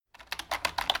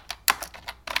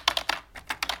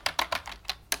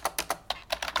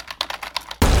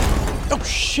Oh,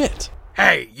 shit!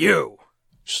 Hey, you!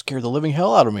 Scared the living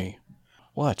hell out of me.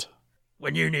 What?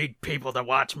 When you need people to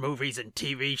watch movies and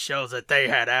TV shows that they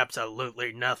had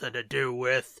absolutely nothing to do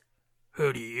with,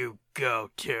 who do you go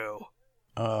to?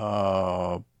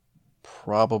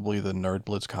 Probably the Nerd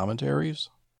Blitz commentaries?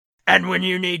 And when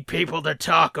you need people to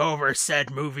talk over said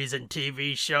movies and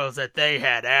TV shows that they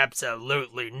had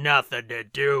absolutely nothing to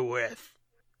do with,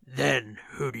 then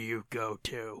who do you go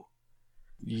to?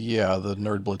 Yeah, the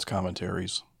Nerd Blitz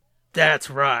commentaries. That's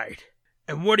right.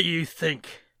 And what do you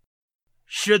think?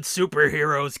 Should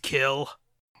superheroes kill?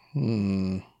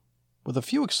 With a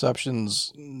few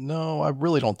exceptions, no, I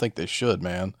really don't think they should,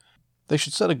 man. They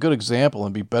should set a good example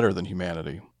and be better than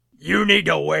humanity. You need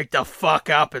to wake the fuck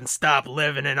up and stop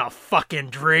living in a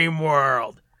fucking dream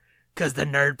world. 'Cause the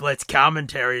Nerd Blitz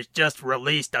commentaries just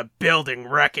released a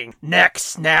building-wrecking,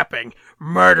 neck-snapping,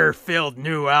 murder-filled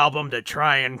new album to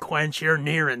try and quench your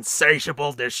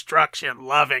near-insatiable,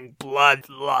 destruction-loving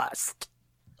bloodlust.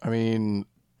 I mean,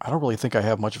 I don't really think I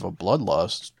have much of a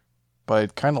bloodlust, but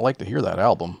I'd kind of like to hear that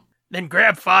album. Then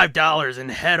grab $5 and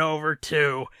head over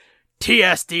to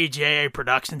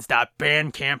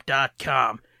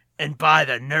tsdjaproductions.bandcamp.com and buy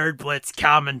the Nerd Blitz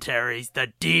commentaries,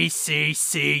 the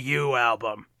DCCU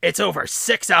album. It's over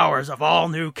 6 hours of all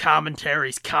new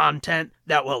commentaries content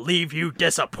that will leave you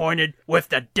disappointed with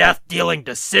the death-dealing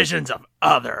decisions of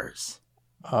others.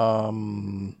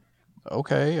 Okay,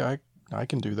 I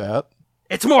can do that.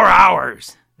 It's more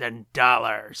hours than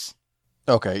dollars.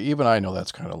 Okay, even I know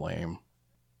that's kind of lame.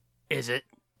 Is it?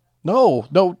 No.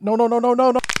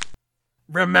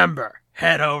 Remember,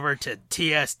 head over to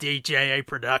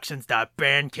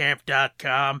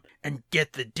tsdjaproductions.bandcamp.com and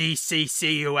get the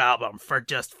DCCU album for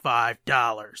just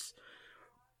 $5.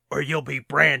 Or you'll be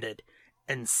branded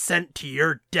and sent to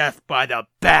your death by the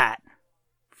bat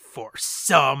for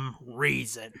some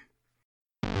reason.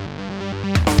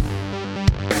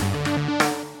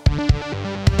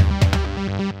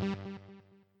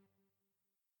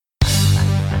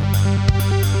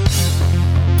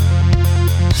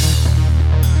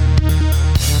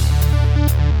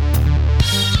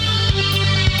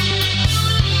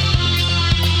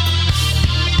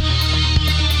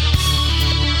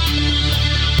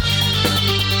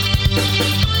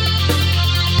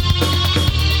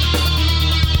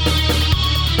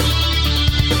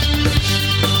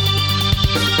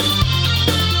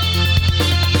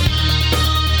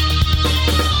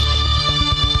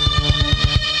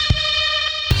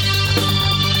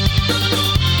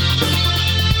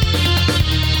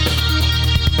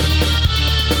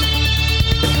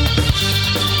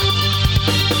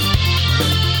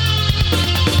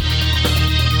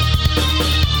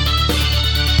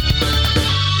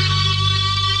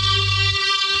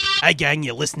 Hey gang,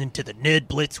 you're listening to the Nerd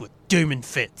Blitz with Doom and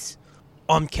Fitz.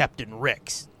 I'm Captain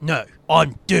Rex. No,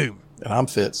 I'm Doom. And I'm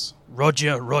Fitz.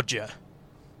 Roger.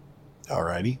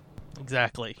 Alrighty.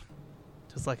 Exactly.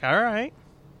 Just like, alright.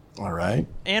 Alright.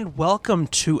 And welcome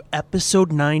to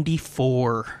episode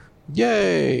 94.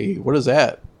 Yay! What is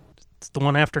that? It's the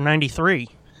one after 93.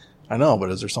 I know,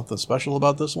 but is there something special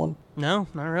about this one? No,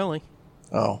 not really.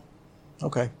 Oh.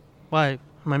 Okay. Why?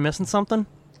 Am I missing something?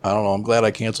 I don't know. I'm glad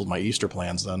I canceled my Easter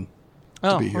plans then.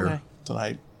 To be here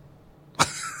tonight.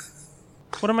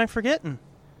 What am I forgetting?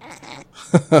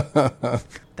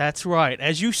 That's right.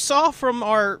 As you saw from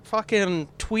our fucking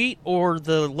tweet or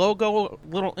the logo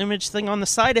little image thing on the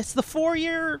side, it's the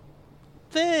 4-year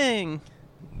thing.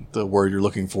 The word you're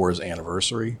looking for is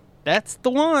anniversary. That's the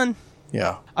one.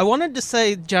 Yeah. I wanted to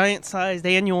say giant-sized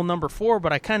annual number 4,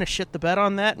 but I kind of shit the bed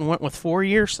on that and went with 4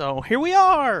 years, so here we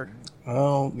are.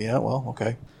 Oh, yeah, well,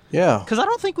 okay. Yeah. Because I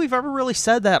don't think we've ever really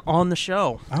said that on the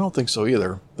show. I don't think so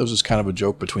either. That was just kind of a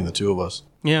joke between the two of us.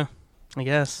 Yeah, I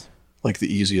guess. Like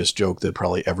the easiest joke that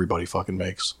probably everybody fucking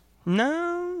makes.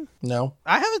 No. No?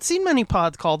 I haven't seen many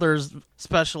pods called their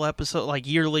special episode, like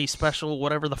yearly special,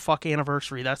 whatever the fuck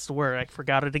anniversary. That's the word. I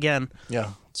forgot it again.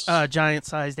 Yeah.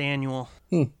 Giant-sized annual.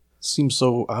 Seems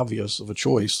so obvious of a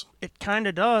choice. It kind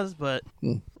of does, but...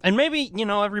 And maybe,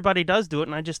 everybody does do it,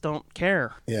 and I just don't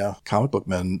care. Yeah. Comic Book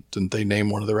Men, didn't they name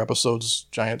one of their episodes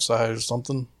Giant Size or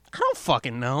something? I don't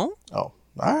fucking know. Oh, all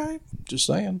right. Just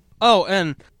saying. Oh,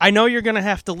 and I know you're going to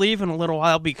have to leave in a little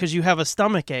while because you have a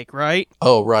stomach ache, right?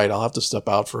 Oh, right. I'll have to step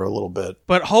out for a little bit.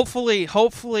 But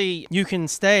hopefully you can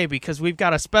stay because we've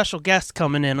got a special guest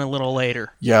coming in a little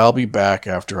later. Yeah, I'll be back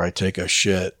after I take a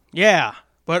shit. Yeah.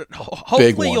 But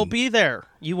hopefully you'll be there.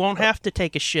 You won't have to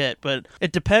take a shit, but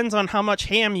it depends on how much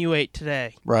ham you ate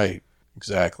today. Right.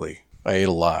 Exactly. I ate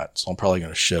a lot, so I'm probably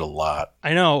going to shit a lot.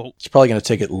 I know. It's probably going to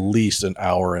take at least an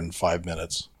hour and 5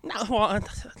 minutes.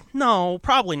 No,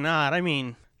 probably not. I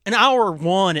mean, An hour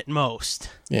one at most.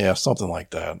 Yeah, something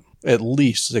like that. At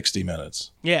least 60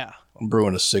 minutes. Yeah. I'm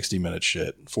brewing a 60-minute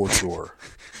shit, for sure.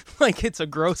 Like it's a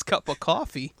gross cup of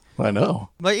coffee. I know.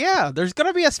 But yeah, there's going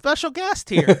to be a special guest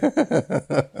here.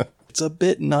 It's a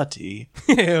bit nutty.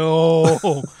 Ew.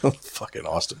 Fucking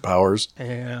Austin Powers.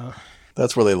 Yeah.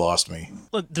 That's where they lost me.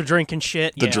 The drinking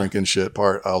shit. The drinking shit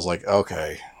part. I was like,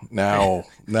 okay, now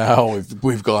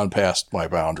we've gone past my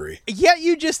boundary. Yet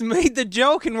you just made the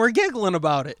joke and we're giggling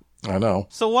about it. I know.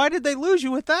 So why did they lose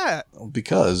you with that?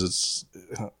 Because it's,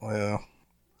 well,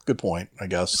 good point, I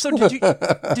guess. So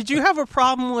did you have a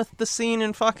problem with the scene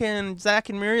in fucking Zack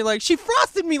and Miri? Like, she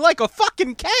frosted me like a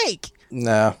fucking cake.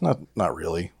 Nah, not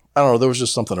really. I don't know. There was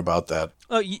just something about that.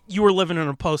 You were living in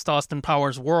a post-Austin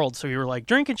Powers world, so you were like,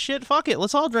 drinking shit? Fuck it.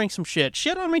 Let's all drink some shit.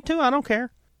 Shit on me, too. I don't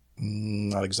care.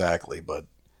 Not exactly, but...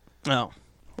 Oh,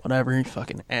 whatever. You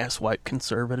fucking asswipe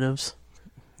conservatives.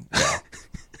 Yeah,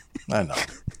 I know.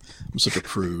 I'm such a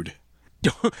prude.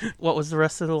 What was the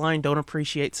rest of the line? Don't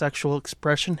appreciate sexual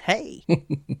expression? Hey.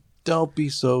 Don't be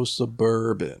so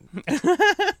suburban.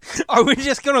 Are we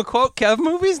just going to quote Kev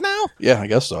movies now? Yeah, I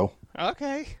guess so.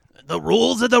 Okay. The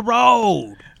rules of the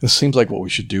road. This seems like what we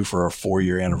should do for our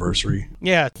 4-year anniversary.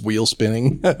 Yeah. Wheel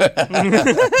spinning.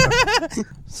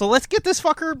 So let's get this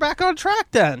fucker back on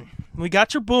track then. We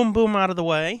got your boom boom out of the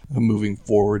way. Moving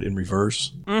forward in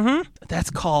reverse. Mm-hmm. That's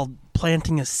called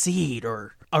planting a seed,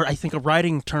 or I think a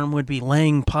writing term would be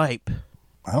laying pipe.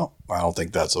 I don't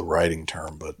think that's a writing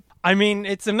term, but... I mean,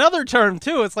 it's another term,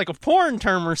 too. It's like a porn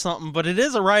term or something, but it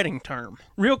is a writing term.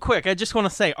 Real quick, I just want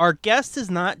to say, our guest is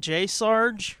not J.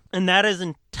 Sarge, and that is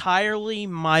entirely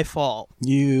my fault.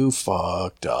 You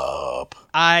fucked up.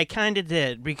 I kind of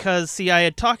did, because, see, I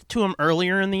had talked to him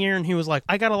earlier in the year, and he was like,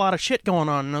 I got a lot of shit going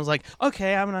on, and I was like,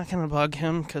 okay, I'm not going to bug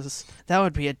him, because that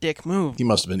would be a dick move. He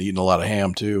must have been eating a lot of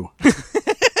ham, too.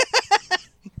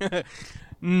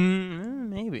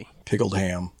 Maybe. Pickled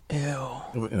ham. Ew.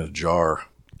 In a jar.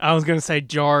 I was going to say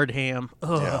jarred ham.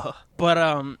 Ugh. Yeah.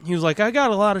 But he was like, I got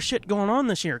a lot of shit going on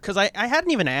this year. Because I hadn't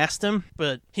even asked him,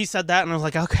 but he said that, and I was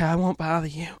like, okay, I won't bother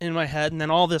you in my head. And then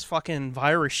all this fucking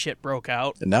virus shit broke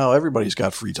out. And now everybody's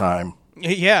got free time.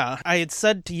 Yeah, I had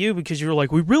said to you, because you were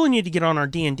like, we really need to get on our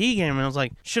D&D game. And I was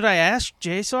like, should I ask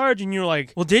J. Sarge? And you were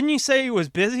like, well, didn't you say he was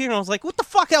busy? And I was like, what the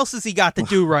fuck else has he got to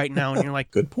do right now? And you're like,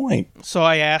 good point. So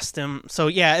I asked him. So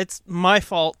yeah, it's my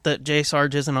fault that J.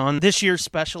 Sarge isn't on this year's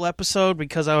special episode,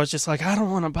 because I was just like, I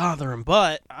don't want to bother him.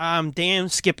 But I'm damn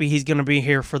skippy he's going to be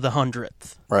here for the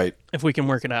 100th. Right. If we can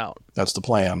work it out. That's the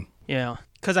plan. Yeah.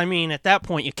 Because, I mean, at that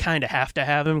point, you kind of have to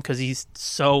have him because he's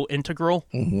so integral.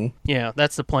 Mm-hmm. Yeah,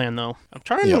 that's the plan, though. I'm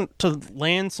trying to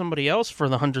land somebody else for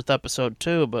the 100th episode,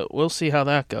 too, but we'll see how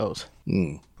that goes.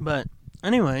 But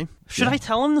anyway, should I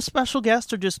tell him the special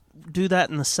guest or just do that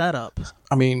in the setup?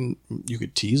 I mean, you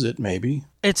could tease it, maybe.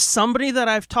 It's somebody that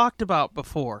I've talked about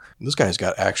before. This guy's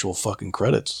got actual fucking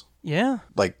credits. Yeah.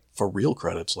 Like, for real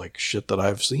credits, like shit that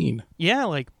I've seen. Yeah,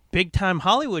 like big-time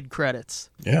Hollywood credits.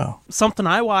 Yeah. Something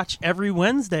I watch every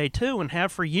Wednesday, too, and have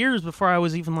for years before I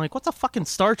was even like, what's a fucking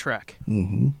Star Trek?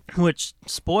 Mm-hmm. Which,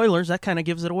 spoilers, that kind of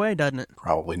gives it away, doesn't it?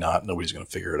 Probably not. Nobody's going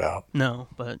to figure it out. No,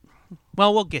 but,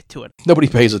 well, we'll get to it. Nobody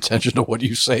pays attention to what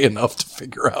you say enough to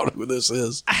figure out who this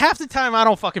is. Half the time, I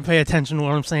don't fucking pay attention to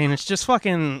what I'm saying. It's just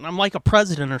fucking, I'm like a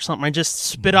president or something. I just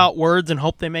spit out words and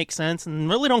hope they make sense and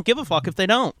really don't give a fuck if they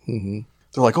don't. Mm-hmm.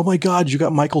 They're like, oh my God, you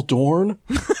got Michael Dorn?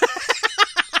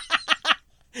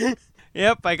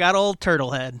 Yep, I got old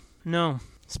Turtlehead. No.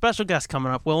 Special guest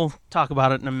coming up. We'll talk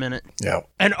about it in a minute. Yeah.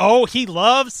 And oh, he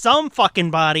loves some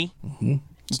fucking body. Mm-hmm.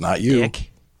 It's not you.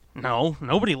 Dick. No,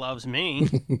 nobody loves me.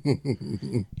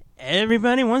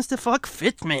 Everybody wants to fuck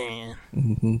Fitman.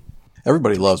 Mm-hmm.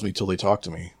 Everybody loves me till they talk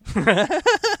to me.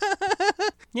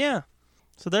 Yeah.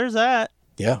 So there's that.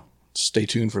 Yeah. Stay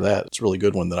tuned for that. It's a really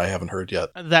good one that I haven't heard yet.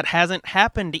 That hasn't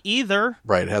happened either.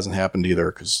 Right. It hasn't happened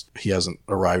either because he hasn't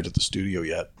arrived at the studio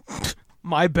yet.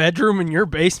 My bedroom in your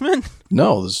basement?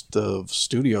 No, this the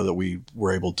studio that we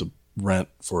were able to rent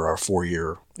for our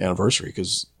 4-year anniversary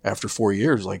because after 4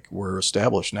 years, like, we're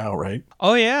established now, right?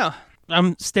 Oh, yeah.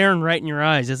 I'm staring right in your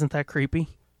eyes. Isn't that creepy?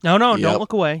 No, Yep. Don't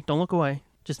look away. Don't look away.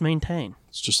 Just maintain.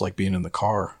 It's just like being in the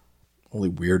car, only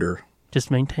weirder.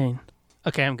 Just maintain.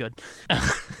 Okay, I'm good.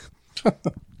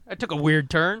 I took a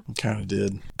weird turn. Kind of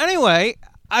did. Anyway,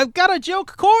 I've got a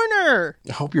joke corner.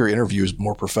 I hope your interview is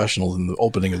more professional than the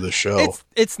opening of this show.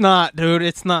 It's not, dude.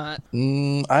 It's not.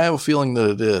 I have a feeling that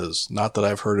it is. Not that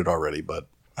I've heard it already, but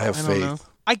I have faith. Know.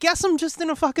 I guess I'm just in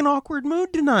a fucking awkward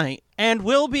mood tonight. And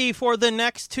will be for the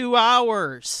next 2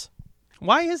 hours.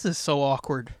 Why is this so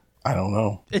awkward? I don't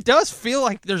know. It does feel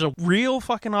like there's a real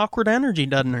fucking awkward energy,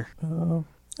 doesn't there?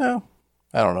 Yeah.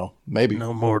 I don't know. Maybe.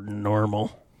 No more than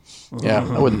normal. Yeah,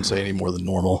 I wouldn't say any more than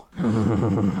normal.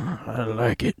 I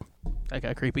like it. That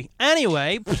got creepy.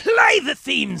 Anyway, play the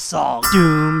theme song.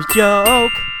 Doom's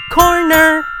Joke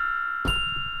Corner.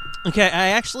 Okay, I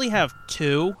actually have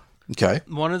two. Okay.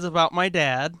 One is about my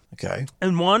dad. Okay.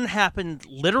 And one happened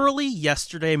literally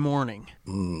yesterday morning.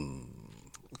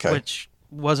 Okay. Which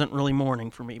wasn't really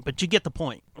morning for me, but you get the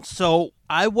point. So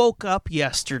I woke up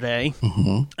yesterday,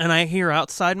 and I hear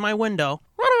outside my window...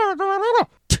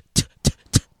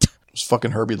 Was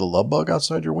fucking Herbie the Love Bug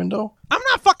outside your window? I'm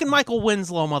not fucking Michael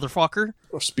Winslow, motherfucker.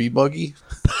 Or speed buggy?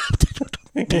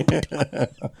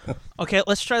 Okay,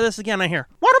 let's try this again. I hear...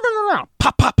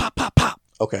 Pop, pop, pop, pop, pop.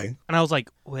 Okay. And I was like,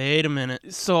 wait a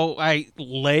minute. So I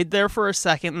laid there for a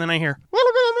second, and then I hear...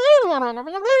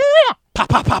 Pop,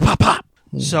 pop, pop, pop, pop.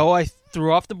 So I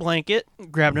threw off the blanket,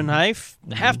 grabbed a knife,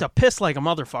 have to piss like a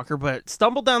motherfucker, but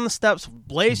stumbled down the steps,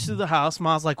 blazed through the house.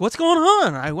 Mom's like, what's going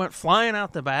on? I went flying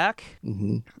out the back,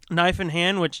 knife in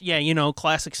hand, which, yeah, you know,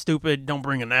 classic stupid, don't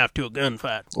bring a knife to a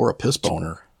gunfight. Or a piss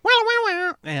boner.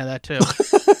 Yeah, that too.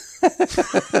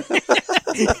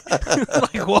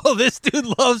 Like, whoa, this dude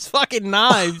loves fucking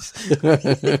knives.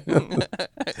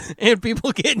 And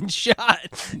people getting shot.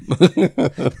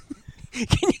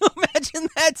 Can you imagine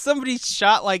that? Somebody's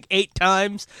shot like 8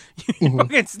 times. You're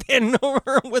fucking standing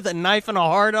over him with a knife and a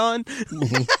hard on.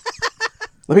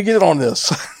 Let me get it on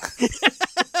this.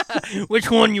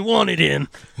 Which one you want it in?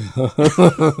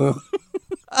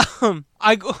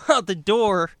 I go out the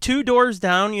door, 2 doors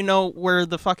down, you know, where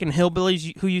the fucking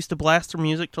hillbillies who used to blast their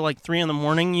music till like 3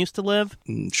 a.m. used to live?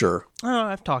 Sure. Oh,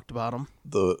 I've talked about them.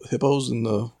 The hippos and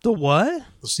the what?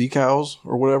 The sea cows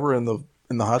or whatever in the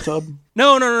hot tub?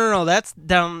 No. That's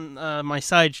down my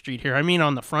side street here. I mean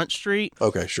on the front street.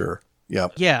 Okay, sure.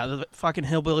 Yep. Yeah, the fucking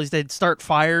hillbillies, they'd start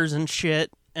fires and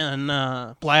shit and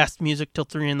blast music till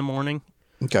 3 a.m.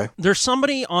 Okay. There's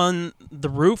somebody on the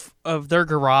roof of their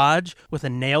garage with a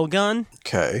nail gun.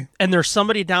 Okay. And there's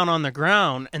somebody down on the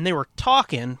ground, and they were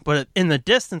talking, but in the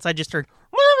distance, I just heard...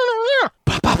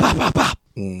 Pop, pop, pop, pop, pop.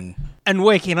 And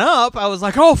waking up, I was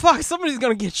like, oh, fuck, somebody's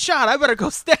going to get shot. I better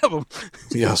go stab him.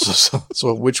 Yeah,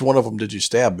 so which one of them did you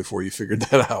stab before you figured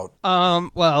that out?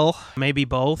 Well, maybe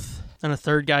both. And a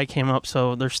third guy came up,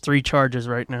 so there's 3 charges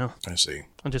right now. I see.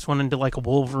 I just went into like a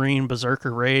Wolverine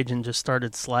berserker rage and just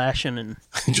started slashing and...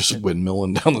 Just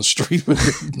windmilling down the street with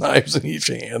your knives in each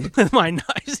hand. With my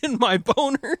knives and my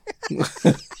boner.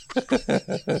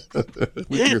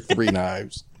 With your 3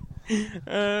 knives.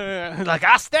 Like,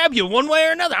 I'll stab you one way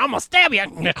or another. I'm going to stab you.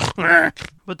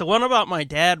 But the one about my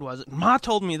dad was... Ma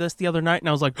told me this the other night, and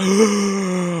I was like...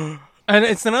 And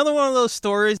it's another one of those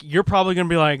stories you're probably going to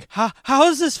be like, how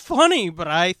is this funny? But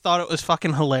I thought it was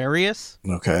fucking hilarious.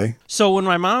 Okay. So when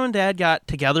my mom and dad got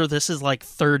together, this is like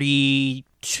 31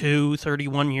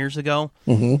 years ago.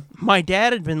 My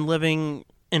dad had been living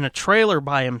in a trailer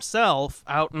by himself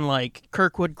out in like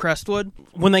Kirkwood, Crestwood.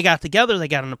 When they got together, they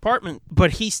got an apartment,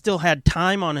 but he still had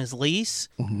time on his lease.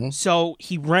 So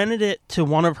he rented it to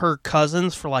one of her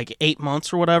cousins for like 8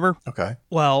 months or whatever. Okay.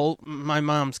 Well, my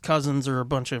mom's cousins are a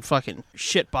bunch of fucking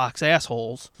shitbox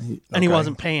assholes, and he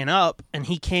wasn't paying up, and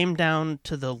he came down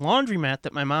to the laundromat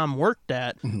that my mom worked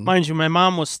at. Mind you, my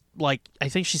mom was like, I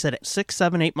think she said 6,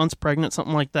 7, 8 months pregnant,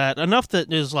 something like that. Enough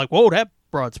that is like, whoa, that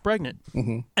broad's pregnant.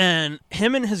 And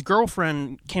him and his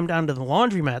girlfriend came down to the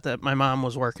laundromat that my mom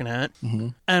was working at.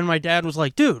 And my dad was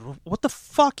like, dude, what the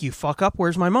fuck, you fuck up?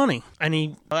 Where's my money? And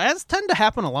he, as tend to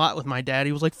happen a lot with my dad,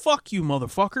 he was like, fuck you,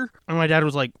 motherfucker. And my dad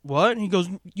was like, what? And he goes,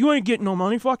 you ain't getting no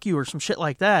money, fuck you, or some shit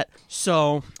like that.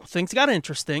 So things got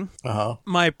interesting.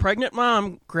 My pregnant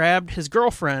mom grabbed his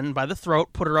girlfriend by the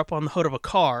throat, put her up on the hood of a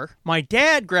car. My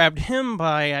dad grabbed him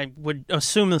by, I would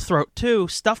assume, the throat too,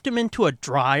 stuffed him into a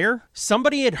dryer.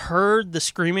 Somebody had heard the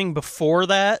screaming before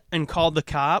that and called the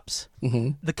cops.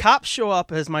 The cops show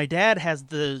up as my dad has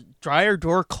the dryer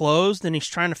door closed and he's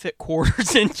trying to fit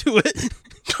quarters into it.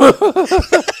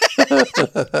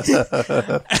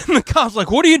 And the cop's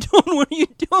like, what are you doing? What are you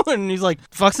doing? And he's like,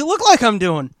 fuck's it look like I'm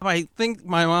doing? I think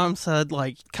my mom said,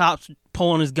 like, cops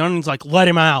pulling his gun and he's like, let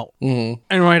him out. And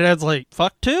my dad's like,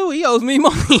 fuck too, he owes me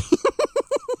money.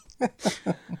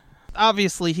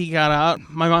 Obviously, he got out.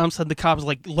 My mom said the cops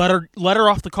like, let her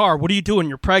off the car. What are you doing?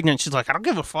 You're pregnant. She's like, I don't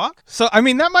give a fuck. So, I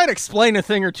mean, that might explain a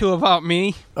thing or two about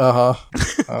me. I was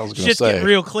going to say. Shit's getting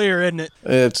real clear, isn't it?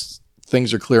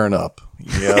 Things are clearing up.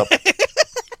 Yep.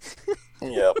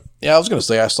 Yep. Yeah, I was going to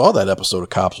say, I saw that episode of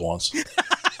Cops once.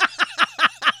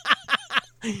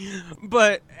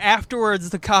 But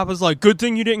afterwards, the cop was like, good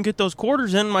thing you didn't get those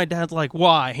quarters in. My dad's like,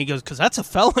 why? He goes, because that's a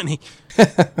felony.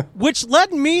 Which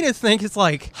led me to think, it's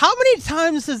like, how many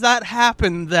times has that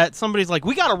happened that somebody's like,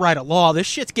 we got to write a law. This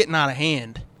shit's getting out of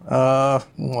hand.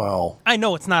 Well. I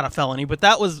know it's not a felony, but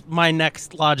that was my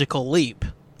next logical leap.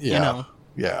 Yeah. You know?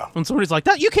 Yeah. When somebody's like,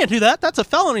 "That you can't do that. That's a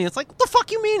felony." It's like, what the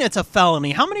fuck you mean it's a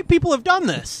felony? How many people have done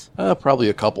this? Probably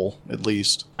a couple, at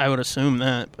least. I would assume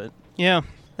that, but yeah.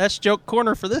 That's Joke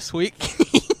Corner for this week.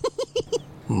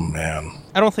 Man.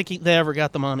 I don't think they ever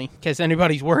got the money, in case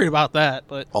anybody's worried about that,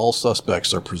 but... All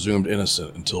suspects are presumed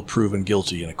innocent until proven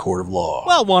guilty in a court of law.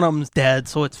 Well, one of them's dead,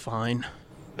 so it's fine.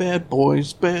 Bad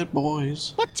boys, bad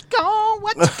boys. What you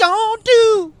gonna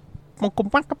do?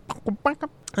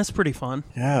 That's pretty fun.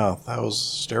 Yeah, that was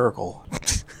hysterical.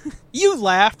 You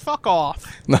laughed. Fuck off.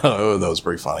 No, that was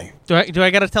pretty funny. Do I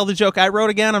got to tell the joke I wrote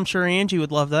again? I'm sure Angie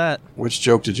would love that. Which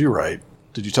joke did you write?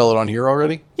 Did you tell it on here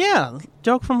already? Yeah,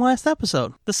 joke from last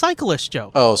episode. The cyclist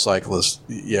joke. Oh, cyclist.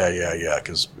 Yeah,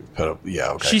 because...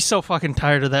 Yeah, okay. She's so fucking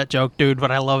tired of that joke, dude, but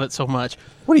I love it so much.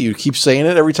 What, do you keep saying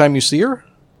it every time you see her?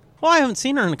 Well, I haven't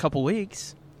seen her in a couple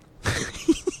weeks.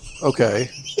 Okay.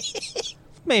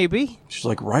 Maybe. She's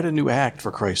like, write a new act,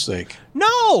 for Christ's sake.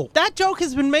 No! That joke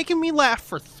has been making me laugh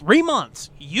for 3 months.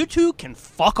 You two can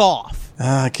fuck off.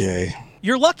 Okay.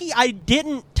 You're lucky I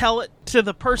didn't tell it to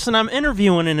the person I'm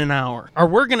interviewing in an hour. Or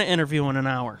we're going to interview in an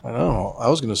hour. I know. I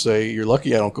was going to say, you're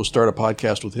lucky I don't go start a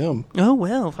podcast with him. Oh,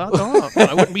 well, fuck off.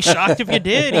 I wouldn't be shocked if you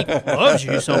did. He loves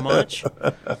you so much.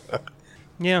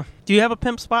 Yeah. Do you have a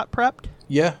pimp spot prepped?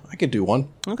 Yeah, I could do one.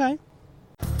 Okay.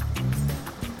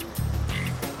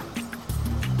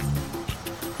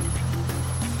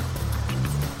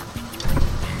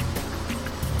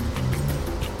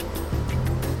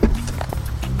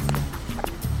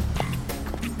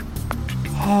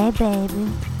 Hey, baby.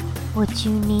 What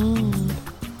you need?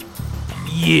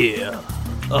 Yeah.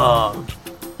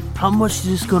 How much is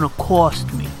this gonna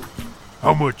cost me?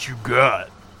 How much you got?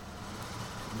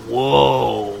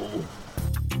 Whoa.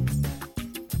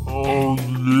 Oh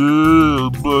yeah,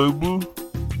 baby.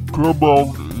 Come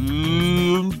on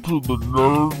into the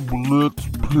Nerd Blitz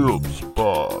Pimp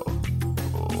Spot.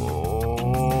 Oh.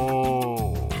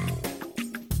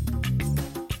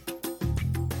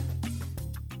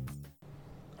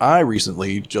 I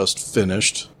recently just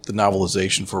finished the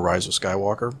novelization for Rise of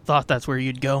Skywalker. Thought that's where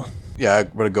you'd go. Yeah, I'm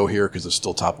going to go here because it's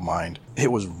still top of mind.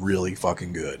 It was really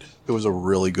fucking good. It was a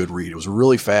really good read. It was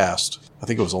really fast. I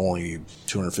think it was only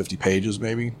 250 pages,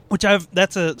 maybe.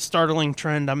 That's a startling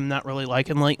trend I'm not really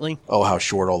liking lately. Oh, how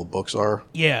short all the books are?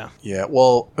 Yeah. Yeah,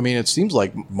 well, I mean, it seems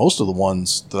like most of the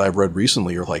ones that I've read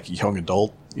recently are like young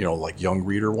adult, like young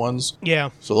reader ones. Yeah.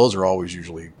 So those are always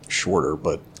usually shorter,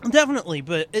 but... Definitely,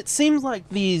 but it seems like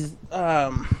these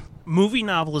movie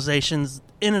novelizations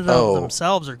in and of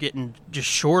themselves are getting just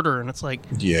shorter, and it's like...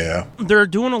 Yeah. They're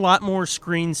doing a lot more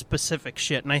screen-specific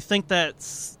shit, and I think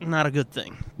that's not a good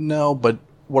thing. No, but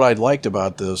what I liked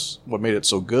about this, what made it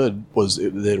so good, was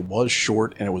that it was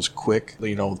short and it was quick.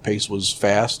 The pace was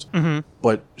fast. Mm-hmm.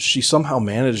 But she somehow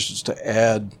managed to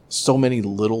add so many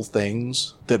little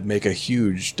things that make a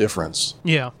huge difference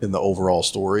in the overall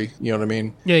story. You know what I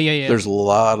mean? Yeah. There's a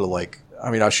lot of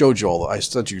I showed you I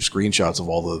sent you screenshots of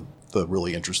all the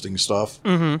really interesting stuff.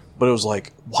 Mm-hmm. But it was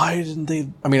like, why didn't they...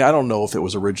 I don't know if it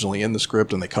was originally in the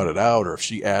script and they cut it out, or if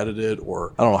she added it,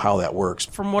 or I don't know how that works.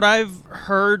 From what I've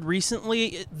heard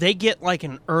recently, they get like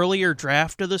an earlier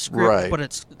draft of the script, Right. but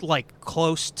it's like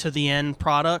close to the end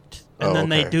product. And then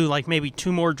they do like maybe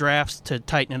 2 more drafts to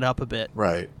tighten it up a bit.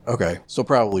 Right. Okay. So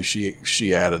probably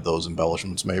she added those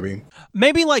embellishments, maybe.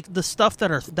 Maybe like the stuff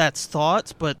that's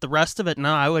thoughts, but the rest of it,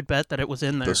 no, I would bet that it was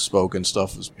in there. The spoken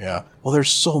stuff is, yeah. Well, there's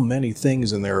so many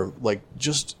things in there, like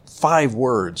just 5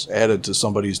 words added to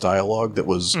somebody's dialogue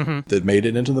that made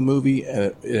it into the movie,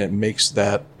 and it makes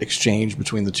that exchange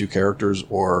between the two characters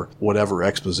or whatever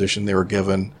exposition they were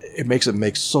given, it makes it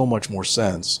make so much more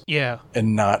sense. Yeah.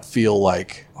 And not feel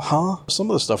like, some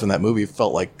of the stuff in that movie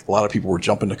felt like a lot of people were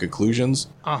jumping to conclusions.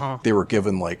 They were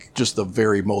given like just the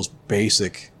very most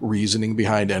basic reasoning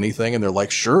behind anything, and they're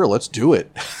like, sure, let's do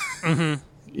it.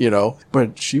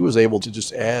 But she was able to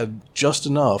just add just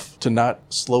enough to not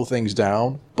slow things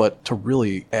down, but to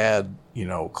really add,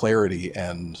 clarity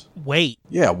and... Weight.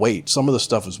 Yeah, weight. Some of the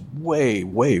stuff is way,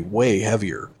 way, way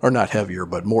heavier. Or not heavier,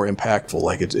 but more impactful.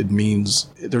 Like, it means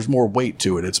there's more weight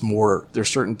to it. It's more... There's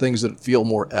certain things that feel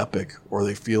more epic, or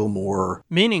they feel more...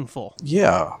 meaningful.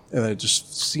 Yeah. And it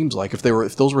just seems like if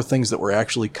those were things that were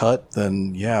actually cut,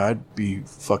 then, yeah, I'd be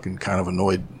fucking kind of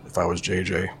annoyed if I was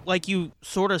JJ. Like you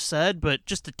sort of said, but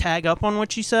just to tag up on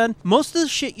what you said, most of the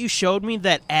shit you showed me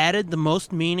that added the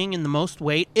most meaning and the most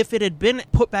weight, if it had been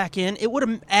put back in, it would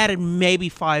have added maybe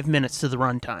 5 minutes to the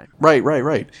runtime. Right.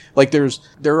 Like there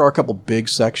are a couple big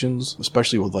sections,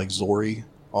 especially with like Zori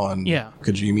on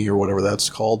Kajimi or whatever that's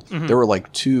called. There were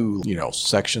like 2,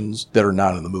 sections that are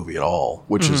not in the movie at all,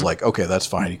 which is like, okay, that's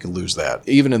fine. You can lose that.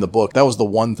 Even in the book, that was the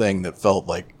one thing that felt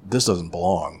like this doesn't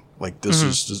belong. Like this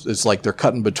is just, it's like they're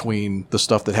cutting between the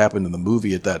stuff that happened in the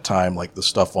movie at that time, like the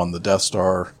stuff on the Death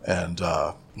Star and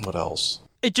what else?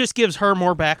 It just gives her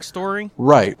more backstory.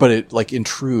 Right, but it like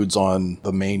intrudes on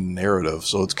the main narrative,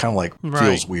 so it's kind of like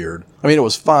feels weird. I mean, it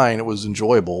was fine. It was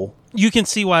enjoyable. You can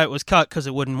see why it was cut because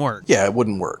it wouldn't work. Yeah, it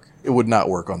wouldn't work. It would not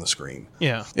work on the screen.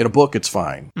 Yeah. In a book, it's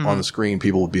fine. On the screen,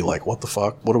 people would be like, what the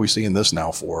fuck? What are we seeing this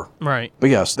now for? Right. But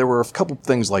yes, there were a couple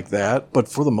things like that. But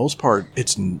for the most part,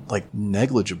 it's like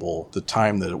negligible, the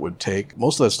time that it would take.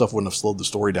 Most of that stuff wouldn't have slowed the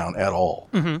story down at all.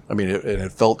 I mean,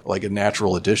 it felt like a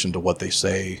natural addition to what they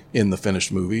say in the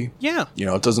finished movie. Yeah.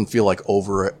 It doesn't feel like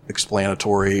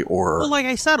over-explanatory or... Well, like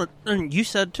I said, and you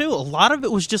said too, a lot of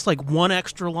it was just like one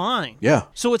extra line. Yeah.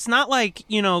 So it's not like,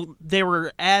 they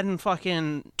were adding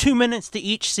fucking 2 minutes to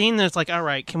each scene that's like, all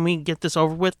right, can we get this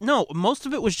over with? No, most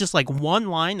of it was just like one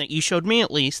line that you showed me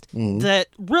at least that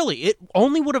really, it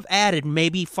only would have added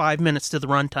maybe 5 minutes to the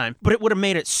runtime, but it would have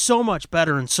made it so much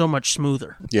better and so much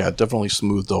smoother. Yeah, it definitely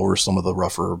smoothed over some of the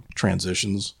rougher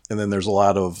transitions. And then there's a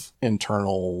lot of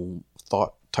internal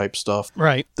thought type stuff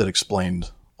that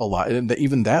explained a lot. And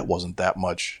even that wasn't that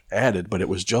much added, but it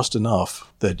was just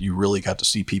enough that you really got to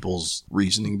see people's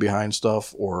reasoning behind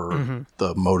stuff or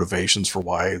the motivations for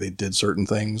why they did certain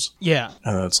things. Yeah.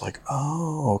 And it's like,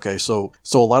 oh, okay. So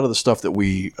a lot of the stuff that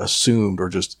we assumed or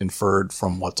just inferred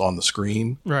from what's on the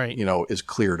screen, is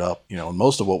cleared up. And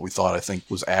most of what we thought, I think,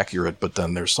 was accurate, but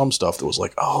then there's some stuff that was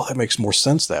like, oh, that makes more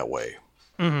sense that way.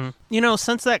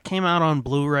 Since that came out on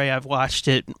Blu-ray, I've watched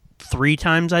it 3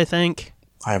 times, I think.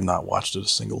 I have not watched it a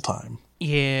single time.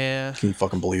 Yeah. Can you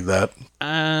fucking believe that?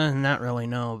 Not really,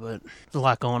 no, but there's a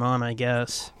lot going on, I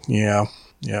guess. Yeah.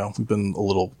 It's been a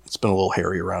little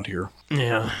hairy around here.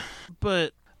 Yeah.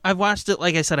 But I've watched it,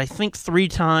 like I said, I think 3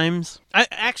 times.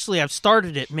 I've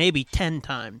started it maybe 10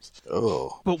 times.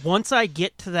 Oh. But once I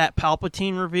get to that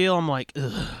Palpatine reveal, I'm like,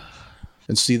 ugh.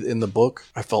 And see, in the book,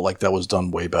 I felt like that was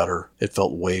done way better. It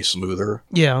felt way smoother.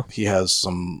 Yeah. He has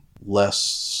some less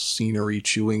scenery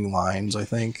chewing lines, I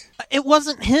think. It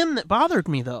wasn't him that bothered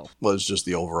me, though. Well, it's just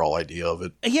the overall idea of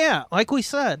it. Yeah, like we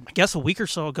said, I guess a week or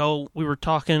so ago, we were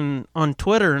talking on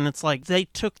Twitter, and it's like they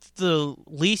took the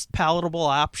least palatable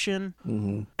option,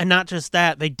 and not just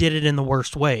that, they did it in the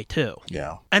worst way, too.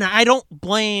 Yeah. And I don't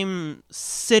blame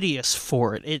Sidious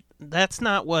for it. That's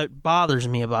not what bothers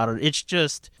me about it. It's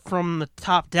just from the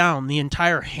top down, the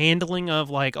entire handling of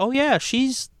like, oh yeah,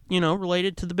 she's,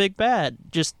 related to the big bad,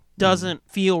 just doesn't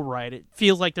feel right. It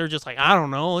feels like they're just like, I don't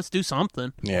know, let's do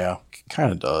something. Yeah,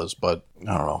 kind of does, but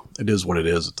I don't know. It is what it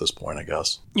is at this point, I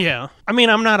guess. Yeah. I mean,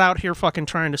 I'm not out here fucking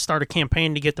trying to start a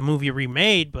campaign to get the movie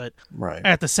remade, but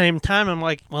at the same time, I'm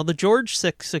like, well, the George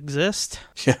 6 exist.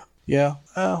 Yeah. Yeah.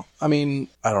 I mean,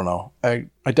 I don't know. I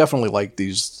definitely like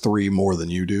these 3 more than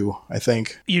you do, I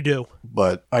think. You do.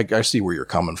 But I see where you're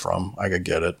coming from. I could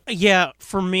get it. Yeah,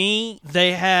 for me,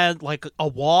 they had like a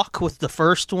walk with the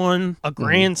first one, a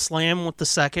grand slam with the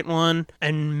second one,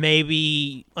 and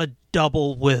maybe a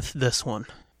double with this one.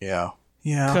 Yeah.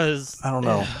 Yeah. Because I don't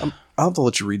know. I'll have to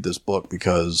let you read this book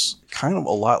because kind of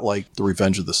a lot like the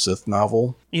Revenge of the Sith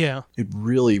novel. Yeah. It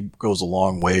really goes a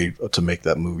long way to make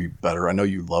that movie better. I know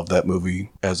you love that movie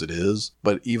as it is,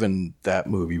 but even that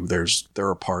movie, there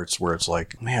are parts where it's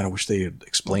like, man, I wish they had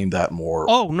explained that more.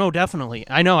 Oh, no, definitely.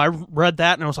 I know. I read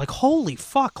that and I was like, holy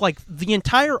fuck. Like the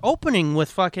entire opening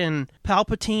with fucking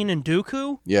Palpatine and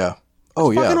Dooku. Yeah. Oh,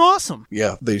 yeah. Fucking awesome.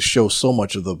 Yeah, they show so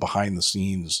much of the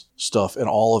behind-the-scenes stuff and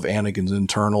all of Anakin's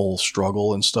internal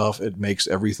struggle and stuff. It makes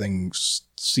everything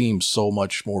seem so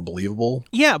much more believable.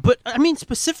 Yeah, but, I mean,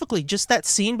 specifically, just that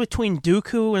scene between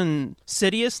Dooku and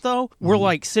Sidious, though, where,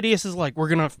 like, Sidious is like, we're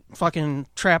gonna fucking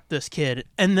trap this kid.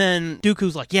 And then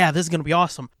Dooku's like, yeah, this is gonna be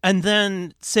awesome. And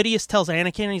then Sidious tells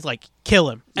Anakin, he's like, kill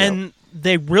him. Yep. And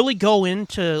they really go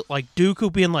into, like,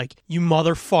 Dooku being like, you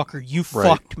motherfucker, you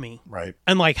fucked me. Right.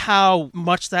 And, like, how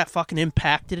much that fucking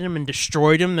impacted him and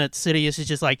destroyed him that Sidious is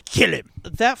just like, kill him.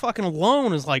 That fucking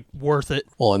alone is, like, worth it.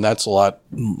 Well, and that's a lot,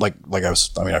 I've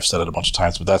said it a bunch of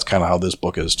times, but that's kind of how this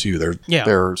book is, too.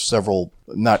 There are several,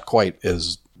 not quite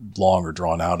as long or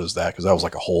drawn out as that, because that was,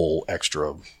 like, a whole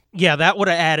extra. Yeah, that would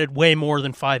have added way more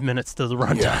than 5 minutes to the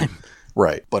runtime. Yeah.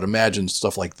 Right. But imagine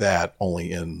stuff like that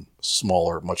only in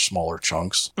much smaller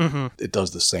chunks. Mm-hmm. It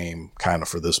does the same kind of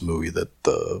for this movie that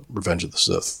the Revenge of the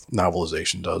Sith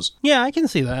novelization does. Yeah, I can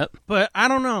see that. But I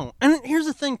don't know. And here's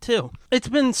the thing, too. It's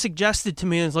been suggested to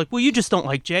me, it's like, well, you just don't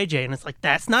like JJ. And it's like,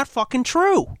 that's not fucking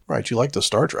true. Right, you like the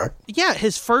Star Trek. Yeah,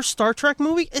 his first Star Trek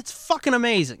movie, it's fucking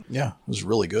amazing. Yeah, it was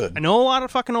really good. I know a lot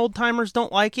of fucking old-timers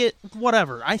don't like it.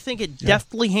 Whatever. I think it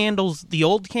deftly handles the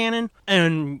old canon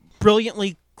and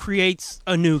brilliantly creates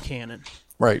a new canon.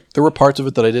 Right. There were parts of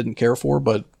it that I didn't care for,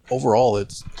 but overall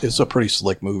it's a pretty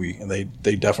slick movie, and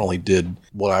they definitely did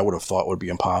what I would have thought would be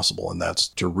impossible, and that's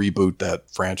to reboot that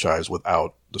franchise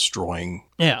without destroying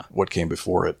what came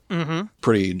before it. Mm-hmm.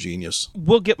 Pretty ingenious.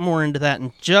 We'll get more into that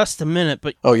in just a minute,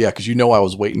 but... Oh, yeah, because I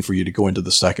was waiting for you to go into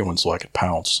the second one so I could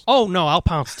pounce. Oh, no, I'll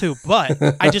pounce too, but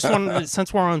I just wanted to,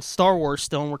 since we're on Star Wars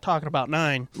still and we're talking about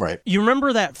 9. Right. You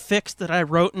remember that fix that I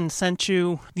wrote and sent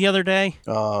you the other day?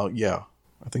 Yeah.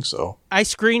 I think so. I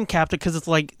screen capped it because it's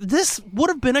like, this would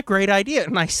have been a great idea.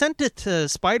 And I sent it to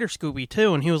Spider Scooby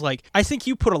too. And he was like, I think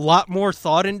you put a lot more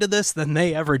thought into this than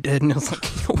they ever did. And it was like,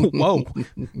 whoa.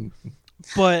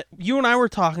 But you and I were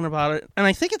talking about it, and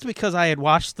I think it's because I had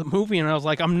watched the movie, and I was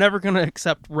like, I'm never going to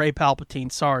accept Rey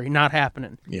Palpatine. Sorry, not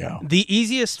happening. Yeah. The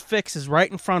easiest fix is right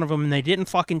in front of them, and they didn't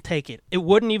fucking take it. It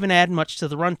wouldn't even add much to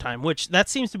the runtime, which that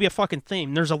seems to be a fucking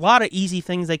theme. There's a lot of easy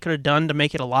things they could have done to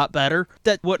make it a lot better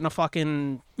that wouldn't have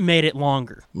fucking made it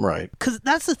longer. Right. Because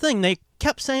that's the thing. They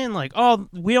kept saying, like, oh,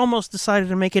 we almost decided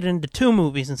to make it into 2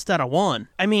 movies instead of 1.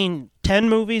 I mean, 10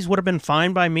 movies would have been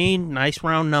fine by me. Nice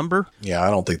round number. Yeah, I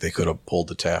don't think they could have pulled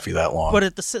the taffy that long. But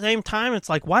at the same time, it's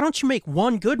like, why don't you make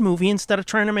 1 good movie instead of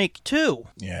trying to make 2?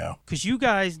 Yeah. Because you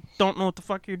guys don't know what the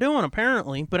fuck you're doing,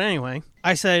 apparently. But anyway,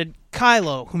 I said,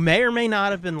 Kylo, who may or may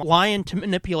not have been lying to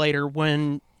Manipulator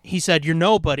when he said, you're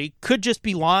nobody, could just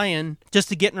be lying just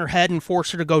to get in her head and force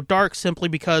her to go dark simply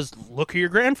because, look who your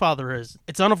grandfather is.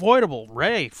 It's unavoidable.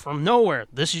 Rey, from nowhere.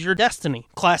 This is your destiny.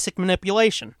 Classic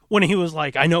manipulation. When he was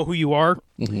like, I know who you are.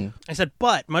 Mm-hmm. I said,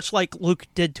 but much like Luke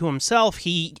did to himself,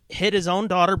 he hid his own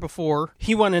daughter before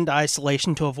he went into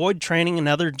isolation to avoid training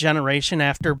another generation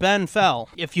after Ben fell.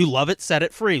 If you love it, set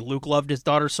it free. Luke loved his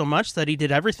daughter so much that he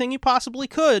did everything he possibly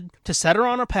could to set her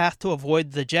on a path to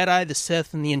avoid the Jedi, the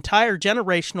Sith, and the entire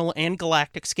generational and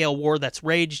galactic scale war that's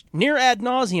raged near ad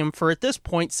nauseum for, at this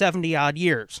point, 70-odd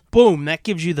years. Boom, that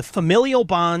gives you the familial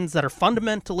bonds that are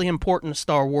fundamentally important to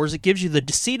Star Wars. It gives you the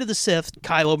deceit of the Sith,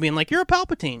 Kylo being like, you're a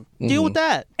Palpatine. Deal with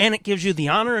that. And it gives you the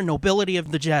honor and nobility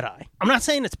of the Jedi. I'm not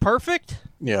saying it's perfect.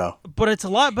 Yeah. But it's a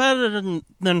lot better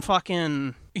than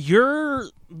fucking, you're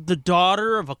the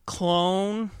daughter of a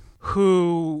clone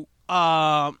who,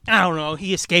 I don't know,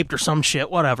 he escaped or some shit,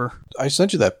 whatever. I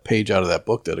sent you that page out of that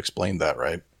book that explained that,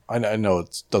 right? I know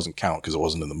it doesn't count because it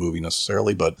wasn't in the movie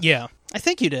necessarily, but... Yeah, I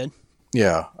think you did.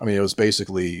 Yeah, I mean, it was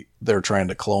basically they're trying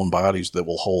to clone bodies that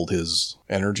will hold his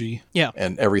energy. Yeah.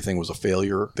 And everything was a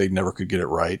failure. They never could get it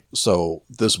right. So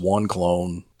this one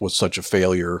clone was such a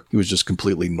failure. He was just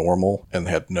completely normal and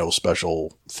had no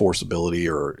special force ability,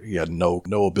 or he had no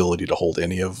ability to hold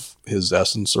any of his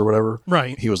essence or whatever.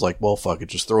 Right. He was like, well, fuck it.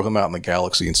 Just throw him out in the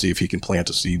galaxy and see if he can plant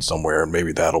a seed somewhere, and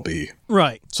maybe that'll be...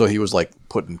 Right. So he was like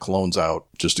putting clones out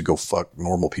just to go fuck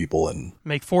normal people and...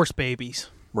 Make force babies.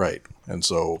 Right. And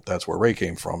so that's where Rey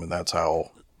came from, and that's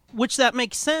how... Which that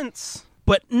makes sense,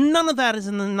 but none of that is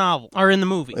in the novel, or in the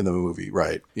movie. In the movie,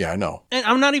 right. Yeah, I know. And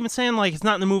I'm not even saying, like, it's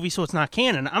not in the movie, so it's not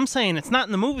canon. I'm saying it's not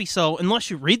in the movie, so unless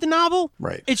you read the novel,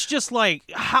 right. It's just like,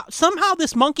 somehow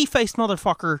this monkey-faced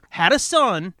motherfucker had a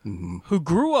son who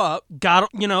grew up, got,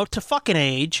 to fucking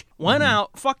age, went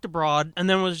out, fucked abroad, and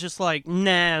then was just like,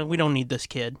 nah, we don't need this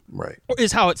kid. Right.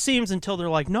 Is how it seems until they're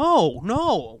like,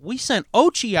 no, we sent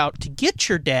Ochi out to get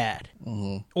your dad.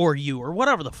 Or you, or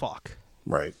whatever the fuck.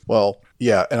 Right. Well,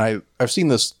 yeah, and I've seen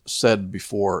this said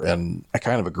before, and I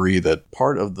kind of agree that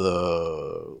part of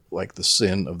the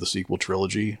sin of the sequel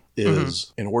trilogy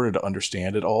is in order to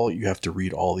understand it all, you have to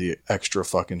read all the extra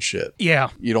fucking shit. Yeah.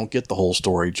 You don't get the whole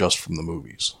story just from the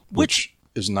movies, which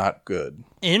is not good.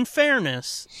 In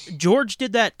fairness, George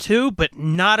did that too, but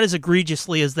not as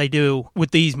egregiously as they do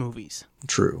with these movies.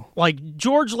 True. Like,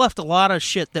 George left a lot of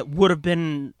shit that would have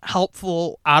been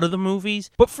helpful out of the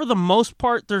movies, but for the most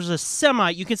part, there's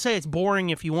a you can say it's boring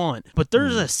if you want, but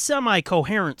there's a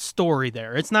semi-coherent story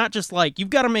there. It's not just like, you've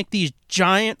got to make these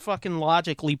giant fucking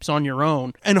logic leaps on your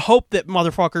own and hope that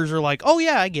motherfuckers are like, oh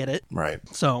yeah, I get it. Right.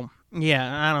 So...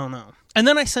 yeah, I don't know. And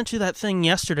then I sent you that thing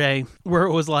yesterday where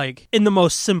it was like, in the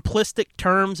most simplistic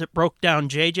terms, it broke down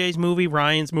JJ's movie,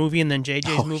 Ryan's movie, and then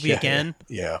JJ's movie again.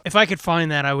 Yeah. If I could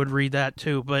find that, I would read that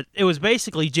too. But it was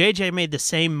basically JJ made the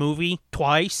same movie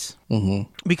twice.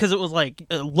 Mm-hmm. Because it was like,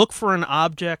 look for an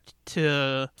object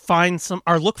to find some,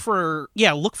 or look for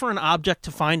an object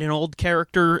to find an old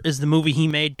character is the movie he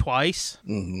made twice.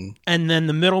 Mm-hmm. And then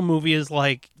the middle movie is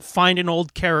like, find an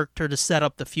old character to set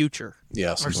up the future.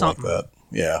 Yeah, something like that.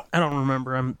 Yeah. I don't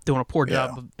remember. I'm doing a poor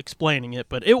job of explaining it,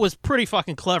 but it was pretty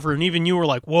fucking clever. And even you were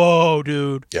like, whoa,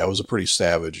 dude. Yeah, it was a pretty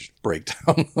savage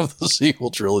breakdown of the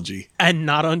sequel trilogy. And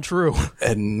not untrue.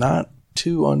 And not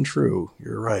too untrue.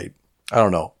 You're right. I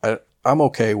don't know.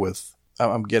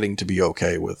 I'm getting to be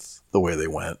okay with the way they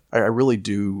went. I really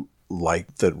do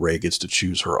like that Rey gets to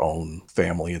choose her own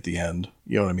family at the end.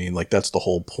 You know what I mean? Like, that's the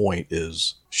whole point,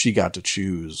 is she got to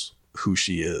choose who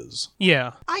she is.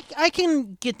 Yeah. I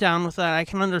can get down with that. I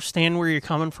can understand where you're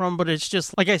coming from, but it's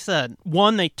just, like I said,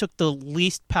 one, they took the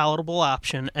least palatable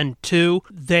option, and two,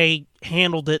 they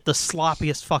handled it the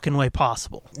sloppiest fucking way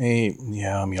possible.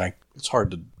 Yeah, I mean, it's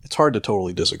hard to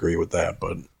totally disagree with that,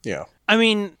 but yeah. I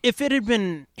mean, if it had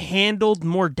been handled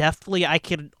more deftly, I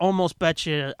could almost bet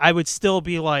you I would still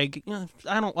be like,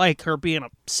 I don't like her being a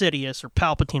Sidious or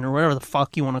Palpatine or whatever the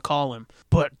fuck you want to call him.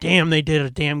 But damn, they did a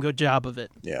damn good job of it.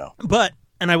 Yeah. But,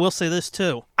 and I will say this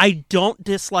too, I don't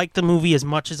dislike the movie as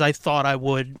much as I thought I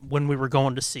would when we were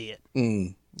going to see it.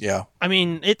 Yeah. I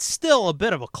mean, it's still a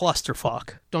bit of a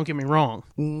clusterfuck. Don't get me wrong.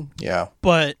 Yeah.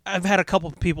 But I've had a couple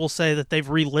of people say that they've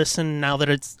re-listened now that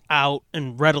it's out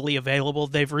and readily available.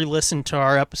 They've re-listened to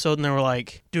our episode and they were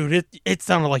like, dude, it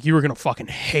sounded like you were going to fucking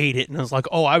hate it. And I was like,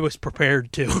 oh, I was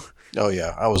prepared to. Oh,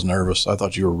 yeah. I was nervous. I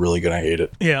thought you were really going to hate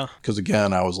it. Yeah. Because,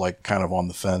 again, I was like kind of on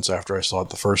the fence after I saw it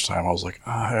the first time. I was like,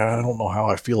 I don't know how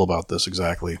I feel about this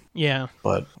exactly. Yeah.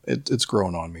 But it's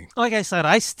grown on me. Like I said,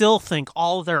 I still think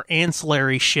all of their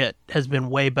ancillary shit has been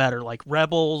way better. Like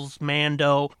Rebels,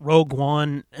 Mando, Rogue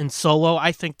One, and Solo.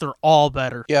 I think they're all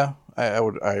better. Yeah. I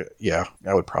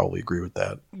would probably agree with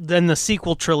that. Than the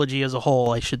sequel trilogy as a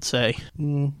whole, I should say.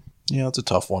 Yeah, it's a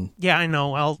tough one. Yeah, I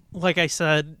know. Like I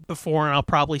said before, and I'll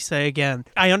probably say again,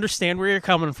 I understand where you're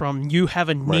coming from. You have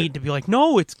a need to be like,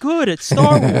 no, it's good. It's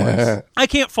Star Wars. I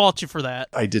can't fault you for that.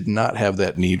 I did not have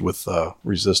that need with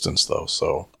Resistance, though,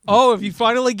 so... Oh, have you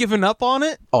finally given up on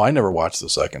it? Oh, I never watched the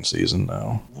second season,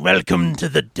 no. Welcome to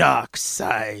the dark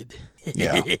side.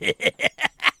 Yeah.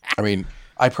 I mean,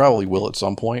 I probably will at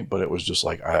some point, but it was just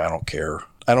like, I don't care.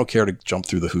 I don't care to jump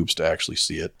through the hoops to actually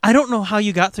see it. I don't know how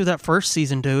you got through that first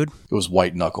season, dude. It was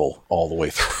white knuckle all the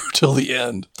way through till the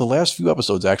end. The last few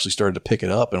episodes actually started to pick it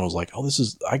up and was like, oh,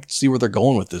 I can see where they're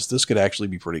going with this. This could actually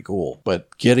be pretty cool.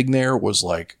 But getting there was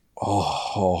like,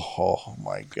 oh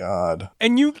my God.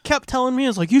 And you kept telling me,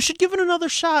 it's like, you should give it another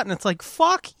shot. And it's like,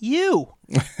 fuck you.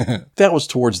 That was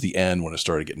towards the end when it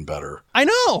started getting better. I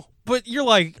know. But you're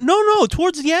like, no,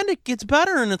 towards the end it gets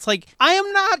better. And it's like, I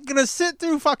am not going to sit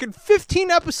through fucking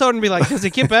 15 episodes and be like, does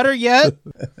it get better yet?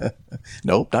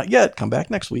 Nope, not yet. Come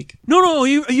back next week. No,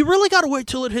 you really got to wait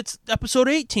till it hits episode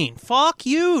 18. Fuck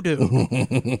you,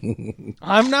 dude.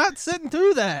 I'm not sitting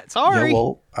through that. Sorry. Yeah,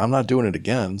 well, I'm not doing it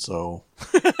again, so...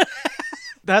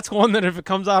 That's one that if it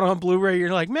comes out on Blu-ray,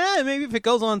 you're like, man, maybe if it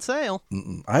goes on sale.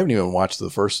 I haven't even watched the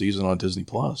first season on Disney+.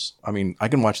 I mean, I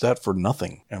can watch that for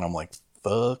nothing. And I'm like,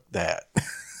 fuck that.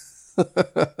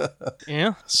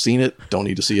 Yeah. Seen it. Don't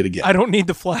need to see it again. I don't need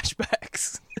the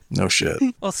flashbacks. No shit.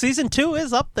 Well, season 2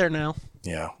 is up there now.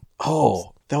 Yeah.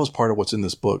 Oh, that was part of what's in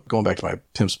this book. Going back to my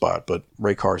pimp spot, but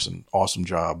Ray Carson, awesome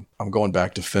job. I'm going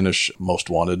back to finish Most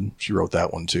Wanted. She wrote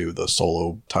that one too, the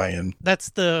solo tie-in. That's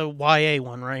the YA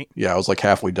one, right? Yeah, I was like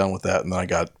halfway done with that, and then I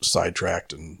got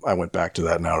sidetracked, and I went back to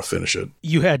that now to finish it.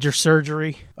 You had your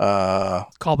surgery?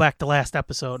 Call back to last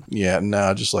episode. Yeah,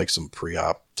 nah, just like some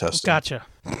pre-op testing. Gotcha.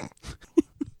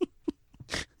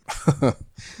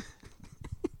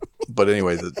 But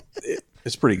anyway,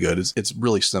 it's pretty good. It's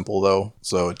really simple, though,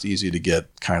 so it's easy to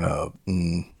get kind of,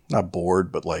 not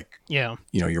bored, but like, yeah,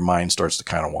 your mind starts to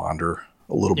kind of wander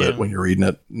a little bit when you're reading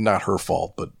it. Not her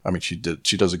fault, but I mean, she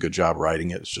does a good job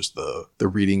writing it. It's just the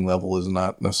reading level is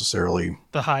not necessarily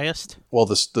the highest. Well,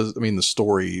 the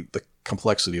story, the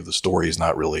complexity of the story is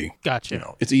not really,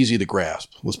 gotcha. It's easy to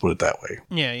grasp. Let's put it that way.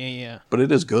 Yeah. But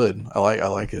it is good. I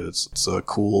like it. It's a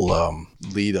cool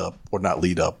lead up, or not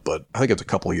lead up, but I think it's a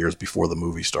couple of years before the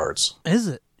movie starts. Is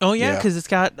it? Oh, yeah, Yeah. because it's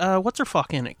got, what's her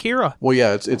fuck in it? Kira. Well,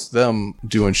 yeah, it's them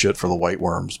doing shit for the White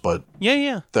Worms, but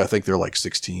Yeah. I think they're like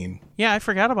 16. Yeah, I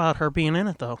forgot about her being in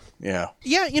it, though. Yeah.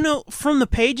 Yeah, from the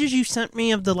pages you sent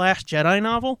me of the Last Jedi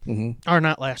novel, or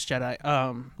not Last Jedi,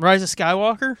 Rise of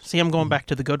Skywalker, see, I'm going back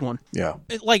to the good one. Yeah.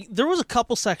 There was a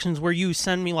couple sections where you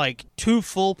send me, 2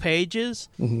 full pages.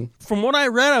 From what I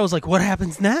read, I was like, what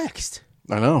happens next?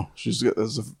 I know. She's got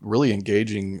a really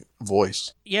engaging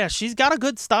voice. Yeah, she's got a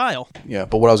good style. Yeah,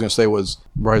 but what I was going to say was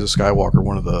Rise of Skywalker,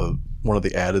 one of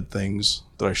the added things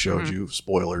that I showed you,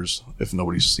 spoilers if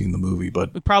nobody's seen the movie,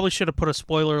 but We probably should have put a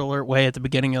spoiler alert way at the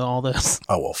beginning of all this.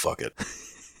 oh well, fuck it.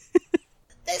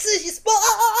 This is your spoiler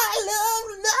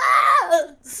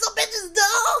alert. Some bitches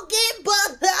don't get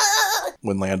butter.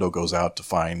 When Lando goes out to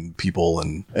find people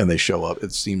and they show up,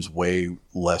 it seems way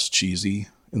less cheesy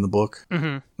in the book.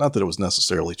 Not that it was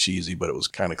necessarily cheesy, but it was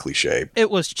kind of cliche.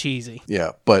 It was cheesy.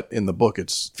 Yeah, but in the book,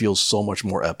 it feels so much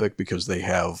more epic because they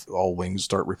have all wings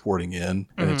start reporting in,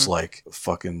 and it's like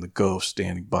fucking the Ghost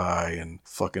standing by, and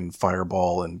fucking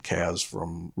Fireball and Kaz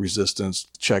from Resistance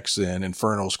checks in,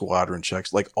 Inferno Squadron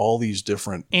checks, like all these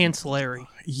different... Ancillary.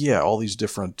 Yeah, all these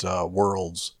different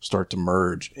worlds start to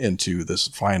merge into this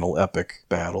final epic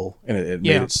battle, and it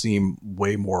made it seem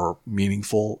way more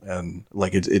meaningful, and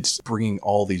like it's bringing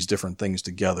all these different things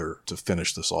together to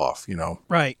finish this off,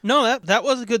 Right. No, that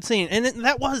was a good scene. And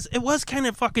it was kind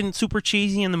of fucking super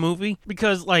cheesy in the movie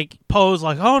because Poe's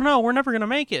like, "Oh no, we're never going to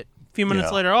make it." A few minutes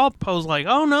later, Poe's like,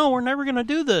 "Oh no, we're never going to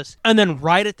do this." And then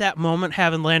right at that moment,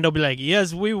 having Lando be like,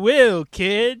 "Yes, we will,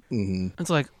 kid." It's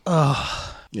like,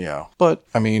 ugh. Yeah, but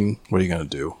I mean, what are you gonna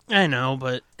do? I know,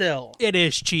 but still, it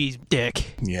is cheese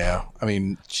dick. Yeah, I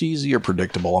mean, cheesy or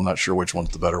predictable, I'm not sure which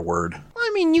one's the better word.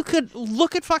 I mean, you could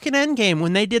look at fucking Endgame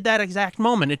when they did that exact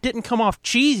moment. It didn't come off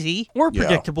cheesy or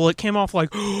predictable. It came off like,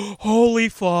 holy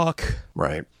fuck.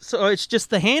 Right. So it's just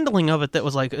the handling of it that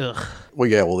was like, ugh. Well,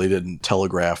 yeah, they didn't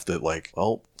telegraph that,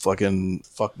 fucking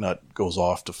fucknut goes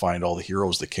off to find all the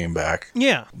heroes that came back.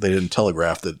 Yeah. They didn't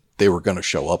telegraph that they were going to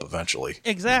show up eventually.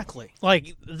 Exactly.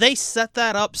 They set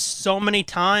that up so many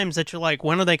times that you're like,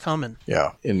 when are they coming?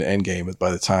 Yeah. In Endgame,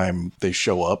 by the time they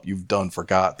show up, you've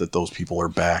forgot that those people are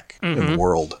back in the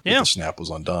world. Yeah. The snap was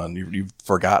undone. You've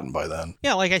forgotten by then.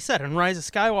 Yeah, like I said, in Rise of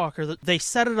Skywalker, they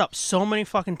set it up so many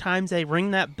fucking times. They ring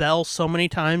that bell so many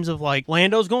times of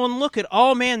Lando's going, look at,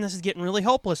 oh man, this is getting really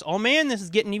hopeless. Oh man, this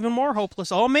is getting even more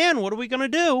hopeless. Oh man, what are we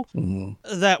going to do?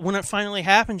 That when it finally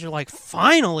happens, you're like,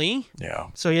 finally? Yeah.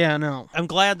 So yeah, no. I'm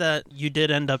glad that you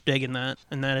did end up digging that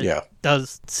and that it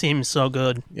does seem so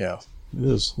good. Yeah. It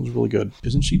is. It was really good.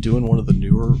 Isn't she doing one of the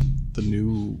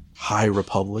new High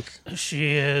Republic?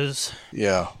 She is.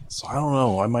 Yeah. So I don't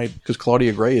know. I might, because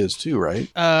Claudia Gray is too, right?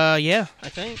 Yeah, I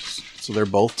think. So they're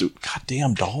both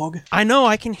goddamn dog. I know,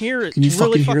 I can hear it. Can you It's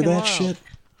really fucking hear that loud. shit?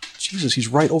 Jesus, he's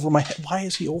right over my head. Why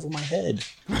is he over my head?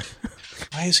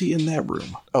 Why is he in that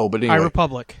room? Oh, but anyway. High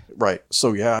Republic. Right.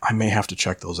 So yeah, I may have to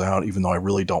check those out, even though I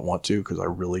really don't want to, because I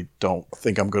really don't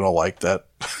think I'm going to like that.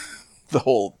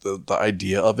 the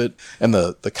idea of it, and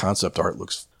the concept art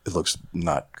looks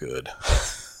not good.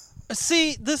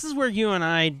 See, this is where you and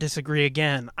I disagree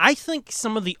again. I think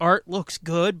some of the art looks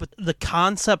good, but the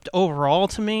concept overall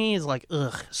to me is like,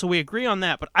 ugh. So we agree on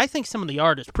that, but I think some of the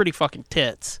art is pretty fucking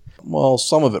tits. Well,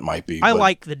 some of it might be. I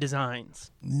like the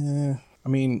designs. I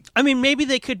mean, maybe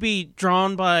they could be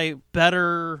drawn by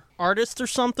better artists or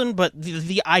something, but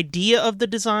the idea of the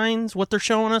designs, what they're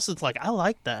showing us, it's like, I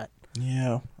like that.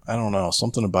 Yeah, I don't know.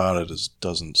 Something about it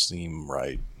doesn't seem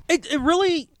right. It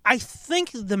really, I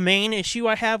think the main issue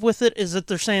I have with it is that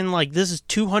they're saying, this is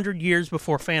 200 years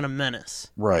before Phantom Menace.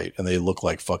 Right, and they look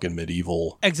like fucking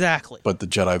medieval. Exactly. But the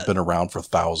Jedi have been around for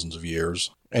thousands of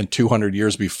years. And 200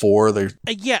 years before, they're...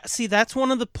 Yeah, see, that's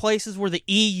one of the places where the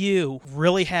EU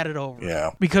really had it over.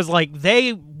 Yeah. Because,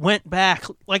 they went back,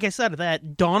 like I said,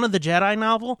 that Dawn of the Jedi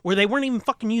novel, where they weren't even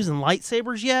fucking using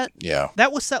lightsabers yet. Yeah.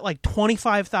 That was set,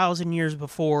 25,000 years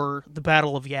before the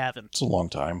Battle of Yavin. It's a long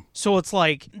time. So it's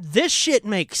this shit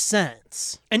makes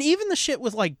sense. And even the shit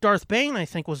with, Darth Bane, I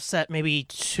think, was set maybe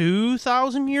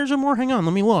 2,000 years or more. Hang on,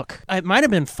 let me look. It might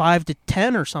have been 5 to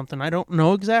 10 or something. I don't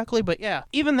know exactly, but yeah.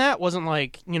 Even that wasn't a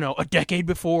decade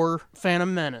before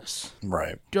Phantom Menace.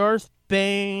 Right. Darth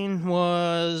Bane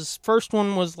first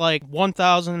one was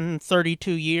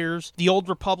 1,032 years. The Old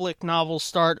Republic novels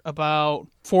start about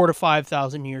 4,000 to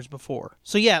 5,000 years before.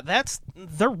 So yeah,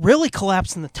 they're really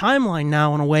collapsing the timeline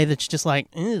now in a way that's just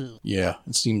ew. Yeah,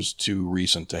 it seems too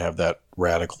recent to have that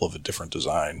radical of a different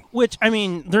design. Which, I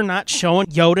mean, they're not showing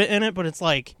Yoda in it, but it's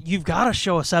like, you've got to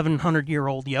show a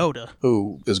 700-year-old Yoda.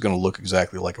 Who is going to look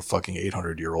exactly like a fucking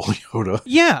 800-year-old Yoda.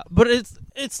 Yeah, but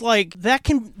it's like,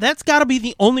 that's got to be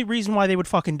the only reason why they would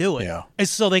fucking do it. Yeah.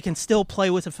 Is so they can still play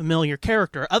with a familiar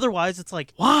character. Otherwise, it's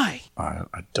like, why? I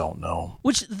don't know.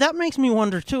 Which, that makes me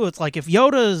wonder, too. It's like, if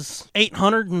Yoda's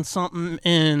 800 and something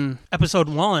in episode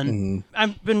 1,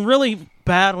 I've been really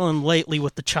battling lately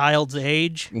with the child's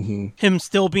age. Him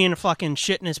still being a fucking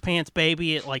shit in his pants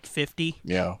baby at like 50.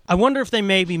 Yeah. I wonder if they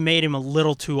maybe made him a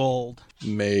little too old.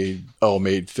 Made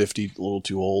 50 a little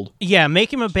too old. Yeah,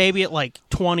 make him a baby at like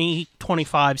 20,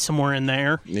 25, somewhere in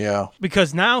there. Yeah.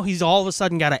 Because now he's all of a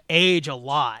sudden got to age a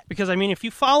lot. Because, I mean, if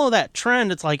you follow that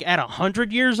trend, it's like at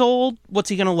 100 years old, what's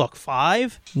he going to look,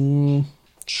 5?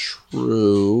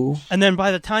 True. And then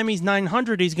by the time he's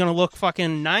 900, he's going to look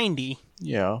fucking 90.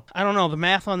 Yeah. I don't know. The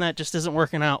math on that just isn't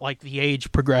working out like the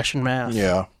age progression math.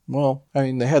 Yeah. Well, I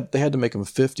mean, they had to make him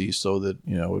 50 so that,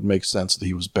 you know, it would make sense that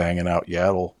he was banging out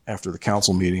Yaddle after the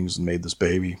council meetings and made this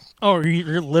baby. Oh,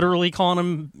 you're literally calling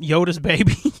him Yoda's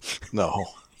baby? No.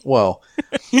 Well,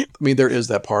 I mean, there is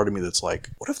that part of me that's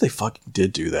like, what if they fucking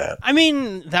did do that? I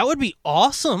mean, that would be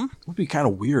awesome. It would be kind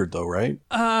of weird, though, right?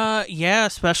 Yeah,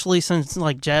 especially since,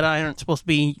 like, Jedi aren't supposed to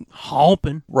be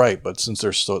hopping. Right, but since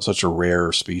they're such a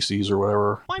rare species or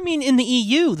whatever. Well, I mean, in the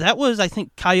EU, that was, I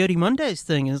think, Coyote Monday's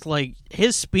thing, is, like,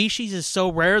 his species is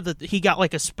so rare that he got,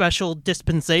 like, a special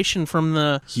dispensation from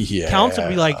the council to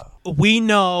be like, we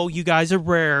know you guys are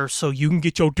rare, so you can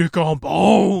get your dick on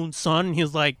bone, son. And he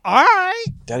was like, all right.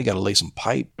 Daddy got to lay some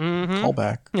pipe. Call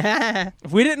back.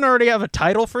 If we didn't already have a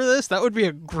title for this, that would be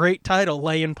a great title,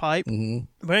 Laying Pipe.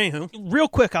 But anywho, real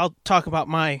quick, I'll talk about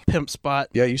my pimp spot.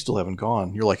 Yeah, you still haven't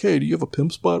gone. You're like, hey, do you have a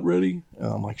pimp spot ready?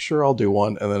 And I'm like, sure, I'll do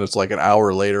one. And then it's like an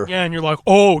hour later. Yeah, and you're like,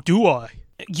 oh, do I?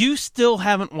 You still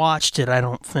haven't watched it, I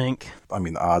don't think. I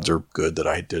mean, the odds are good that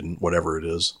I didn't, whatever it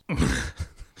is.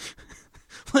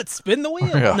 Let's spin the wheel.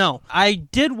 Yeah. No, I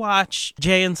did watch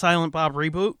Jay and Silent Bob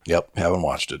Reboot. Yep, haven't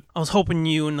watched it. I was hoping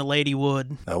you and the lady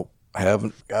would. Nope, I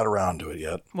haven't got around to it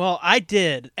yet. Well, I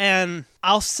did, and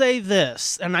I'll say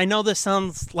this, and I know this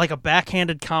sounds like a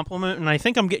backhanded compliment, and I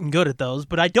think I'm getting good at those,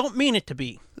 but I don't mean it to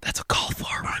be. That's a call for.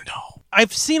 I know.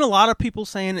 I've seen a lot of people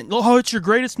saying, oh, it's your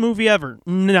greatest movie ever.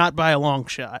 Not by a long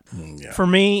shot. Yeah. For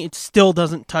me, it still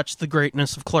doesn't touch the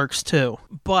greatness of Clerks 2.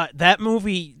 But that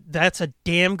movie, that's a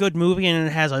damn good movie, and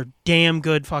it has a damn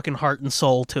good fucking heart and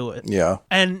soul to it. Yeah.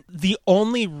 And the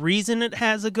only reason it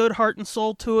has a good heart and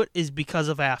soul to it is because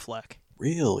of Affleck.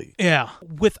 Really? Yeah.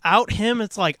 Without him,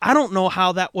 it's like, I don't know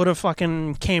how that would have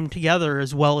fucking came together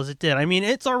as well as it did. I mean,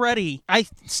 it's already, I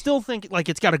still think like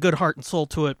it's got a good heart and soul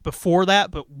to it before that,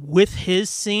 but with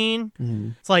his scene,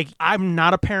 it's like, I'm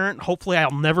not a parent. Hopefully I'll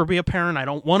never be a parent. I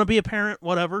don't want to be a parent,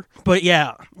 whatever. But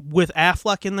yeah, with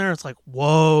Affleck in there, it's like,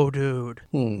 whoa, dude.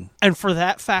 And for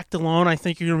that fact alone, I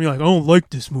think you're going to be like, I don't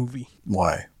like this movie.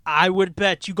 Why? I would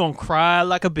bet you going to cry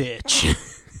like a bitch.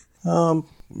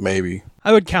 Maybe.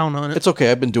 I would count on it. It's okay.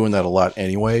 I've been doing that a lot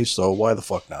anyway, so why the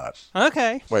fuck not?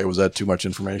 Okay. Wait, was that too much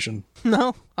information?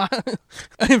 No.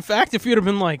 In fact, if you'd have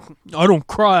been like, I don't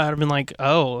cry, I'd have been like,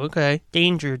 oh, okay.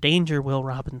 Danger, danger, Will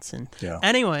Robinson. Yeah.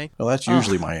 Anyway. Well, that's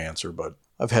usually my answer, but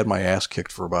I've had my ass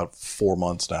kicked for about 4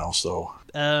 months now, so.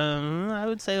 I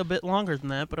would say a bit longer than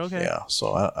that, but okay. Yeah,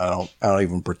 so I don't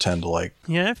even pretend to like.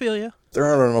 Yeah, I feel you. There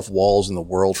aren't enough walls in the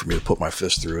world for me to put my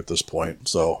fist through at this point,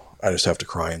 so I just have to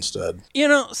cry instead. You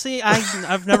know, see,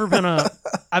 I've never been a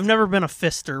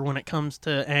fister when it comes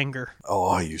to anger. Oh,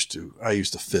 I used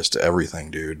to fist everything,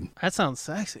 dude. That sounds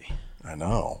sexy. I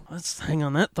know. Let's hang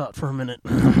on that thought for a minute.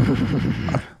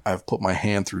 I've put my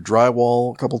hand through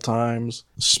drywall a couple times,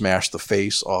 smashed the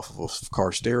face off of a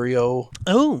car stereo.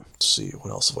 Oh. Let's see,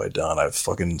 what else have I done? I've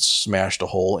fucking smashed a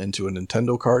hole into a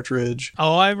Nintendo cartridge.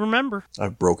 Oh, I remember.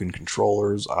 I've broken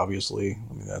controllers, obviously.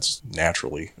 I mean, that's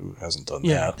naturally, who hasn't done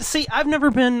that? See, I've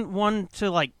never been one to,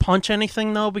 like, punch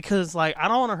anything, though, because, like, I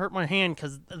don't want to hurt my hand,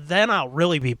 because then I'll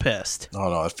really be pissed.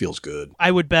 Oh, no, it feels good. I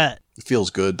would bet. It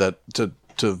feels good that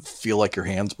to feel like your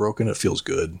hand's broken, it feels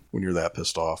good when you're that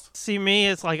pissed off. See, me,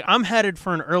 it's like I'm headed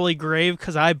for an early grave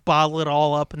because I bottle it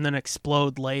all up and then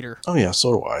explode later. Oh, yeah,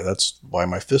 so do I. That's why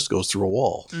my fist goes through a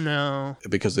wall. No.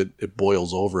 Because it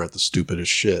boils over at the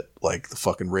stupidest shit. Like the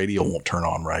fucking radio won't turn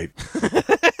on right.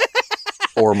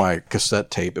 Or my cassette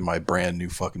tape in my brand new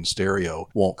fucking stereo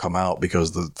won't come out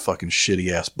because the fucking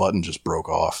shitty ass button just broke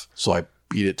off. So I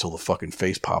beat it till the fucking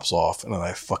face pops off, and then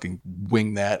I fucking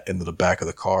wing that into the back of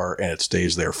the car, and it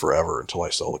stays there forever until I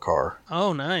sell the car.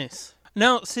 Oh, nice.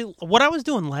 Now, see, what I was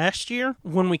doing last year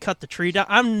when we cut the tree down,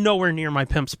 I'm nowhere near my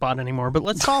pimp spot anymore, but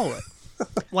let's call it.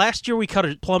 Last year we cut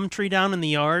a plum tree down in the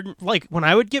yard. Like, when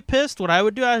I would get pissed, what I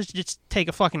would do, I would just take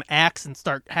a fucking axe and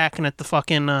start hacking at the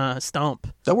fucking stump.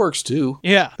 That works too.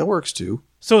 Yeah. That works too.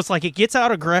 So it's like it gets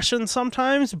out aggression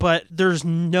sometimes, but there's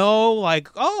no like,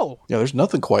 oh. Yeah, there's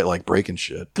nothing quite like breaking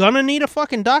shit. Gonna need a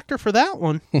fucking doctor for that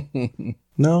one.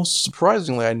 No,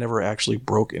 surprisingly, I never actually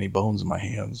broke any bones in my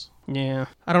hands. Yeah.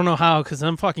 I don't know how, because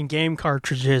them fucking game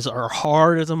cartridges are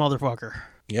hard as a motherfucker.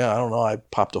 Yeah, I don't know. I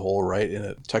popped a hole right in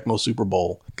it. Tecmo Super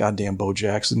Bowl. Goddamn Bo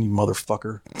Jackson, you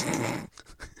motherfucker.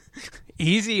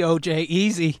 Easy, OJ,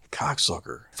 easy.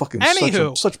 Cocksucker. Fucking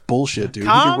Anywho, such bullshit, dude.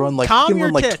 calm he can run like, your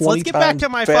 20 tits. Let's get back to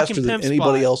my faster fucking than pimp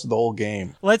anybody spot. else in the whole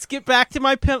game. Let's get back to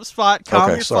my pimp spot. Calm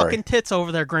Okay, your sorry. fucking tits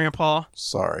over there, Grandpa.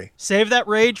 Sorry. Save that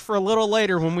rage for a little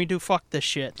later when we do fuck this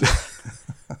shit.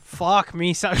 Fuck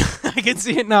me. I can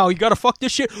see it now. You gotta fuck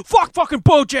this shit. Fuck fucking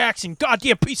Bo Jackson.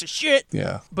 Goddamn piece of shit.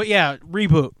 Yeah. But yeah,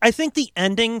 reboot. I think the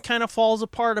ending kind of falls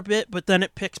apart a bit, but then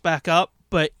it picks back up.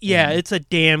 But yeah, it's a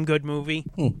damn good movie.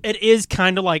 It is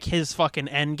kind of like his fucking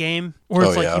end game. Where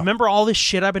it's like, yeah. you remember all this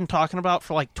shit I've been talking about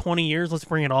for like 20 years? Let's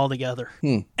bring it all together.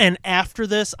 And after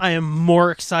this, I am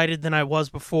more excited than I was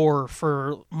before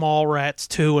for Mallrats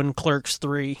 2 and Clerks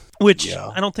 3, which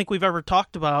I don't think we've ever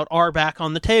talked about, are back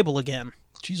on the table again.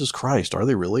 Jesus Christ, are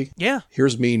they really? Yeah.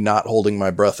 Here's me not holding my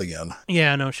breath again.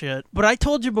 Yeah, no shit. But I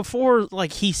told you before,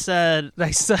 like, I said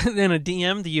in a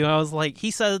DM to you, I was like, he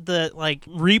said that, like,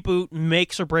 reboot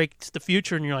makes or breaks the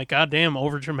future, and you're like, God damn,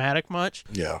 over dramatic much?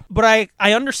 Yeah. But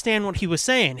I understand what he was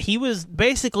saying. He was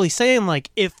basically saying,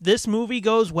 like, if this movie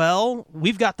goes well,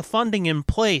 we've got the funding in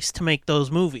place to make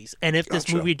those movies. And if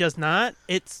this movie does not,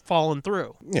 it's fallen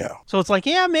through. Yeah. So it's like,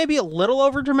 yeah, maybe a little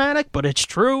over dramatic, but it's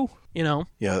true. You know?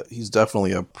 Yeah, he's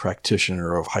definitely a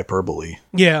practitioner of hyperbole.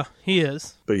 Yeah, he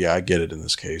is. But yeah, I get it in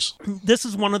this case. This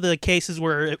is one of the cases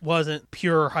where it wasn't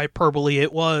pure hyperbole,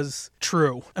 it was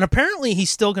true. And apparently he's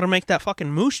still going to make that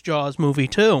fucking Moose Jaws movie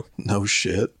too. No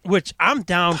shit. Which I'm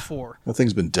down for. That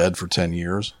thing's been dead for 10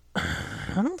 years.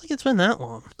 I don't think it's been that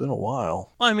long. It's been a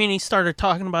while. Well, I mean, he started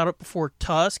talking about it before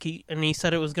Tusk, and he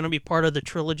said it was going to be part of the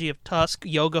trilogy of Tusk,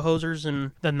 Yoga Hosers,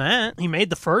 and then that. He made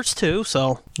the first two,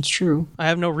 so It's true. I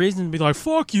have no reason to be like,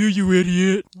 fuck you, you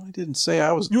idiot. I didn't say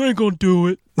I was... You ain't going to do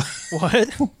it.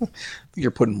 What?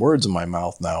 You're putting words in my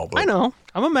mouth now. But... I know.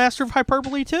 I'm a master of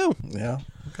hyperbole, too. Yeah,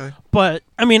 okay. But,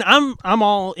 I mean, I'm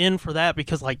all in for that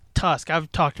because, like, Tusk,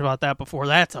 I've talked about that before.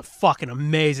 That's a fucking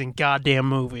amazing goddamn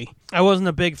movie. I wasn't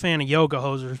a big fan of Yoga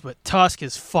Hosers, but Tusk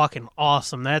is fucking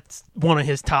awesome. That's one of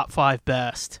his top 5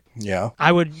 best. Yeah.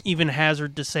 I would even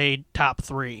hazard to say top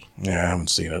 3. Yeah, I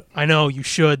haven't seen it. I know, you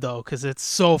should, though, because it's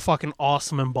so fucking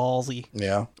awesome and ballsy.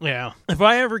 Yeah. Yeah. If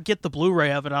I ever get the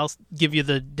Blu-ray of it, I'll give you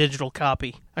the digital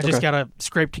copy. I just gotta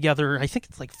scrape together, I think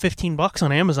it's like $15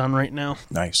 on Amazon right now.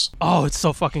 Nice. Oh, it's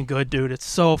so fucking good, dude. It's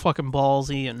so fucking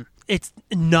ballsy, and it's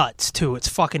nuts, too. It's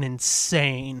fucking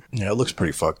insane. Yeah, it looks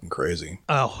pretty fucking crazy.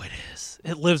 Oh, it is.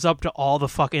 It lives up to all the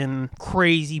fucking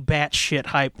crazy batshit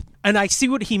hype. And I see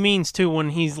what he means, too, when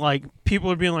he's like,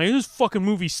 people are being like, this fucking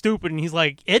movie's stupid. And he's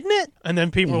like, isn't it? And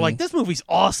then people are like, this movie's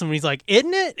awesome. And he's like,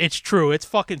 isn't it? It's true. It's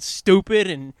fucking stupid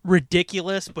and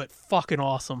ridiculous, but fucking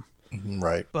awesome.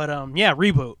 Right. But, yeah,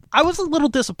 Reboot. I was a little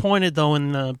disappointed, though,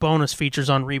 in the bonus features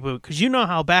on Reboot, because you know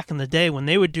how back in the day when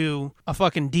they would do a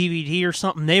fucking DVD or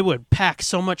something, they would pack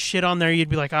so much shit on there, you'd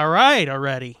be like, all right,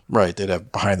 already. Right. They'd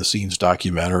have behind-the-scenes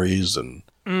documentaries and...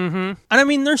 And I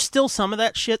mean, there's still some of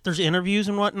that shit. There's interviews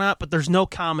and whatnot, but there's no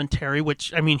commentary,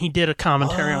 which, I mean, he did a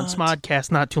commentary on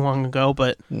Smodcast not too long ago,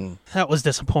 but that was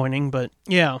disappointing. But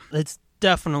yeah, it's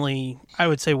definitely, I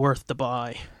would say, worth the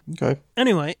buy. Okay.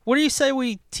 Anyway, what do you say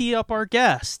we tee up our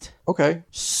guest? Okay.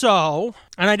 So,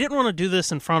 and I didn't want to do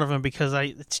this in front of him because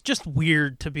it's just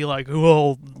weird to be like,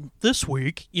 well, this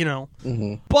week, you know.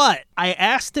 But I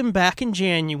asked him back in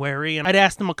January, and I'd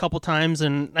asked him a couple times,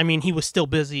 and I mean, he was still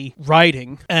busy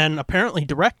writing and apparently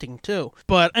directing too.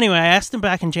 But anyway, I asked him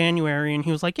back in January, and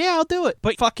he was like, yeah, I'll do it.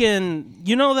 But fucking,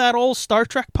 you know that old Star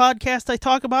Trek podcast I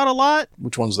talk about a lot?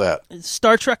 Which one's that?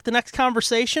 Star Trek The Next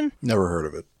Conversation? Never heard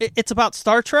of it. It's about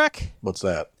Star Trek, What's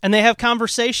that? and they have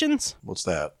conversations. What's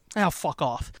that? Oh, fuck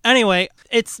off. Anyway,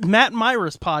 it's Matt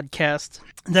Myra's podcast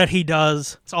that he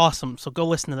does. It's awesome, so go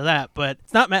listen to that. But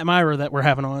it's not Matt Myra that we're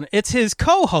having on. It's his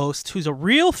co-host, who's a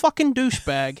real fucking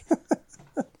douchebag.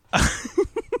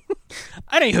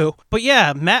 Anywho, but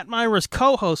yeah, Matt Myra's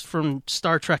co-host from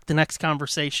Star Trek The Next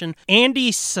Conversation, Andy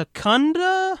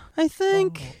Secunda, I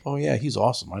think. Oh, yeah, he's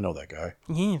awesome. I know that guy.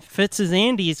 Yeah, Fitz is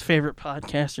Andy's favorite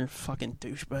podcaster. Fucking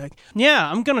douchebag.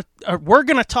 Yeah, we're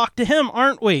gonna talk to him,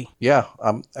 aren't we? Yeah,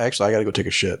 actually, I gotta go take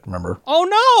a shit, remember? Oh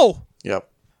no! Yep.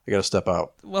 I got to step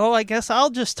out. Well, I guess I'll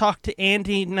just talk to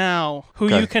Andy now, who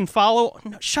Okay. you can follow.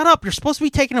 No, shut up. You're supposed to be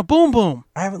taking a boom boom.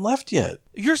 I haven't left yet.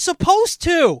 You're supposed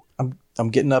to. I'm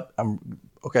getting up.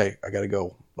 Okay. I got to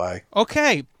go. Bye.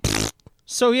 Okay.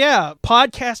 So, yeah,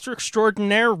 podcaster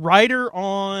extraordinaire, writer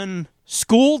on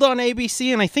Schooled on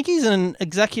ABC, and I think he's an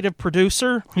executive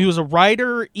producer. He was a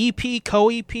writer, EP,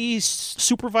 co-EP,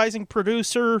 supervising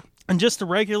producer, and just a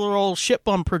regular old shit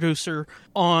bum producer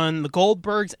on The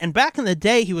Goldbergs. And back in the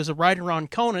day, he was a writer on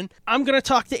Conan. I'm going to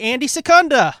talk to Andy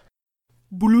Secunda.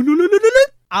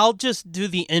 I'll just do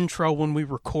the intro when we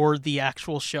record the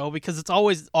actual show because it's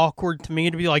always awkward to me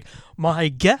to be like, my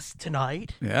guest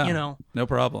tonight. Yeah, You know. no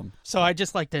problem. So I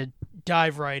just like to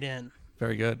dive right in.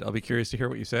 Very good. I'll be curious to hear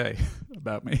what you say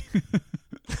about me.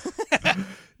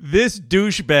 This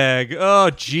douchebag. Oh,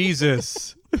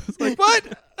 Jesus. It's like,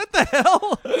 what? What the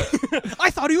hell? I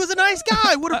thought he was a nice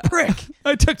guy. What a prick.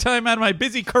 I took time out of my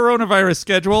busy coronavirus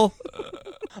schedule.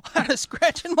 I was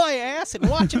scratching my ass and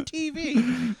watching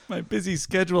TV. My busy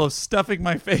schedule of stuffing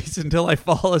my face until I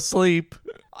fall asleep.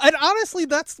 And honestly,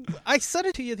 I said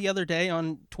it to you the other day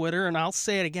on Twitter, and I'll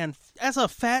say it again. As a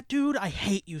fat dude, I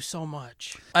hate you so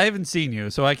much. I haven't seen you,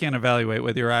 so I can't evaluate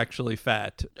whether you're actually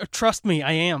fat. Trust me,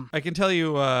 I am. I can tell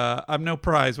you I'm no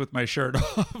prize with my shirt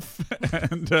off.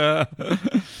 And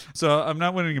so I'm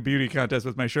not winning a beauty contest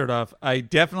with my shirt off. I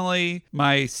definitely,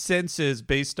 my sense is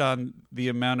based on the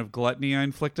amount of gluttony I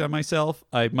inflict on myself,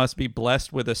 I must be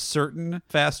blessed with a certain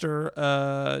faster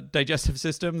digestive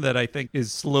system that I think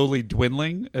is slowly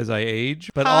dwindling as I age.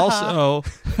 But also,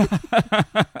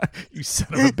 you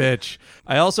son of a bitch,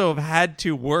 I also have had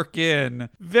to work in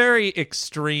very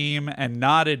extreme and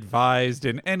not advised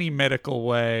in any medical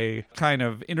way kind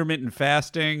of intermittent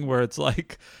fasting where it's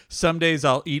like some days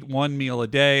I'll eat one meal a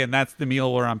day and that's the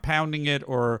meal where I'm pounding it,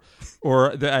 or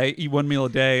I eat one meal a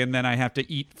day and then I have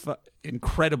to eat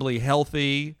incredibly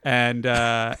healthy and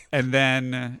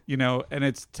then and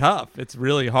it's tough, it's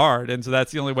really hard, and so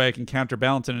that's the only way I can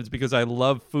counterbalance it. And it's because I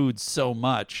love food so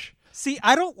much. See,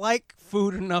 I don't like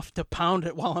food enough to pound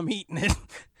it while I'm eating it.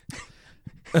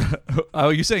 Oh,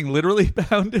 you saying literally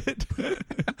pound it?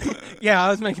 Yeah, I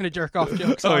was making a jerk off joke.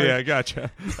 Oh Sorry. yeah,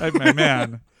 gotcha. My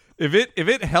man, if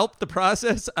it helped the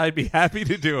process, I'd be happy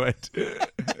to do it.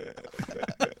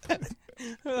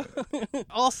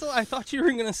 Also, I thought you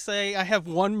were going to say I have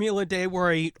one meal a day where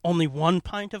I eat only 1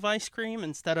 pint of ice cream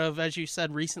instead of, as you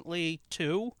said recently,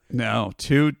 2. No,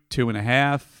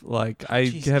 2.5. Like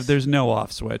Jesus. there's no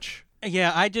off switch.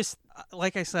 Yeah, I just,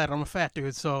 like I said, I'm a fat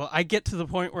dude, so I get to the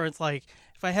point where it's like,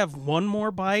 if I have one more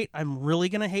bite, I'm really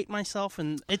going to hate myself,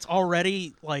 and it's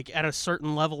already, like, at a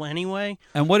certain level anyway.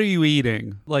 And what are you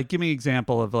eating? Like, give me an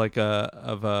example of like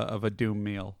a doom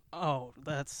meal. Oh,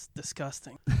 that's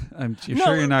disgusting. You're No.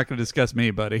 sure you're not going to discuss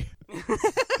me, buddy?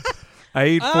 I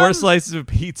eat 4 slices of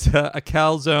pizza, a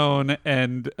calzone,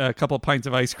 and a couple pints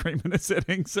of ice cream in a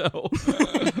sitting, so...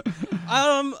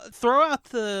 Throw out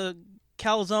the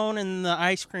calzone and the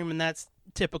ice cream, and that's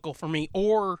typical for me.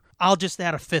 Or I'll just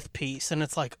add a 5th piece, and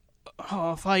it's like,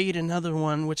 oh, if I eat another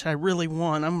one, which I really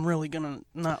want, I'm really gonna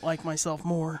not like myself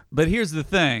more. But here's the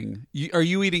thing. Are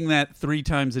you eating that 3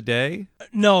 times a day?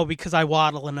 No, because I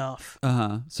waddle enough.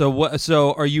 Uh-huh.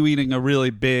 So are you eating a really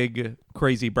big,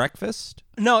 crazy breakfast?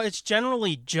 No, it's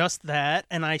generally just that,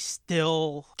 and I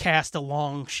still cast a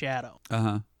long shadow.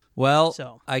 Uh-huh. Well,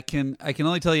 So. I can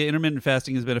only tell you intermittent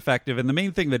fasting has been effective. And the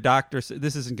main thing the doctor said,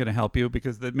 this isn't going to help you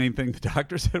because the main thing the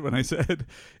doctor said when I said,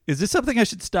 is this something I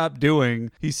should stop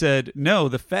doing? He said, no,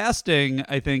 the fasting,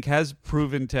 I think, has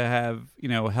proven to have,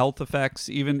 health effects,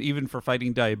 even for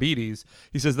fighting diabetes.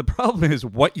 He says the problem is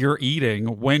what you're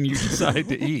eating when you decide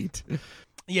to eat.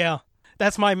 Yeah,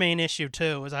 that's my main issue,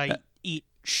 too, is I eat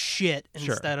shit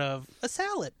Sure. instead of a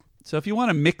salad. So if you want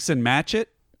to mix and match it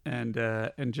and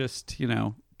just,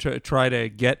 try to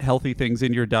get healthy things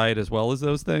in your diet as well as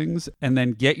those things, and then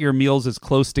get your meals as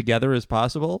close together as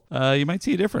possible, you might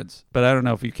see a difference. But I don't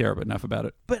know if you care enough about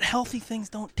it. But healthy things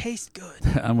don't taste good.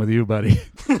 I'm with you, buddy.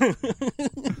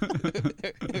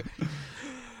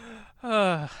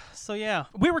 So yeah,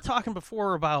 we were talking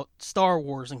before about Star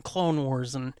Wars and Clone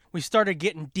Wars, and we started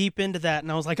getting deep into that,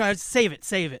 and I was like, save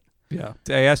it. Yeah.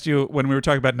 I asked you when we were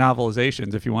talking about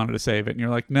novelizations if you wanted to save it, and you're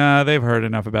like, nah, they've heard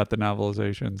enough about the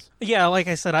novelizations. Yeah, like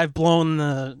I said, I've blown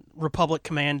the Republic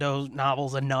Commando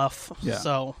novels enough. Yeah.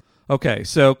 So Okay,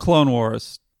 so Clone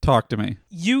Wars. Talk to me.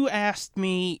 you asked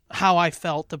me how I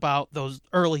felt about those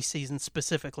early seasons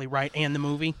specifically, right, and the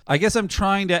movie. I guess I'm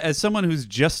trying to, as someone who's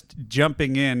just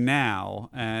jumping in now,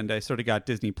 and I sort of got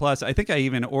Disney Plus, I think I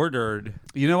even ordered,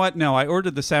 you know what? No, I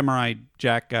ordered the Samurai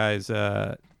Jack guys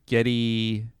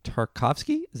Getty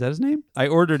Tarkovsky. Is that his name? I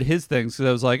ordered his things because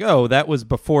I was like, oh, that was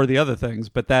before the other things,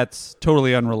 but that's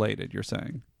totally unrelated, you're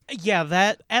saying. Yeah,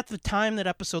 that at the time that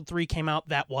episode 3 came out,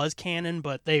 that was canon,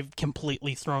 but they've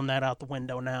completely thrown that out the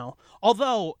window now.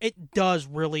 Although it does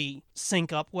really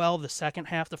sync up well. The second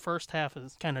half, the first half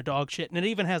is kind of dog shit, and it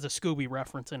even has a Scooby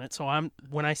reference in it. So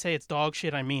when I say it's dog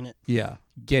shit, I mean it. Yeah,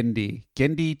 Gendy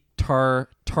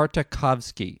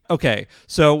Tartakovsky. Okay,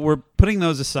 so we're putting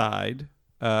those aside.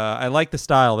 I like the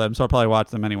style of them, so I'll probably watch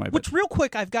them anyway. Which, real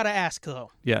quick, I've got to ask,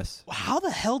 though. Yes. How the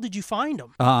hell did you find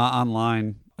them?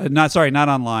 Online. Not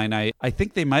online. I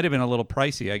think they might have been a little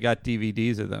pricey. I got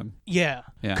DVDs of them. Yeah.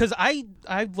 Because I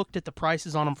looked at the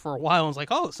prices on them for a while and was like,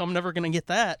 oh, so I'm never going to get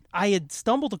that. I had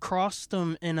stumbled across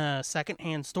them in a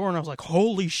secondhand store, and I was like,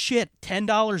 holy shit,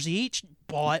 $10 each?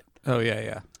 Bought. Oh,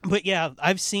 yeah. But yeah,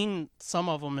 I've seen some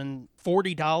of them, and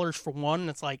 $40 for one,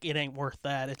 it's like, it ain't worth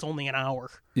that. It's only an hour.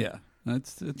 Yeah.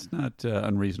 It's not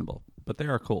unreasonable, but they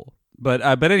are cool. But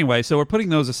anyway, so we're putting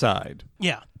those aside.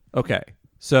 Yeah. Okay.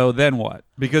 So then what?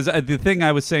 Because the thing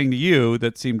I was saying to you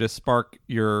that seemed to spark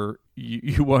you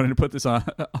wanted to put this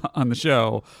on the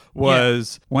show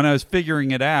was when I was figuring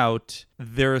it out,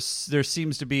 there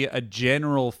seems to be a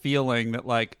general feeling that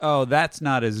like, oh, that's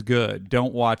not as good.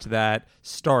 Don't watch that.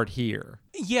 Start here.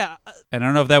 Yeah. And I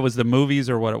don't know if that was the movies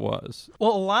or what it was.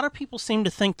 Well, a lot of people seem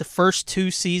to think the first 2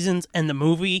 seasons and the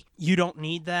movie, you don't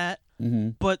need that. Mm-hmm.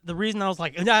 But the reason I was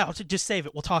like, no, just save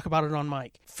it. We'll talk about it on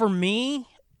mic. For me,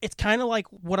 it's kind of like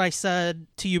what I said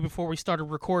to you before we started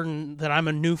recording, that I'm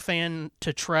a new fan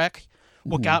to Trek.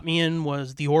 What got me in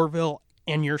was the Orville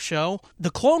and your show.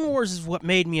 The Clone Wars is what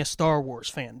made me a Star Wars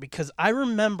fan, because I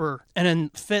remember, and then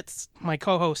Fitz, my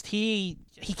co-host, he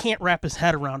can't wrap his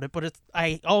head around it, but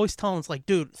I always tell him, it's like,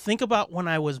 dude, think about when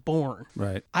I was born.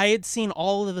 Right. I had seen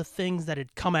all of the things that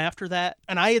had come after that,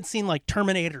 and I had seen like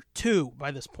Terminator 2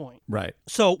 by this point. Right.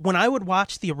 So when I would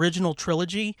watch the original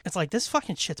trilogy, it's like, this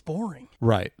fucking shit's boring.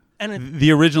 Right. And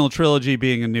the original trilogy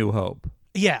being A New Hope.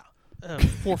 Yeah.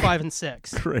 4, 5, and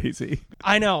 6. Crazy.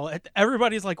 I know.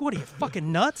 Everybody's like, what, are you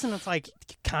fucking nuts? And it's like,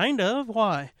 kind of.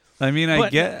 Why? I mean, I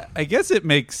guess it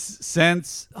makes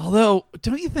sense. Although,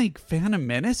 don't you think Phantom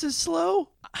Menace is slow?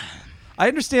 I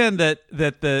understand that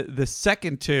the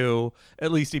second 2,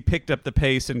 at least he picked up the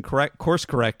pace and course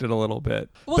corrected a little bit.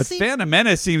 Well, but Phantom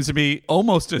Menace seems to be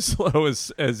almost as slow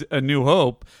as A New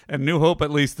Hope. And New Hope,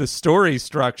 at least the story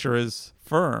structure is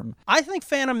firm. I think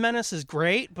Phantom Menace is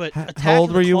great, but how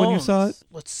old were you when you saw it?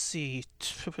 Let's see,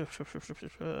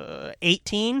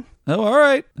 18. Oh, all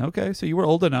right. Okay, so you were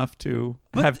old enough to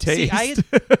have taste. See,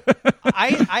 I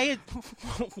had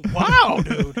wow,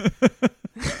 dude.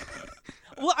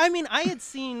 Well, I mean, I had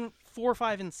seen 4,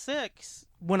 5, and 6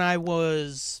 when I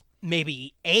was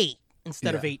maybe 8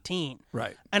 instead of 18.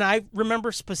 Right. And I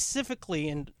remember specifically,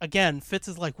 and again, Fitz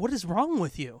is like, what is wrong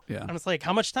with you? Yeah. And it's like,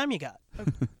 how much time you got?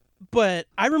 But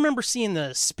I remember seeing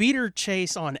the speeder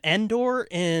chase on Endor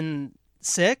in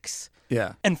 6.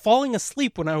 Yeah. And falling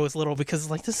asleep when I was little because,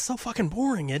 like, this is so fucking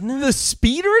boring, isn't it? The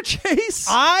speeder chase?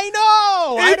 I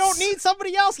know! I don't need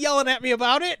somebody else yelling at me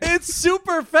about it. It's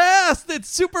super fast. It's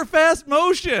super fast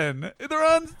motion. They're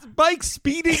on bikes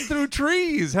speeding through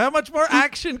trees. How much more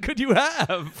action could you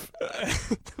have?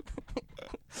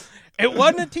 It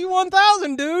wasn't a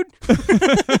T-1000, dude.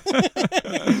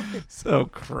 So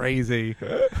crazy.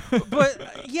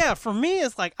 But, yeah, for me,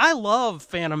 it's like, I love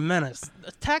Phantom Menace.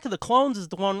 Attack of the Clones is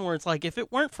the one where it's like, if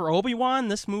it weren't for Obi-Wan,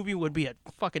 this movie would be a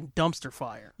fucking dumpster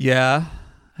fire. Yeah.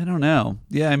 I don't know.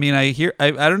 Yeah, I mean, I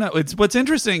don't know. It's what's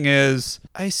interesting is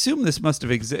I assume this must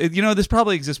have existed. You know, this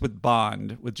probably exists with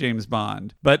Bond, with James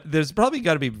Bond. But there's probably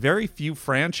got to be very few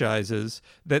franchises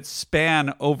that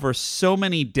span over so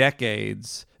many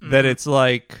decades that it's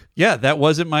like, yeah, that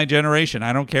wasn't my generation.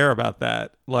 I don't care about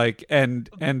that. Like, and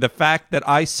the fact that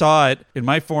I saw it in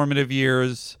my formative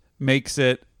years makes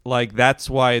it like that's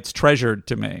why it's treasured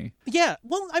to me. Yeah.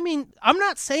 Well, I mean, I'm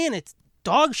not saying it's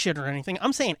dog shit or anything.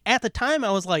 I'm saying at the time I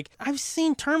was like, I've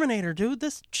seen Terminator, dude.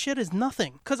 This shit is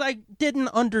nothing. Because I didn't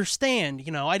understand,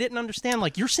 you know. I didn't understand,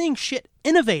 like, you're seeing shit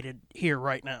innovated here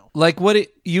right now. Like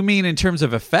you mean in terms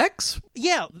of effects?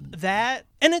 Yeah, that.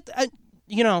 And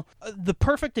you know, the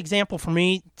perfect example for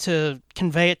me to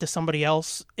convey it to somebody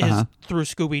else is through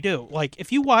Scooby-Doo. Like,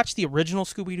 if you watch the original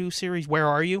Scooby-Doo series, Where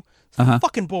Are You? It's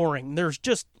fucking boring. There's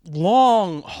just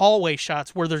long hallway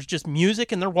shots where there's just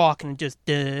music and they're walking and just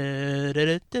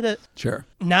da-da-da-da-da. Sure.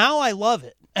 Now I love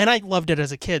it. And I loved it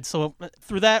as a kid. So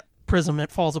through that prism,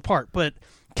 it falls apart. But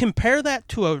compare that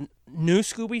to a new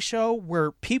Scooby show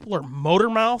where people are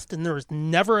motor-mouthed and there is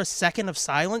never a second of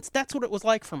silence. That's what it was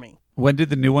like for me. When did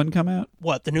the new one come out?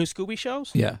 What, the new Scooby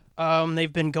shows? Yeah.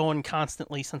 They've been going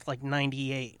constantly since like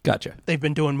 98. Gotcha. They've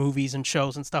been doing movies and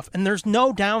shows and stuff, and there's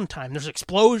no downtime. There's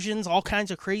explosions, all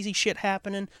kinds of crazy shit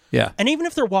happening. Yeah. And even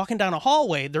if they're walking down a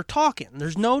hallway, they're talking.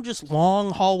 There's no just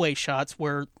long hallway shots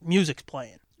where music's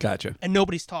playing. Gotcha. And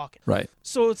nobody's talking. Right.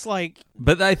 So it's like...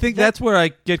 But I think that's where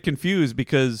I get confused,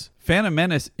 because Phantom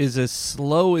Menace is as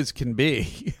slow as can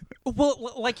be.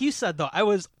 Well, like you said, though, I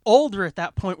was older at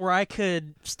that point where I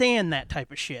could stand that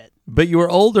type of shit. But you were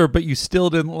older, but you still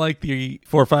didn't like the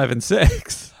 4, 5, and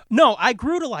 6. No, I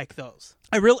grew to like those.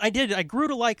 I did. I grew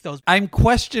to like those. I'm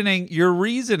questioning your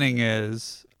reasoning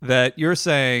is that you're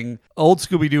saying old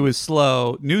Scooby-Doo is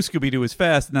slow, new Scooby-Doo is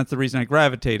fast, and that's the reason I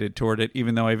gravitated toward it,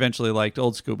 even though I eventually liked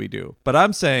old Scooby-Doo. But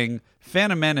I'm saying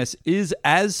Phantom Menace is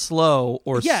as slow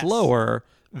or slower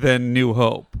than New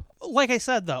Hope. Like I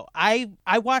said, though, I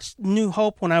watched New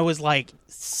Hope when I was like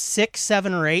 6,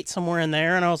 7, or 8, somewhere in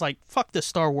there, and I was like, fuck this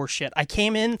Star Wars shit. I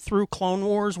came in through Clone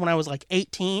Wars when I was like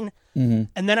 18, and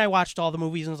then I watched all the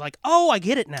movies and was like, oh, I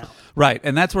get it now. Right,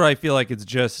 and that's where I feel like it's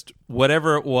just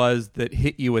whatever it was that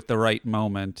hit you at the right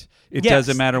moment. It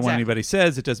doesn't matter what anybody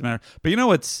says. It doesn't matter. But you know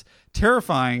what's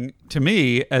terrifying to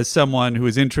me as someone who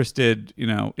is interested,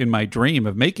 in my dream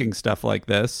of making stuff like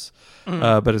this,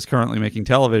 but is currently making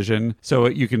television, so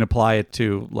you can apply it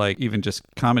to like even just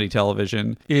comedy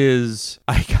television, is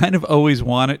I kind of always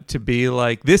want it to be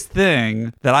like this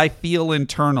thing that I feel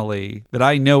internally that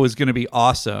I know is going to be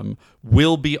awesome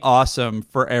will be awesome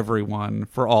for everyone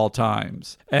for all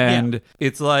times. And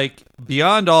it's like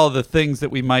beyond all the things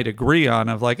that we might agree on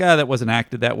of like, that wasn't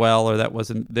acted that well, or that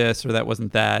wasn't this, or that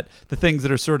wasn't that. The things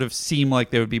that are sort of seem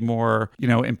like they would be more,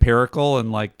 empirical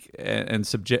and like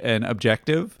and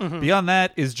objective. Beyond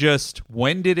that is just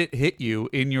when did it hit you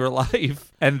in your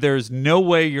life? And there's no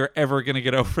way you're ever going to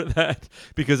get over that,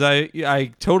 because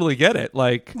I totally get it.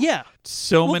 Like,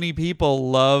 so many people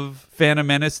love Phantom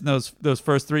Menace in those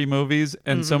first 3 movies,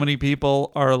 and so many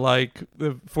people are like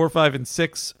the 4, 5, and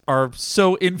 6 are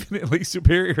so infinitely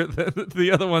superior than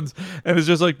the other ones, and it's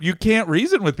just like you can't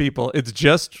reason with people. It's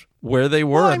just where they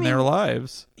were in their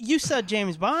lives. You said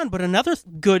James Bond, but another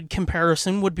good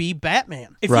comparison would be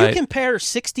Batman. If you compare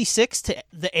 66 to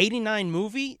the 89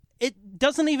 movie, it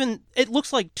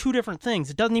looks like 2 different things.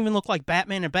 It doesn't even look like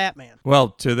Batman and Batman. Well,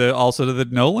 to the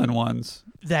Nolan ones.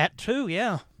 That too,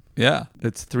 yeah. Yeah,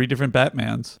 it's 3 different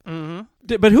Batmans.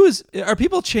 But are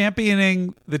people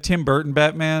championing the Tim Burton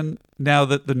Batman now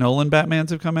that the Nolan Batmans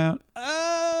have come out?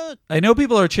 I know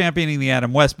people are championing the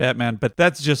Adam West Batman, but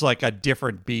that's just like a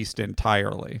different beast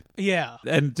entirely. Yeah.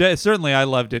 And certainly I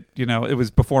loved it. It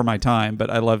was before my time, but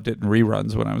I loved it in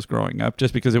reruns when I was growing up,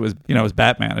 just because it was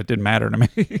Batman. It didn't matter to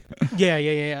me.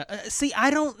 Yeah. See, I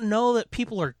don't know that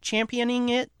people are championing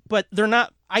it, but they're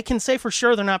not. I can say for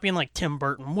sure they're not being like Tim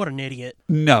Burton. What an idiot.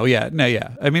 No, yeah.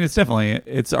 I mean,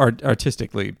 it's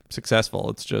artistically successful.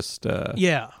 It's just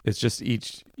It's just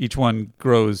each one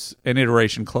grows an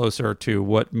iteration closer to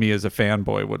what me as a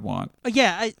fanboy would want.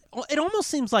 It almost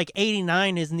seems like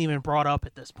 89 isn't even brought up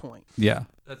at this point. Yeah,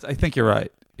 I think you're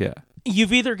right. Yeah.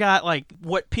 You've either got like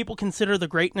what people consider the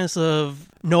greatness of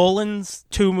Nolan's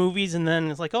 2 movies, and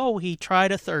then it's like, oh, he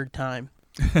tried a 3rd time.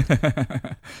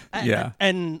 Yeah.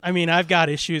 And I mean, I've got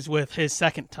issues with his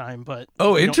 2nd time, but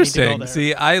interesting.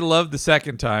 See, I loved the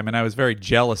 2nd time, and I was very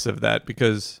jealous of that,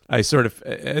 because I sort of,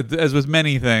 as with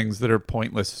many things that are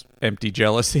pointless, empty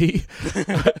jealousy,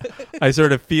 I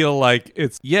sort of feel like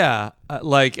it's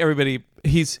like everybody.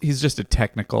 He's just a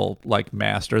technical like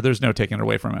master. There's no taking it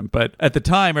away from him. But at the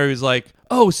time, I was like,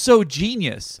 oh, so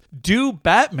genius. Do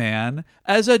Batman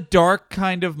as a dark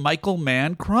kind of Michael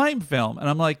Mann crime film. And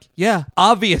I'm like, yeah,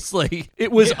 obviously.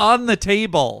 It was on the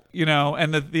table,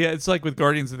 and it's like with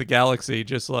Guardians of the Galaxy,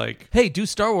 just like, hey, do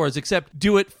Star Wars, except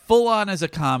do it full on as a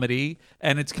comedy.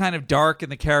 And it's kind of dark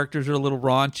and the characters are a little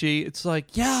raunchy. It's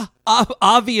like, yeah,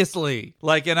 obviously.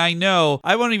 Like, and I know,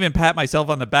 I won't even pat myself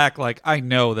on the back. Like, I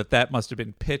know that must have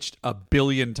been pitched a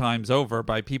billion times over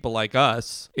by people like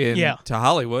us to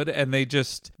Hollywood. And they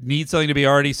just need something to be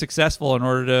already successful in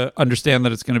order to understand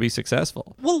that it's going to be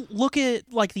successful. Well, look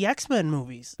at like the X-Men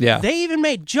movies. Yeah. They even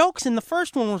made jokes in the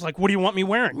first one. Was like, what do you want me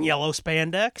wearing? Yellow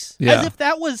spandex? Yeah. As if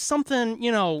that was something,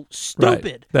 stupid.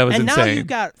 Right. That was insane. And now you've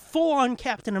got full-on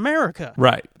Captain America.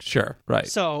 Right, sure, right.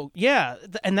 So, yeah,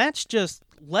 and that's just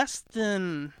less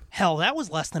than... Hell, that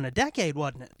was less than a decade,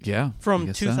 wasn't it? Yeah.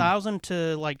 From 2000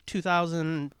 to, like,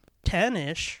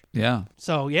 2010-ish. Yeah.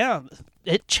 So, yeah,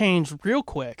 it changed real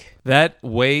quick. That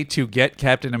way to get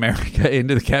Captain America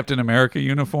into the Captain America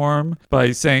uniform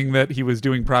by saying that he was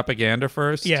doing propaganda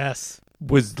first. Yes.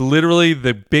 was literally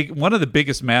one of the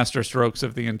biggest masterstrokes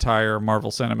of the entire Marvel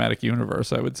Cinematic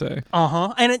Universe, I would say.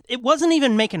 And it wasn't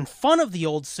even making fun of the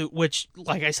old suit, which,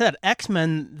 like I said,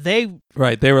 X-Men, they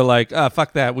were like,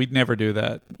 fuck that, we'd never do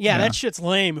that. Yeah, that shit's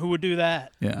lame. Who would do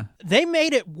that? Yeah. They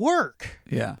made it work.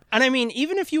 Yeah. And I mean,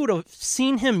 even if you would have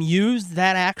seen him use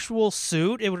that actual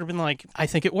suit, it would have been like, I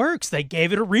think it works. They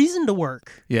gave it a reason to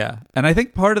work. Yeah. And I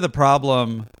think part of the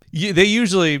problem, they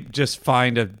usually just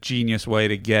find a genius way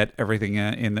to get everything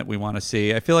in that we want to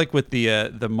see. I feel like with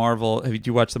the Marvel, did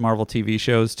you watch the Marvel TV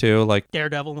shows too? Like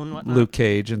Daredevil and whatnot. Luke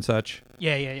Cage and such.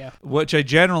 Yeah. Which I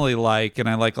generally like, and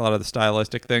I like a lot of the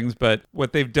stylistic things, but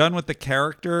what they've done with the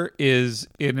character is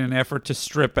in an effort to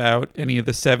strip out any of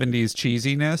the 70s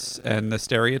cheesiness and the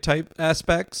stereotype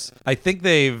aspects. I think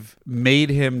they've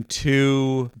made him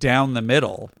too down the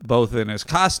middle, both in his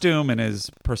costume and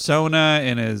his persona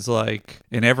and his, like,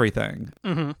 in everything.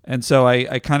 Mm-hmm. And so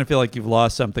I kind of feel like you've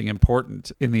lost something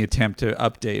important in the attempt to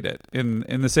update it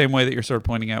in the same way that you're sort of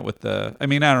pointing out with I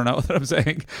don't know what I'm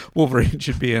saying. Wolverine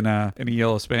should be in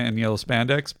yellow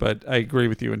spandex, but I agree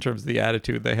with you in terms of the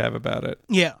attitude they have about it.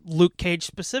 Yeah, Luke Cage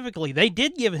specifically, they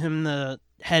did give him the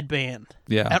headband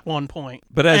at one point,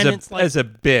 but as a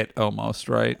bit almost,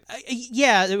 right?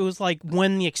 Yeah, it was like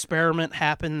when the experiment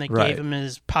happened, they gave him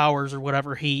his powers or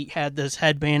whatever. He had this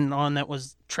headband on that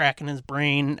was tracking his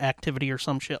brain activity or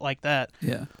some shit like that.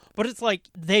 Yeah. But it's like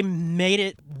they made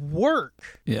it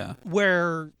work. Yeah.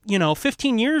 Where,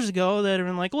 15 years ago, they'd have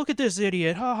been like, look at this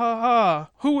idiot. Ha, ha, ha.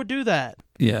 Who would do that?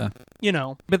 Yeah.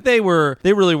 But they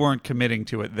really weren't committing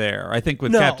to it there. I think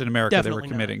with Captain America, they were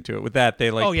committing not. to it. With that, they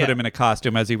put him in a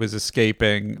costume as he was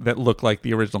escaping that looked like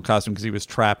the original costume because he was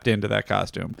trapped into that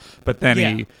costume. But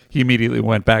then he immediately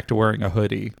went back to wearing a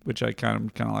hoodie, which I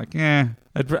kind of like,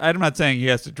 I'm not saying he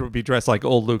has to be dressed like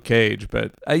old Luke Cage,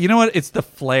 but you know what? It's the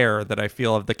flair that I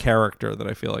feel of the character that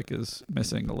I feel like is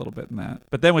missing a little bit in that.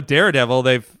 But then with Daredevil,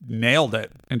 they've nailed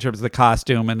it in terms of the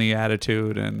costume and the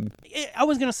attitude. And I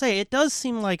was going to say, it does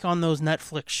seem like on those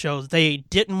Netflix shows, they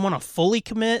didn't want to fully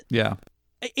commit. Yeah.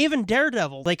 Even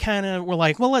Daredevil, they kind of were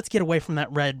like, well, let's get away from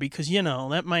that red because,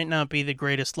 that might not be the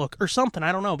greatest look or something.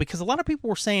 I don't know. Because a lot of people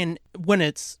were saying when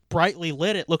it's brightly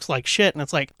lit, it looks like shit. And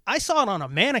it's like, I saw it on a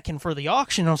mannequin for the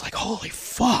auction. And I was like, holy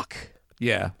fuck.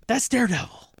 Yeah. That's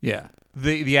Daredevil. Yeah.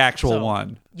 The actual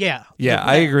one. Yeah. Yeah,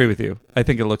 I agree with you. I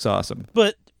think it looks awesome.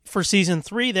 But for season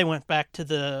 3, they went back to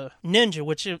the ninja,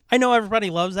 which I know everybody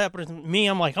loves that, but me,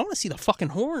 I'm like, I want to see the fucking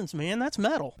horns, man. That's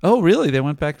metal. Oh, really? They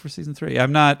went back for season 3?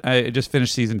 I just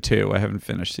finished season 2. I haven't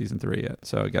finished season 3 yet,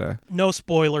 so I gotta. No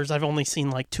spoilers. I've only seen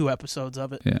like 2 episodes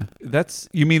of it. Yeah,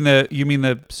 you mean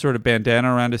the sort of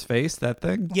bandana around his face, that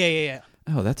thing? Yeah.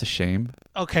 Oh, that's a shame.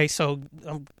 Okay, so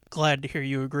I'm glad to hear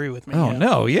you agree with me. Oh,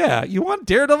 no, yeah. You want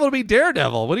Daredevil to be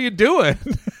Daredevil. What are you doing?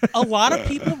 A lot of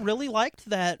people really liked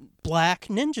that black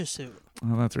ninja suit.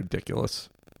 Oh, that's ridiculous.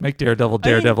 Make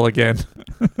Daredevil again.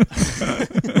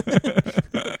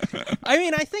 I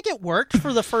mean, I think it worked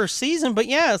for the first season, but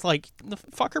yeah, it's like, the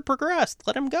fucker progressed.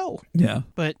 Let him go. Yeah.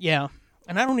 But yeah,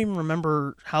 and I don't even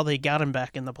remember how they got him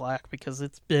back in the black because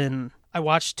I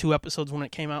watched 2 episodes when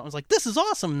it came out and was like, this is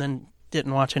awesome, and then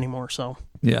didn't watch anymore, so.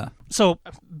 Yeah. So,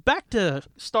 back to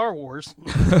Star Wars.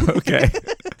 Okay.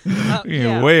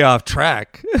 You're way off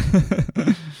track.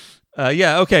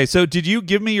 Okay. So, did you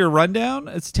give me your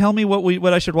rundown? Tell me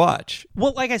what I should watch.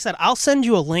 Well, like I said, I'll send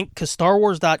you a link because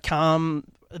StarWars.com,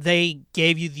 they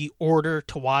gave you the order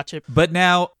to watch it. But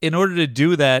now, in order to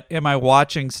do that, am I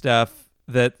watching stuff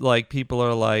that like people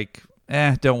are like,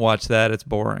 don't watch that, it's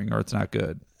boring or it's not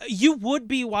good? You would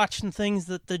be watching things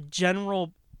that the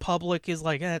general public is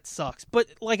like, it sucks. But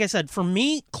like I said, for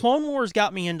me, Clone Wars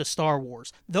got me into Star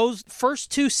Wars. Those first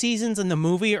 2 seasons in the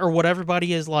movie are what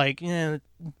everybody is like, you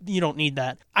don't need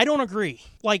that. I don't agree.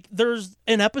 Like, there's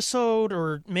an episode,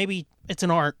 or maybe it's an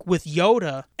arc, with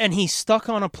Yoda, and he's stuck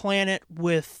on a planet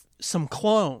with some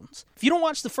clones. If you don't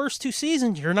watch the first 2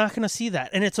 seasons, you're not going to see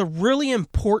that. And it's a really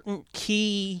important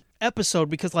key episode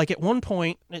because, like, at one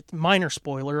point, it's minor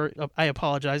spoiler, I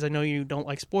apologize, I know you don't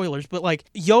like spoilers, but like,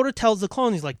 Yoda tells the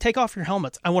clones, he's like, take off your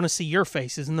helmets, I want to see your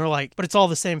faces. And they're like, but it's all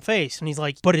the same face. And he's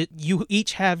like, but you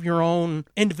each have your own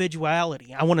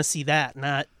individuality, I want to see that,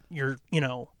 not your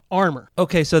armor.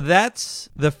 Okay, so that's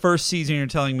the first season you're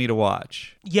telling me to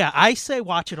watch. Yeah, I say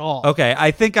watch it all. Okay,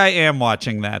 I think I am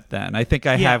watching that then. I think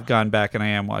I have gone back and I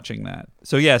am watching that.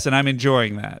 So yes, and I'm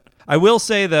enjoying that. I will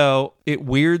say, though, it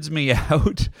weirds me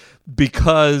out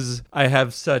because I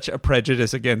have such a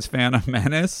prejudice against Phantom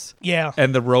Menace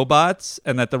and the robots,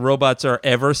 and that the robots are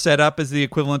ever set up as the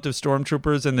equivalent of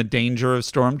stormtroopers, and the danger of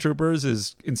stormtroopers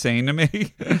is insane to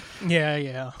me.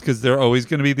 Yeah. Because they're always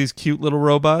going to be these cute little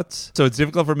robots. So it's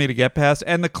difficult for me to get past.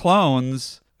 And the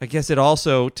clones, I guess it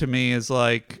also, to me, is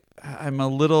like, I'm a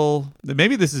little,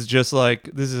 maybe this is just like,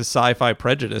 this is a sci-fi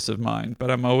prejudice of mine, but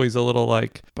I'm always a little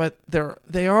like, but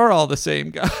they are all the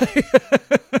same guy.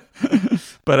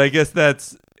 But I guess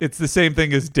it's the same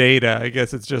thing as Data. I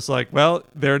guess it's just like, well,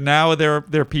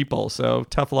 they're people, so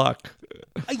tough luck.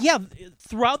 Yeah,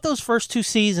 throughout those first 2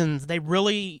 seasons, they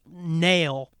really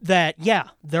nail that,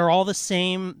 they're all the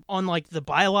same on like the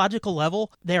biological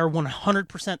level. They are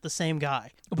 100% the same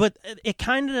guy. But it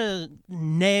kind of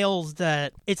nails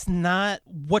that it's not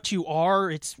what you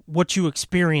are, it's what you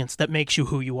experience that makes you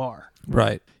who you are.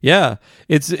 Right. Yeah.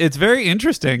 It's very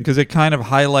interesting because it kind of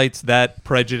highlights that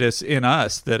prejudice in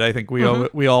us that I think we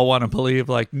all want to believe,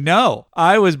 like, no,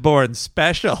 I was born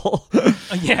special.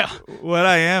 Yeah. What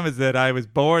I am is that I was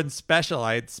born special.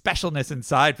 I had specialness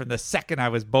inside from the second I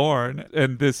was born.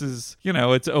 And this is,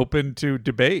 it's open to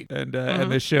debate. And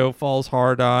this show falls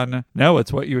hard on, no,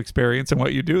 it's what you experience and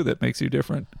what you do that makes you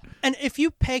different. And if you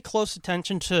pay close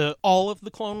attention to all of the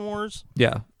Clone Wars,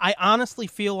 I honestly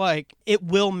feel like it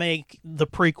will make the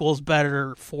prequels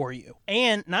better for you.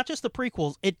 And not just the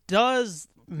prequels, it does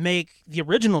make the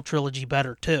original trilogy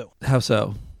better too. How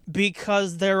so?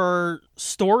 Because there are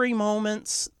story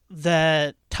moments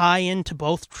that tie into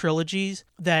both trilogies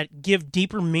that give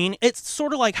deeper meaning. It's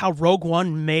sort of like how Rogue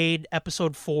One made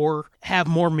Episode 4 have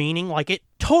more meaning. Like, it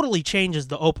totally changes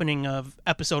the opening of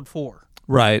Episode 4.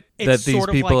 Right. It's that these sort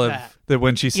of people like have, that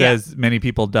when she says many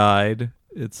people died,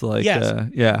 it's like,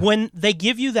 when they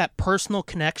give you that personal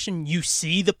connection, you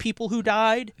see the people who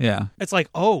died. Yeah. It's like,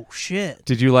 oh, shit.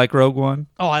 Did you like Rogue One?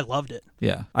 Oh, I loved it.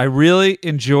 Yeah. I really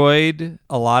enjoyed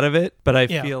a lot of it, but I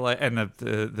feel like, and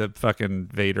the fucking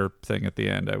Vader thing at the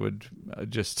end, I would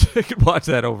just I could watch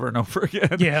that over and over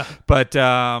again. Yeah. But,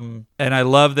 and I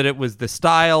love that it was the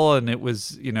style and it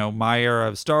was, my era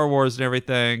of Star Wars and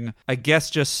everything. I guess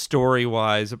just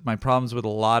story-wise, my problems with a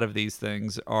lot of these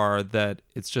things are that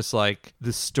it's just like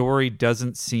the story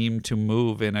doesn't seem to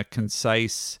move in a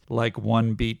concise, like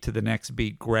one beat to the next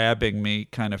beat, grabbing me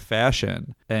kind of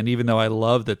fashion. And even though I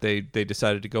love that they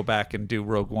decided to go back and do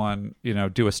Rogue One,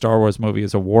 do a Star Wars movie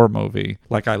as a war movie,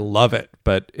 like I love it,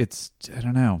 but I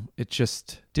don't know, it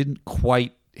just didn't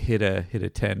quite hit a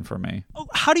 10 for me.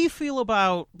 How do you feel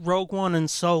about Rogue One and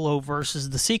Solo versus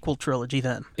the sequel trilogy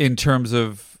then? In terms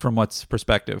of, from what's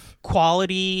perspective?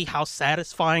 Quality, how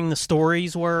satisfying the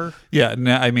stories were? Yeah,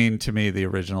 no, I mean, to me, the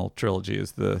original trilogy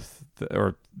is the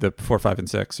 4, 5, and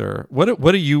 6, or what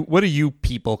do you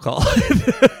people call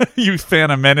it? You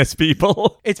Phantom Menace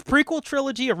people. It's prequel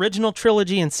trilogy, original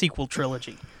trilogy, and sequel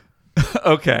trilogy.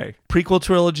 Okay. Prequel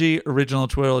trilogy, original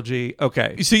trilogy.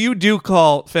 Okay. So you do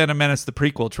call Phantom Menace the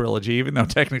prequel trilogy, even though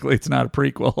technically it's not a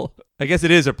prequel. I guess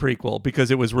it is a prequel because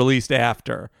it was released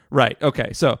after. Right.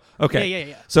 Okay. So, okay.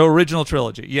 Yeah. So original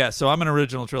trilogy. Yeah. So I'm an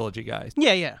original trilogy guy.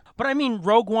 Yeah. But I mean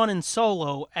Rogue One and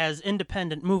Solo as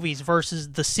independent movies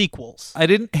versus the sequels. I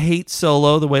didn't hate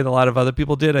Solo the way that a lot of other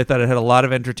people did. I thought it had a lot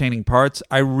of entertaining parts.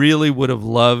 I really would have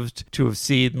loved to have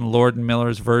seen Lord and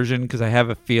Miller's version because I have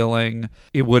a feeling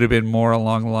it would have been more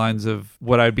along the lines of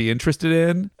what I'd be interested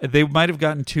in. They might have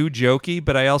gotten too jokey,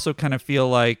 but I also kind of feel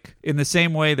like in the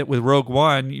same way that with Rogue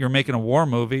One, you're making a war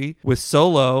movie, with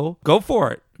Solo, go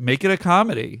for it. Make it a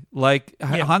comedy. Like,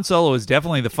 Han Solo is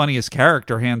definitely the funniest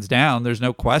character, hands down. There's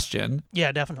no question.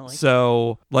 Yeah, definitely.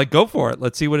 So, like, go for it.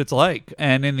 Let's see what it's like.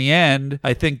 And in the end,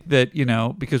 I think that,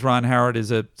 because Ron Howard is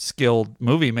a skilled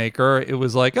movie maker, it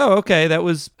was like, oh, okay, that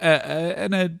was,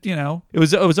 it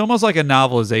was almost like a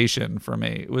novelization for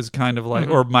me. It was kind of like,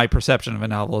 or my perception of a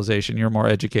novelization. You're more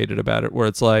educated about it, where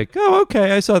it's like, oh,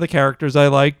 okay, I saw the characters I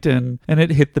liked, and it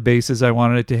hit the bases I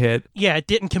wanted it to hit. Yeah, it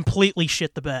didn't completely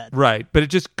shit the bed. Right, but it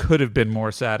just could have been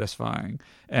more satisfying.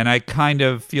 And I kind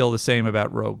of feel the same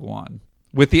about Rogue One,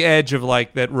 with the edge of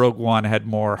like that Rogue One had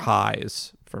more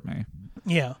highs for me.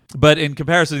 Yeah. But in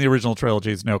comparison to the original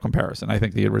trilogy, it's no comparison. I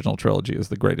think the original trilogy is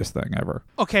the greatest thing ever.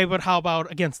 Okay, but how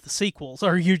about against the sequels?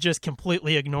 Or are you just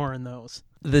completely ignoring those?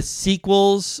 The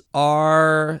sequels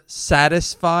are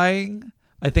satisfying.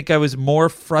 I think I was more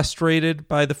frustrated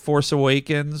by The Force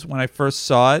Awakens when I first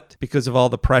saw it because of all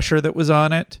the pressure that was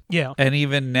on it. Yeah. And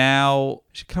even now, I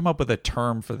should come up with a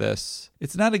term for this.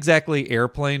 It's not exactly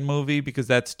airplane movie because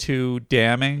that's too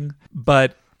damning,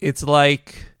 but it's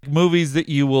like movies that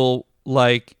you will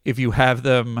like if you have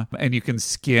them and you can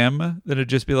skim, then it'd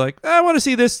just be like, I want to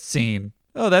see this scene.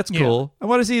 Oh, that's cool. I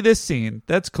want to see this scene.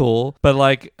 That's cool. But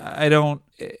like, I don't.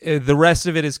 The rest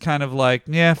of it is kind of like,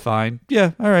 yeah, fine.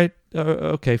 Yeah, all right.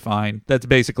 Okay, fine. That's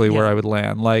basically where I would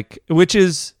land. Like, which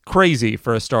is crazy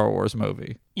for a Star Wars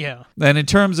movie. Yeah. And in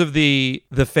terms of the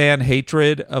fan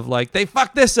hatred of like, they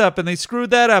fucked this up and they screwed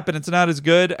that up and it's not as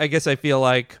good, I guess I feel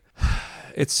like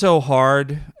it's so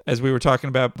hard, as we were talking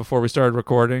about before we started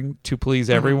recording, to please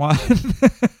everyone.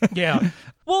 Yeah.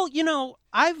 Well, you know,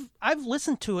 I've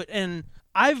listened to it and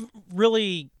I've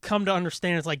really come to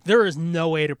understand it's like there is no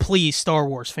way to please Star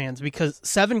Wars fans because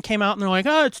 7 came out and they're like,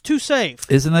 oh, it's too safe.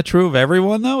 Isn't that true of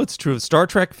everyone though? It's true of Star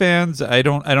Trek fans. I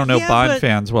don't know Bond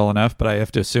fans well enough, but I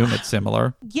have to assume it's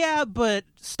similar. Yeah, but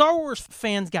Star Wars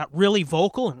fans got really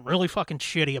vocal and really fucking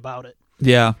shitty about it.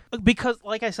 Yeah. Because,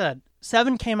 like I said,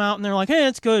 7 came out and they're like, hey,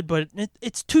 it's good, but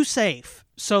it's too safe.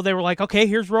 So they were like, okay,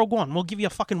 here's Rogue One. We'll give you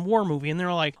a fucking war movie. And they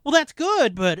were like, well, that's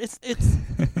good, but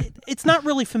it's not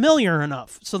really familiar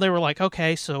enough. So they were like,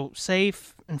 okay, so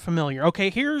safe and familiar.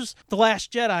 Okay, here's The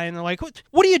Last Jedi. And they're like,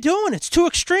 what are you doing? It's too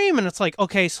extreme. And it's like,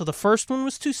 okay, so the first one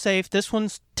was too safe. This one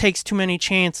takes too many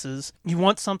chances. You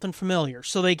want something familiar.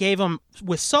 So they gave them,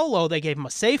 with Solo, they gave them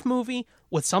a safe movie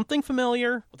with something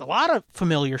familiar, with a lot of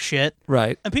familiar shit.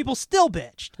 Right. And people still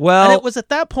bitched. Well, and it was at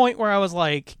that point where I was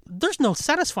like, there's no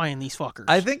satisfying these fuckers.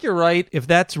 I think you're right. If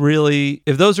those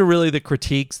are really the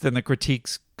critiques, then the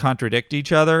critiques contradict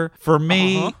each other. For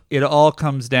me, it all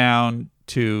comes down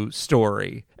to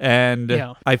story. And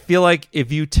I feel like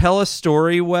if you tell a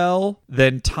story well,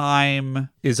 then time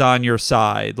is on your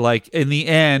side. Like in the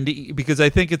end, because I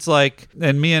think it's like,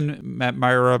 and me and Matt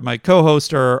Myra, my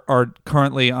co-host, are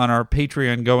currently on our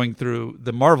Patreon going through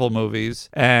the Marvel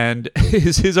movies. And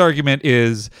his argument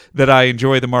is that I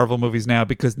enjoy the Marvel movies now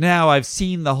because now I've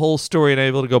seen the whole story and I'm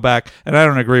able to go back. And I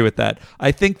don't agree with that.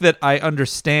 I think that I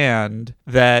understand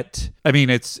that. I mean,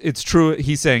 it's true.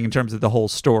 He's saying in terms of the whole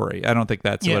story. I don't think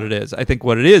that's what it is. I think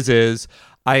what it is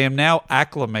I am now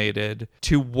acclimated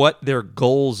to what their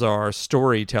goals are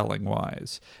storytelling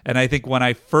wise. And I think when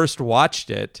I first watched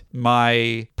it,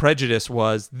 my prejudice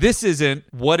was this isn't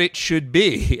what it should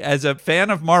be. As a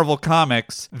fan of Marvel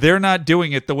Comics, they're not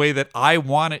doing it the way that I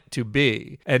want it to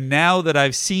be. And now that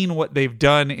I've seen what they've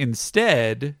done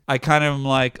instead, I kind of am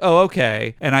like, oh,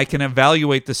 okay. And I can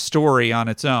evaluate the story on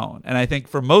its own. And I think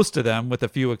for most of them, with a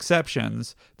few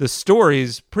exceptions, the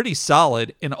story's pretty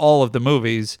solid in all of the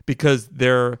movies because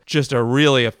they're just a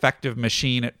really effective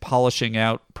machine at polishing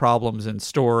out problems in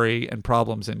story and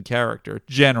problems in character,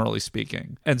 generally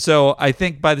speaking. And so I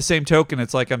think by the same token,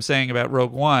 it's like I'm saying about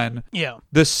Rogue One. Yeah.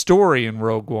 The story in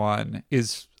Rogue One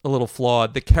is a little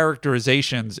flawed. The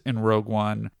characterizations in Rogue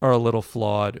One are a little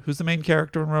flawed. Who's the main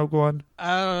character in Rogue One?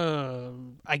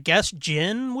 I guess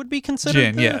Jyn would be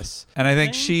considered. Jyn, yes. And I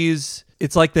think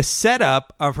it's like the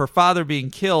setup of her father being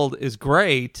killed is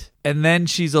great. And then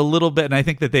she's a little bit, and I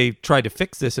think that they tried to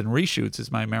fix this in reshoots,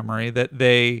 is my memory, that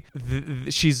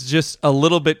she's just a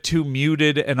little bit too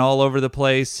muted and all over the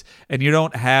place, and you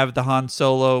don't have the Han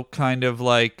Solo kind of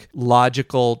like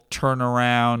logical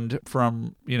turnaround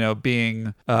from,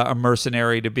 being a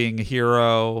mercenary to being a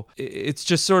hero. It's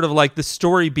just sort of like the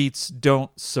story beats don't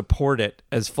support it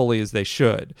as fully as they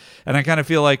should. And I kind of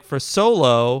feel like for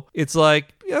Solo, it's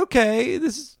like, okay,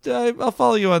 I'll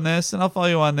follow you on this and I'll follow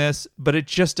you on this, but it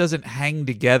just doesn't hang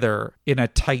together in a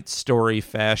tight story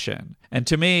fashion. And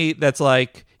to me, that's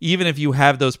like, even if you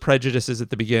have those prejudices at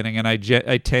the beginning, and I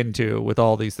tend to with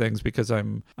all these things because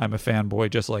I'm a fanboy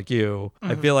just like you,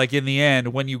 I feel like in the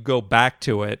end, when you go back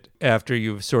to it after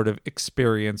you've sort of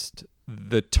experienced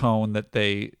the tone that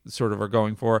they sort of are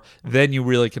going for, then you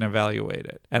really can evaluate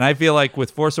it. And I feel like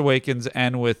with Force Awakens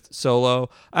and with Solo,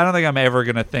 I don't think I'm ever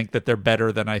going to think that they're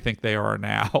better than I think they are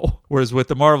now. Whereas with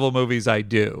the Marvel movies, I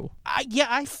do.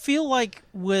 I feel like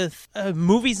with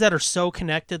movies that are so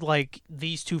connected like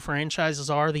these two franchises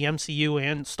are, the MCU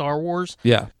and Star Wars,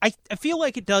 I feel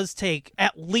like it does take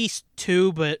at least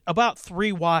 2, but about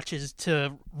 3 watches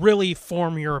to really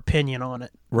form your opinion on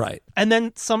it. Right. And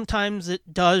then sometimes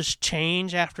it does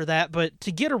change after that, but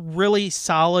to get a really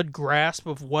solid grasp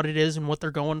of what it is and what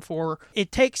they're going for,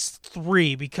 it takes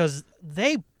 3 because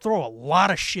they throw a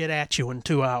lot of shit at you in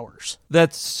 2 hours.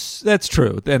 That's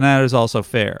true, and that is also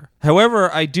fair.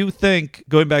 However, I do think,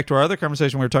 going back to our other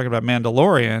conversation, we were talking about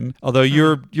Mandalorian, although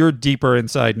you're deeper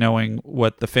inside knowing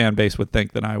what the fan base would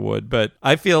think than I would, but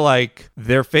I feel like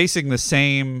they're facing the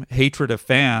same hatred of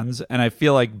fans, and I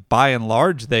feel like by and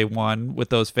large they won with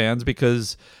those fans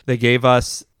because they gave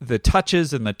us the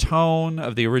touches and the tone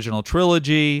of the original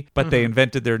trilogy, but they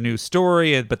invented their new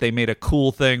story, but they made a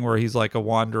cool thing where he's like a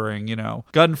wandering,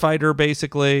 gunfighter,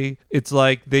 basically. It's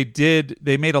like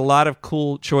they made a lot of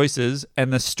cool choices,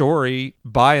 and the story,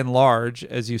 by and large,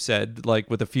 as you said, like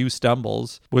with a few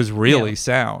stumbles, was really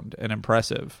sound and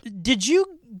impressive. Did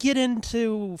you get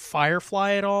into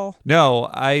Firefly at all? No,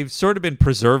 I've sort of been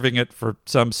preserving it for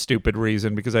some stupid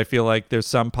reason because I feel like there's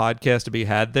some podcast to be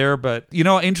had there. But,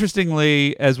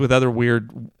 interestingly, as with other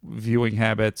weird viewing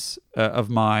habits of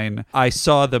mine, I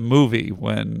saw the movie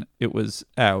when it was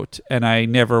out, and I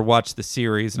never watched the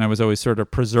series, and I was always sort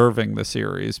of preserving the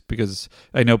series because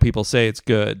I know people say it's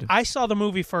good. I saw the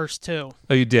movie first, too.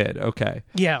 Oh, you did? Okay.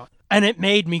 Yeah, and it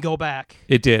made me go back.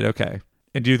 It did? Okay.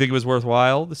 And do you think it was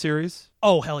worthwhile, the series?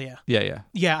 Oh, hell yeah. Yeah.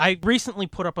 Yeah, I recently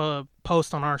put up a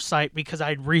post on our site because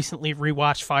I'd recently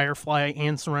rewatched Firefly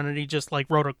and Serenity, just like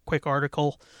wrote a quick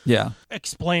article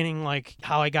explaining like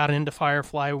how I got into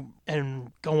Firefly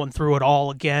and going through it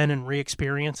all again and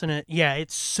re-experiencing it. Yeah,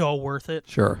 it's so worth it.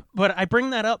 Sure. But I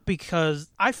bring that up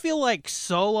because I feel like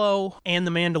Solo and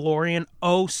The Mandalorian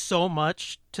owe so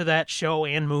much to that show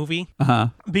and movie.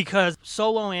 Because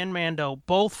Solo and Mando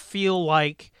both feel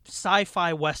like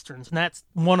sci-fi westerns, and that's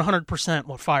 100%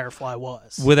 what Firefly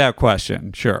was. Without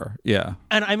question, sure, yeah.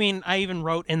 And I mean, I even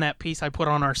wrote in that piece I put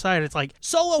on our site, it's like,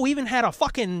 Solo even had a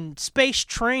fucking space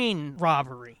train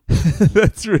robbery.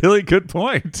 That's a really good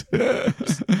point.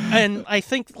 And I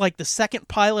think, like, the second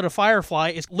pilot of Firefly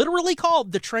is literally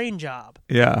called The Train Job.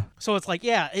 Yeah. So it's like,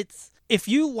 yeah, it's... If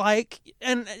you like,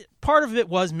 and part of it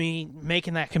was me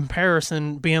making that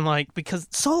comparison, being like, because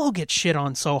Solo gets shit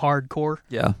on so hardcore.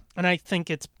 Yeah. And I think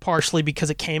it's partially because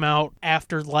it came out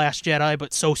after The Last Jedi,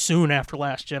 but so soon after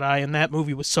Last Jedi, and that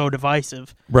movie was so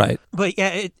divisive. Right. But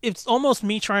yeah, it's almost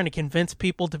me trying to convince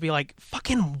people to be like,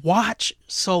 fucking watch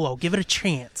Solo, give it a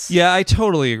chance. Yeah, I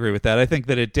totally agree with that. I think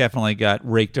that it definitely got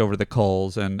raked over the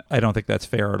coals, and I don't think that's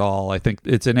fair at all. I think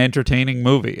it's an entertaining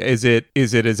movie. Is it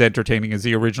as entertaining as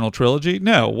the original trilogy?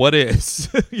 No. What is?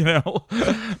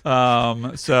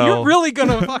 So you're really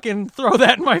gonna fucking throw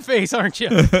that in my face, aren't you?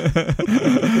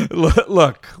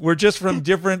 Look, we're just from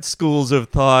different schools of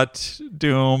thought,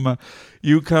 Doom.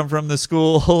 You come from the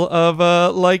school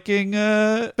of liking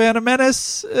Phantom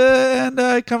Menace, and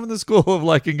I come from the school of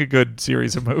liking a good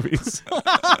series of movies.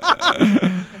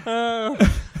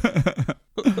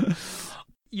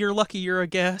 You're lucky you're a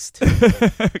guest.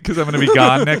 Because I'm going to be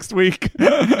gone next week.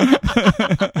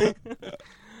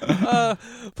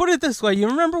 Put it this way. You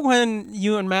remember when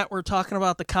you and Matt were talking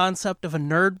about the concept of a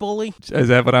nerd bully? Is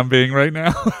that what I'm being right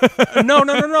now? No.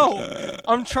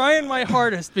 I'm trying my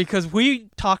hardest because we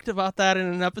talked about that in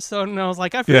an episode, and I was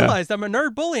like, I've realized I'm a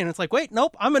nerd bully. And it's like, wait,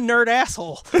 nope, I'm a nerd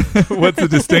asshole. What's the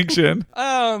distinction?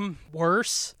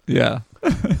 Worse. Yeah.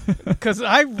 Because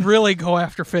I really go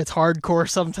after Fitz hardcore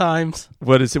sometimes.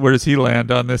 Where does he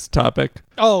land on this topic?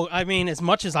 Oh, I mean, as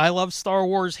much as I love Star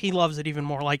Wars, he loves it even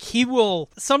more. Like,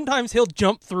 sometimes he'll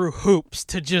jump through hoops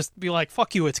to just be like,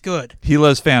 fuck you, it's good. He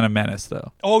loves Phantom Menace,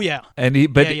 though. Oh, yeah. And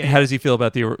how does he feel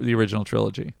about the original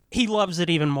trilogy? He loves it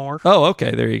even more. Oh,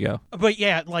 okay, there you go. But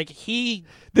yeah, like,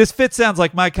 This Fitz sounds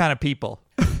like my kind of people.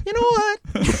 You know what?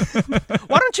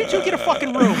 Why don't you two get a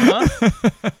fucking room, huh?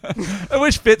 I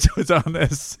wish Fitz was on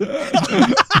this.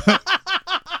 I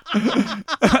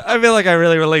feel like I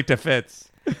really relate to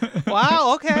Fitz.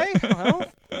 Wow, okay. Well,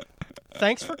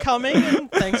 thanks for coming,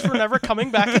 and thanks for never coming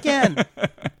back again.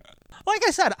 Like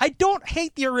I said, I don't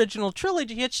hate the original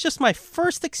trilogy. It's just my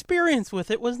first experience with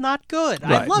it was not good.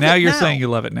 Right. I love now it you're now. saying you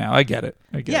love it now. I get it.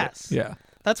 Yes. Yeah.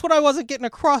 That's what I wasn't getting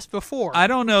across before. I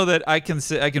don't know that I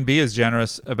can be as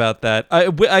generous about that. I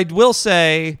will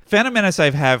say Phantom Menace I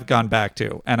have gone back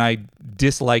to, and I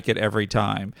dislike it every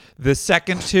time. The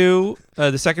second two,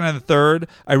 the second and the third,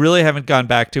 I really haven't gone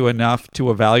back to enough to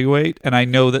evaluate, and I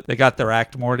know that they got their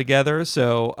act more together,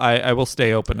 so I will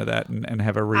stay open to that and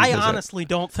have a revisit. I honestly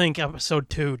don't think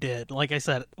episode 2 did. Like I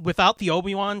said, without the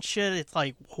Obi-Wan shit, it's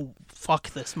like, oh,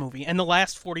 fuck this movie. And the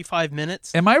last 45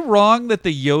 minutes... Am I wrong that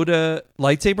the Yoda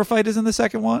lightsaber fight is in the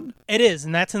second one? It is,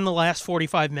 and that's in the last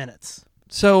 45 minutes.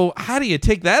 So how do you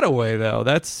take that away, though?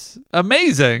 That's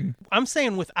amazing. I'm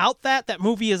saying without that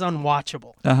movie is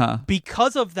unwatchable. Uh-huh.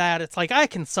 Because of that, it's like, I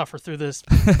can suffer through this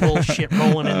bullshit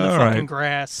rolling in the fucking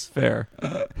grass. Fair.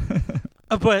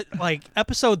 But, like,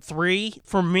 episode 3,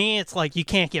 for me, it's like, you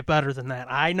can't get better than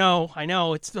that. I know,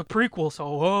 it's the prequel,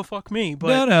 so, fuck me.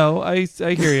 But No, I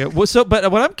hear you.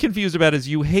 But what I'm confused about is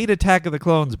you hate Attack of the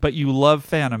Clones, but you love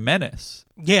Phantom Menace.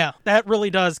 Yeah, that really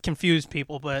does confuse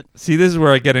people, but See, this is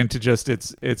where I get into just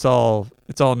it's all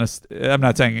I'm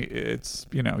not saying it's,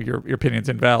 your opinion's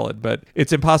invalid, but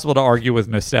it's impossible to argue with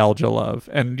nostalgia love.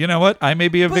 And you know what? I may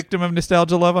be a victim of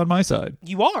nostalgia love on my side.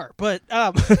 you are. But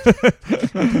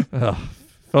If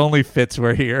only Fitz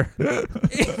were here.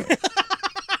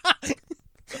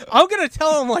 I'm going to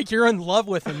tell him like you're in love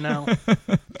with him now.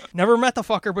 Never met the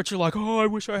fucker, but you're like, oh, I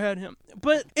wish I had him.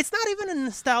 But it's not even a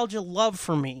nostalgia love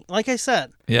for me. Like I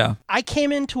said, Yeah. I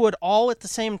came into it all at the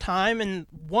same time, and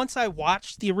once I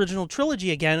watched the original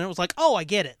trilogy again, it was like, oh, I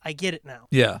get it. I get it now.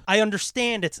 Yeah. I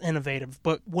understand it's innovative,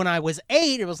 but when I was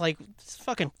 8, it was like, it's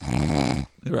fucking...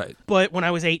 Right. But when I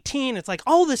was 18, it's like,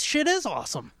 oh, this shit is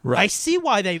awesome. Right. I see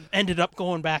why they ended up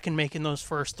going back and making those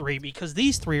first 3, because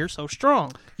these 3 are so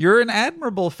strong. You're an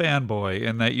admirable fanboy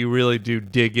in that you really do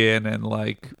dig in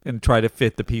and try to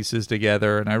fit the pieces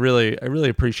together, and I really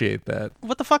appreciate that.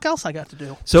 What the fuck else I got to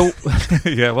do? So,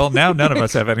 yeah, well, now none of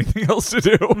us have anything else to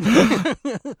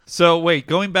do. So, wait,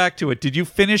 going back to it, did you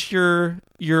finish your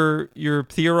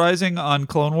theorizing on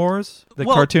Clone Wars, the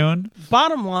cartoon?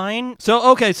 Bottom line,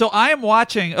 So I am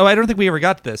watching. Oh, I don't think we ever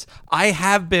got to this. I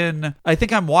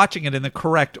think I'm watching it in the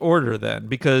correct order then,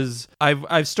 because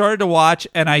I've started to watch,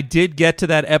 and I did get to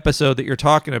that episode that you're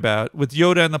talking about with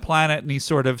Yoda and the planet, and he's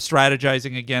sort of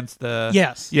strategizing against the...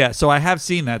 Yes. Yeah, so I have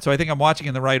seen that. So I think I'm watching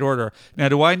in the right order. Now,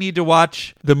 do I need to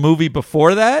watch the movie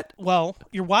before that? well,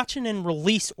 you're watching in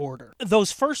release order.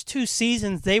 Those first 2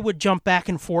 seasons, they would jump back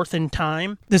and forth in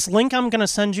time. This link I'm going to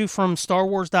send you from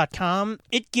StarWars.com,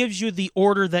 it gives you the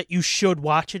order that you should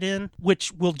watch it in,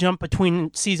 which will jump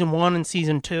between season 1 and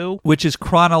season 2. Which is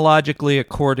chronologically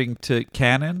according to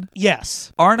canon?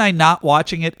 Yes. Aren't I not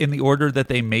watching it in the order that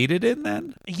they made it in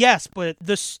then? Yes, but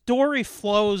the story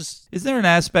flows... Is there an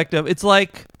aspect of... It's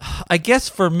like, I guess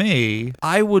for me,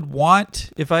 I would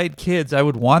want, if I had kids, I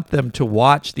would want them to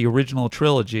watch the original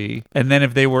trilogy, and then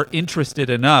if they were interested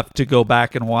enough to go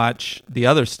back and watch the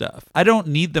other stuff. I don't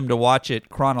need them to watch it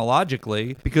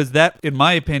chronologically, because that, in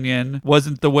my opinion,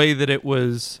 wasn't the way that it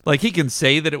was... Like, he can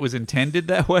say that it was intended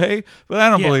that way, but I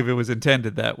don't believe it was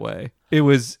intended that way. It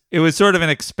was sort of an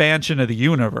expansion of the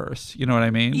universe. You know what I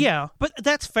mean? Yeah, but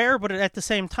that's fair, but at the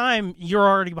same time, you're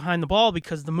already behind the ball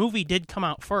because the movie did come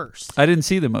out first. I didn't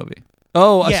see the movie.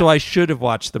 Oh, Yeah. so I should have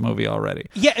watched the movie already.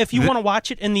 Yeah, if you want to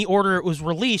watch it in the order it was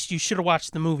released, you should have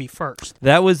watched the movie first.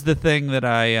 That was the thing that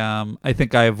I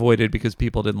think I avoided because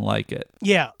people didn't like it.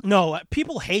 Yeah, no,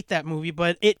 people hate that movie,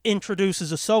 but it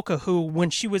introduces Ahsoka, who, when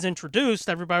she was introduced,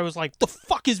 everybody was like, the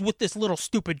fuck is with this little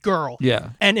stupid girl?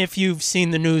 Yeah. And if you've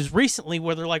seen the news recently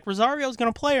where they're like, Rosario's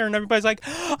going to play her, and everybody's like,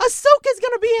 Ahsoka's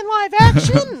going to be in live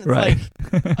action? It's Right.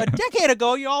 Like, a decade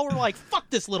ago, you all were like, fuck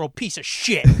this little piece of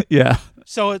shit. Yeah.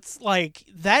 So it's like,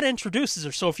 that introduces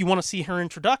her. So if you want to see her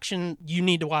introduction, you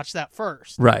need to watch that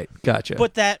first. Right. Gotcha.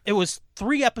 But it was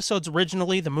 3 episodes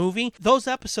originally, the movie. Those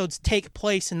episodes take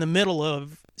place in the middle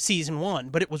of season 1,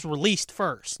 but it was released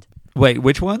first. Wait,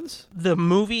 which ones? The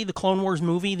movie, the Clone Wars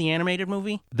movie, the animated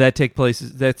movie. That takes place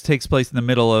in the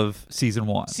middle of season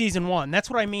 1. Season 1. That's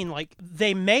what I mean. Like,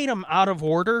 they made them out of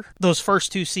order, those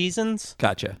first 2 seasons.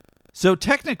 Gotcha. So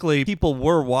technically, people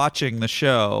were watching the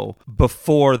show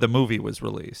before the movie was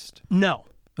released. No.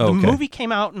 Okay. The movie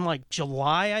came out in like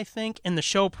July, I think, and the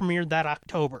show premiered that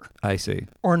October. I see.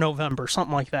 Or November,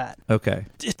 something like that. Okay.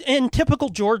 In typical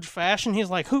George fashion, he's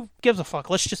like, who gives a fuck?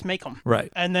 Let's just make them.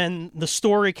 Right. And then the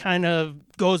story kind of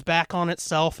goes back on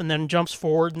itself and then jumps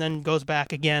forward and then goes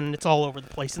back again. And it's all over the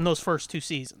place in those first 2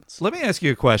 seasons. Let me ask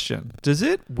you a question. Does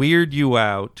it weird you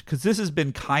out? Because this has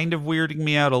been kind of weirding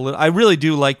me out a little. I really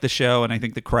do like the show, and I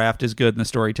think the craft is good and the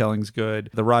storytelling's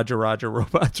good. The Roger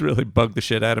robots really bug the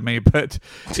shit out of me, but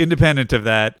independent of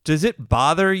that, does it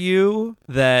bother you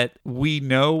that we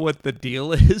know what the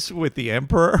deal is with the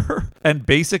Emperor and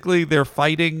basically they're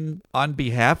fighting on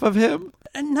behalf of him?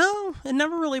 And no, it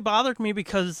never really bothered me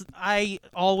because I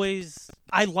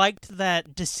liked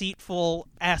that deceitful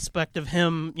aspect of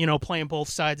him, playing both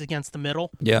sides against the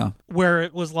middle. Yeah. Where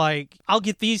it was like, I'll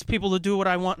get these people to do what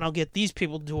I want, and I'll get these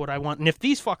people to do what I want. And if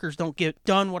these fuckers don't get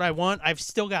done what I want, I've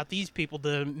still got these people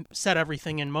to set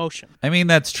everything in motion. I mean,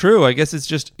 that's true. I guess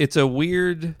it's a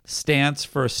weird stance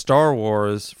for Star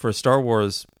Wars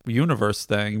universe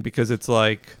thing, because it's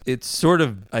like, it's sort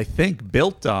of, I think,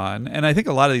 built on, and I think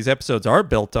a lot of these episodes are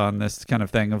built on this kind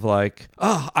of thing of like,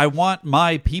 I want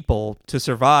my people to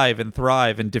survive and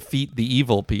thrive and defeat the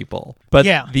evil people. But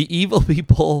the evil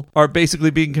people are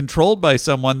basically being controlled by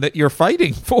someone that you're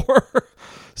fighting for.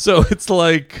 So it's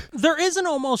like, There is an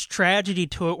almost tragedy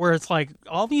to it where it's like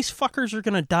all these fuckers are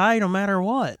gonna die no matter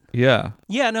what. yeah.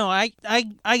 Yeah, no, I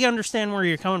understand where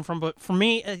you're coming from, but for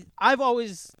me, I've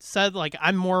always said like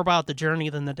I'm more about the journey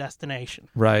than the destination.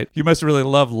 Right. You must really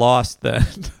love Lost then.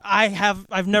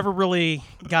 I've never really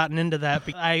gotten into that.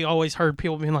 I always heard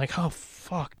people being like, "Oh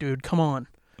fuck, dude, come on."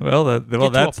 Well,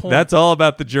 that's all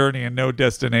about the journey and no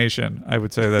destination. I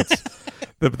would say that's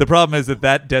the problem is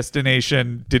that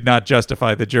destination did not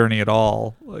justify the journey at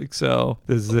all. Like, so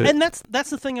this is it. And that's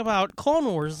the thing about Clone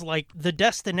Wars. Like the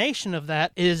destination of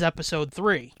that is Episode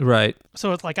 3. Right.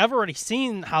 So it's like I've already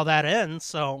seen how that ends.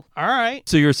 So all right.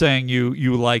 So you're saying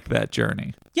you like that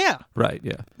journey. Yeah. Right,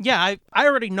 yeah. Yeah, I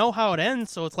already know how it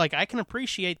ends, so it's like I can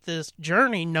appreciate this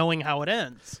journey knowing how it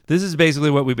ends. This is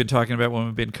basically what we've been talking about when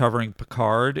we've been covering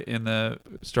Picard in the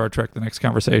Star Trek The Next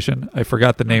Conversation. I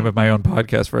forgot the name of my own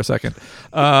podcast for a second.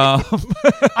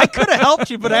 I could have helped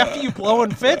you, but after you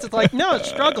blowing fits, it's like, no,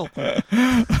 struggle.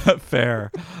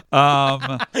 Fair.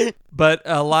 But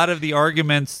a lot of the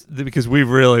arguments, because we've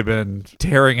really been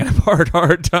tearing it apart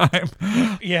hard time.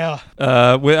 Yeah.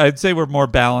 I'd say we're more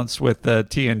balanced with the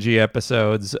TNG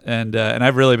episodes, and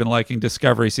I've really been liking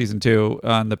Discovery Season 2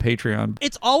 on the Patreon.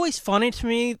 It's always funny to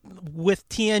me with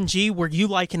TNG where you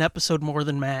like an episode more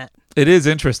than Matt. It is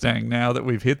interesting now that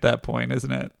we've hit that point,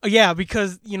 isn't it? Yeah,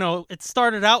 because, it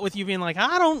started out with you being like,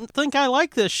 I don't think I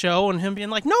like this show, and him being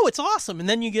like, no, it's awesome. And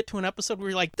then you get to an episode where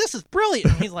you're like, this is brilliant.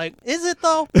 And he's like, is it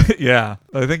though? Yeah.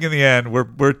 I think in the end,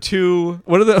 we're too,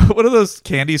 what are those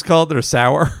candies called that are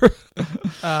sour?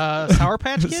 Sour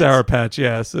Patch Kids? Sour Patch,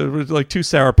 yeah. So we're like two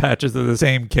Sour Patches of the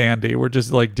same candy. We're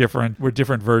just like we're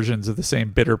different versions of the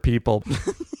same bitter people.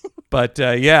 But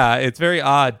yeah, it's very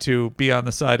odd to be on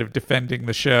the side of defending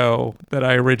the show that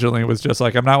I originally was just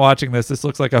like, I'm not watching this. This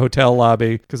looks like a hotel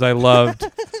lobby, because I loved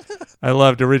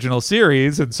original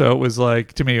series, and so it was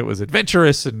like, to me it was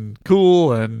adventurous and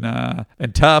cool and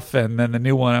tough, and then the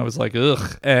new one I was like,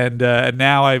 ugh, and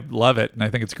now I love it and I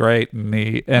think it's great,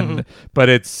 but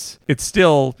it's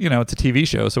still, it's a TV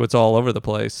show, so it's all over the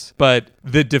place. But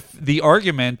the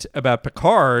argument about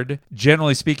Picard,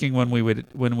 generally speaking, when we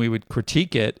would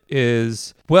critique it,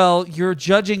 is, well, you're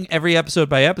judging every episode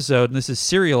by episode, and this is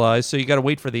serialized, so you got to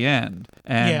wait for the end.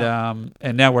 And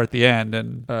and now we're at the end,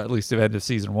 and at least the end of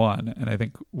season 1, and I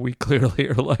think we clearly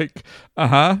are like,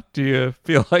 do you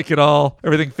feel like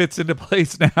everything fits into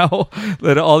place now,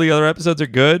 that all the other episodes are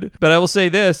good? But I will say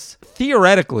this,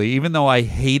 theoretically, even though I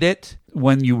hate it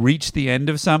when you reach the end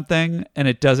of something and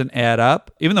it doesn't add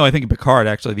up, even though I think in Picard,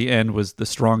 actually, the end was the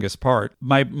strongest part.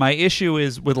 My issue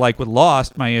is with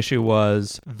Lost, my issue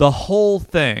was the whole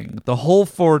thing, the whole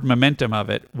forward momentum of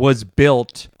it was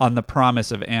built on the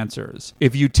promise of answers.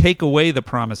 If you take away the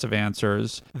promise of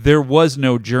answers, there was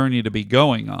no journey to be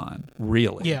going on,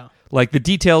 really. Yeah. Like, the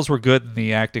details were good and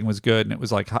the acting was good and it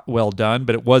was like well done,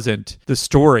 but the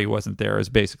story wasn't there, is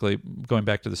basically going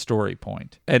back to the story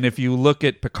point. And if you look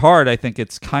at Picard, I think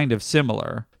it's kind of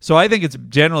similar. So I think it's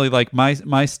generally like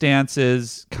my stance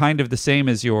is kind of the same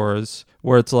as yours,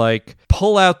 where it's like,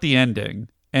 pull out the ending.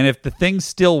 And if the thing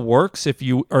still works, if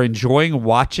you are enjoying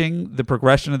watching the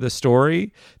progression of the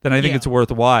story, then I think it's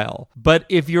worthwhile. But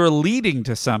if you're leading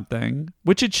to something,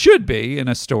 which it should be in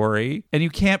a story, and you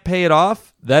can't pay it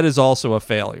off, that is also a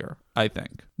failure, I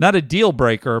think. Not a deal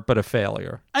breaker, but a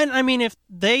failure. And I mean, if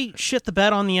they shit the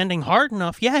bed on the ending hard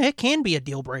enough, yeah, it can be a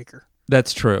deal breaker.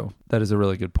 That's true. That is a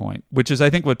really good point, which is, I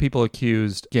think, what people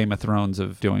accused Game of Thrones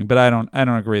of doing. But I don't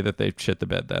agree that they shit the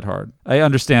bed that hard. I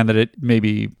understand that it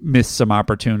maybe missed some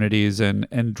opportunities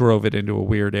and drove it into a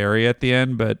weird area at the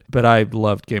end. But I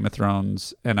loved Game of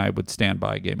Thrones, and I would stand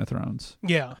by Game of Thrones.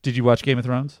 Yeah. Did you watch Game of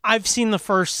Thrones? I've seen the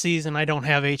first season. I don't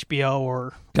have HBO,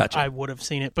 or Gotcha. I would have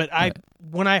seen it. But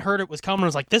when I heard it was coming, I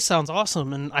was like, this sounds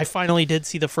awesome. And I finally did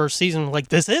see the first season. Like,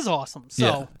 this is awesome.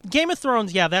 So Game of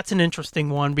Thrones, that's an interesting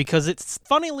one, because it's,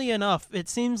 funnily enough, it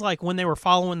seems like when they were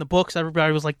following the books,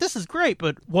 everybody was like, this is great.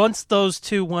 But once those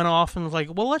two went off and was like,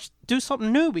 well, let's do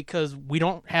something new because we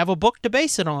don't have a book to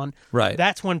base it on. Right.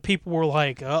 That's when people were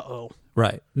like, uh-oh.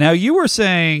 Right. Now, you were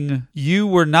saying you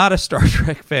were not a Star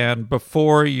Trek fan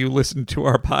before you listened to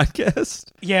our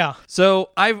podcast. Yeah. So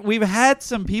we've had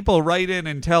some people write in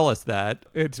and tell us that.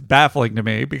 It's baffling to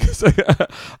me because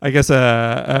I guess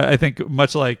I think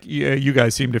much like you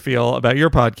guys seem to feel about your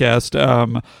podcast,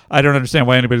 I don't understand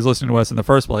why anybody's listening to us in the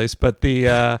first place. But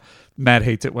Matt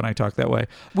hates it when I talk that way.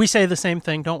 We say the same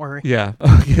thing. Don't worry. Yeah.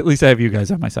 Okay, at least I have you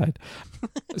guys on my side.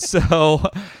 So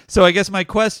I guess my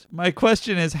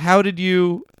question is, how did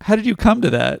you come to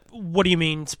that? What do you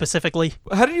mean specifically?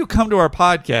 How did you come to our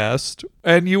podcast?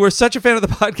 And you were such a fan of the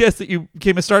podcast that you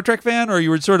became a Star Trek fan, or you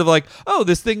were sort of like, oh,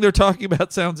 this thing they're talking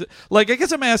about sounds like, I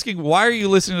guess I'm asking, why are you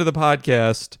listening to the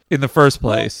podcast in the first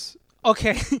place?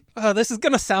 Okay, this is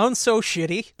gonna sound so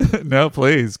shitty. No,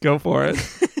 please go for it.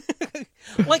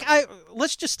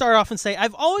 Let's just start off and say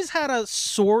I've always had a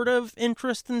sort of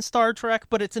interest in Star Trek,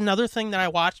 but it's another thing that I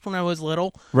watched when I was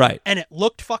little. Right. And it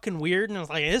looked fucking weird, and I was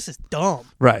like, this is dumb.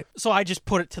 Right. So I just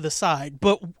put it to the side.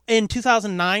 But in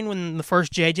 2009, when the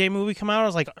first JJ movie came out, I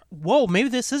was like, whoa, maybe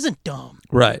this isn't dumb.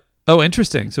 Right. Oh,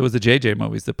 interesting. So it was the JJ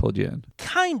movies that pulled you in.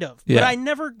 Kind of. Yeah. But I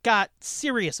never got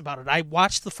serious about it. I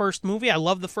watched the first movie. I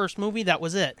loved the first movie. That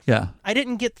was it. Yeah. I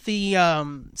didn't get the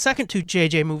second two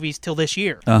JJ movies till this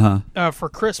year. For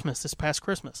Christmas, this past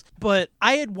Christmas. But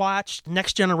I had watched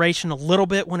Next Generation a little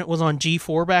bit when it was on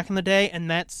G4 back in the day, and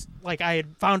that's, like, I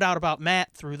had found out about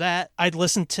Matt through that. I'd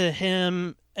listened to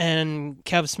him and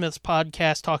Kev Smith's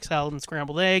podcast, Talk Salad and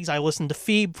Scrambled Eggs. I listened to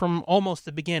Phoebe from almost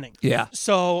the beginning. Yeah.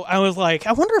 So I was like,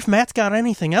 I wonder if Matt's got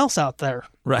anything else out there.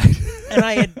 Right. And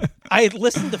I had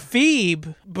listened to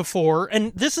Phoebe before,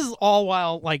 and this is all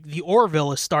while, like, the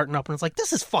Orville is starting up, and it's like,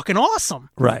 this is fucking awesome.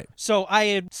 Right. So I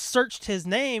had searched his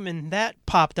name, and that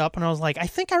popped up, and I was like, I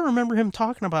think I remember him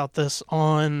talking about this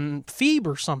on Phoebe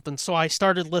or something, so I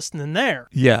started listening there.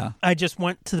 Yeah. I just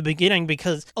went to the beginning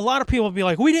because a lot of people would be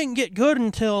like, we didn't get good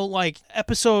until, like,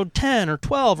 episode 10 or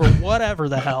 12 or whatever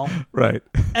the hell. Right.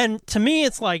 And to me,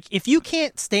 it's like, if you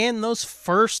can't stand those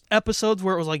first episodes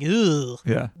where it was like, ugh,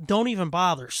 yeah, don't even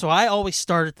bother. So I always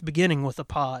start at the beginning with a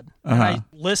pod. And I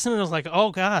listened and I was like,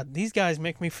 oh God, these guys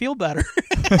make me feel better.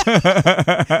 Because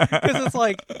it's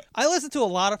like, I listen to a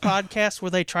lot of podcasts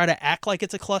where they try to act like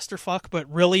it's a clusterfuck, but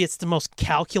really it's the most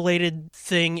calculated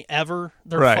thing ever.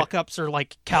 Their fuck ups are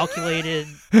like calculated.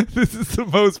 This is the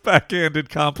most backhanded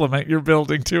compliment you're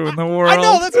building to in the world. I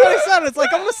know, that's what I said. It's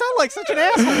like, I'm going to sound like such an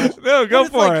asshole. No, go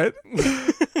for it.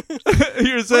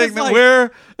 You're saying that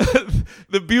we're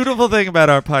the beautiful thing about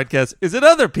our podcast is that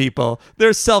other people,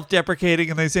 they're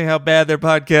self-deprecating and they say how bad their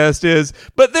podcast is,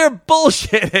 but they're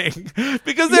bullshitting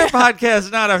because their podcast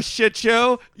is not a shit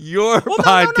show. Your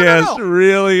podcast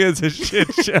really is a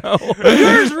shit show.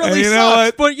 Yours really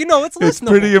sucks, but it's listenable. It's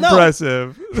pretty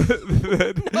impressive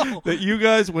that you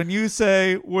guys, when you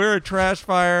say we're a trash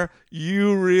fire,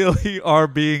 you really are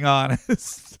being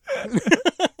honest.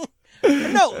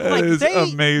 No, like is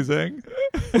amazing.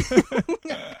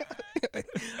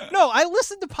 No, I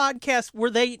listen to podcasts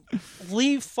where they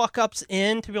leave fuck ups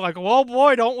in to be like, oh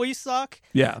boy, don't we suck?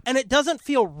 Yeah. And it doesn't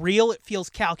feel real, it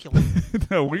feels calculated.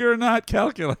 No, we are not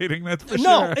calculating, that's for sure.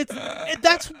 No,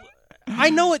 that's I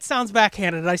know it sounds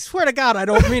backhanded. I swear to God, I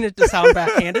don't mean it to sound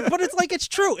backhanded, but it's like, it's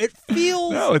true. It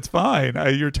feels... No, it's fine.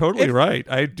 You're totally right.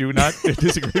 I do not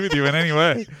disagree with you in any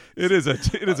way. It is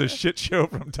a shit show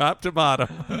from top to bottom.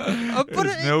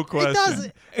 There's no question. It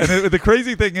does. And the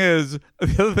crazy thing is,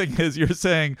 the other thing is, you're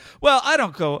saying, well, I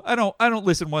don't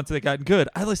listen once they've gotten good.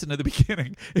 I listen to the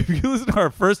beginning. If you listen to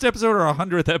our first episode or our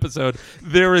 100th episode,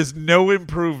 there is no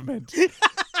improvement.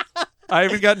 I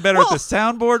haven't gotten better at the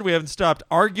soundboard. We haven't stopped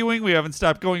arguing. We haven't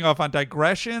stopped going off on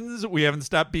digressions. We haven't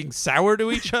stopped being sour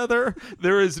to each other.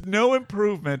 There is no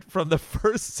improvement from the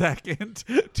first second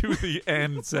to the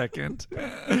end second.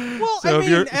 Well,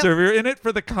 if you're in it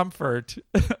for the comfort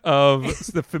of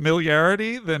the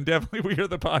familiarity, then definitely we are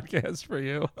the podcast for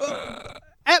you.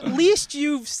 At least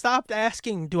you've stopped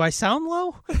asking, do I sound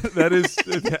low? That is,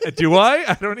 do I?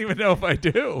 I don't even know if I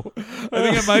do. I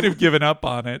think I might have given up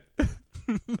on it.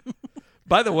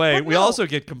 By the way, we also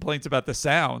get complaints about the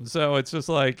sound, so it's just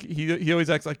like he always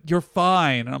acts like you're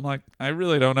fine, and I'm like, I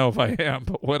really don't know if I am,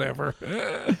 but whatever.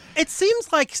 It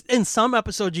seems like in some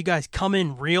episodes you guys come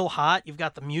in real hot, you've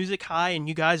got the music high, and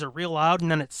you guys are real loud,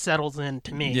 and then it settles in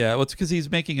to me. Yeah, well, it's because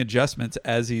he's making adjustments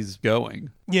as he's going.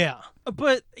 Yeah,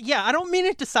 but yeah, I don't mean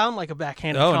it to sound like a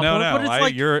backhanded compliment. No,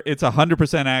 but it's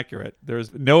 100% accurate.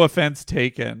 There's no offense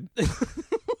taken.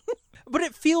 But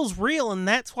it feels real, and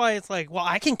that's why it's like, well,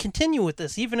 I can continue with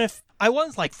this, even if I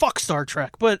was like, fuck Star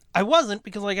Trek. But I wasn't,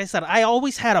 because like I said, I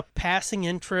always had a passing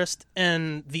interest,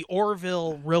 and the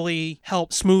Orville really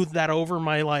helped smooth that over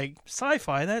my, like,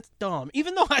 sci-fi. That's dumb.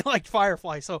 Even though I liked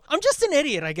Firefly, so I'm just an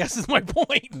idiot, I guess, is my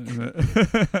point.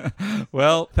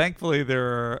 Well, thankfully, there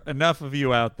are enough of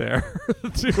you out there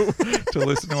to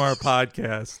listen to our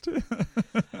podcast.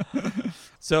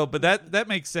 So, but that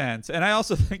makes sense. And I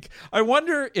also think, I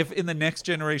wonder if in the next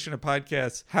generation of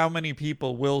podcasts, how many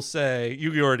people will say,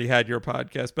 you already had your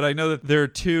podcast, but I know that there are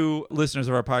 2 listeners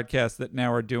of our podcast that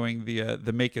now are doing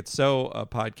the Make It So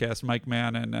podcast, Mike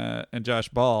Mann and Josh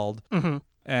Bald. Mm-hmm.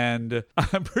 And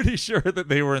I'm pretty sure that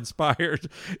they were inspired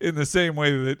in the same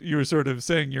way that you were sort of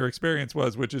saying your experience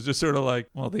was, which is just sort of like,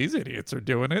 well, these idiots are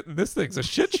doing it and this thing's a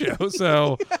shit show.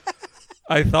 So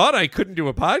I thought I couldn't do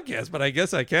a podcast, but I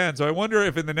guess I can. So I wonder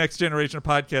if in the next generation of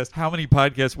podcasts, how many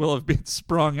podcasts will have been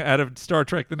sprung out of Star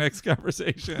Trek The Next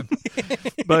Conversation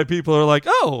by people who are like,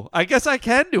 oh, I guess I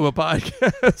can do a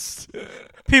podcast.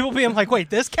 People being like, wait,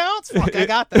 this counts? Fuck, I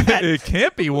got that. It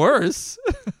can't be worse.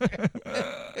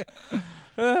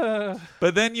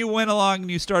 But then you went along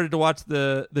and you started to watch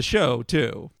the show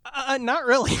too. Not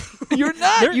really. You're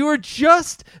not. You were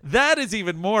just. That is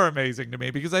even more amazing to me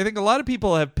because I think a lot of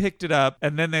people have picked it up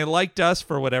and then they liked us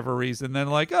for whatever reason. Then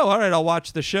like, oh, all right, I'll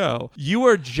watch the show. You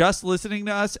are just listening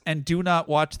to us and do not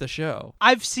watch the show.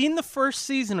 I've seen the first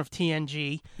season of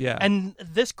TNG. Yeah. And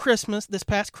this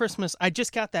past Christmas, I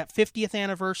just got that 50th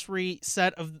anniversary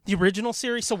set of the original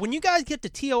series. So when you guys get to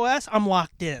TOS, I'm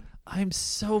locked in. I'm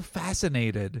so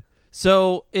fascinated.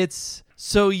 So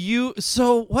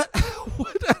what?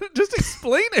 Just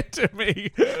explain it to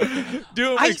me.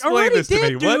 Explain this to me.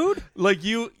 Dude. What? Like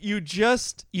you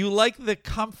like the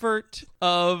comfort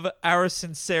of our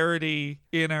sincerity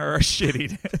in our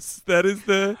shittiness.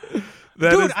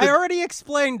 I already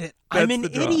explained it. I'm an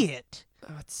idiot.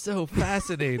 Oh, it's so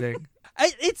fascinating.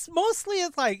 It's mostly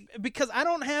like because I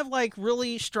don't have like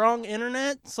really strong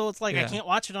internet, so it's like I can't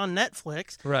watch it on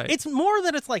Netflix. Right. It's more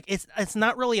that it's like it's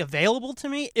not really available to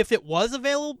me. If it was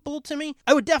available to me,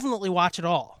 I would definitely watch it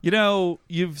all. You know,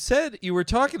 you've said you were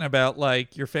talking about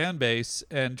like your fan base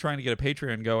and trying to get a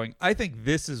Patreon going. I think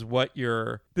this is what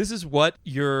your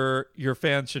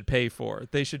fans should pay for.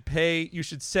 They should pay. You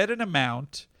should set an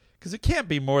amount. Because it can't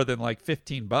be more than like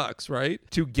 $15, right?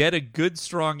 To get a good,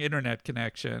 strong internet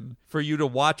connection for you to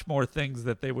watch more things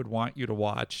that they would want you to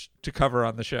watch to cover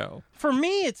on the show. For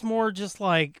me, it's more just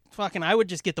like, fucking, I would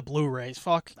just get the Blu-rays.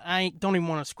 Fuck, I don't even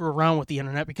want to screw around with the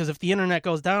internet because if the internet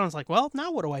goes down, it's like, well,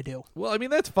 now what do I do? Well, I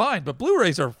mean, that's fine, but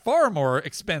Blu-rays are far more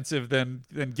expensive than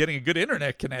getting a good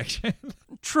internet connection.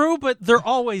 True, but they're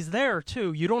always there,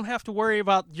 too. You don't have to worry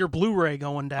about your Bluray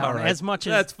going down as much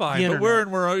as that's fine, but we're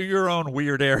in your own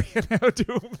weird area now,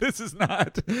 Doom. This is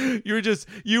not.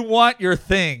 You want your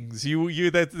things.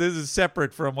 This is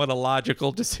separate from what a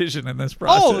logical decision in this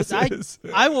process is.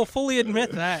 I will fully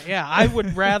admit that. Yeah, I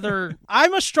would rather.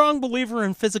 I'm a strong believer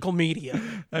in physical media.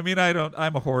 I mean,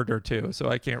 I'm a hoarder too, so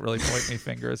I can't really point any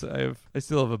fingers. I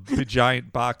still have a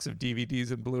giant box of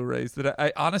DVDs and Blu-rays that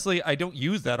I honestly don't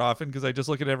use that often because I just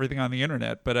look at everything on the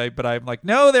internet. But I'm like,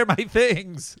 no, they're my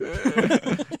things.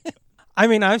 I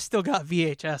mean, I've still got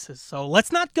VHSs, so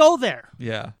let's not go there.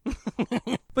 Yeah.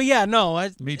 But yeah, no.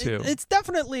 Me too. It's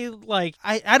definitely like,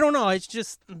 I don't know. It's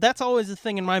just, that's always the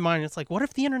thing in my mind. It's like, what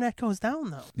if the internet goes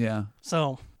down, though? Yeah.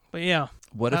 So, but yeah.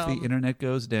 What if the internet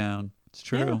goes down? It's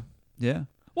true. Yeah.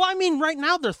 Well, I mean, right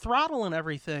now they're throttling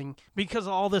everything because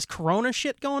of all this Corona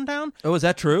shit going down. Oh, is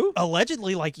that true?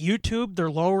 Allegedly, like YouTube,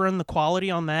 they're lowering the quality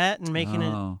on that and making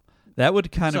it... That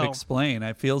would kind of explain.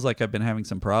 It feels like I've been having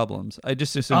some problems. I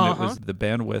just assumed it was the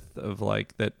bandwidth of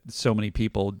like that so many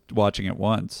people watching at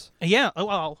once. Yeah,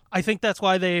 well, I think that's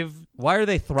why they've. Why are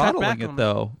they throttling it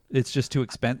though? It's just too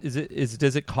expensive.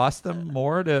 Does it cost them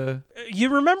more to? You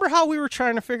remember how we were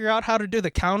trying to figure out how to do the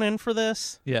count in for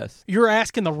this? Yes. You're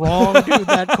asking the wrong dude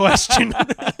that question.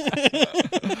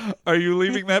 Are you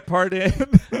leaving that part in?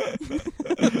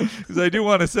 Because I do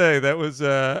want to say that was.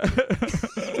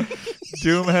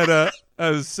 Doom had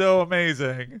was so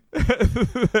amazing.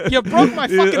 You broke my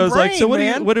fucking I was brain, like, so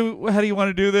man. How do you want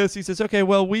to do this? He says, okay,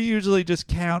 well, we usually just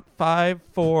count 5,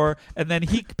 4, and then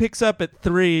he picks up at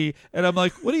 3. And I'm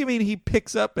like, what do you mean he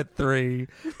picks up at 3?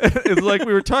 It's like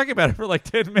we were talking about it for like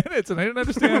 10 minutes, and I didn't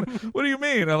understand. What do you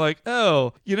mean? I'm like,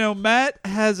 oh, Matt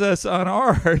has us on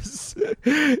ours.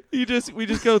 We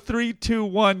just go 3, 2,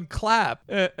 1, clap.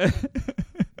 And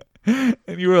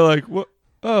you were like, what?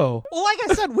 Oh. Well, like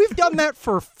I said, we've done that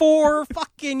for 4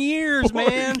 fucking years, 4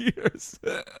 man. Years.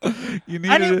 And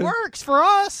it works for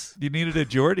us. You needed a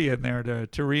Geordie in there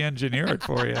to re-engineer it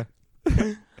for you.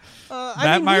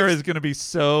 Matt Meyer is going to be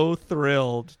so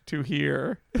thrilled to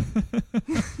hear.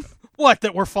 What,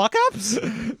 that we're fuck-ups?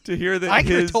 To hear that I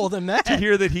could have told him that. To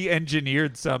hear that he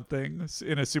engineered something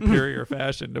in a superior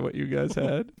fashion to what you guys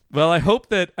had. Well, I hope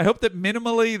that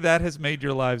minimally that has made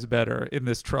your lives better in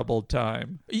this troubled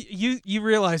time. You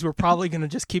realize we're probably going to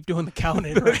just keep doing the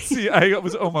count-in, right? See, I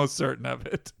was almost certain of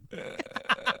it.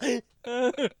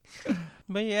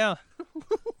 But yeah.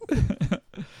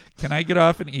 Can I get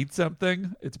off and eat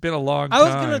something? It's been a long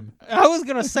time. I was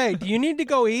gonna say, do you need to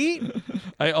go eat?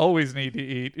 I always need to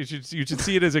eat. You should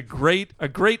see it as a great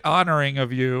honoring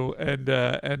of you and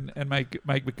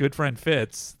my good friend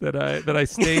Fitz that I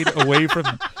stayed away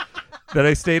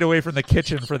from the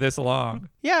kitchen for this long.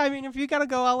 Yeah, I mean, if you gotta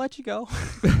go, I'll let you go.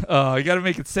 Oh, you got to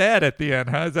make it sad at the end,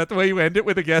 huh? Is that the way you end it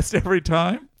with a guest every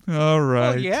time? All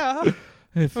right. Well, yeah.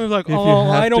 I was like, if you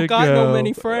I have don't to got go. no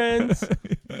many friends.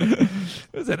 It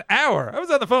was an hour. I was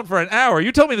on the phone for an hour.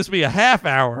 You told me this would be a half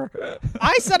hour.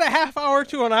 I said a half hour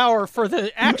to an hour for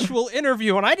the actual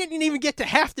interview, and I didn't even get to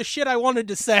half the shit I wanted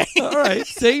to say. All right,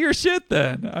 say your shit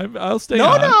then. I'll stay No,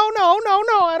 on. no.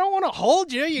 I don't want to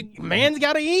hold you. Man's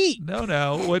got to eat.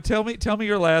 No. Well, tell me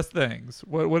your last things.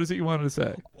 What is it you wanted to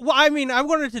say? Well, I mean, I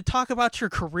wanted to talk about your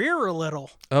career a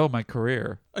little. Oh, my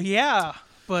career. Yeah,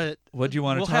 but What do you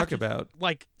want we'll to have talk about?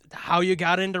 Like how you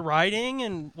got into writing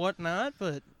and whatnot,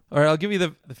 but... All right, I'll give you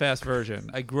the fast version.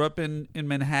 I grew up in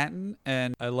Manhattan,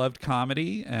 and I loved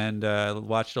comedy, and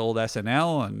watched old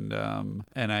SNL,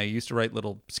 and I used to write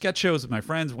little sketch shows with my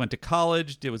friends. Went to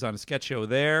college, was on a sketch show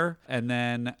there, and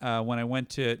then when I went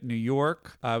to New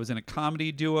York, I was in a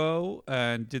comedy duo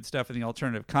and did stuff in the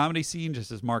alternative comedy scene, just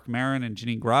as Mark Maron and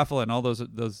Janine Garofalo and all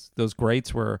those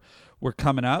greats were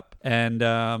coming up.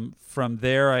 And from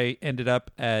there, I ended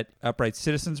up at Upright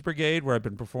Citizens Brigade, where I've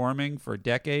been performing for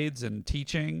decades and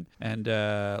teaching, and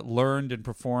learned and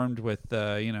performed with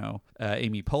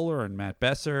Amy Poehler and Matt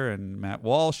Besser and Matt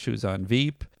Walsh, who's on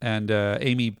Veep. And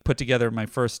Amy put together my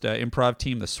first improv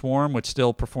team, The Swarm, which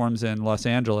still performs in Los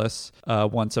Angeles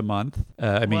once a month.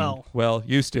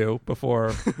 Used to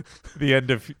before the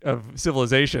end of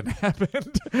civilization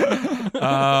happened.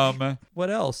 What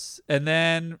else? And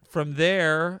then from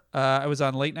there, I was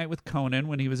on Late Night with Conan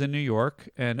when he was in New York.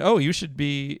 And you should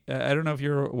be. I don't know if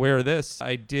you're aware of this.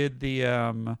 I did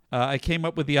I came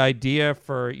up with the idea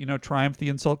for Triumph the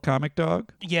Insult Comic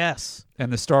Dog. Yes.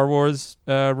 And the Star Wars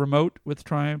remote with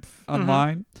Triumph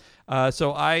Online.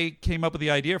 So I came up with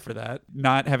the idea for that,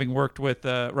 not having worked with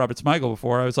Robert Smigel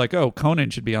before. I was like,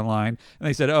 Conan should be online. And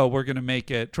they said, we're going to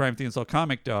make it Triumph the Insult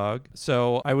Comic Dog.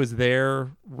 So I was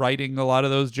there writing a lot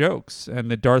of those jokes and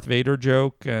the Darth Vader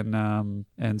joke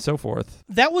and so forth.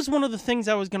 That was one of the things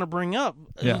I was going to bring up.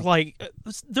 Yeah. Like,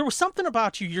 there was something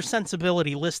about you, your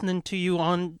sensibility, listening to you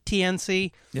on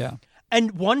TNC. Yeah.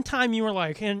 And one time you were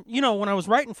like, and when I was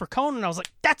writing for Conan, I was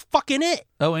like, that's fucking it.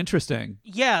 Oh, interesting.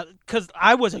 Yeah, because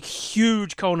I was a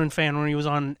huge Conan fan when he was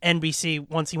on NBC.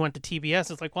 Once he went to TBS,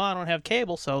 it's like, well, I don't have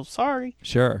cable, so sorry.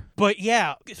 Sure. But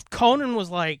yeah, Conan was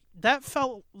like, that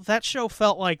show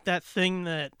felt like that thing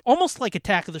that almost like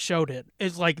Attack of the Show did.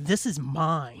 It's like, this is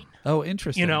mine. Oh,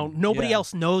 interesting. Nobody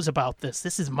else knows about this.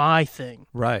 This is my thing.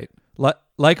 Right.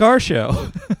 Like our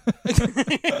show.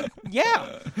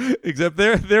 Yeah. Except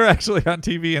they're actually on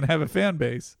TV and have a fan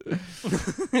base.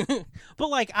 But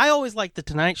like, I always liked the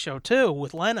Tonight Show too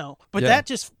with Leno. But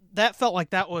that felt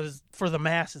like that was for the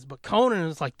masses. But Conan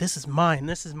is like, this is mine.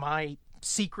 This is my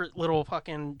secret little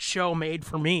fucking show made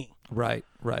for me. Right.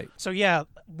 So yeah,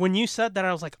 when you said that,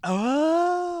 I was like,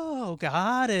 oh,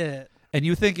 got it. And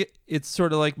you think it's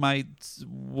sort of like my,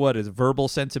 what is it, verbal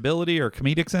sensibility or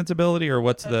comedic sensibility, or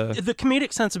what's the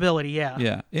comedic sensibility? Yeah.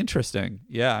 Yeah. Interesting.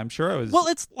 Yeah. I'm sure I was. Well,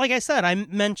 it's like I said, I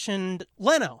mentioned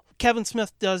Leno. Kevin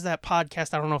Smith does that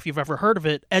podcast. I don't know if you've ever heard of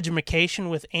it, Edumacation,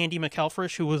 with Andy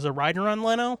McElfresh, who was a writer on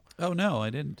Leno. Oh, no, I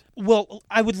didn't. Well,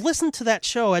 I would listen to that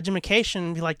show, Edumacation,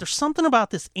 and be like, there's something about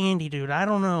this Andy dude. I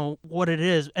don't know what it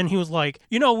is. And he was like,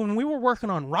 when we were working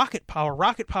on Rocket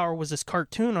Power was this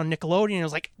cartoon on Nickelodeon. I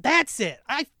was like, that's it.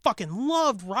 I fucking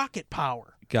loved Rocket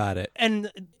Power. Got it.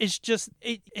 And it's just,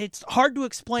 it's hard to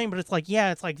explain, but it's like,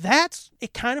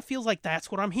 it kind of feels like that's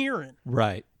what I'm hearing.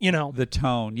 Right. The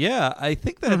tone. Yeah. I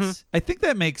think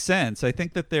that makes sense. I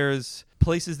think that there's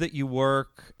places that you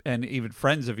work and even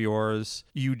friends of yours,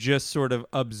 you just sort of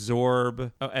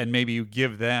absorb and maybe you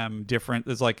give them different,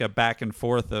 there's like a back and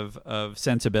forth of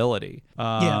sensibility.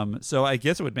 So I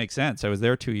guess it would make sense. I was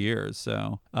there 2 years.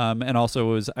 So, and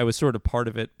also I was sort of part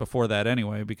of it before that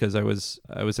anyway, because I was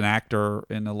an actor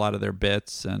in a lot of their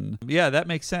bits, and yeah, that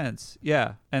makes sense.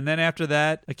 Yeah. And then after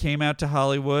that, I came out to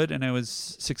Hollywood and I was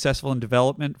successful in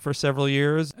development for several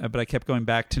years, but I kept going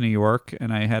back to New York,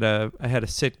 and I had a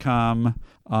sitcom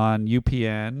on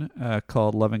UPN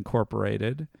called Love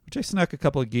Incorporated, which I snuck a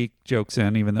couple of geek jokes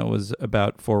in, even though it was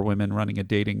about 4 women running a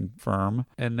dating firm.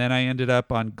 And then I ended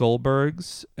up on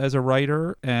Goldberg's as a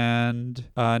writer, and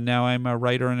now I'm a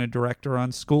writer and a director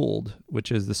on Schooled,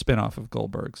 which is the spinoff of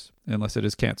Goldberg's, unless it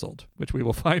is canceled, which we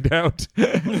will find out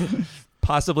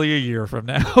possibly a year from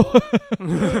now.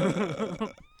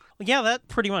 Yeah, that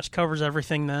pretty much covers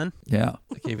everything then. Yeah,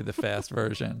 I gave you the fast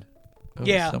version. Oh,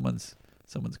 Yeah.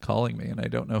 Someone's calling me, and I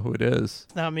don't know who it is.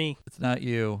 It's not me. It's not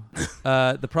you.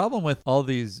 The problem with all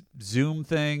these Zoom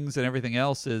things and everything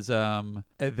else is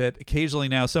that occasionally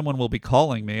now someone will be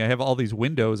calling me. I have all these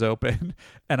windows open,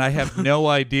 and I have no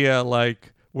idea,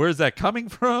 like, where's that coming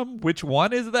from? Which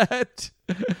one is that?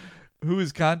 Who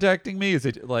is contacting me? Is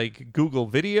it like Google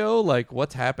Video? Like,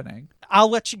 what's happening? I'll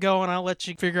let you go, and I'll let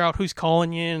you figure out who's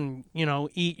calling you and,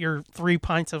 eat your 3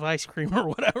 pints of ice cream or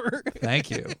whatever.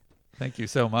 Thank you. Thank you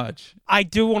so much. I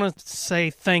do want to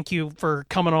say thank you for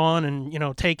coming on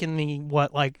and, taking the,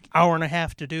 hour and a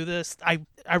half to do this. I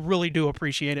really do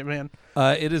appreciate it, man.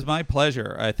 It is my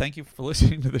pleasure. I thank you for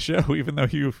listening to the show, even though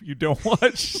you don't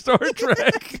watch Star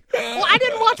Trek. Well, I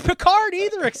didn't watch Picard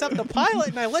either, except the pilot,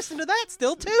 and I listened to that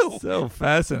still, too. So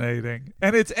fascinating.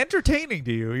 And it's entertaining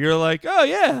to you. You're like, oh,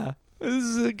 yeah, this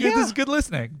is good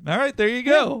listening. All right, there you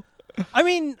go. I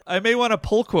mean, I may want to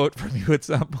pull quote from you at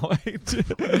some point.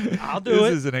 I'll do it.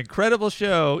 This is an incredible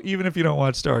show, even if you don't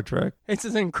watch Star Trek. It's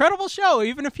an incredible show,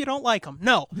 even if you don't like them.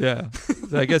 No. Yeah.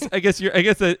 So I guess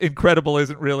that incredible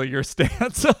isn't really your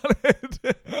stance on it.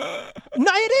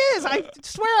 No, it is. I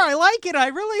swear I like it. I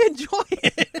really enjoy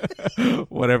it.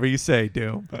 Whatever you say,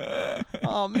 Doom.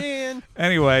 Oh, man.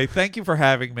 Anyway, thank you for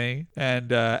having me,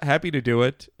 and happy to do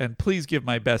it. And please give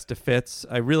my best to Fitz.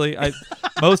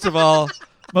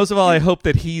 Most of all, I hope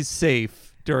that he's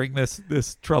safe during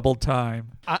this troubled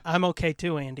time. I'm okay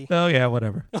too, Andy. Oh, yeah,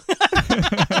 whatever.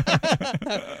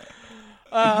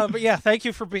 But yeah, thank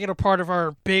you for being a part of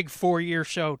our big 4-year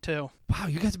show, too. Wow,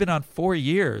 you guys have been on 4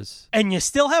 years. And you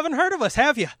still haven't heard of us,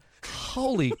 have you?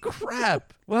 Holy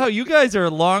crap. Wow, you guys are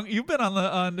long. You've been on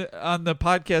the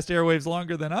podcast airwaves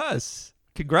longer than us.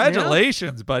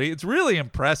 Congratulations, buddy. It's really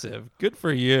impressive. Good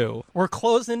for you. We're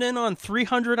closing in on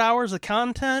 300 hours of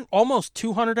content, almost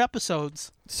 200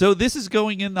 episodes. So this is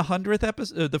going in the 100th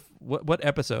episode. What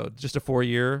episode? Just a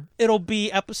 4-year? It'll be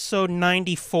episode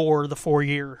 94, the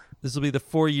 4-year. This will be the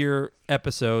 4-year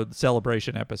episode,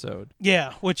 celebration episode.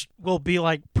 Yeah, which will be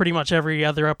like pretty much every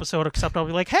other episode, except I'll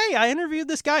be like, hey, I interviewed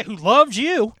this guy who loves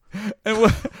you. And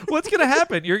what's going to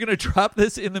happen? You're going to drop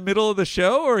this in the middle of the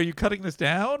show, or are you cutting this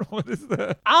down? What is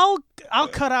that? I'll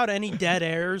cut out any dead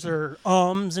airs or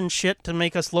ums and shit to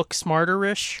make us look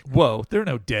smarter-ish. Whoa, there are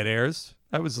no dead airs.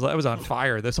 I was on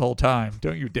fire this whole time.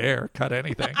 Don't you dare cut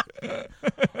anything.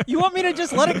 You want me to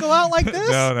just let it go out like this?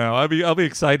 No. I'll be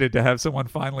excited to have someone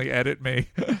finally edit me.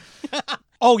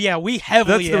 Oh yeah, we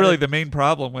heavily. That's really the main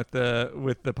problem with the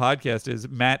podcast is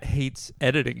Matt hates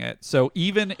editing it. So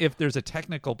even if there's a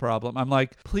technical problem, I'm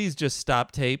like, please just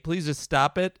stop tape. Please just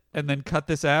stop it and then cut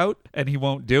this out, and he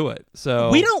won't do it.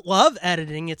 So we don't love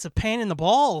editing. It's a pain in the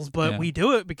balls, but Yeah. we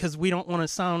do it because we don't want to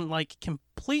sound like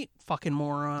complete fucking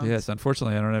morons. Yes,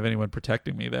 unfortunately, I don't have anyone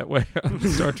protecting me that way on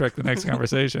Star Trek: The Next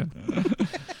Conversation.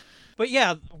 But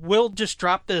yeah, we'll just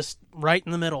drop this right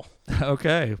in the middle.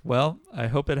 Okay. Well, I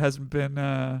hope it hasn't been.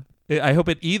 I hope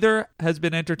it either has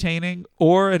been entertaining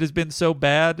or it has been so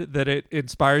bad that it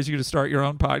inspires you to start your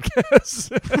own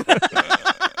podcast.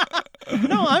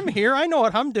 No, I'm here. I know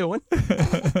what I'm doing.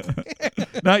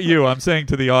 Not you. I'm saying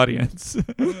to the audience.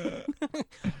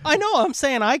 I know. I'm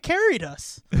saying I carried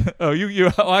us. Oh,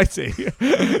 you. Oh, I see.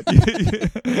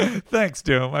 Thanks,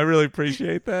 Doom. I really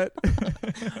appreciate that.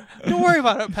 Don't worry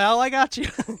about it, pal. I got you.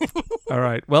 All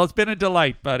right. Well, it's been a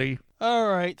delight, buddy. All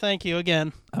right. Thank you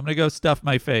again. I'm going to go stuff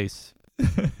my face.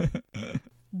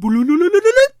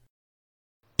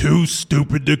 Too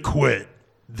stupid to quit.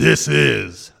 This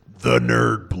is the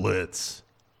Nerd Blitz.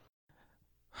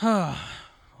 Well,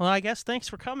 I guess thanks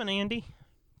for coming, Andy.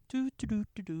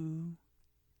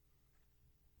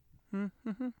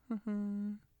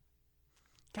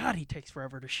 God, he takes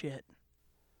forever to shit.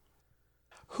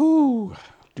 Whew.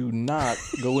 Do not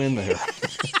go in there.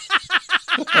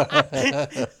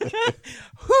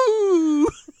 Whoo!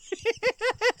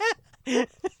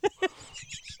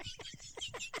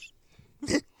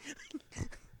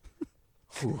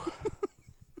 Whew.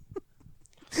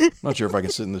 Not sure if I can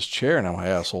sit in this chair now. My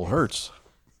asshole hurts.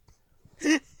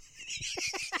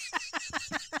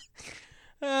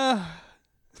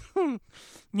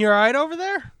 You all right over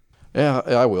there? Yeah,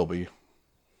 I will be.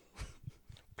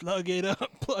 Plug it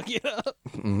up.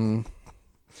 Mm-hmm.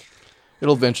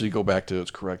 It'll eventually go back to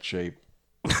its correct shape.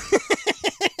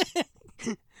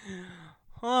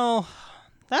 Oh,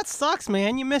 that sucks,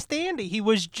 man. You missed Andy. He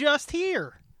was just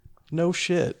here. No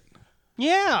shit.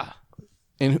 Yeah.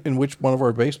 In which one of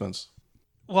our basements?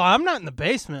 Well, I'm not in the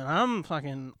basement. I'm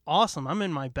fucking awesome. I'm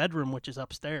in my bedroom, which is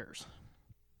upstairs.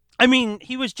 I mean,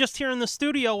 he was just here in the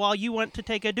studio while you went to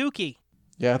take a dookie.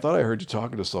 Yeah, I thought I heard you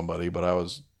talking to somebody, but I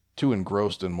was too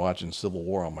engrossed in watching Civil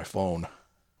War on my phone.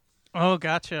 Oh,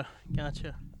 gotcha. Yeah,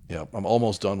 I'm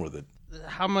almost done with it.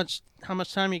 How much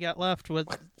time you got left with?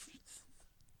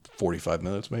 45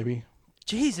 minutes, maybe.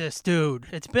 Jesus, dude.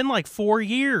 It's been like 4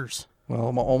 years. Well,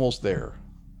 I'm almost there.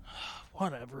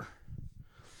 Whatever.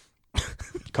 A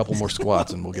couple more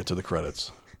squats and we'll get to the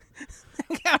credits.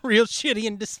 Got real shitty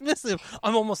and dismissive.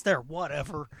 I'm almost there.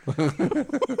 Whatever.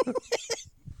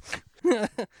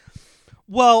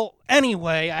 Well,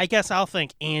 anyway, I guess I'll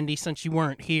thank Andy since you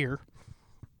weren't here.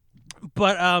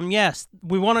 But, yes,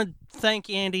 we want to thank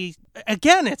Andy.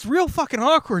 Again, it's real fucking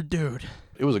awkward, dude.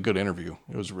 It was a good interview.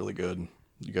 It was really good.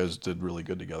 You guys did really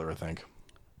good together, I think.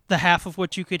 The half of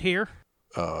what you could hear?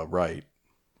 Right.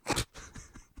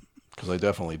 Because I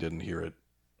definitely didn't hear it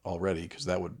already, because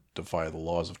that would defy the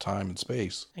laws of time and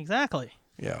space. Exactly.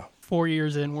 Yeah. 4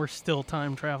 years in, we're still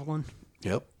time traveling.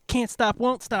 Yep. Can't stop,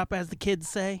 won't stop, as the kids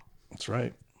say. That's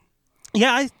right.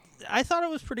 Yeah, I thought it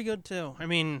was pretty good, too. I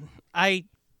mean, I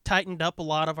tightened up a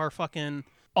lot of our fucking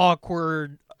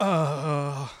awkward,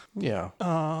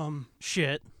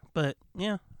 shit. But,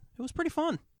 yeah, it was pretty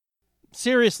fun.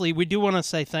 Seriously, we do want to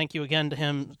say thank you again to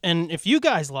him. And if you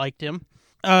guys liked him,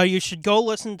 you should go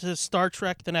listen to Star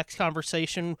Trek The Next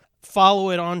Conversation.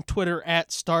 Follow it on Twitter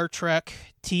at Star Trek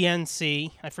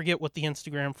TNC. I forget what the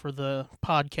Instagram for the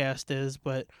podcast is,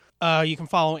 but you can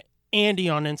follow Andy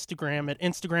on Instagram at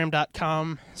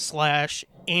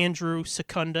instagram.com/Andrew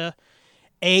Secunda,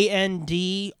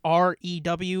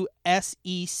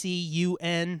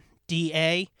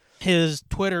 AndrewSecunda. His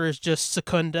Twitter is just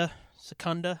Secunda.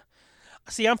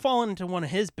 See, I'm falling into one of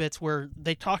his bits where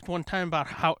they talked one time about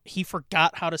how he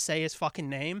forgot how to say his fucking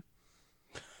name.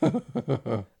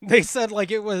 They said,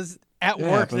 like, it was at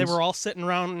work. Happens. They were all sitting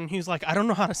around, and he was like, I don't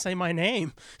know how to say my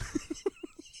name.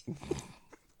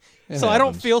 So I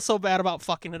don't feel so bad about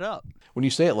fucking it up. When you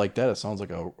say it like that, it sounds like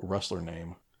a wrestler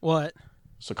name. What?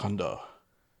 Secunda.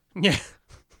 Yeah.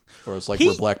 Or it's like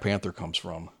where Black Panther comes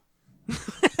from.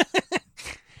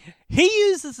 He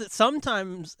uses it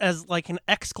sometimes as like an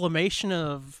exclamation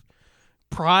of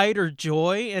pride or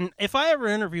joy. And if I ever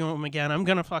interview him again, I'm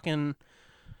going to fucking...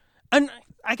 And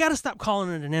I got to stop calling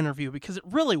it an interview because it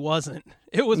really wasn't.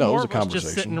 It was more of us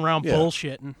just sitting around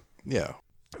bullshitting. Yeah.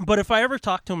 But if I ever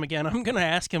talk to him again, I'm going to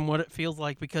ask him what it feels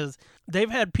like because they've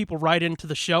had people write into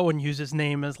the show and use his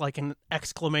name as like an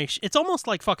exclamation. It's almost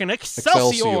like fucking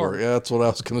Excelsior. Yeah, that's what I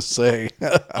was going to say.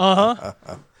 Uh-huh.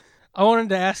 I wanted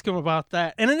to ask him about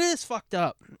that. And it is fucked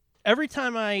up. Every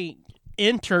time I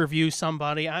interview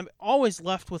somebody, I'm always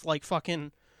left with like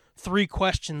fucking 3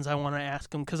 questions I want to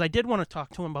ask him because I did want to talk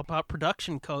to him about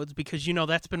production codes because, you know,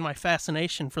 that's been my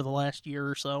fascination for the last year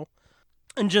or so.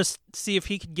 And just see if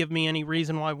he could give me any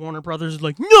reason why Warner Brothers is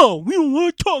like, no, we don't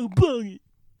want to talk about it.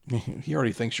 He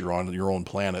already thinks you're on your own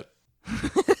planet.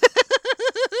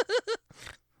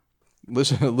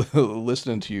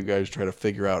 Listening to you guys try to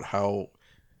figure out how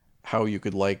you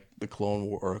could like the Clone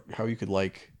War, or how you could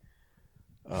like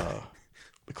the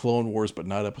Clone Wars, but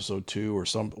not Episode 2 or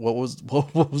some. What was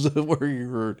it where you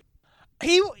were?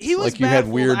 He was like you baffled. Had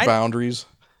weird boundaries.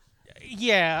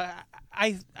 Yeah.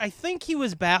 I think he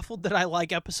was baffled that I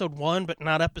like Episode 1 but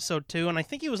not Episode 2, and I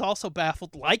think he was also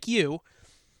baffled, like you.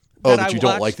 That you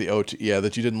don't like the OT. Yeah,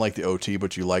 that you didn't like the OT,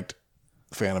 but you liked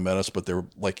Phantom Menace, but they were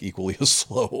like equally as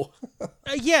slow.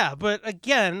 Yeah, but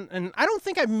again, and I don't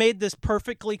think I made this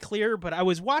perfectly clear, but I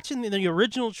was watching the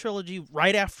original trilogy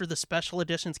right after the special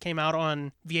editions came out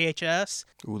on VHS.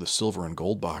 Ooh, the silver and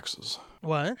gold boxes.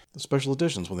 What? The special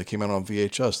editions, when they came out on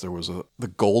VHS, there was the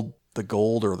gold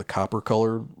or the copper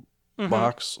color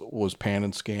box was pan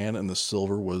and scan, and the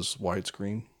silver was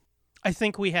widescreen. I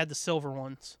think we had the silver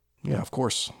ones. Yeah, of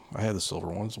course. I had the silver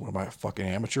ones. What am I, a fucking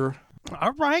amateur?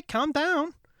 All right, calm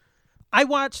down. I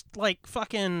watched, like,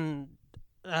 fucking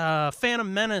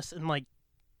Phantom Menace in, like,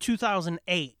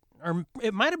 2008. Or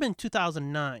it might have been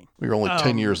 2009. We were only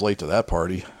 10 years late to that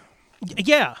party.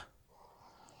 Yeah.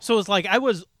 So it's like it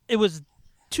was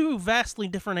 2 vastly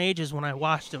different ages when I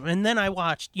watched them. And then I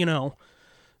watched, you know,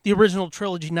 the original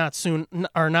trilogy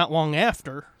not long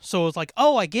after. So it was like,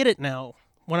 oh, I get it now.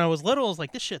 When I was little, I was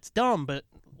like, this shit's dumb. But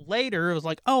later, it was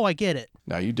like, oh, I get it.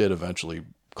 Now, you did eventually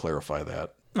clarify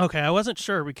that. Okay, I wasn't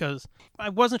sure because I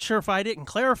wasn't sure if I didn't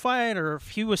clarify it or if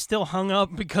he was still hung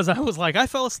up because I was like, I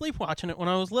fell asleep watching it when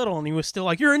I was little, and he was still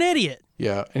like, you're an idiot.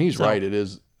 Yeah, and he's right. It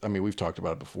is. I mean, we've talked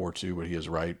about it before too, but he is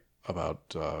right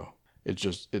about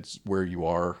it's where you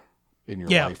are in your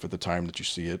life at the time that you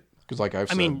see it. Because, like I've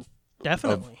said, I mean,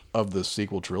 definitely of the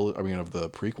sequel trilogy. I mean, of the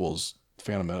prequels,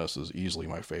 Phantom Menace is easily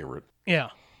my favorite. Yeah,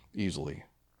 easily,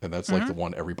 and that's like the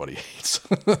one everybody hates.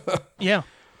 Yeah.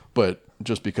 But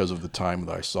just because of the time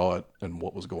that I saw it and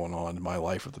what was going on in my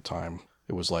life at the time.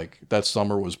 It was like that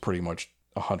summer was pretty much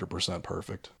 100%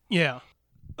 perfect. Yeah.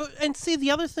 And see,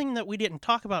 the other thing that we didn't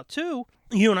talk about too,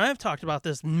 you and I have talked about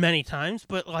this many times,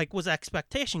 but like was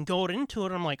expectation. Going into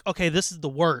it, I'm like, okay, this is the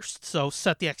worst, so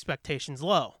set the expectations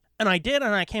low. And I did,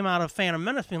 and I came out of Phantom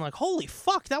Menace being like, holy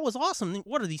fuck, that was awesome.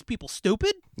 What are these people,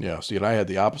 stupid? Yeah, see, and I had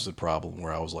the opposite problem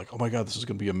where I was like, oh my God, this is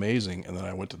going to be amazing. And then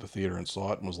I went to the theater and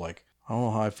saw it and was like, I don't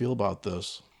know how I feel about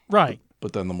this. Right.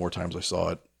 But then the more times I saw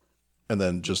it, and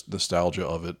then just nostalgia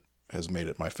of it has made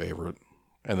it my favorite.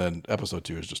 And then episode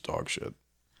 2 is just dog shit.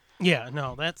 Yeah,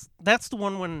 no, that's the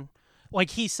one when, like,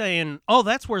 he's saying, oh,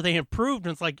 that's where they improved.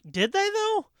 And it's like, did they,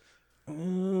 though?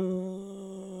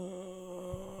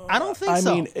 I don't think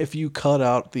so. I mean, if you cut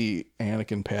out the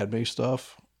Anakin Padme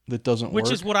stuff, that doesn't work.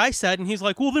 Which is what I said, and he's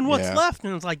like, well, then what's left?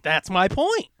 And it's like, that's my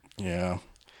point. Yeah.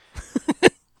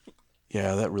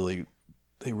 Yeah,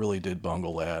 they really did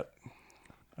bungle that.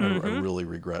 I really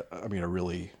regret, I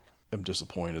really am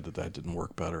disappointed that didn't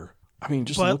work better. I mean,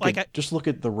 just look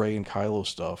at the Rey and Kylo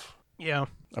stuff. Yeah.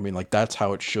 I mean, like that's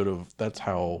how it should have, that's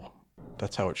how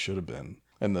it should have been.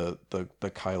 And the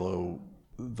Kylo,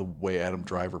 the way Adam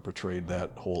Driver portrayed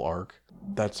that whole arc,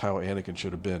 that's how Anakin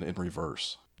should have been in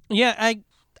reverse. Yeah,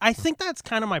 I think that's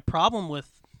kind of my problem with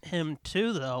him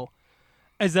too, though,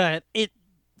 is that it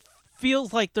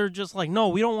feels like they're just like, no,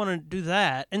 we don't want to do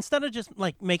that. Instead of just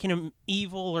like making him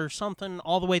evil or something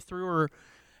all the way through, or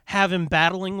have him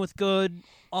battling with good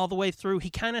all the way through, he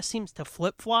kind of seems to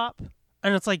flip-flop.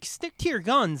 And it's like, stick to your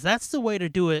guns. That's the way to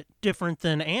do it, different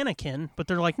than Anakin. But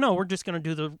they're like, no, we're just going to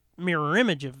do the mirror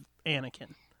image of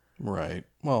Anakin. Right.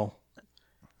 Well,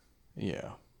 yeah.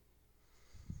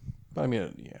 But I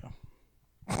mean,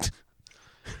 yeah.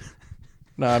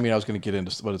 No, I mean, I was going to get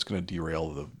into, but it's going to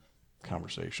derail the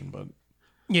conversation. But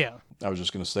yeah, I was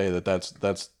just going to say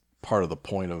that's part of the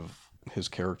point of his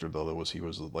character, though. That was he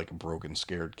was like a broken,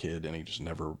 scared kid, and he just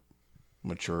never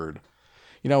matured.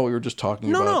 You know, we were just talking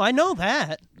about... No, I know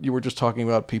that. You were just talking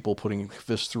about people putting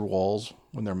fists through walls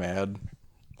when they're mad.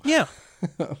 Yeah.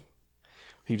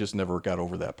 He just never got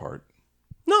over that part.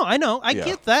 No, I know. I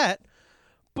get that.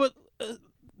 But,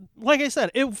 like I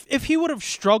said, if he would have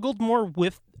struggled more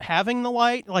with having the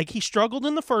light, like he struggled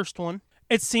in the first one,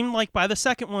 it seemed like by the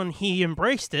second one he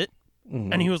embraced it,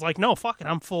 and he was like, no, fuck it,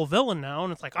 I'm full villain now.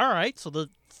 And it's like, all right, so the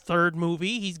third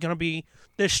movie, he's going to be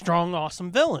this strong,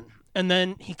 awesome villain. And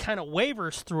then he kind of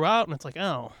wavers throughout, and it's like,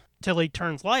 oh, till he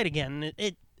turns light again.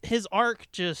 His arc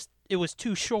it was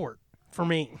too short for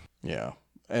me. Yeah.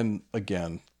 And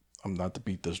again, I'm not to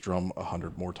beat this drum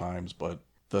 100 more times, but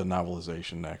the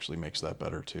novelization actually makes that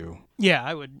better too. Yeah,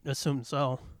 I would assume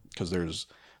so. Because there's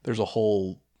a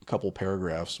whole couple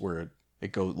paragraphs where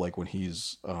it goes, like when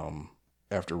he's,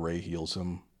 after Rey heals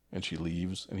him and she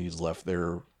leaves, and he's left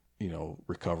there, you know,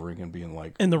 recovering and being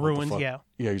like... In the ruins, yeah.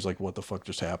 Yeah, he's like, what the fuck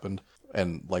just happened?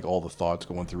 And like all the thoughts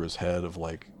going through his head of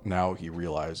like, now he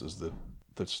realizes that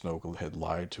Snoke had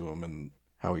lied to him, and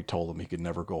how he told him he could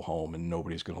never go home and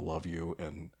nobody's going to love you.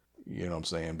 And you know what I'm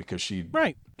saying? Because she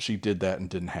did that and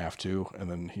didn't have to. And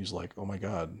then he's like, oh my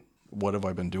God, what have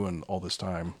I been doing all this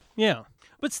time? Yeah.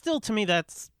 But still, to me,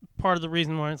 that's part of the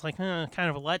reason why it's like kind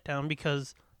of a letdown,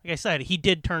 because like I said, he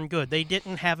did turn good. They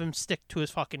didn't have him stick to his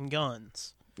fucking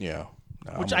guns. Yeah.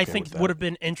 No, which I think would have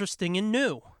been interesting and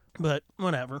new, but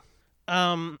whatever.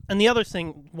 And the other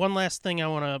thing, one last thing I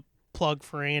want to plug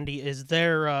for Andy is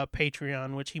their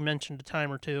Patreon, which he mentioned a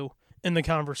time or two in the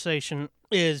conversation,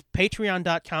 is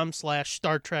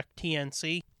patreon.com/Star Trek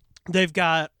TNC.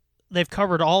 They've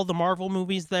covered all the Marvel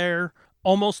movies there,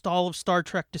 almost all of Star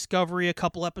Trek Discovery, a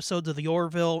couple episodes of the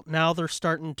Orville. Now they're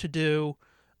starting to do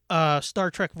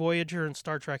Star Trek Voyager and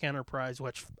Star Trek Enterprise,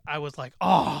 which I was like,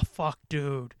 oh, fuck,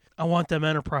 dude. I want them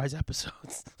Enterprise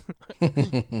episodes.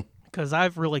 Because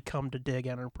I've really come to dig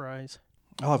Enterprise.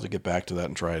 I'll have to get back to that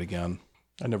and try it again.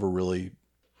 I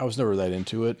was never that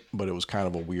into it, but it was kind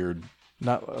of a weird,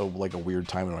 like a weird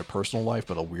time in my personal life,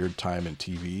 but a weird time in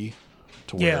TV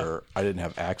to where I didn't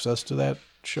have access to that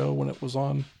show when it was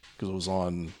on, because it was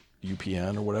on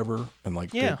UPN or whatever, and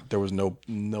like there was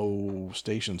no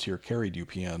stations here carried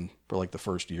UPN for like the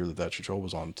first year that show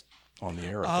was on the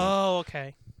air. Oh,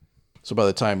 okay. So by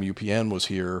the time UPN was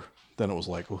here, then it was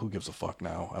like, well, who gives a fuck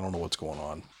now? I don't know what's going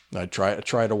on. And I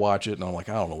try to watch it, and I'm like,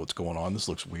 I don't know what's going on. This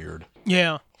looks weird.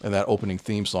 Yeah. And that opening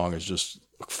theme song is just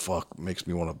makes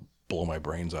me want to blow my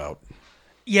brains out.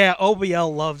 Yeah,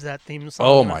 OBL loves that theme song.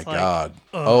 Oh my God.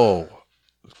 Oh,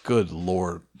 good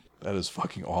Lord. That is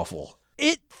fucking awful.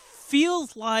 It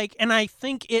feels like, and I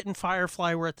think it and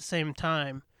Firefly were at the same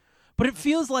time, but it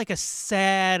feels like a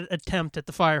sad attempt at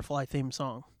the Firefly theme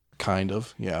song. Kind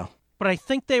of, yeah. But I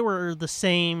think they were the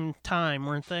same time,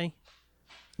 weren't they?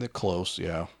 They're close,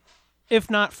 yeah. If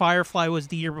not, Firefly was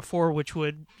the year before, which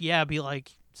would, be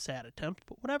like, sad attempt,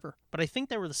 but whatever. But I think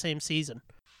they were the same season.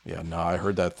 Yeah, no, I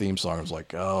heard that theme song. I was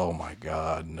like, oh my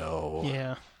God, no.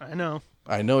 Yeah, I know.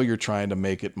 I know you're trying to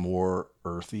make it more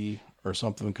earthy or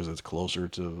something because it's closer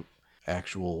to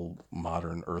actual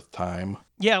modern Earth time.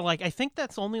 Yeah, like, I think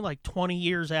that's only like 20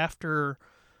 years after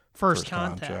First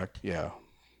Contact. Yeah.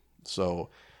 So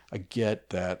I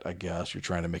get that, I guess. You're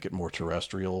trying to make it more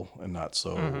terrestrial and not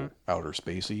so outer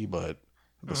spacey, but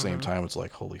at the same time, it's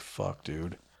like, holy fuck,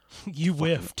 dude. You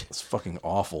whiffed. It's fucking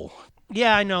awful.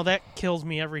 Yeah, I know. That kills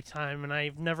me every time, and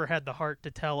I've never had the heart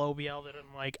to tell OBL that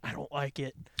I'm like, I don't like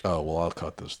it. Oh, well, I'll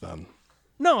cut this then.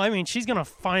 No, I mean, she's going to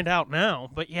find out now.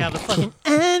 But yeah, the fucking,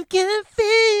 I'm gonna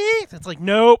fix. It's like,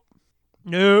 nope.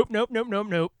 Nope, nope, nope, nope,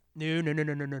 nope. No, no, no,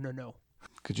 no, no, no, no, no.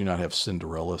 Could you not have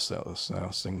Cinderella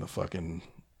sing the fucking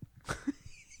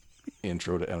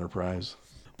intro to Enterprise?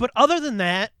 But other than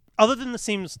that, other than the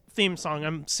theme song,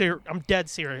 I'm dead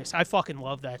serious. I fucking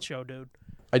love that show, dude.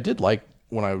 I did like,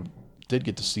 when I did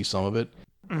get to see some of it,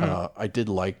 I did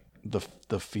like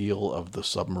the feel of the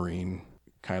submarine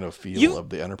kind of feel of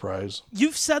the Enterprise.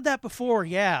 You've said that before,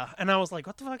 yeah. And I was like,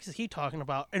 what the fuck is he talking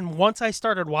about? And once I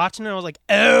started watching it, I was like,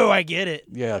 oh, I get it.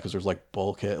 Yeah, because there's like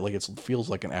bulkhead, like it feels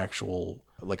like an actual,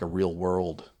 like a real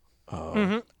world.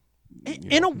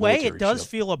 In a way, it does ship.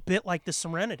 feel a bit like the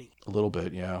Serenity. A little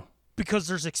bit, yeah. Because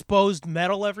there's exposed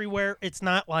metal everywhere. It's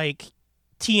not like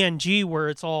TNG where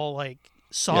it's all like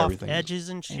soft edges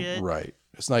and shit. Right.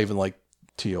 It's not even like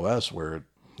TOS where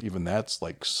even that's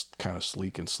like kind of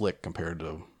sleek and slick compared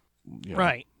to,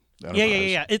 right.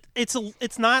 Enterprise. Yeah.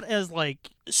 It's not as like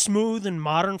smooth and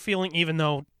modern feeling, even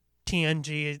though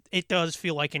TNG, it does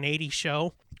feel like an 80s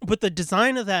show. But the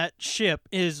design of that ship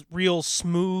is real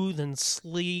smooth and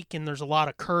sleek, and there's a lot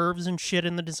of curves and shit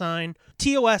in the design.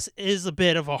 TOS is a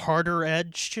bit of a harder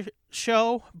edge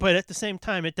show, but at the same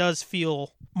time, it does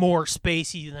feel more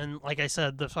spacey than, like I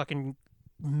said, the fucking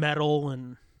metal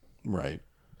and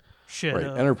shit.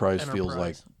 Right. Enterprise feels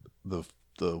like the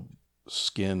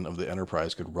skin of the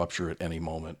Enterprise could rupture at any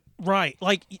moment. Right.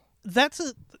 Like,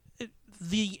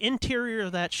 the interior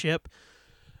of that ship,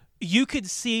 you could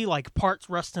see like parts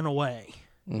rusting away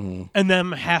and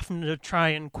them having to try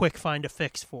and quick find a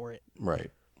fix for it. Right.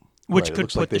 Which could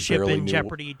put the ship in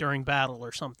jeopardy during battle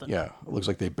or something. Yeah. It looks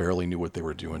like they barely knew what they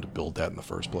were doing to build that in the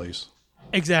first place.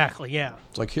 Exactly, yeah.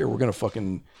 It's like, here, we're going to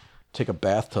fucking take a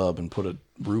bathtub and put a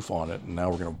roof on it, and now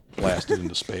we're going to blast it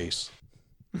into space.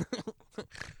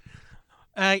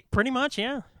 Pretty much,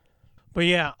 yeah. But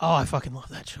yeah, I fucking love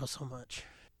that show so much.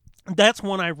 That's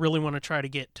one I really want to try to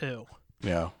get to.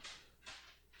 Yeah.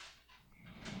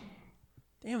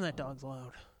 Damn, that dog's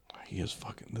loud. He is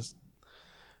fucking this.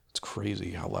 It's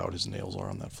crazy how loud his nails are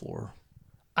on that floor.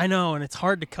 I know, and it's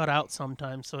hard to cut out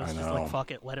sometimes, so it's just like, fuck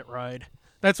it, let it ride.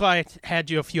 That's why I had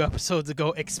you a few episodes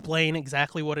ago explain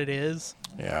exactly what it is.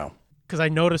 Yeah. Because I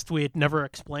noticed we had never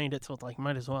explained it, so it's like,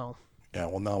 might as well. Yeah,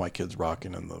 well, now my kid's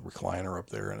rocking in the recliner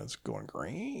up there, and it's going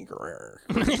green.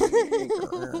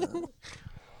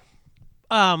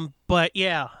 But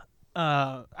yeah,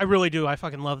 I really do. I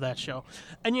fucking love that show.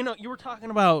 And you were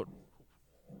talking about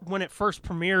when it first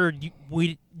premiered,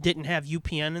 we didn't have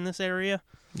UPN in this area.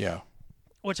 Yeah.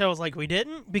 Which I was like, we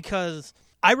didn't? Because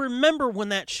I remember when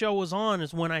that show was on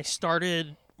is when I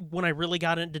really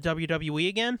got into WWE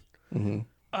again.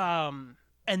 Mm-hmm.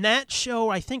 And that show,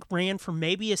 I think, ran for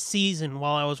maybe a season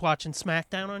while I was watching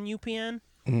SmackDown on UPN.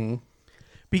 Mm-hmm.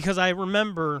 Because I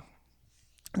remember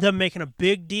them making a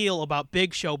big deal about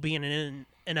Big Show being in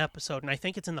an episode, and I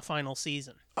think it's in the final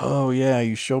season. Oh, yeah,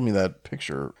 you showed me that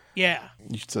picture. Yeah.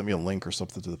 You sent me a link or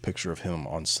something to the picture of him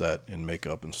on set in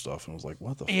makeup and stuff, and I was like,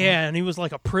 what the fuck? Yeah, and he was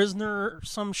like a prisoner or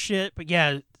some shit, but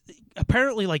yeah,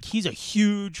 apparently like he's a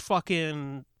huge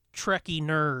fucking Trekkie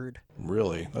nerd.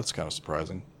 Really? That's kind of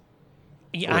surprising.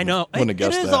 Yeah, I know. Wouldn't have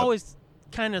guessed it is that. Always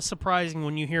kind of surprising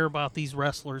when you hear about these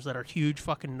wrestlers that are huge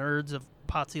fucking nerds of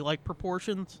Potsy-like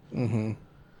proportions. Mm-hmm.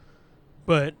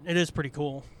 But it is pretty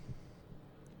cool.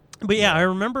 But yeah, I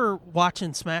remember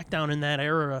watching SmackDown in that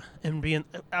era and being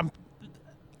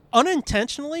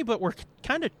unintentionally, but we're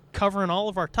kind of covering all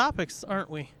of our topics, aren't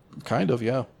we? Kind of,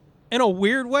 yeah. In a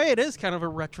weird way, it is kind of a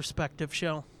retrospective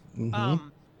show. Mm-hmm.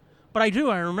 But I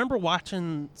remember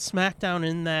watching SmackDown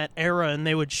in that era, and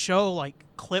they would show like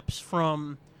clips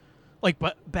from, like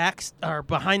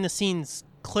behind the scenes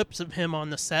clips of him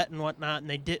on the set and whatnot,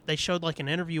 and they showed like an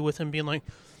interview with him being like,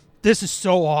 "This is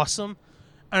so awesome."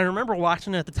 And I remember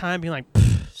watching it at the time, being like,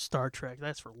 "Star Trek,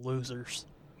 that's for losers."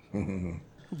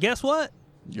 Guess what?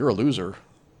 You're a loser.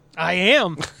 I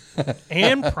am.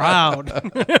 And proud.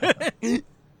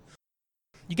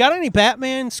 You got any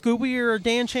Batman, Scooby, or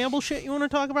Dan Shamble shit you want to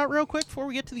talk about real quick before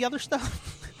we get to the other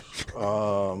stuff?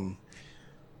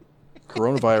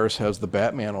 Coronavirus has the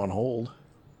Batman on hold.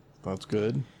 That's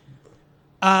good.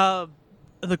 The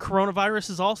coronavirus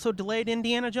has also delayed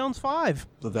Indiana Jones 5.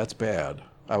 But that's bad.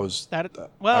 I was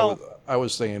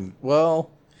saying,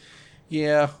 well,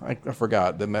 yeah, I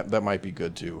forgot. That might be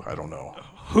good too. I don't know.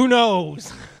 Who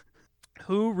knows?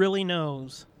 Who really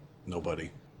knows?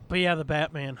 Nobody. But yeah, the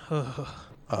Batman.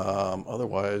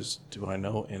 Otherwise, do I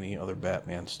know any other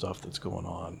Batman stuff that's going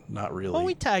on? Not really. Well,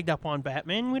 we tagged up on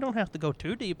Batman. We don't have to go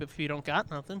too deep if you don't got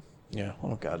nothing. Yeah, I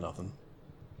don't got nothing.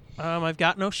 I've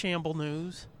got no Shamble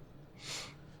news.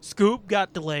 Scoop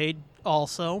got delayed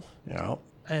also. Yeah.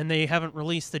 And they haven't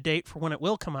released the date for when it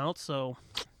will come out, so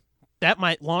that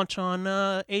might launch on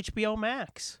HBO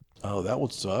Max. Oh, that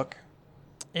would suck.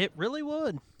 It really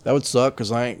would. That would suck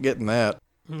because I ain't getting that.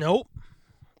 Nope.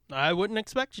 I wouldn't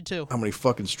expect you to. How many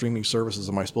fucking streaming services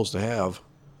am I supposed to have?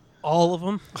 All of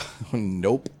them.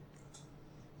 Nope.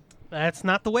 That's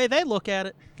not the way they look at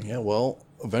it. Yeah, well,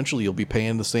 eventually you'll be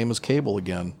paying the same as cable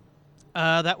again.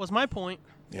 That was my point.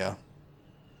 Yeah.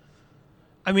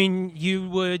 I mean, you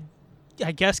would,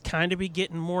 I guess, kind of be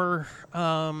getting more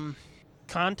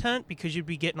content because you'd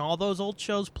be getting all those old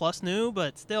shows plus new,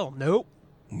 but still, nope.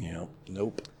 Yeah,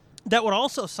 nope. That would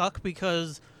also suck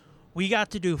because we got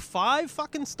to do 5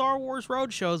 fucking Star Wars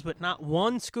road shows, but not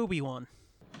one Scooby one.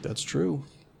 That's true.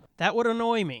 That would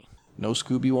annoy me. No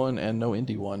Scooby one and no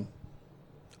Indie one.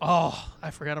 Oh, I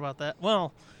forgot about that.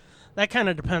 Well, that kind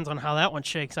of depends on how that one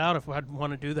shakes out if I'd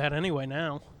want to do that anyway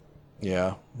now.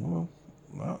 Yeah. Well,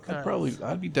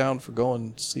 I'd be down for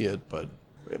going to see it, but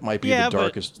it might be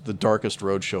the darkest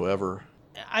road show ever.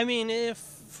 I mean, if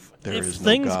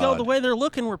things go the way they're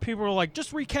looking, where people are like,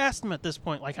 just recast them at this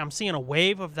point, like I'm seeing a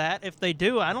wave of that. If they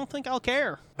do, I don't think I'll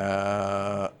care.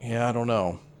 Yeah, I don't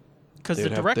know. Because the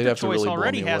director choice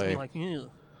already has me like, ew.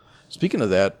 Speaking of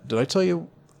that, did I tell you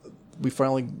we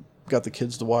finally got the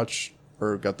kids to watch,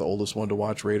 or got the oldest one to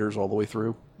watch Raiders all the way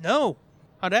through? No.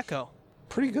 How'd that go?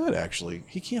 Pretty good, actually.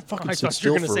 He can't fucking sit still. I thought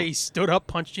you were going to say he stood up,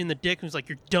 punched you in the dick, and was like,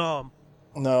 you're dumb.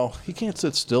 No, he can't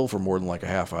sit still for more than like a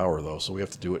half hour, though, so we have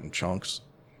to do it in chunks.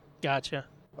 Gotcha.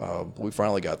 We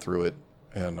finally got through it,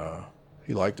 and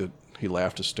he liked it. He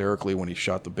laughed hysterically when he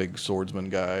shot the big swordsman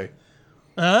guy.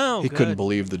 Oh, He couldn't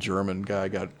believe the German guy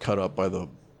got cut up by the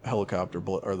helicopter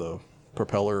or the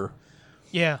propeller.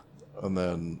 Yeah. And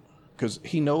then, because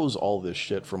he knows all this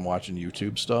shit from watching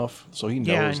YouTube stuff, so he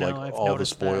knows I've all the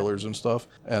noticed spoilers and stuff.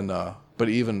 And but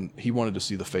even he wanted to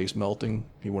see the face melting.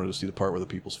 He wanted to see the part where the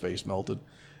people's face melted,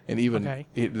 and even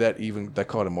that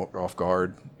caught him off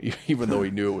guard, even though he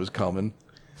knew it was coming.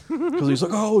 Because he's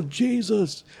like, "Oh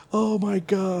Jesus! Oh my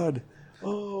God!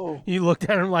 Oh!" You looked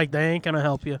at him like they ain't gonna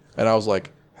help you. And I was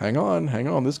like, Hang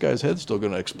on. This guy's head's still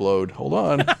going to explode. Hold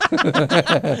on.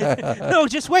 No,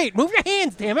 just wait. Move your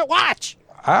hands, damn it. Watch.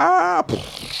 Ah!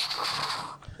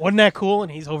 Wasn't that cool?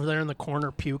 And he's over there in the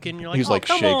corner puking. You're like, he's like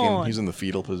come shaking. on. He's in the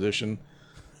fetal position.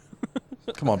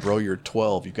 Come on, bro. You're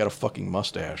 12. You've got a fucking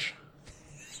mustache.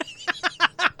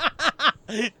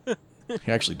 He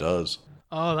actually does.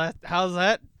 Oh, how's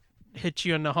that hit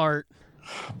you in the heart?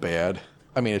 Bad.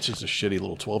 I mean, it's just a shitty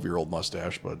little 12-year-old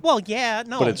mustache, but... Well, yeah,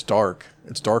 no. But it's dark.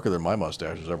 It's darker than my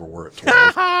mustaches ever were at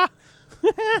 12.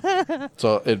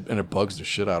 So, it bugs the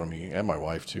shit out of me and my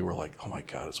wife, too. We're like, oh my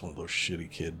God, it's one of those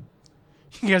shitty kid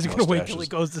You guys are going to wait till he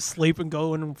goes to sleep and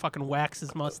go in and fucking wax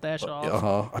his mustache off.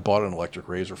 Uh-huh. I bought an electric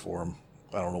razor for him.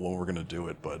 I don't know when we're going to do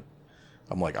it, but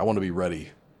I'm like, I want to be ready,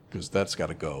 because that's got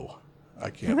to go. I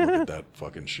can't look at that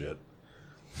fucking shit.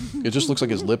 It just looks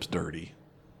like his lip's dirty.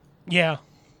 Yeah.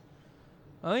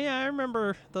 Oh, yeah, I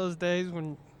remember those days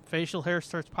when facial hair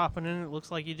starts popping in. It looks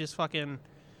like you just fucking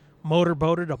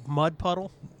motorboated a mud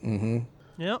puddle. Mm-hmm.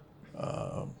 Yep.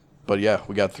 But yeah,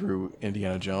 we got through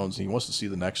Indiana Jones, and he wants to see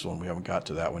the next one. We haven't got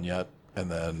to that one yet. And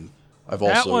then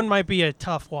that one might be a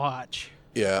tough watch.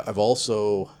 Yeah, I've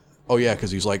also... Oh, yeah,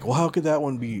 because he's like, well, how could that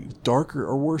one be darker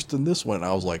or worse than this one? And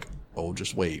I was like, oh,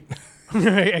 just wait.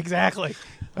 Exactly.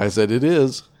 I said, it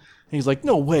is. And he's like,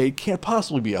 no way, it can't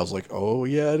possibly be. I was like, oh,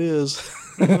 yeah, it is.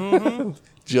 Mm-hmm.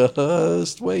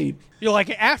 Just wait. You're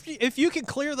like, if you can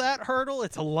clear that hurdle,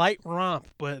 it's a light romp.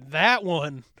 But that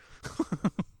one...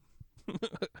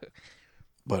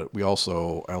 But I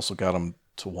also got him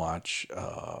to watch,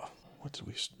 what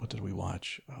did we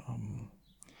watch?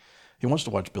 He wants to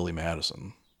watch Billy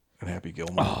Madison and Happy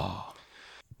Gilmore. Oh,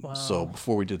 wow. So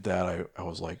before we did that, I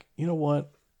was like, you know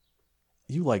what?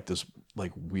 You like this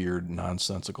like weird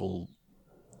nonsensical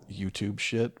YouTube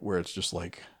shit where it's just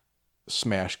like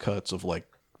smash cuts of like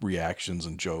reactions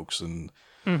and jokes and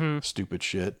stupid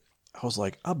shit. I was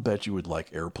like, I bet you would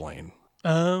like Airplane.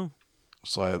 Oh.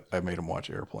 So I made him watch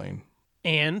Airplane.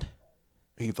 And?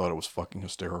 He thought it was fucking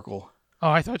hysterical.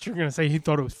 Oh, I thought you were going to say he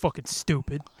thought it was fucking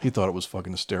stupid. He thought it was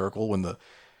fucking hysterical when the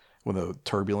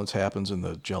turbulence happens and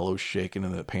the jello's shaking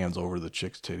and it pans over the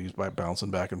chick's titties by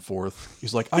bouncing back and forth.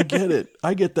 He's like, I get it.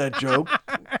 I get that joke.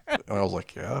 And I was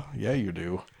like, yeah, you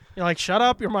do. You're like, shut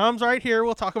up. Your mom's right here.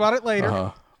 We'll talk about it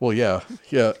later. Well, yeah.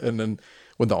 And then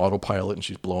when the autopilot and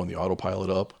she's blowing the autopilot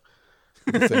up,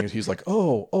 the thing is, he's like,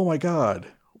 oh my God.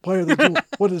 Why are they doing,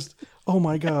 oh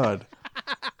my God.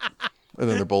 And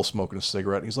then they're both smoking a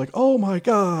cigarette. And he's like, oh my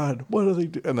God, what are they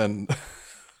doing? And then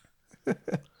it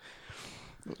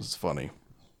was funny.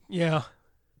 Yeah.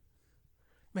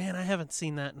 Man, I haven't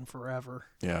seen that in forever.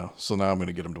 Yeah. So now I'm going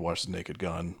to get him to watch The Naked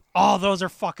Gun. Oh, those are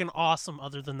fucking awesome,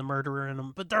 other than the murderer in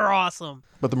them. But they're awesome.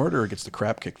 But the murderer gets the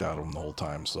crap kicked out of him the whole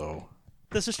time. So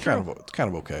this is true. It's kind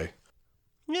of okay.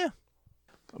 Yeah.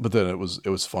 But then it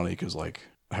was funny because, like,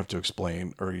 I have to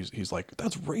explain, or he's like,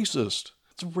 that's racist.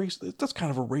 That's kind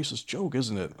of a racist joke,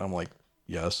 isn't it? I'm like,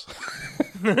 yes.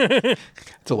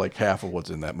 To like half of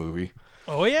what's in that movie.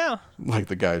 Oh yeah. Like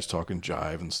the guy's talking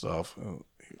jive and stuff.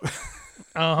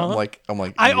 I'm like,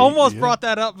 I almost brought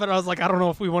that up, but I was like, I don't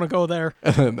know if we want to go there.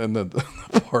 And then the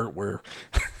part where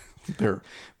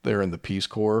they're in the Peace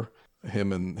Corps.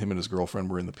 Him and his girlfriend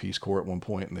were in the Peace Corps at one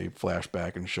point, and they flash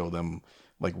back and show them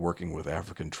like working with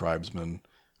African tribesmen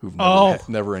who've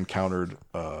never encountered,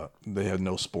 they had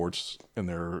no sports in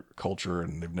their culture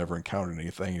and they've never encountered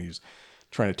anything. And he's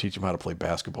trying to teach them how to play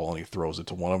basketball and he throws it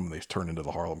to one of them and they turn into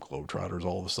the Harlem Globetrotters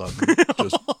all of a sudden.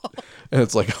 And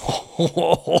it's like,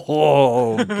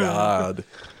 oh God.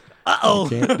 Uh-oh. You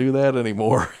can't do that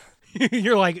anymore.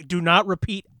 You're like, do not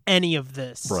repeat any of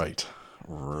this. Right.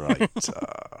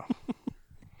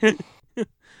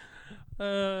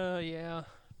 Yeah.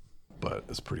 But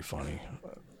it's pretty funny.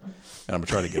 And I'm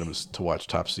trying to get him to watch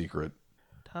Top Secret.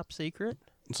 Top Secret?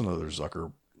 It's another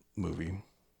Zucker movie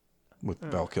with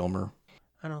Val Kilmer.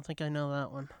 I don't think I know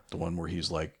that one. The one where he's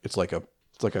like, he's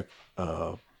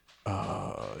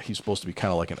supposed to be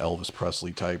kind of like an Elvis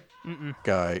Presley type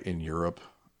guy in Europe,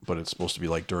 but it's supposed to be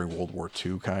like during World War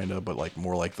II kind of, but like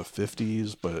more like the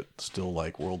 50s, but it's still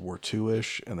like World War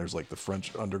II-ish. And there's like the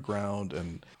French underground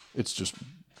and it's just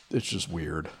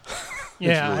weird.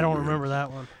 Yeah, really I don't weird. remember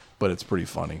that one. But it's pretty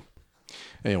funny.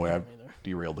 Anyway, I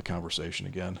derailed the conversation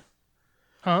again.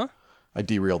 Huh? I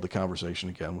derailed the conversation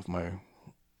again with my...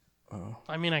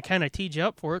 I mean, I kind of teed you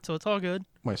up for it, so it's all good.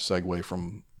 My segue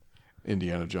from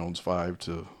Indiana Jones 5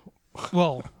 to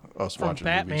well, us from watching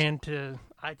Batman movies. to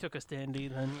I took a standee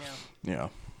then, yeah. Yeah.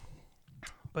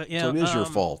 But yeah, So it is your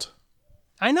fault.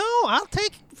 I know. I'll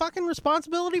take fucking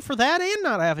responsibility for that and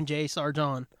not having Jay Sarge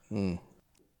on.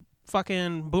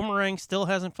 Fucking Boomerang still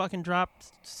hasn't fucking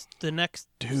dropped the next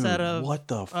set of... what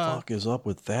the fuck is up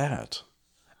with that?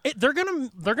 They're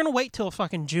gonna wait till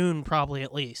fucking June probably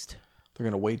at least. They're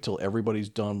going to wait till everybody's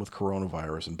done with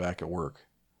coronavirus and back at work.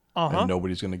 And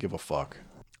nobody's going to give a fuck.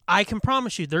 I can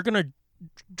promise you they're gonna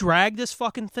drag this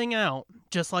fucking thing out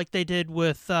just like they did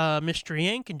with Mystery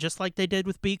Inc. and just like they did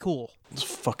with Be Cool. It's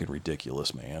fucking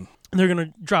ridiculous, man. They're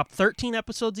going to drop 13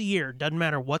 episodes a year. Doesn't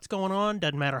matter what's going on.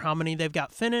 Doesn't matter how many they've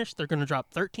got finished. They're going to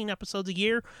drop 13 episodes a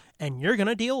year, and you're going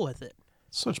to deal with it.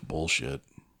 Such bullshit.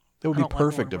 It would be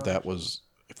perfect if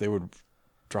they would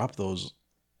drop those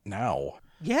now.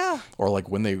 Yeah. Or like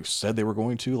when they said they were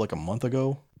going to, like a month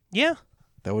ago. Yeah.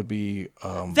 That would be...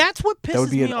 that's what pisses me off. That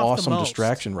would be an the awesome most.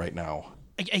 distraction right now.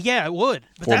 Yeah, it would.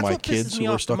 But For that's my what kids pisses who me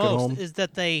are off stuck the at most home. is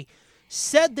that they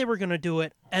said they were going to do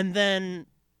it, and then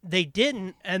they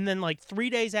didn't, and then like 3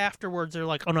 days afterwards, they're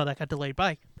like, oh no, that got delayed.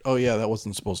 Bye. Oh yeah, that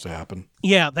wasn't supposed to happen.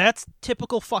 Yeah, that's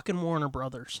typical fucking Warner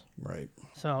Brothers. Right.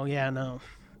 So, yeah, no.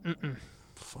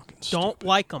 Fucking Don't stupid.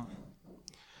 like them.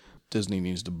 Disney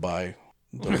needs to buy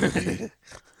WWE.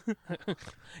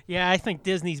 Yeah, I think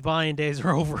Disney's buying days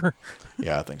are over.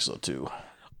 Yeah, I think so too.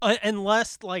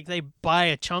 Unless, like, they buy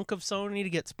a chunk of Sony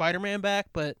to get Spider-Man back,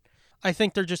 but I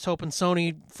think they're just hoping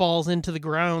Sony falls into the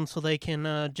ground so they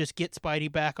can just get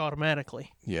Spidey back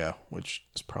automatically. Yeah, which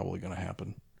is probably going to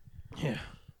happen. Yeah.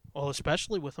 Well,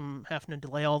 especially with them having to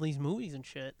delay all these movies and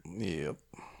shit. Yep.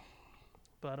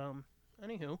 But,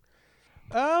 anywho.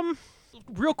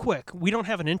 Real quick, we don't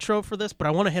have an intro for this, but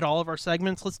I want to hit all of our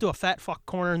segments. Let's do a fat fuck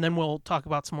corner, and then we'll talk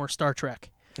about some more Star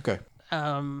Trek. Okay.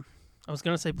 I was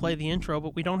going to say play the intro,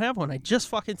 but we don't have one. I just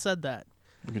fucking said that.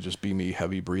 It could just be me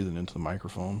heavy breathing into the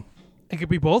microphone. It could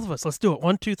be both of us. Let's do it.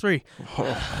 1, 2, 3.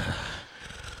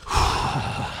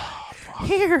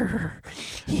 Here.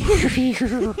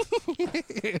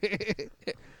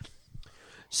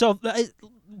 So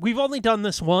we've only done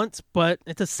this once, but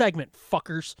it's a segment,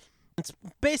 fuckers. It's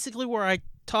basically where I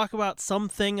talk about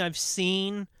something I've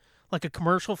seen, like a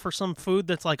commercial for some food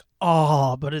that's like,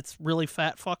 oh, but it's really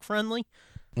fat fuck friendly.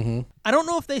 Mm-hmm. I don't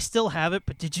know if they still have it,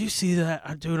 but did you see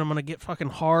that? Dude, I'm going to get fucking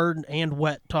hard and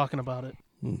wet talking about it.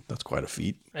 That's quite a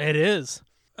feat. It is.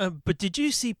 But did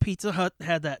you see Pizza Hut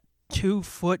had that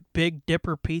 2-foot Big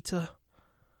Dipper pizza?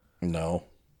 No.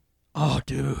 Oh,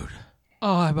 dude.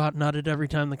 Oh, I about nutted every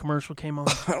time the commercial came on.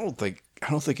 I don't think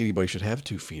anybody should have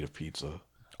 2 feet of pizza.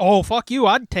 Oh, fuck you.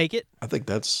 I'd take it. I think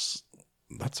that sounds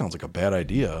like a bad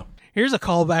idea. Here's a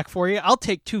callback for you. I'll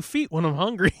take 2 feet when I'm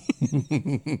hungry.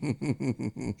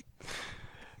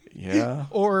 Yeah.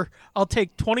 Or I'll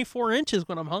take 24 inches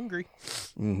when I'm hungry.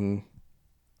 Mm-hmm.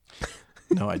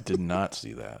 No, I did not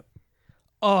see that.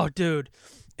 Oh, dude.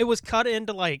 It was cut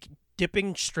into, like,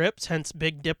 dipping strips, hence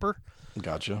Big Dipper.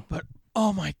 Gotcha. But,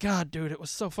 oh, my God, dude. It was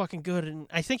so fucking good. And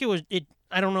I think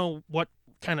I don't know what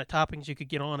kind of toppings you could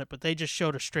get on it, but they just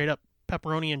showed a straight-up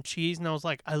pepperoni and cheese, and I was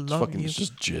like, I love you. It's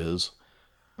just jizz.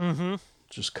 Mm-hmm.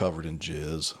 Just covered in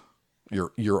jizz.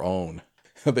 Your own.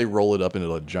 They roll it up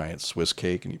into a giant Swiss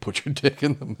cake, and you put your dick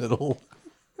in the middle.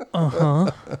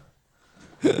 Uh-huh.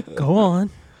 Go on.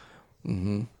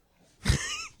 Mm-hmm.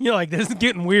 You're like, this is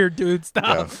getting weird, dude. Stop.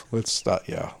 Yeah, let's stop.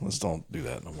 Yeah, let's don't do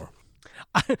that no more.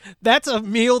 That's a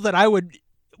meal that I would,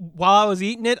 while I was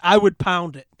eating it, I would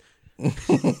pound it.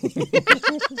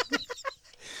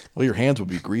 Well, your hands would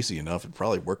be greasy enough. It'd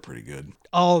probably work pretty good.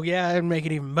 Oh, yeah, it'd make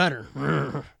it even better.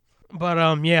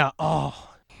 But, yeah. Oh.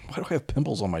 Why do I have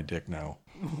pimples on my dick now?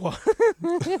 What?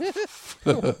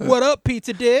 What up,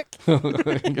 pizza dick?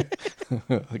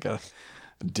 I got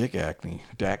dick acne.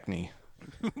 Dacne.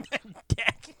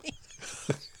 Dacne.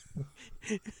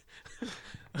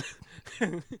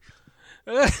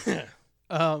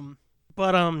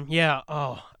 Yeah.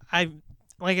 Oh,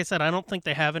 like I said, I don't think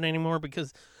they have it anymore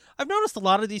because I've noticed a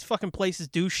lot of these fucking places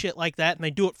do shit like that and they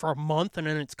do it for a month and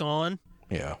then it's gone.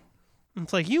 Yeah.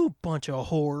 It's like, you bunch of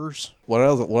whores. What I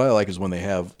like is when they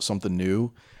have something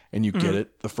new and you get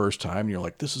it the first time and you're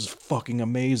like, this is fucking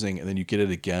amazing. And then you get it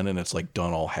again and it's like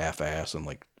done all half-ass and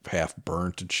like half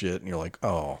burnt and shit. And you're like,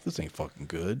 oh, this ain't fucking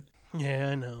good. Yeah,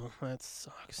 I know. That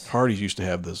sucks. Hardee's used to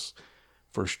have this,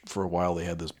 for a while they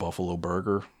had this buffalo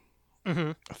burger.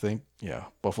 Mm-hmm. I think. Yeah.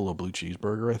 Buffalo blue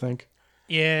cheeseburger, I think.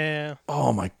 Yeah.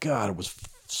 Oh my God. It was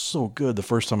so good the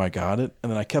first time I got it.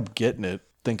 And then I kept getting it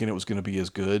thinking it was going to be as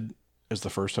good as the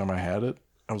first time I had it.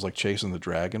 I was like chasing the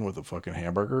dragon with a fucking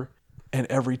hamburger. And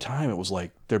every time it was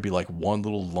like, there'd be like one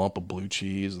little lump of blue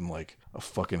cheese and like a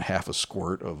fucking half a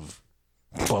squirt of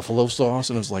buffalo sauce.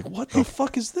 And it was like, what the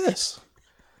fuck is this?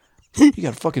 You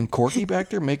got fucking Corky back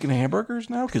there making hamburgers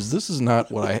now? Because this is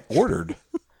not what I ordered.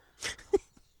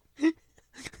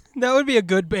 That would be a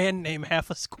good band name, Half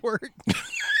a Squirt.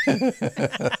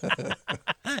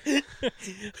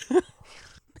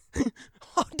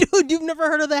 Oh, dude, you've never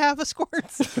heard of the Half a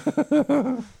Squirts?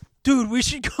 Dude, we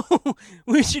should go.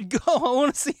 We should go. I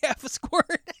want to see Half a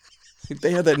Squirt.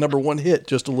 They had that #1 hit,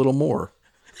 Just a Little More.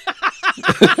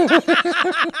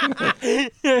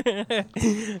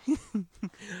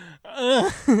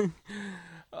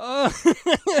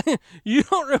 You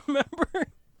don't remember?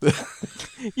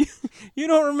 You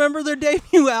don't remember their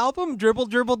debut album, Dribble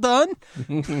Dribble Done?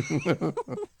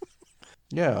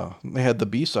 Yeah, they had the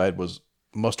B-side was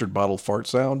Mustard Bottle Fart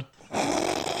Sound.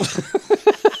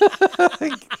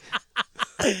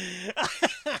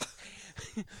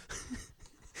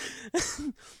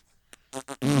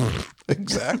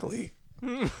 Exactly.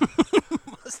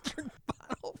 Mustard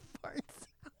Bottle Fart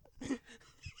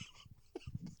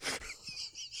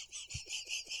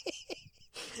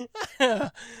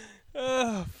Sound.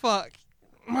 Oh, fuck.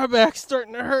 My back's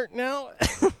starting to hurt now.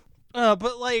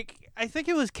 But, like, I think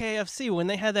it was KFC when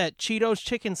they had that Cheetos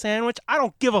chicken sandwich. I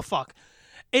don't give a fuck.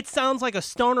 It sounds like a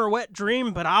stoner wet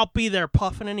dream, but I'll be there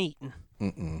puffing and eating.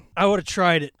 Mm-mm. I would have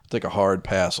tried it. Take a hard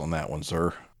pass on that one,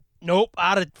 sir. Nope,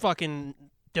 I'd have fucking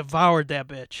devoured that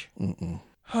bitch. Mm-mm.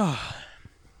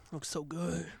 Looks so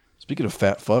good. Speaking of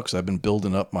fat fucks, I've been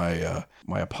building up my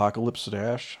my apocalypse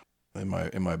stash in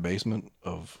my basement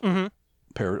of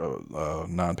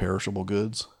non-perishable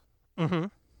goods. Mm-hmm.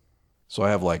 So I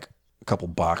have like a couple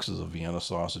boxes of Vienna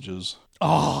sausages.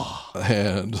 Oh.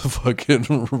 And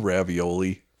fucking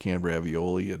ravioli, canned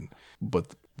ravioli,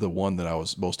 but the one that I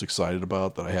was most excited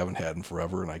about that I haven't had in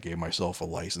forever, and I gave myself a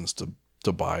license to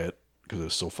buy it because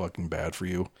it's so fucking bad for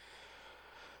you,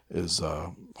 is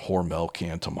Hormel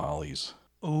canned tamales.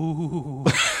 Ooh.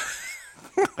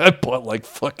 I bought like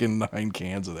fucking 9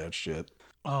 cans of that shit.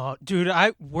 Dude,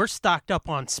 we're stocked up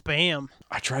on Spam.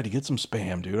 I tried to get some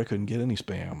Spam, dude. I couldn't get any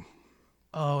Spam.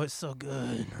 Oh, it's so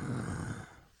good.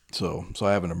 So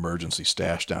I have an emergency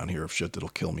stash down here of shit that'll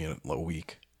kill me in a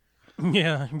week.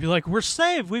 Yeah, you'd be like, we're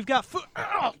saved. We've got food.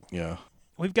 Yeah.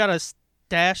 We've got a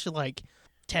stash of like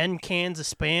 10 cans of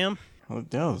Spam. Well,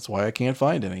 yeah, that's why I can't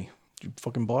find any. You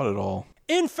fucking bought it all.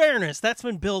 In fairness, that's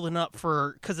been building up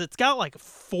because it's got like a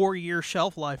 4-year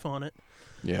shelf life on it.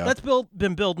 Yeah. That's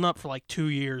been building up for like 2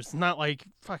 years. Not like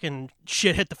fucking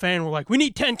shit hit the fan. We're like, we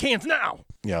need 10 cans now.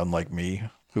 Yeah, unlike me,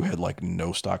 who had like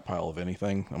no stockpile of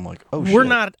anything. I'm like, oh, We're shit.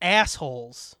 not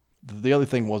assholes. The other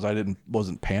thing was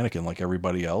wasn't panicking like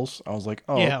everybody else. I was like,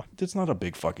 oh, Yeah. it's not a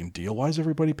big fucking deal. Why is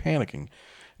everybody panicking?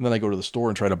 And then I go to the store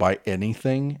and try to buy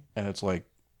anything, and it's like,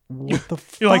 what the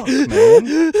fuck, You're like,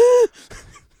 man?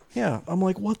 Yeah, I'm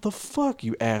like, what the fuck,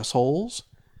 you assholes?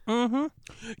 Mm-hmm.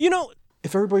 You know,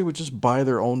 If everybody would just buy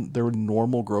their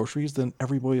normal groceries, then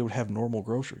everybody would have normal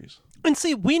groceries. and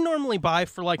see, we normally buy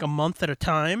for like a month at a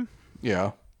time.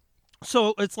 Yeah.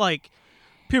 So it's like,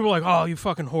 people are like, oh, you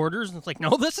fucking hoarders. And it's like,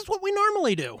 no, this is what we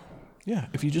normally do. Yeah,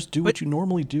 if you just do what you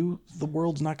normally do, the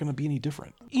world's not going to be any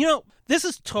different. You know, this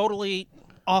is totally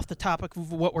off the topic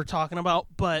of what we're talking about,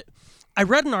 but I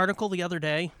read an article the other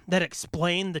day that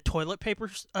explained the toilet paper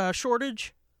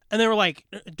shortage. And they were like,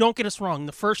 don't get us wrong,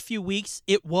 the first few weeks,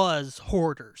 it was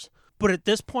hoarders. But at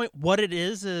this point, what it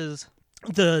is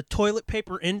the toilet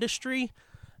paper industry,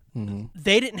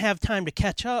 they didn't have time to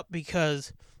catch up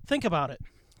because, think about it,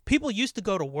 people used to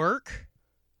go to work,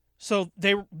 so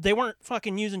they weren't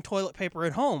fucking using toilet paper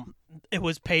at home. It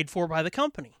was paid for by the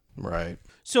company. Right.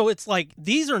 So it's like,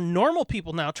 these are normal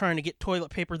people now trying to get toilet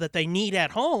paper that they need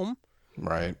at home.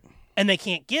 Right. And they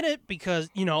can't get it because,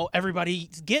 you know,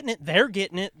 everybody's getting it. They're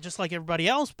getting it just like everybody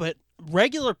else. But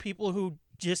regular people who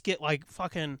just get like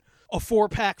fucking a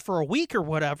 4-pack for a week or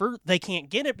whatever, they can't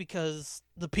get it because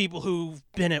the people who've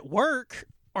been at work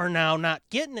are now not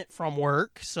getting it from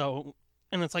work. So,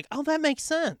 and it's like, oh, that makes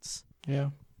sense. Yeah,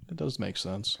 it does make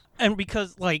sense. And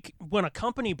because like when a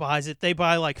company buys it, they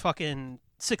buy like fucking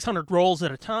 600 rolls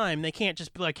at a time. They can't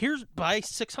just be like, here's buy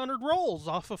 600 rolls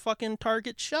off a fucking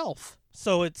Target shelf.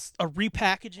 So it's a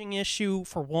repackaging issue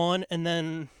for one, and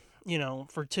then, you know,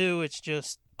 for two, it's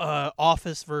just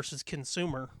office versus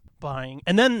consumer buying.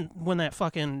 And then when that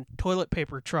fucking toilet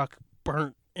paper truck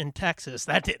burnt in Texas,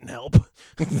 that didn't help.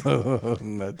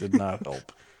 That did not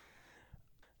help.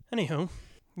 Anywho,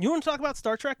 you want to talk about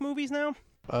Star Trek movies now?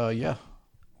 Yeah.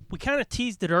 We kind of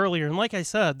teased it earlier, and like I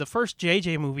said, the first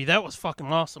JJ movie, that was fucking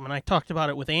awesome, and I talked about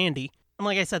it with Andy. And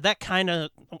like I said, that kind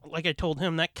of, like I told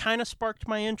him, that kind of sparked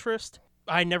my interest.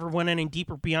 I never went any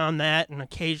deeper beyond that, and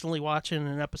occasionally watching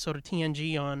an episode of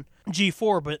TNG on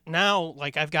G4, but now,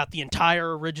 like, I've got the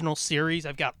entire original series.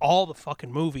 I've got all the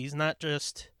fucking movies, not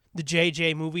just the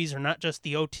JJ movies, or not just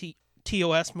the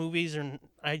TOS movies, and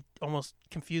I almost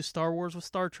confused Star Wars with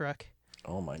Star Trek.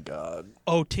 Oh, my God.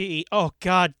 OT. Oh,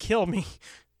 God, kill me.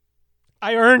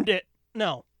 I earned it.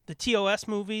 No. The TOS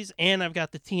movies, and I've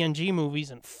got the TNG movies,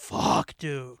 and fuck,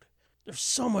 dude. There's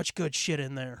so much good shit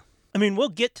in there. I mean, we'll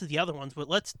get to the other ones, but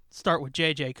let's start with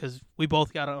JJ, because we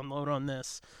both got to unload on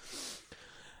this.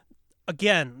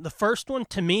 Again, the first one,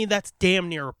 to me, that's damn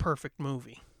near a perfect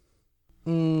movie.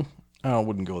 I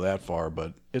wouldn't go that far,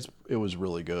 but it was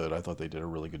really good. I thought they did a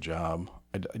really good job.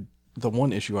 The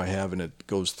one issue I have, and it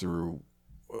goes through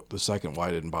the second, why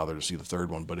I didn't bother to see the third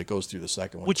one, but it goes through the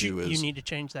second one, Which too. you need to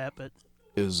change that, but...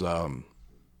 Is the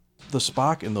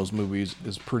Spock in those movies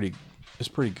is pretty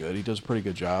good. He does a pretty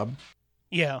good job.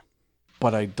 Yeah.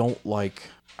 But I don't like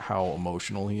how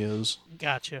emotional he is.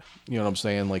 Gotcha. You know what I'm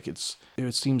saying? Like it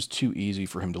seems too easy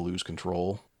for him to lose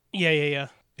control. Yeah.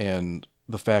 And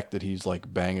the fact that he's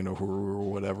like banging Uhura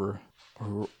or whatever,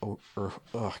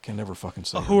 I can never fucking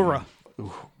say Uhura.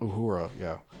 Uhura,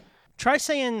 yeah. Try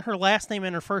saying her last name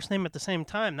and her first name at the same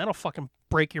time. That'll fucking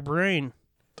break your brain.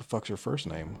 The fuck's her first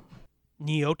name?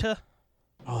 Nyota?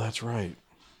 Oh, that's right.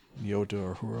 Nyota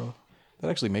or Uhura. That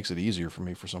actually makes it easier for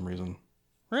me for some reason.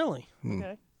 Really?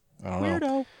 Okay. I don't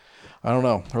know. I don't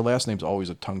know. Her last name's always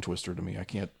a tongue twister to me. I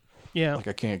can't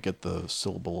get the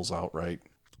syllables out right.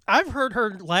 I've heard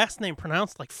her last name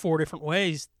pronounced like 4 different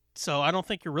ways, so I don't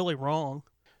think you're really wrong.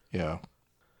 Yeah.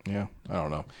 I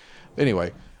don't know.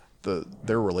 Anyway,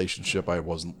 their relationship I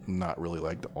was not really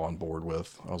like on board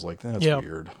with. I was like, that's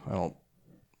weird. I don't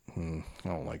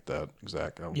like that.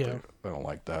 I don't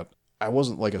like that. I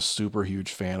wasn't like a super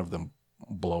huge fan of them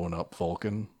blowing up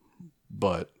Vulcan,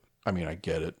 but I mean, I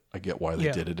get it. I get why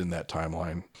they did it in that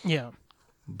timeline. Yeah.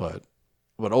 But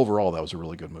overall, that was a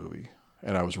really good movie,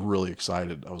 and I was really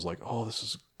excited. I was like, oh,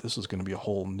 this is going to be a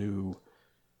whole new,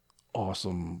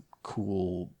 awesome,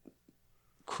 cool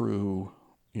crew.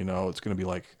 You know, it's going to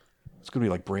be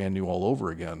like brand new all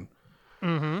over again.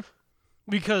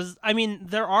 Because, I mean,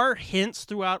 there are hints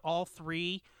throughout all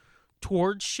three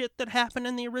towards shit that happened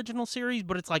in the original series,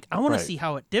 but it's like, I want to see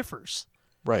how it differs.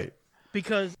 Right.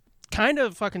 Because kind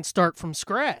of fucking start from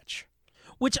scratch.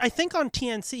 Which I think on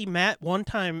TNC, Matt one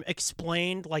time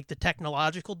explained like the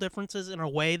technological differences in a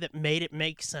way that made it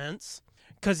make sense.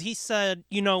 Because he said,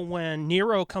 you know, when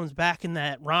Nero comes back in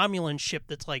that Romulan ship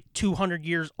that's like 200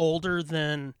 years older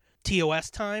than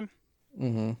TOS time,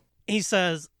 he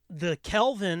says the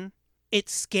Kelvin, it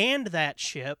scanned that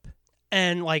ship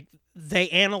and like they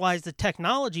analyzed the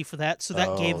technology for that. So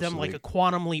that gave them like a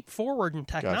quantum leap forward in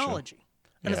technology. Gotcha.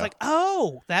 And it's like,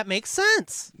 oh, that makes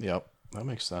sense. Yep, that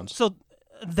makes sense. So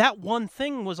that one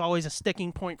thing was always a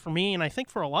sticking point for me, and I think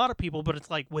for a lot of people, but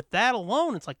it's like, with that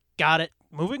alone, it's like, got it,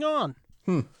 moving on.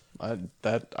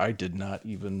 That did not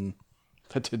even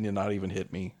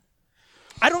hit me.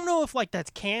 I don't know if like that's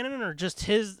canon or just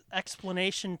his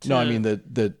explanation to... No, I mean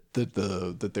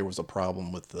that there was a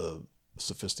problem with the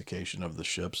sophistication of the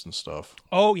ships and stuff.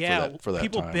 Oh, yeah. For that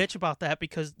people time. Bitch about that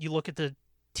because you look at the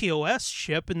TOS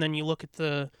ship and then you look at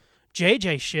the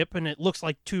JJ ship and it looks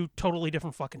like two totally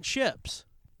different fucking ships.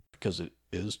 Because it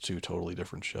is two totally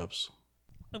different ships.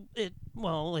 It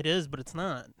is, but it's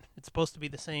not. It's supposed to be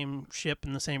the same ship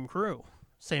and the same crew.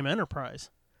 Same Enterprise.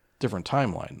 Different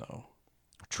timeline, though.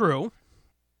 True.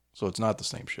 So it's not the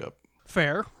same ship.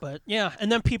 Fair, but yeah.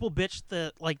 And then people bitch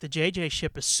that like the JJ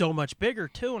ship is so much bigger,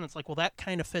 too. And it's like, well, that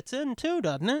kind of fits in, too,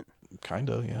 doesn't it? Kind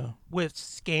of, yeah. With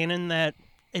scanning that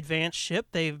advanced ship,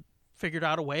 they've figured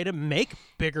out a way to make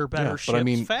bigger, better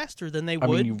ships faster than they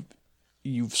would. I mean,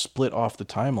 you've split off the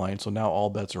timeline, so now all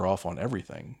bets are off on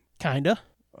everything. Kinda.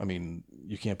 I mean,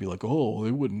 you can't be like, oh,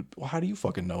 they wouldn't. Well, how do you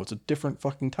fucking know? It's a different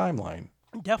fucking timeline.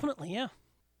 Definitely, yeah.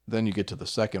 Then you get to the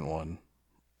second one,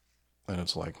 and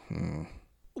it's like,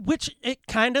 Which it's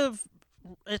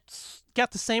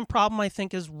got the same problem, I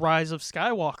think, as Rise of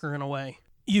Skywalker in a way.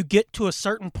 You get to a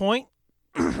certain point,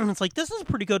 and it's like, this is a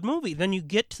pretty good movie. Then you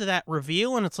get to that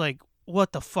reveal, and it's like,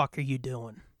 what the fuck are you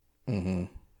doing? Mm-hmm.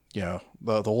 Yeah,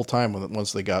 the whole time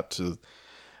once they got to,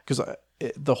 because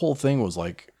the whole thing was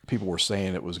like people were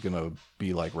saying it was gonna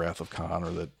be like Wrath of Khan,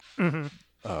 or that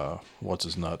what's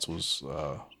his nuts was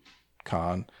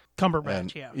Khan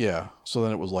Cumberbatch, yeah. So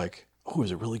then it was like, oh,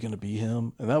 is it really gonna be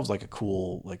him? And that was like a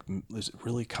cool like, is it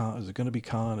really Khan? Is it gonna be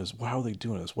Khan? How are they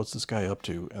doing this? What's this guy up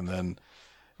to? And then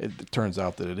it turns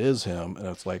out that it is him, and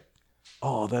it's like,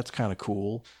 oh, that's kind of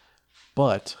cool,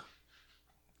 but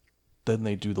then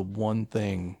they do the one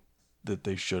thing that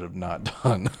they should have not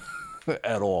done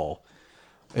at all,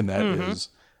 and that is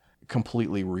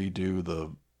completely redo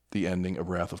the ending of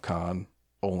Wrath of Khan,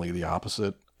 only the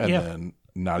opposite, and then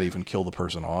not even kill the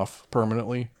person off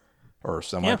permanently or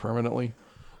semi-permanently.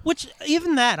 Which,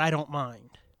 even that, I don't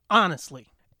mind, honestly.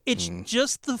 It's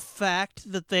just the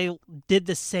fact that they did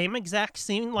the same exact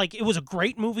scene. Like, it was a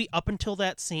great movie up until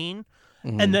that scene,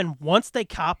 and then once they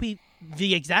copied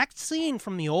the exact scene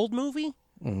from the old movie,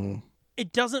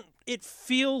 it doesn't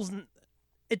feel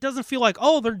like,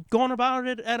 oh, they're going about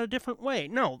it at a different way.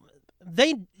 No,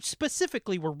 they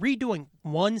specifically were redoing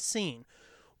one scene,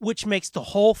 which makes the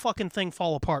whole fucking thing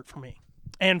fall apart for me.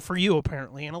 And for you,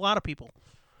 apparently, and a lot of people.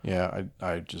 Yeah,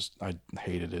 I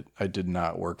hated it. It did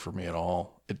not work for me at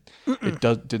all.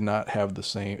 It did not have the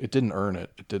same, it didn't earn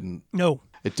it. It didn't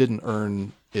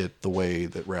earn it the way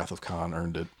that Wrath of Khan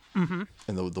earned it. And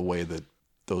the way that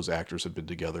those actors had been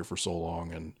together for so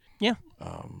long, and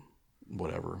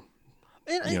whatever.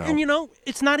 And you know,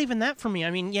 it's not even that for me.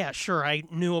 I mean, yeah, sure, I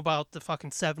knew about the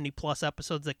fucking 70 plus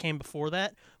episodes that came before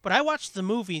that, but I watched the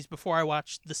movies before I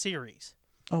watched the series.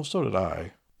 Oh, so did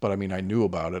I. But I mean, I knew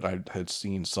about it. I had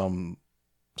seen some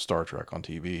Star Trek on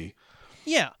TV.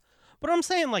 Yeah. But I'm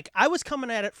saying, like, I was coming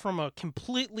at it from a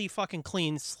completely fucking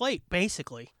clean slate,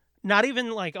 basically. Not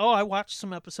even like, oh, I watched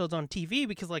some episodes on TV,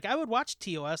 because, like, I would watch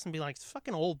TOS and be like, it's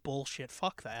fucking old bullshit,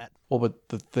 fuck that. Well, but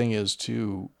the thing is,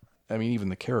 too, I mean, even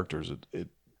the characters,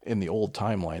 in the old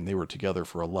timeline, they were together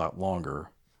for a lot longer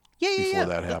before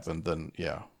that happened than,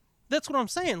 That's what I'm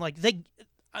saying. Like,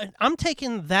 I'm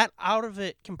taking that out of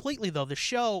it completely, though, the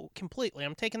show completely.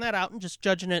 I'm taking that out and just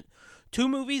judging it 2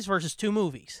 movies versus 2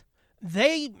 movies.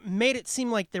 They made it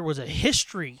seem like there was a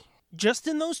history just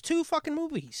in those 2 fucking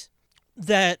movies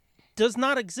that does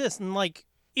not exist. And, like,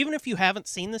 even if you haven't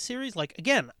seen the series, like,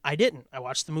 again, I didn't. I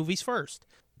watched the movies first.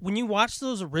 When you watch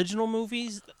those original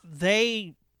movies,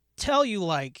 they tell you,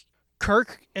 like,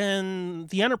 Kirk and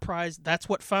the Enterprise, that's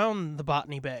what found the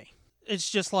Botany Bay.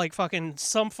 It's just like fucking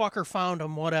some fucker found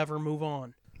him, whatever, move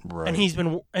on. Right.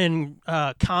 And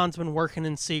Khan's been working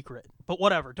in secret. But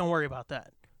whatever, don't worry about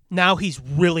that. Now he's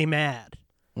really mad.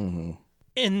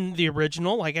 In the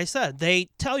original, like I said, they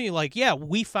tell you, like, yeah,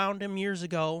 we found him years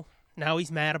ago. Now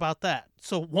he's mad about that.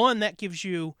 So, one, that gives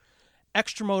you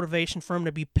extra motivation for him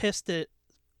to be pissed at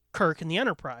Kirk and the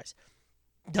Enterprise.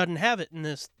 Doesn't have it in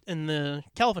the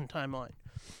Kelvin timeline.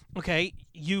 Okay,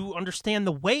 you understand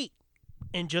the weight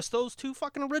in just those two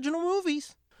fucking original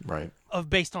movies. Right. Of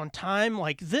based on time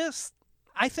like this.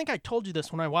 I think I told you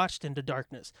this when I watched Into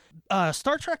Darkness.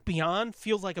 Star Trek Beyond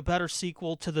feels like a better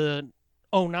sequel to the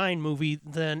 2009 movie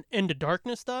than Into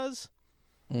Darkness does.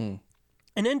 And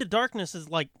Into Darkness is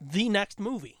like the next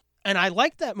movie. And I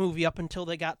liked that movie up until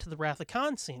they got to the Wrath of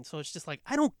Khan scene. So it's just like,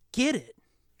 I don't get it.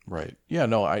 Right. Yeah,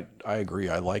 no, I agree.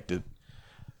 I liked it.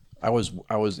 I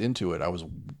was into it. I was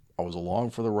along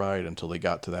for the ride until they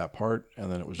got to that part,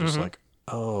 and then it was just like,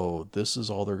 oh, this is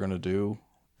all they're going to do?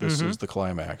 This is the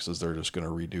climax, is they're just going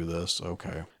to redo this?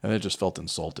 Okay. And it just felt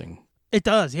insulting. It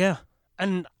does, yeah.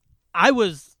 And it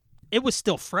was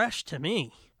still fresh to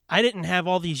me. I didn't have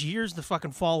all these years to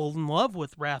fucking fall in love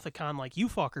with Wrath of Khan like you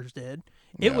fuckers did.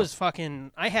 It was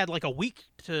fucking, I had like a week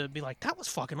to be like, that was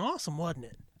fucking awesome, wasn't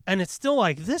it? And it's still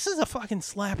like, this is a fucking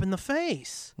slap in the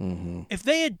face. If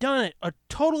they had done it a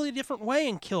totally different way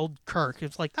and killed Kirk,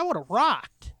 it's like, that would have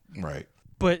rocked. Right.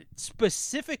 But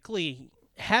specifically,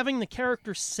 having the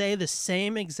character say the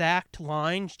same exact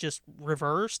lines, just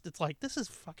reversed, it's like, this is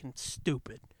fucking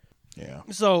stupid. Yeah.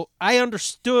 So I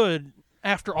understood,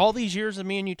 after all these years of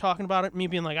me and you talking about it, me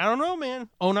being like, I don't know, man.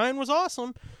 2009 was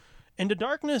awesome. Into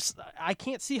Darkness, I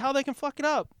can't see how they can fuck it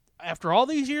up. After all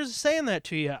these years of saying that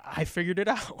to you, I figured it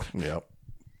out. Yep.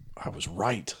 I was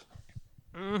right.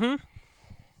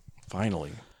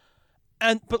 Finally.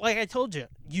 But like I told you,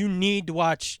 you need to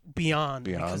watch Beyond.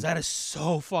 Because that is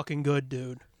so fucking good,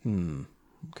 dude.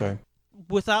 Okay.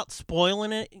 Without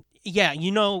spoiling it, yeah,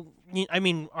 I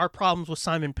mean, our problems with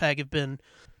Simon Pegg have been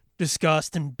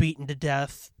discussed and beaten to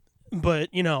death. But,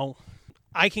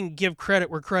 I can give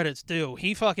credit where credit's due.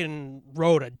 He fucking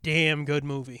wrote a damn good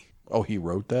movie. Oh, he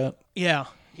wrote that? Yeah.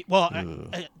 Well,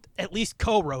 at least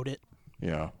co-wrote it.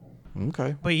 Yeah.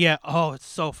 Okay. But yeah, it's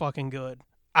so fucking good.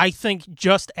 I think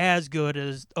just as good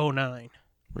as 2009.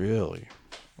 Really?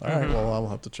 All right, well, I'll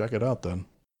have to check it out then.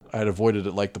 I had avoided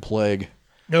it like the plague.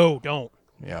 No, don't.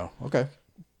 Yeah, okay.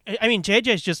 I mean,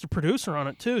 JJ's just a producer on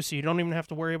it, too, so you don't even have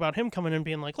to worry about him coming in and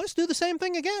being like, let's do the same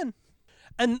thing again.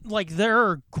 And, like, there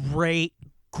are great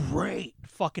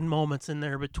fucking moments in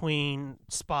there between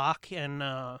Spock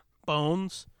and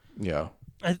Bones. Yeah.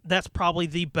 That's probably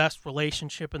the best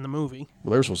relationship in the movie.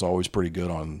 Well, theirs was always pretty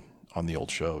good on the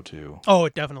old show, too. Oh,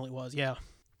 it definitely was, yeah.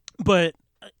 But,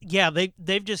 yeah,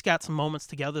 they've just got some moments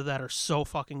together that are so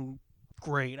fucking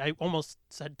great. I almost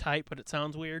said tight, but it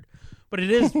sounds weird. But it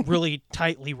is really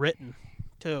tightly written,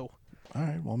 too. All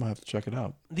right, well, I'm going to have to check it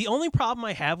out. The only problem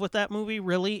I have with that movie,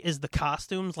 really, is the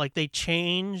costumes. Like, they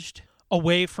changed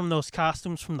away from those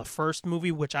costumes from the first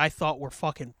movie, which I thought were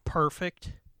fucking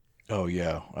perfect. Oh,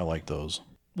 yeah, I like those.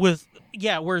 Where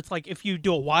it's like, if you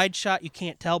do a wide shot, you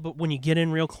can't tell, but when you get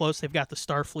in real close, they've got the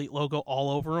Starfleet logo all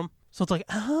over them. So it's like,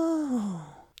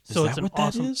 oh. Is that what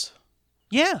that is?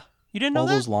 Yeah. You didn't know all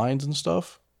that? All those lines and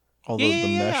stuff? All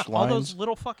the mesh lines? All those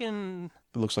little fucking...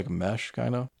 It looks like a mesh,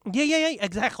 kind of? Yeah,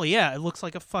 exactly, yeah. It looks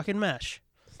like a fucking mesh.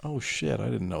 Oh, shit, I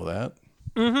didn't know that.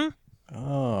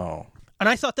 Oh. And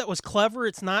I thought that was clever.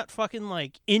 It's not fucking,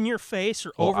 like, in your face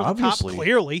or over the top, obviously.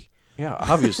 clearly. Yeah,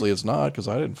 obviously it's not, because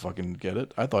I didn't fucking get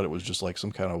it. I thought it was just like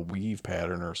some kind of weave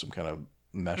pattern or some kind of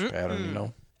mesh pattern,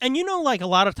 And like, a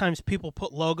lot of times people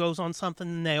put logos on something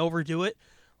and they overdo it.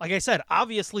 Like I said,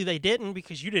 obviously they didn't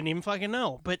because you didn't even fucking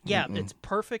know. But yeah, it's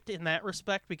perfect in that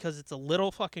respect because it's a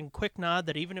little fucking quick nod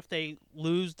that even if they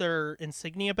lose their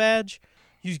insignia badge,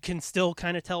 you can still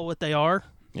kind of tell what they are.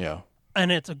 Yeah.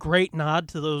 And it's a great nod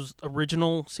to those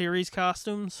original series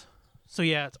costumes. So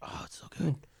yeah, it's so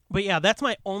good. But yeah, that's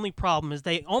my only problem is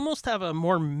they almost have a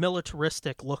more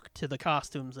militaristic look to the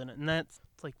costumes in it. And it's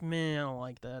like, man, I don't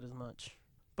like that as much.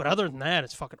 But other than that,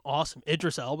 it's fucking awesome.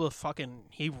 Idris Elba,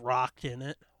 he rocked in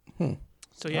it.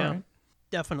 So yeah,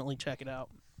 definitely check it out.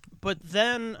 But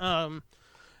then,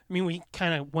 we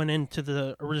kind of went into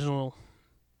the original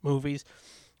movies.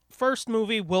 First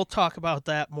movie, we'll talk about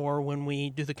that more when we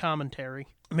do the commentary.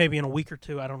 Maybe in a week or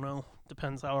two, I don't know.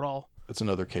 Depends how it all... It's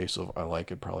another case of I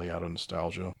like it probably out of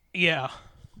nostalgia. Yeah,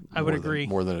 I would agree.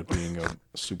 More than it being a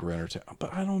super entertaining.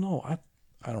 But I don't know.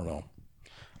 I don't know.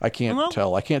 I can't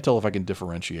tell. I can't tell if I can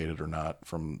differentiate it or not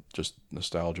from just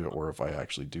nostalgia or if I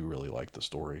actually do really like the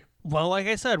story. Well, like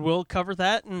I said, we'll cover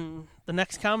that in the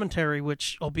next commentary,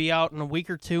 which will be out in a week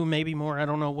or two, maybe more. I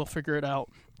don't know. We'll figure it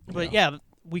out. But yeah,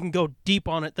 we can go deep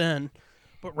on it then.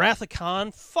 But Wrath of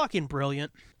Khan, fucking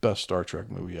brilliant. Best Star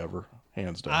Trek movie ever.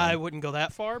 Hands down. I wouldn't go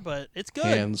that far, but it's good.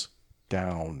 Hands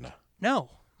down. No,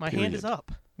 my hand Period. is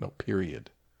up. No, period.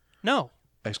 No,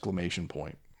 Exclamation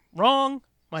point. wrong.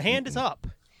 My hand is up.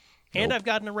 And Nope. I've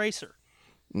got an eraser.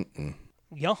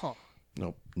 Yuh.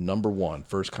 Nope. Number 1.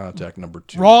 First Contact. Number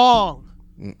 2. Wrong.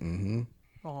 Mm-hmm.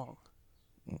 Wrong.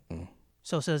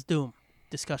 So says Doom.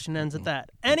 Discussion ends at that.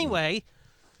 Anyway,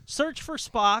 Search for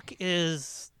Spock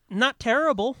is not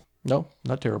terrible, No,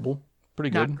 not terrible. Pretty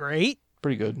good. not great.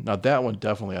 Pretty good. Now, that one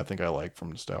definitely I think I like from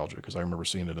nostalgia because I remember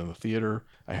seeing it in the theater.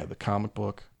 I had the comic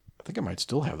book. I think I might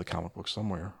still have the comic book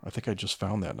somewhere. I think I just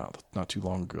found that not too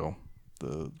long ago.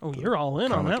 The You're all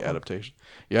in on comic that one. adaptation.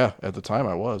 Yeah, at the time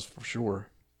I was for sure.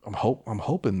 I'm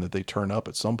hoping that they turn up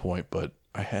at some point, but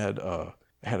I had a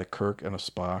Kirk and a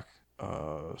Spock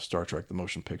Star Trek the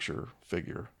Motion Picture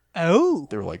figure. Oh.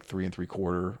 They were like 3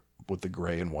 3/4 with the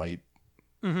gray and white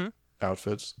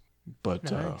outfits. But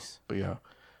Nice. but yeah,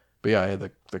 I had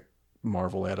the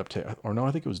Marvel adaptation. Or no,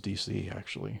 I think it was DC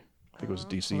actually. I think it was a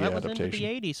DC Well, that was into adaptation.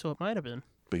 the 80s, so it might have been.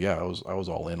 But yeah, I was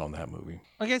all in on that movie.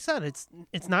 Like I said, it's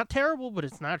not terrible, but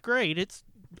it's not great. It's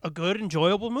a good,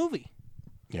 enjoyable movie.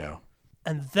 Yeah.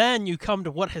 And then you come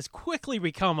to what has quickly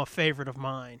become a favorite of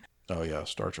mine. Oh yeah,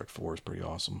 Star Trek 4 is pretty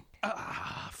awesome.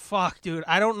 Fuck, dude.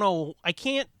 I don't know. I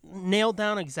can't nail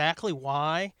down exactly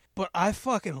why, but I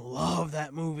fucking love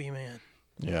that movie, man.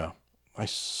 Yeah. My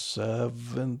she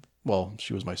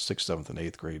was my 6th, 7th, and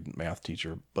 8th grade math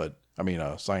teacher,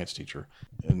 science teacher.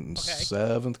 In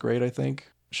 7th grade, I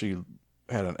think, she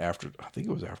had I think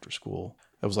it was after school.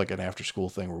 It was like an after school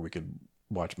thing where we could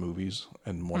watch movies,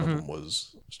 and one of them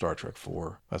was Star Trek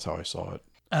 4. That's how I saw it.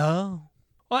 Oh.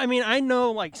 Well, I mean, I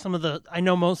know most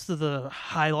of the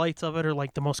highlights of it are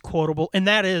like the most quotable, and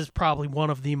that is probably one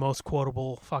of the most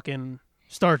quotable fucking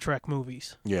Star Trek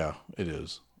movies. Yeah, it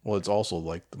is. Well, it's also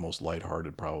like the most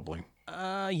lighthearted, probably.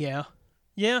 Yeah.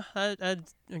 Yeah, I'd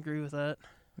agree with that.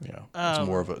 Yeah, it's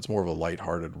more of a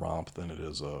lighthearted romp than it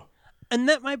is a. And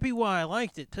that might be why I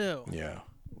liked it too. Yeah,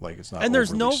 like it's not. And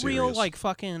there's no overly real serious. like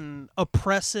fucking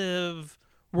oppressive,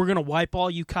 we're gonna wipe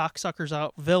all you cocksuckers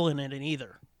out villain in it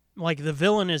either. Like the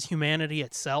villain is humanity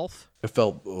itself. It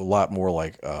felt a lot more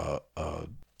like a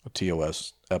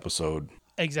TOS episode.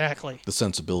 Exactly. The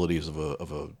sensibilities of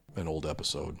an old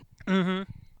episode.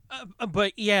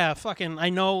 But yeah, fucking, I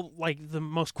know like the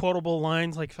most quotable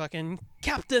lines, like fucking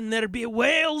Captain, there'd be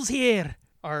whales here,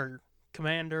 or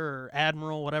Commander or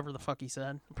Admiral, whatever the fuck he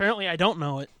said. Apparently, I don't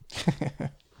know it.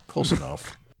 Close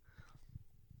enough.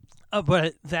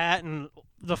 But that and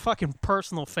the fucking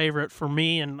personal favorite for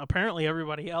me and apparently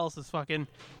everybody else is fucking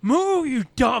 "Moo, you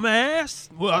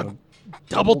dumbass!" Well,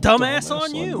 double dumbass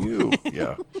on you.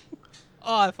 Yeah.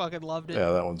 Oh, I fucking loved it.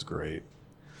 Yeah, that one's great.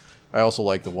 I also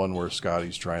like the one where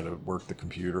Scotty's trying to work the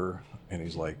computer, and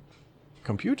he's like,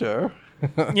 "Computer."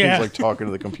 Yeah. He's like talking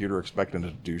to the computer, expecting it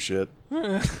to do shit.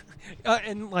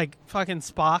 And like fucking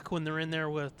Spock when they're in there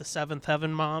with the Seventh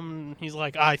Heaven mom, and he's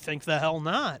like, "I think the hell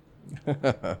not."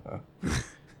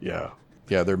 Yeah.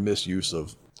 Yeah, their misuse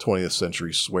of 20th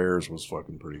century swears was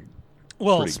fucking pretty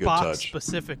good Spock touch.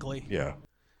 specifically, Yeah.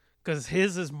 because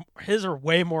his are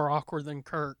way more awkward than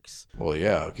Kirk's. Well,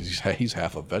 yeah, because he's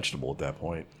half a vegetable at that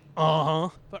point.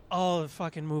 But the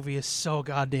fucking movie is so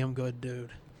goddamn good,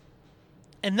 dude.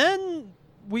 And then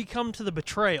we come to the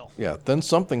betrayal. Yeah, then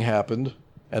something happened,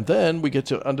 and then we get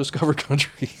to Undiscovered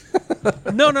Country.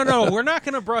 No, we're not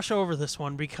going to brush over this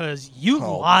one because you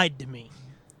lied to me.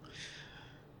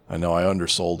 I know, I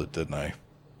undersold it, didn't I?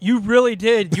 You really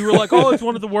did. You were like, "Oh, it's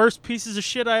one of the worst pieces of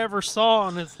shit I ever saw,"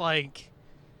 and it's like,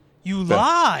 you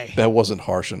lie. That wasn't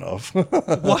harsh enough.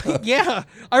 What? Yeah,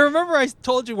 I remember I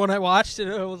told you when I watched it,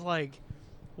 it was like,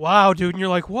 "Wow, dude," and you're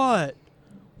like, "What?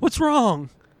 What's wrong?"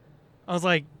 I was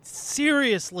like,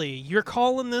 "Seriously, you're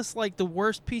calling this like the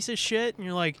worst piece of shit?" And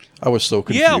you're like, I was so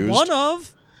confused. "Yeah, one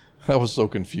of." I was so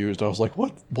confused. I was like,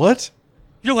 what?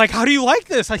 You're like, "How do you like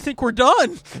this? I think we're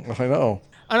done." I know.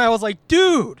 And I was like,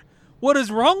 "Dude, what is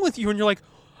wrong with you?" And you're like,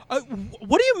 "What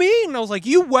do you mean?" And I was like,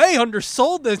 "You way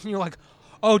undersold this." And you're like,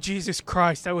 "Oh, Jesus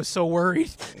Christ, I was so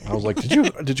worried." I was like, did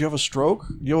you have a stroke?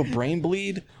 You have a brain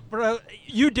bleed? Bro,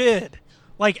 you did.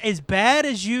 Like, as bad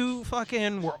as you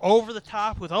fucking were over the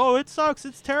top with, "Oh, it sucks,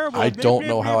 it's terrible." I don't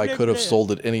know how I could have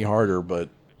sold it any harder, but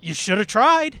You should have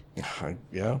tried.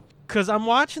 yeah. Because I'm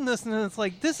watching this and it's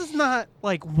like, this is not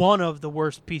like one of the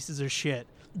worst pieces of shit.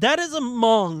 That is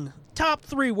among top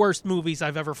 3 worst movies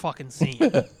I've ever fucking seen.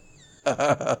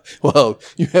 Well,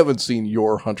 you haven't seen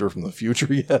Your Hunter from the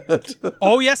Future yet.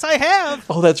 Oh, yes, I have.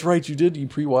 Oh, that's right. You did. You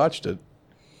pre-watched it.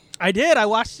 I did. I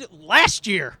watched it last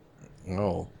year.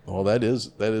 Oh, well, that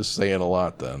is saying a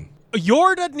lot then.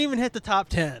 Your doesn't even hit the top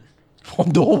 10.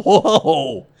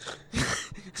 Whoa!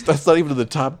 That's not even in the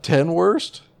top 10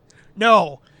 worst?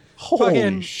 No. Holy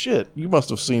Fucking- shit. You must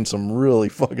have seen some really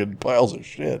fucking piles of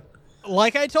shit.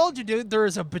 Like I told you, dude, there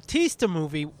is a Batista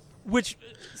movie, which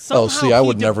somehow Oh, see, I he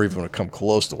would did- never even come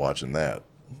close to watching that.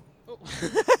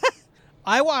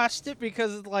 I watched it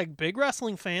because it's like big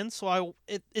wrestling fans, so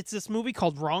it's this movie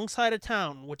called Wrong Side of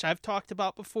Town, which I've talked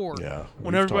about before. Yeah,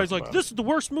 When we've everybody's talked like, about "This is the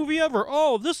worst movie ever."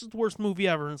 Oh, this is the worst movie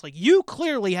ever, and it's like you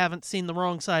clearly haven't seen The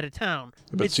Wrong Side of Town.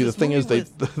 But It's see, the this thing is, movie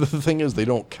the thing is, they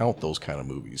don't count those kind of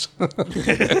movies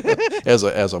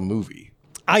as a movie.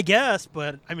 I guess,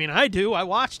 but I mean, I do. I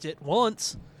watched it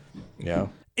once. Yeah.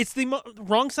 It's the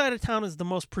Wrong Side of Town is the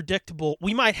most predictable.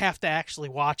 We might have to actually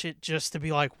watch it just to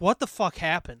be like, what the fuck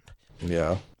happened?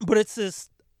 Yeah. But it's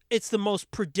the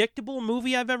most predictable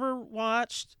movie I've ever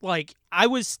watched. Like,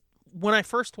 when I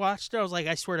first watched it, I was like,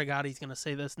 I swear to God, he's going to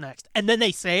say this next. And then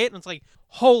they say it, and it's like,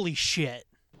 holy shit.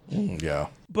 Yeah.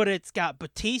 But it's got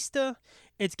Batista,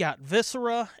 it's got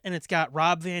Viscera, and it's got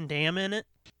Rob Van Dam in it.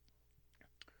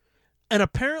 And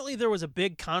apparently there was a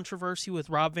big controversy with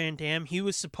Rob Van Dam. He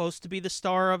was supposed to be the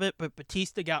star of it, but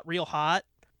Batista got real hot.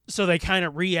 So they kind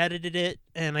of re-edited it,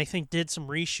 and I think did some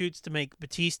reshoots to make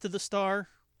Batista the star.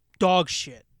 Dog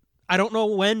shit. I don't know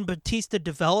when Batista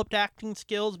developed acting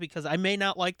skills, because I may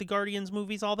not like the Guardians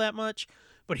movies all that much,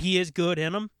 but he is good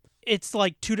in them. It's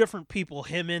like two different people,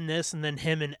 him in this and then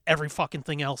him in every fucking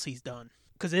thing else he's done.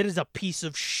 Because it is a piece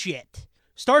of shit.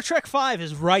 Star Trek V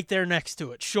is right there next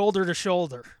to it, shoulder to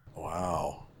shoulder.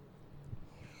 Wow.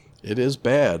 It is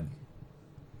bad.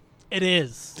 It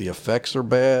is. The effects are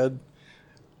bad.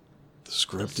 The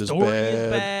script is Story bad.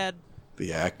 is bad.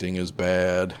 The acting is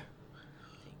bad.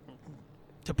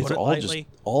 To put It's it all lightly.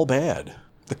 just all bad.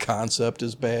 The concept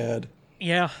is bad.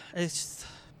 Yeah, it's.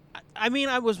 I mean,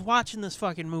 I was watching this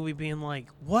fucking movie being like,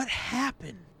 what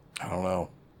happened? I don't know.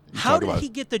 How did he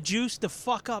get the juice to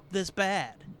fuck up this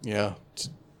bad? Yeah.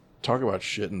 Talk about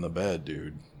shit in the bed,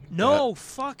 dude. No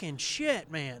fucking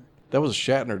shit, man. That was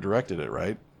Shatner directed it,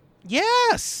 right?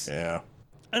 Yes! Yeah.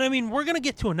 And I mean, we're going to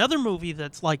get to another movie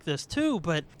that's like this too,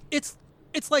 but it's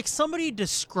like somebody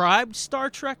described Star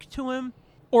Trek to him,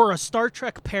 or a Star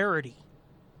Trek parody.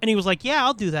 And he was like, yeah,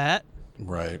 I'll do that.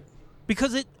 Right.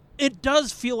 Because it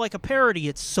does feel like a parody.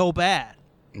 It's so bad.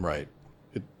 Right.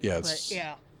 It's, But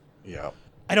yeah. Yeah.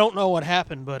 I don't know what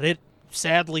happened, but it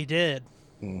sadly did.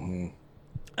 Mm-hmm.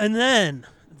 And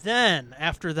then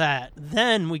after that,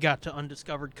 then we got to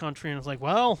Undiscovered Country, and I was like,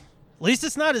 well, at least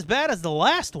it's not as bad as the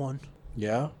last one.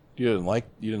 Yeah. You didn't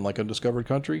like Undiscovered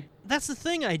Country? That's the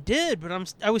thing, I did, but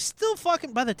I was still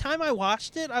fucking. By the time I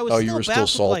watched it, I was. Oh, still you were still baffled,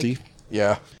 salty? like-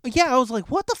 Yeah. Yeah, I was like,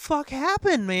 what the fuck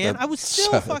happened, man? I was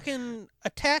still That- fucking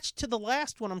attached to the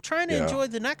last one. I'm trying to Yeah. enjoy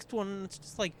the next one, and it's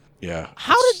just like, Yeah.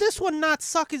 how did this one not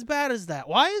suck as bad as that?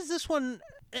 Why is this one,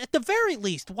 at the very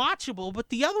least, watchable, but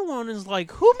the other one is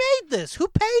like, who made this? Who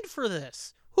paid for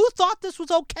this? Who thought this was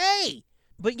okay?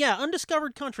 But yeah,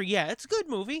 Undiscovered Country, yeah, it's a good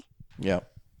movie. Yeah.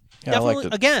 Yeah, Definitely, I liked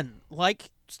it. again, like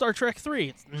Star Trek 3,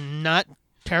 it's not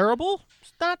terrible,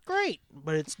 it's not great,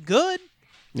 but it's good.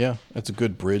 Yeah, it's a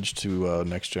good bridge to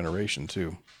Next Generation,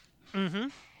 too. Mm-hmm.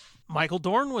 Michael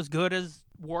Dorn was good as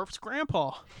Worf's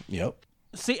grandpa. Yep.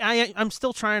 See, I'm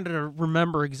still trying to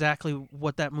remember exactly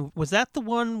what that movie was. That the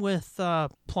one with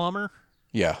Plummer?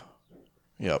 Yeah.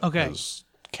 Yep. Okay. It was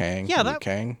Kang. Yeah, Was it that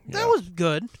Kang. that Yeah. was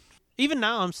good. Even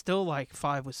now, I'm still like,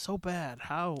 5 was so bad.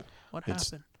 What It's-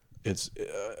 happened?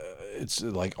 It's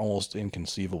like almost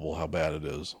inconceivable how bad it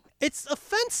is, It's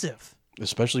offensive.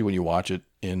 especially when you watch it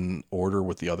in order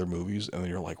with the other movies, and then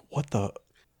you're like, "What the?"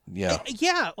 Yeah.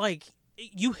 Yeah, like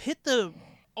you hit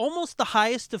almost the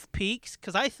highest of peaks,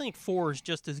 because I think 4 is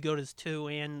just as good as 2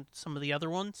 and some of the other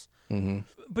ones. Mm-hmm.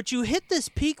 But you hit this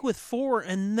peak with 4,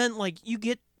 and then like you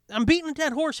get. I'm beating a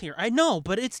dead horse here. I know,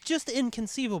 but it's just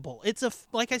inconceivable.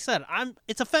 Like I said,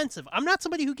 it's offensive. I'm not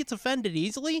somebody who gets offended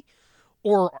easily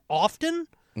or often,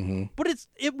 Mm-hmm. but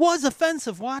it was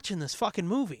offensive watching this fucking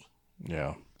movie.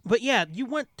 Yeah. But yeah, you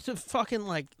went to fucking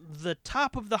like the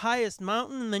top of the highest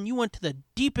mountain, and then you went to the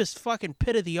deepest fucking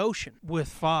pit of the ocean with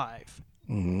 5.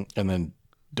 Mm-hmm. And then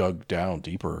dug down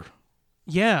deeper.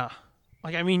 Yeah.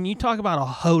 Like, I mean, you talk about a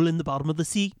hole in the bottom of the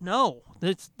sea. No,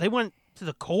 they went to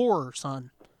the core,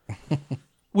 son.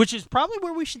 Which is probably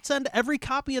where we should send every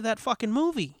copy of that fucking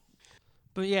movie.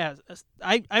 But yeah,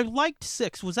 I liked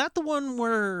 6. Was that the one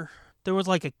where there was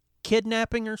like a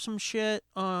kidnapping or some shit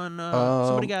on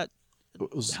somebody got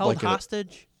It was held like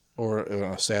hostage? or an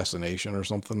assassination or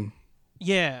something.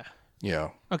 Yeah. Yeah.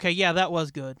 Okay, yeah, that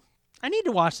was good. I need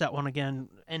to watch that one again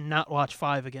and not watch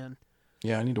 5 again.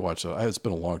 Yeah, I need to watch that. It's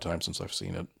been a long time since I've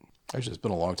seen it. Actually, it's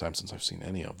been a long time since I've seen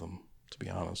any of them, to be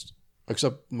honest.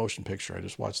 Except motion picture. I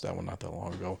just watched that one not that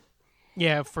long ago.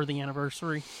 Yeah, for the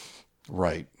anniversary.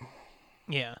 Right.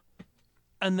 Yeah.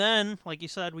 And then, like you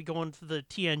said, we go into the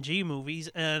TNG movies,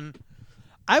 and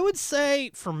I would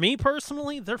say, for me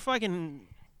personally, their fucking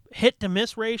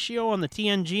hit-to-miss ratio on the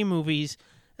TNG movies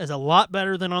is a lot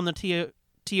better than on the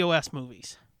TOS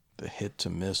movies. The hit to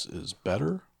miss is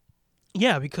better?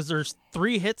 Yeah, because there's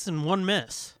 3 hits and 1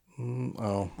 miss.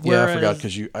 Oh, yeah, Whereas, I forgot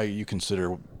because you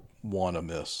consider one a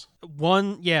miss.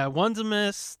 One's a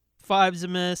miss, 5's a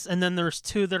miss, and then there's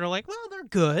 2 that are like, well, they're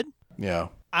good. Yeah.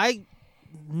 I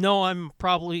know I'm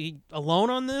probably alone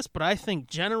on this, but I think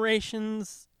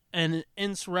Generations and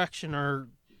Insurrection are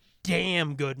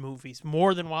damn good movies,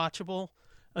 more than watchable.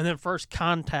 And then First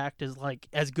Contact is like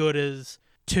as good as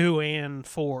 2 and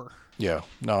 4. Yeah.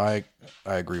 No, I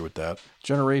agree with that.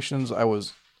 Generations,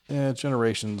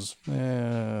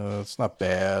 it's not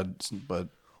bad, but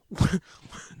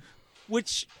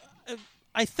Which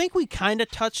I think we kind of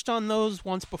touched on those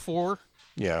once before.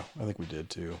 yeah, I think we did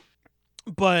too.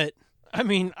 But I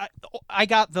mean, I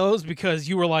got those because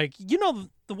you were like, the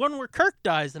one where Kirk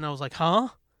dies, and I was like, huh?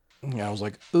 Yeah, I was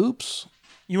like, oops.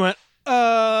 You went,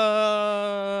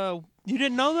 you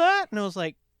didn't know that? And I was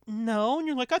like, no. And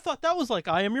you're like, I thought that was like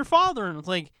I Am Your Father. And it's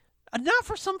like, not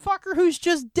for some fucker who's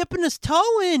just dipping his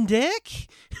toe in, Dick.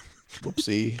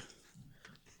 Whoopsie.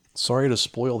 Sorry to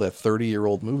spoil that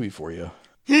 30-year-old movie for you.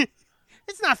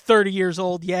 It's not 30 years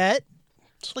old yet.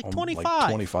 It's like 25. Like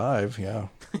 25, yeah.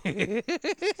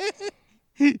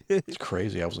 It's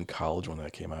crazy. I was in college when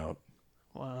that came out.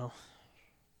 Wow.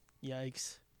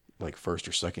 Yikes. Like first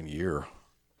or second year.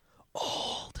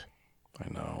 Old. I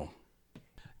know.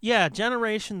 Yeah,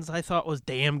 Generations I thought was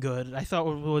damn good. I thought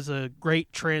it was a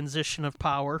great transition of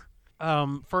power.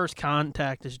 First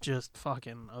Contact is just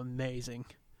fucking amazing.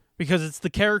 Because it's the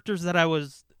characters that I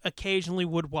occasionally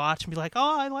would watch and be like,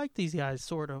 oh, I like these guys,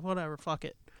 sort of, whatever, fuck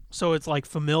it. So it's like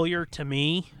familiar to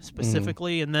me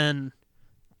specifically, and then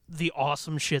the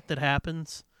awesome shit that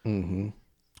happens. Mm-hmm.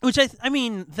 Which I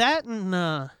mean, that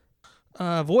and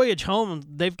Voyage Home,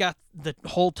 they've got the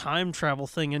whole time travel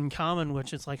thing in common,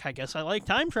 which is like, I guess I like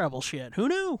time travel shit. Who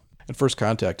knew? And First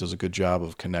Contact does a good job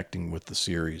of connecting with the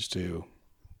series, too.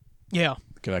 Yeah.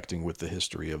 Connecting with the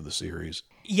history of the series.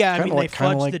 Yeah, Kinda I mean, they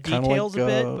fudged the details a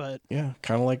bit, but... Yeah,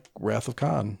 kind of like Wrath of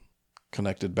Khan.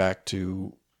 Connected back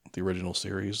to the original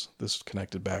series. This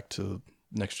connected back to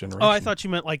Next Generation. Oh, I thought you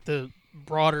meant like the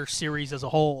broader series as a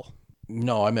whole.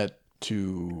 No, I meant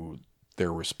to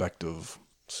their respective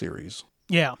series.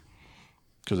 Yeah.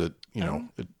 Because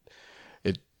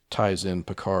it ties in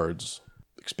Picard's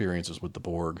experiences with the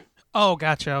Borg. Oh,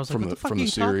 gotcha. I was like, from what the fuck from are the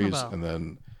you talking series, about? and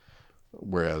then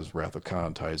whereas Wrath of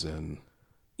Khan ties in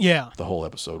Yeah. the whole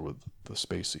episode with the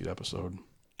space seed episode.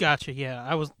 Gotcha,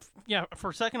 yeah. For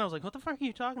a second I was like, what the fuck are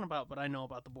you talking about? But I know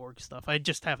about the Borg stuff. I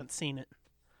just haven't seen it.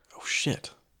 Oh,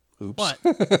 shit. Oops. What?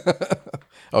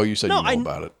 Oh, you said No, you know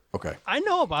about it. Okay. I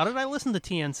know about it. I listen to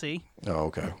TNC. Oh,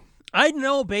 okay. I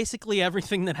know basically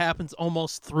everything that happens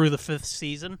almost through the 5th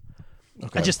season.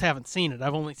 Okay. I just haven't seen it.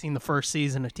 I've only seen the first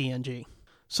season of TNG.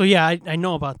 So yeah, I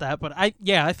know about that, but I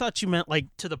thought you meant like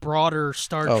to the broader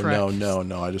Star Trek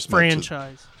no. I just meant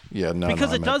franchise. Yeah,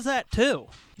 Because it does that too.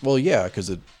 Well, yeah, because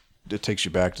it takes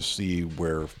you back to see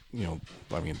where,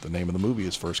 the name of the movie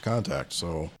is First Contact,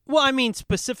 so... Well, I mean,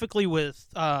 specifically with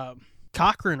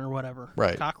Cochrane or whatever.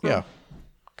 Right, Cochrane?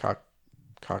 yeah.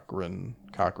 Cochrane.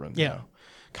 Yeah.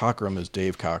 Cochrane is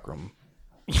Dave Cochrane.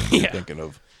 Yeah. You're thinking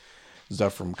of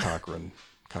Zephram Cochrane.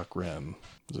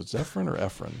 Is it Zephram or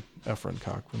Ephraim? Ephraim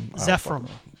Cochrane? Zephram.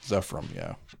 Zephram,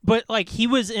 yeah. But, like, he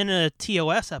was in a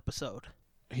TOS episode.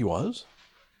 He was?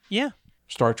 Yeah.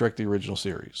 Star Trek, the original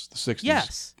series, the 60s.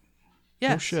 Yes.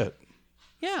 Oh, shit.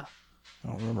 Yeah. I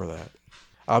don't remember that.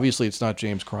 Obviously, it's not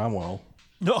James Cromwell.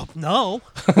 No.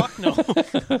 Fuck no.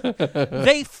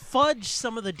 They fudge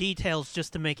some of the details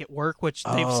just to make it work, which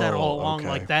they've said all along. Okay.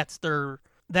 Like, that's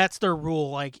their rule.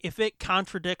 Like, if it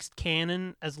contradicts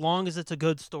canon, as long as it's a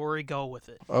good story, go with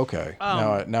it. Okay.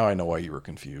 Now I know why you were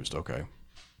confused. Okay.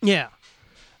 Yeah.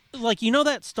 Like,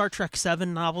 that Star Trek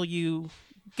 7 novel you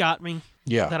got me?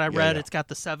 Yeah. That I read? Yeah. It's got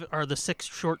the 6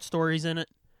 short stories in it.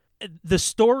 The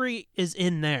story is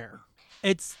in there.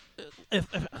 It's... if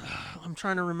I'm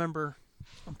trying to remember...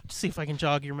 see if I can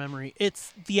jog your memory.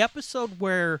 It's the episode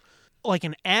where like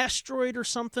an asteroid or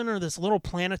something or this little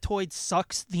planetoid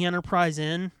sucks the Enterprise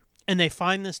in, and they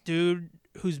find this dude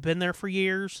who's been there for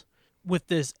years with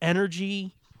this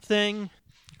energy thing.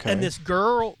 Okay. And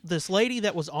this lady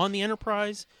that was on the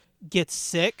Enterprise gets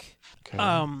sick. Okay.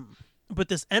 But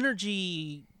this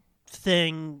energy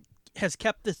thing has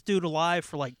kept this dude alive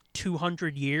for like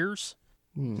 200 years.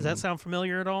 Does that sound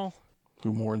familiar at all?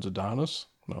 Who mourns Adonis?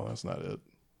 No, that's not it.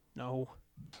 No.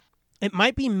 It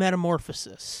might be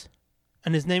Metamorphosis.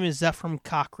 And his name is Zephram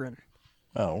Cochrane.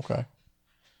 Oh, okay.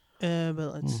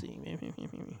 But let's see.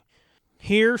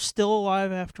 Here, still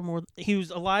alive after more... He was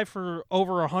alive for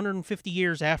over 150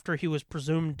 years after he was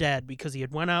presumed dead because he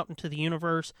had went out into the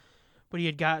universe, but he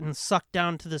had gotten sucked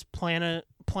down to this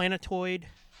planetoid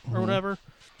or whatever,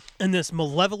 and this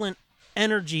malevolent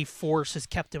energy force has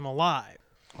kept him alive.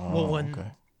 Oh, when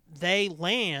okay. they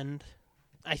land,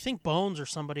 I think Bones or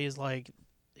somebody is like,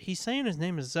 he's saying his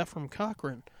name is Zephram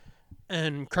Cochrane.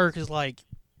 And Kirk is like,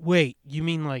 wait, you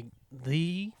mean like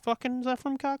the fucking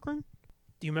Zephram Cochrane?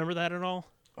 Do you remember that at all?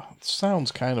 It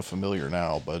sounds kind of familiar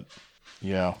now, but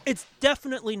yeah. It's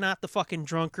definitely not the fucking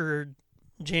drunkard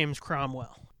James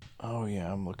Cromwell. Oh,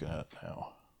 yeah, I'm looking at it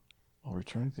now. I'll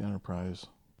return to the Enterprise.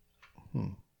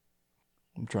 I'm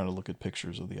trying to look at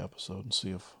pictures of the episode and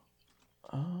see if...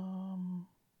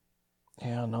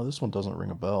 Yeah, no, this one doesn't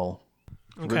ring a bell.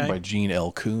 It's written by Gene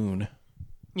L. Kuhn.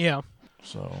 Yeah.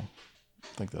 So, I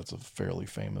think that's a fairly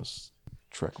famous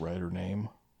Trek writer name.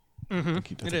 Mm-hmm. I think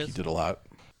he did a lot.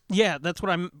 Yeah, that's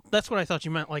what I thought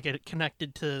you meant, like it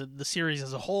connected to the series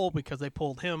as a whole because they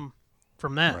pulled him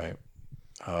from that. Right.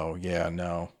 Oh, yeah,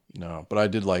 no. But I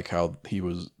did like how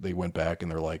they went back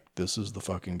and they're like, this is the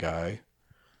fucking guy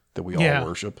that we all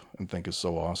worship and think is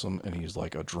so awesome, and he's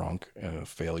like a drunk and a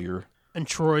failure. And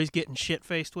Troy's getting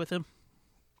shit-faced with him.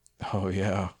 Oh,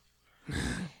 yeah.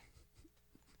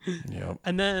 Yep.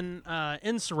 And then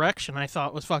Insurrection I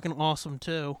thought was fucking awesome,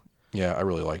 too. Yeah, I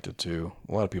really liked it, too.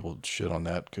 A lot of people shit on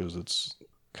that because it's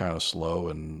kind of slow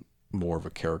and more of a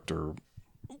character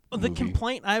The movie.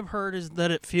 complaint I've heard is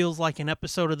that it feels like an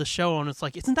episode of the show, and it's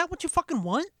like, isn't that what you fucking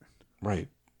want? Right.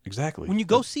 Exactly. When you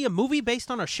go see a movie based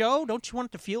on a show, don't you want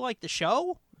it to feel like the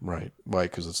show? Right. Right,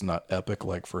 because it's not epic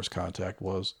like First Contact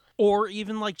was. Or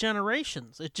even like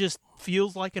Generations. It just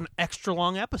feels like an extra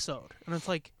long episode. And it's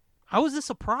like, how is this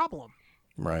a problem?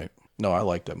 Right. No, I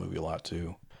like that movie a lot,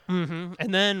 too. Mm-hmm.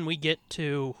 And then we get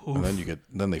to... And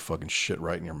then they fucking shit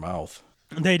right in your mouth.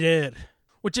 They did.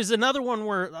 Which is another one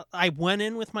where I went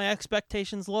in with my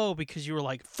expectations low because you were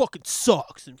like, fucking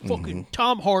sucks, and fucking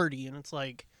Tom Hardy. And it's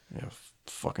like... Yeah,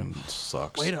 fucking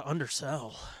sucks. Way to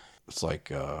undersell. It's like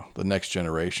the Next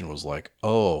Generation was like,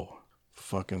 oh,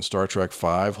 fucking Star Trek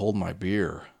 5, hold my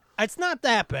beer. It's not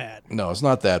that bad. No, it's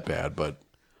not that bad, but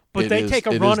they take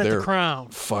a run at the crown.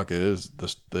 Fuck, it is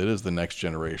the Next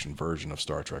Generation version of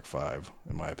Star Trek 5,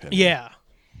 in my opinion.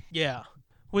 Yeah.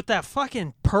 With that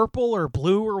fucking purple or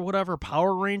blue or whatever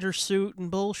Power Ranger suit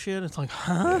and bullshit. It's like,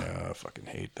 huh? Yeah, I fucking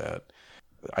hate that.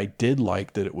 I did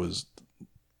like that it was,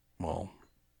 well,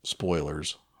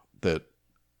 spoilers, that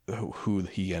who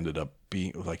he ended up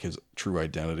being, like his true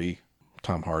identity,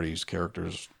 Tom Hardy's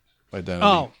character's identity.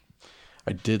 Oh.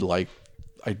 I did like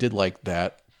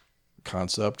that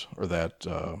concept or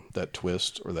that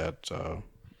twist or that,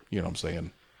 you know what I'm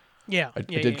saying? Yeah. I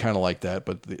did kind of like that,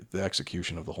 but the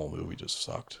execution of the whole movie just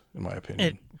sucked, in my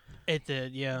opinion. It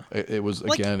did, yeah. It was,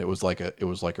 again, it was like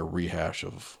a rehash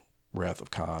of Wrath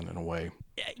of Khan in a way.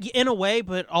 In a way,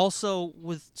 but also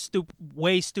with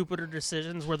way stupider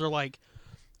decisions where they're like,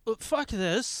 fuck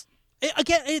this.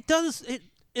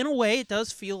 In a way, it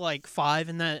does feel like 5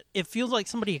 in that it feels like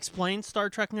somebody explains Star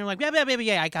Trek and they're like,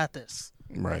 yeah, I got this.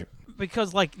 Right.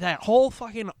 Because, like, that whole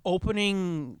fucking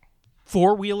opening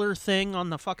four-wheeler thing on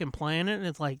the fucking planet, and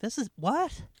it's like, this is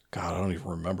what? God, I don't even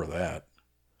remember that.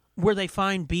 Where they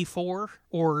find B4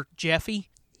 or Jeffy?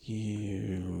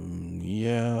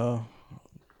 Yeah.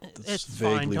 It's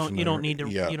fine. You don't need to.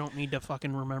 Yeah. You don't need to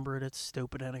fucking remember it. It's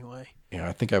stupid anyway. Yeah,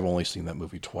 I think I've only seen that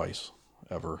movie twice,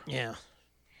 ever. Yeah.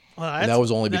 Well, and that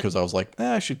was only because I was like,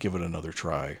 I should give it another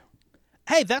try.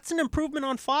 Hey, that's an improvement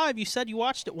on 5. You said you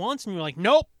watched it once, and you were like,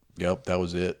 nope. Yep, that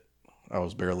was it. I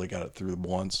was barely got it through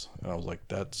once, and I was like,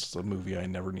 that's a movie I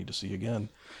never need to see again.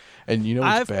 And you know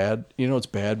it's bad? You know it's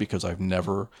bad because I've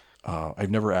never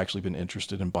actually been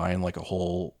interested in buying like a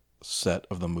whole set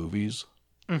of the movies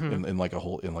in like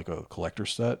a collector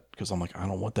set, because I'm like, I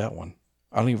don't want that one.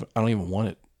 I don't even want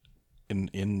it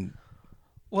in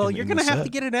Well, you're gonna have to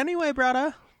get it anyway,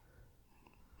 brother.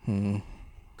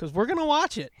 Because we're gonna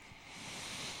watch it.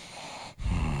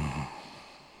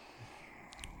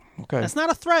 Okay. That's not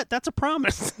a threat. That's a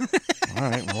promise. All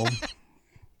right. Well,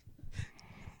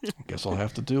 I guess I'll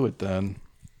have to do it then.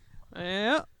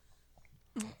 Yeah.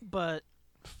 But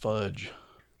fudge.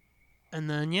 And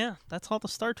then that's all the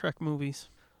Star Trek movies.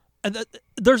 And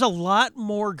there's a lot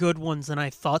more good ones than I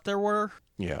thought there were.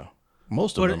 Yeah.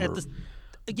 Most of them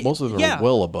are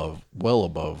well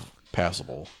above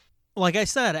passable. Like I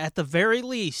said, at the very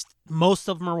least, most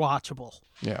of them are watchable.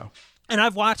 Yeah. And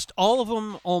I've watched all of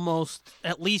them almost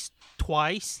at least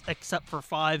twice, except for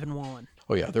 5 and 1.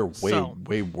 Oh yeah, they're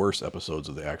way worse episodes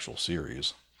of the actual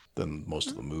series than most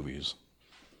of the movies.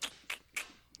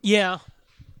 Yeah.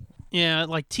 Yeah,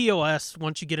 like TOS,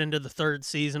 once you get into the 3rd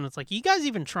season, it's like, you guys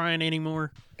even trying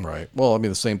anymore? Right. Well, I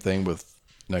mean, the same thing with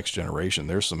Next Generation.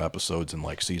 There's some episodes in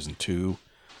like season 2.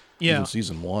 Yeah. Even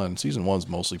season 1. Season 1's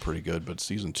mostly pretty good, but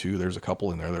season 2, there's a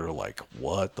couple in there that are like,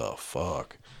 what the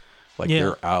fuck? Like,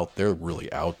 they're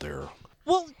really out there.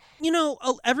 Well,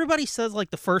 everybody says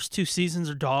like the first 2 seasons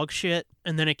are dog shit,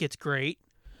 and then it gets great.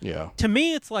 Yeah. To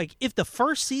me, it's like, if the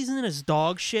first season is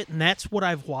dog shit, and that's what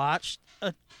I've watched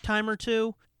a time or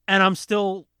two, and I'm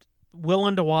still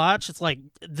willing to watch, it's like,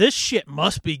 this shit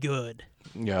must be good.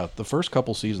 Yeah, the first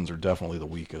couple seasons are definitely the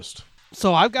weakest.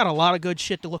 So I've got a lot of good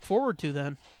shit to look forward to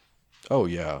then. Oh,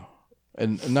 yeah.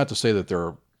 And not to say that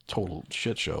they're total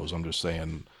shit shows. I'm just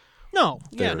saying... No.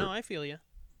 Yeah, no, I feel you.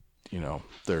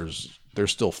 They're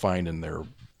still finding their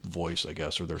voice, I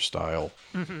guess, or their style.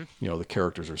 Mm-hmm. The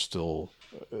characters are still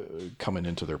coming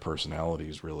into their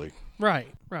personalities, really. Right.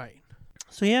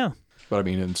 So, yeah. But, I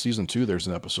mean, in season 2, there's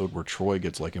an episode where Troy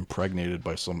gets, like, impregnated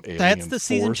by some alien That's the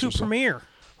season force 2 premiere.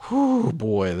 Whew,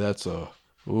 boy, that's a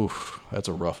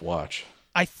rough watch.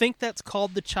 I think that's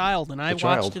called The Child, and I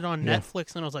watched it on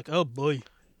Netflix, and I was like, oh, boy.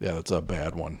 Yeah, that's a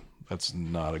bad one. That's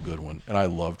not a good one. And I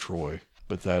love Troy,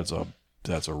 but that's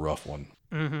a rough one.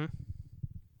 Mm-hmm.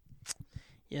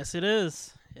 Yes, it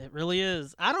is. It really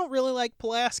is. I don't really like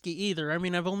Pulaski either. I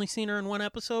mean, I've only seen her in 1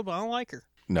 episode, but I don't like her.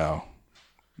 No.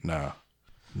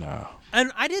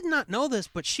 And I did not know this,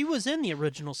 but she was in the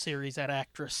original series, that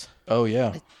actress. Oh,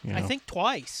 yeah. I think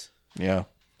twice. Yeah.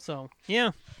 So,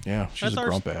 yeah. Yeah, she's a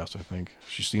grump ass, I think.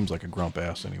 She seems like a grump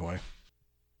ass anyway.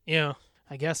 Yeah,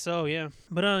 I guess so, yeah.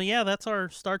 But, yeah, that's our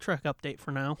Star Trek update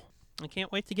for now. I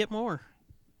can't wait to get more.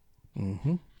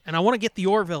 Mm-hmm. And I want to get the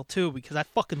Orville, too, because I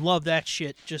fucking love that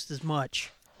shit just as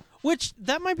much. Which,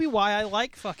 that might be why I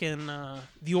like fucking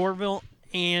the Orville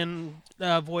and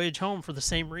Voyage Home, for the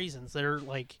same reasons. They're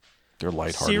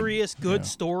lighthearted. Serious, good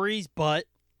stories, but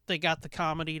they got the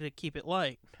comedy to keep it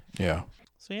light. Yeah.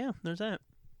 So, yeah, there's that.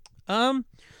 You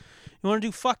want to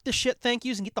do fuck this shit thank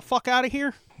yous and get the fuck out of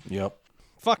here? Yep.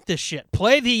 Fuck this shit.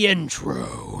 Play the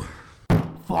intro.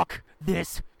 Fuck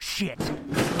this shit.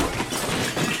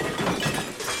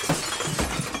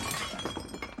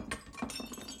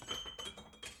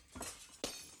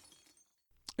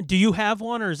 Do you have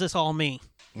one, or is this all me?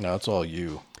 No, it's all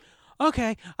you.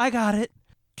 Okay, I got it.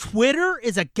 Twitter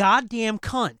is a goddamn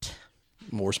cunt.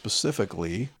 More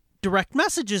specifically... direct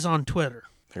messages on Twitter.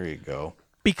 There you go.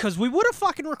 Because we would have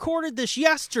fucking recorded this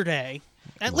yesterday.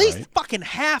 At least fucking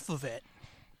half of it.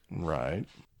 Right.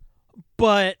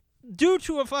 But due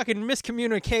to a fucking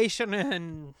miscommunication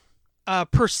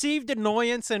and perceived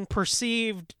annoyance and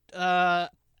perceived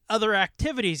other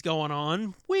activities going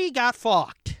on, we got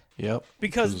fucked. Yep.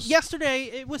 Because yesterday,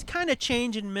 it was kind of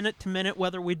changing minute to minute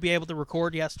whether we'd be able to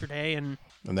record yesterday. And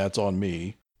that's on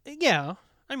me. Yeah.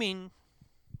 I mean...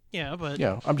 yeah, but...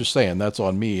 yeah, I'm just saying, that's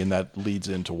on me, and that leads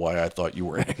into why I thought you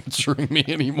weren't answering me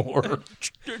anymore.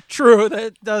 True,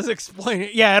 that does explain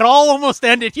it. Yeah, it all almost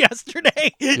ended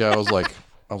yesterday. Yeah, I was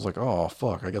like, oh,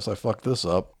 fuck, I guess I fucked this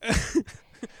up.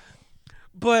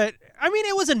 But, I mean,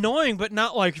 it was annoying, but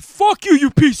not like, fuck you, you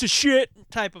piece of shit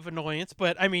type of annoyance.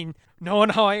 But, I mean, knowing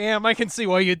how I am, I can see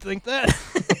why you'd think that.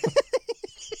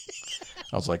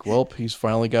 I was like, well, he's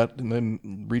finally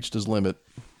reached his limit.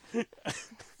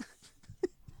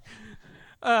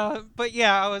 But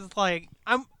yeah, I was like,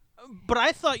 but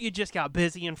I thought you just got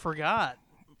busy and forgot.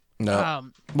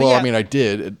 No. Well, yeah. I mean, I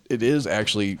did. It did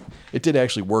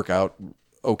actually work out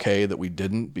okay that we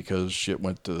didn't, because shit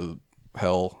went to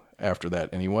hell after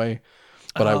that anyway.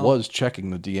 But I was checking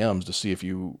the DMs to see if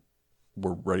you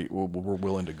were ready, were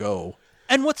willing to go.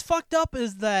 And what's fucked up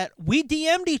is that we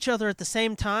DM'd each other at the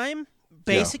same time,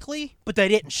 basically, but they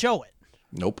didn't show it.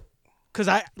 Nope. Because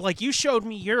you showed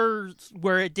me yours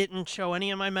where it didn't show any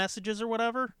of my messages or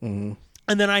whatever. Mm-hmm.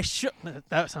 And then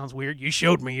that sounds weird. You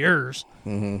showed me yours.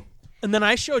 Mm-hmm. And then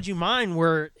I showed you mine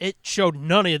where it showed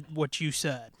none of what you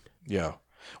said. Yeah.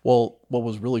 Well, what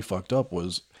was really fucked up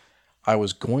was I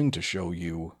was going to show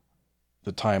you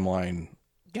the timeline.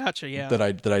 Gotcha, yeah. That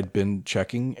I'd been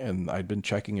checking, and I'd been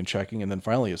checking, and then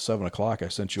finally at 7:00 I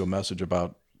sent you a message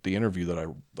about the interview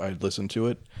that I'd listened to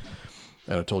it,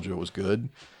 and I told you it was good.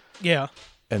 Yeah.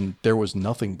 And there was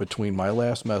nothing between my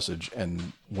last message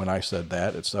and when I said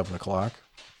that at 7:00.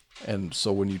 And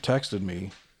so when you texted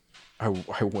me, I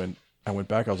went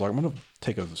back. I was like, I'm going to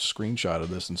take a screenshot of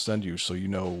this and send you, so you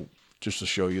know, just to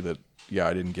show you that, yeah,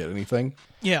 I didn't get anything.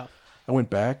 Yeah. I went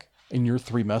back. And your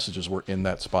 3 messages were in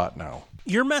that spot now.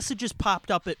 Your messages popped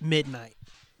up at midnight.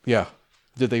 Yeah.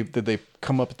 Did they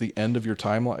come up at the end of your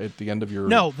timeline? At the end of your...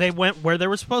 No, they went where they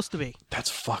were supposed to be. That's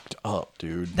fucked up,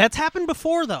 dude. That's happened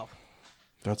before, though.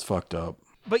 That's fucked up.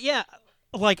 But yeah,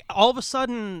 like all of a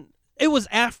sudden, it was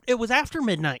after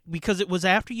midnight because it was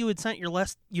after you had sent your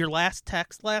last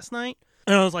text last night.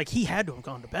 And I was like, he had to have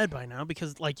gone to bed by now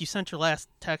because like you sent your last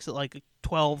text at like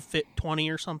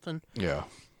 12:20 or something. Yeah.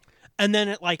 And then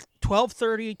at like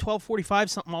 12:30, 12:45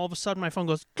 something, all of a sudden my phone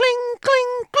goes cling,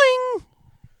 cling, cling.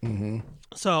 Mm-hmm.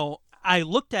 So I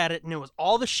looked at it and it was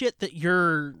all the shit that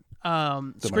your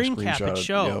screen cap had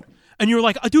showed. Yep. And you were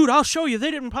like, dude, I'll show you. They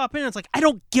didn't pop in. It's like, I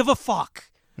don't give a fuck.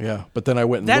 Yeah, but then I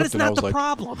went and that looked is and I not was the like,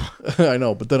 problem. I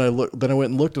know, but then I went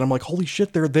and looked and I'm like, holy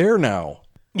shit, they're there now.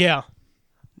 Yeah.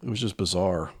 It was just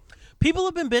bizarre. People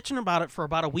have been bitching about it for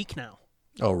about a week now.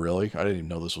 Oh, really? I didn't even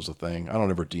know this was a thing. I don't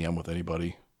ever DM with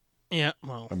anybody. Yeah,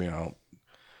 well. I mean, I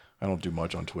don't do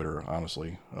much on Twitter,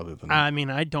 honestly, other than... I mean,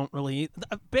 I don't really...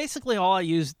 Basically, all I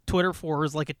use Twitter for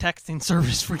is like a texting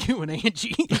service for you and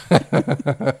Angie.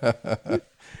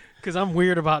 Because I'm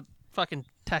weird about fucking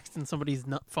texting somebody's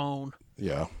phone.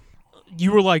 Yeah.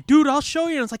 You were like, dude, I'll show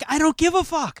you. And it's like, I don't give a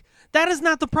fuck. That is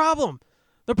not the problem.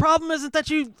 The problem isn't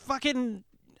that you fucking...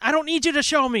 I don't need you to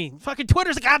show me. Fucking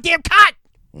Twitter's a goddamn cut.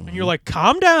 Mm-hmm. And you're like,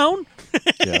 calm down.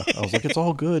 Yeah. I was like, it's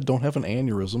all good. Don't have an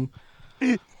aneurysm.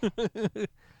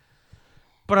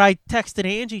 But I texted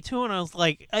Angie, too, and I was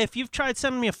like, if you've tried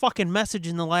sending me a fucking message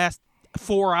in the last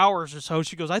 4 hours or so,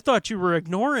 she goes, I thought you were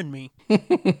ignoring me.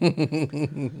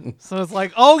 So it's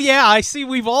like, oh, yeah, I see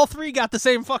we've all 3 got the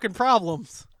same fucking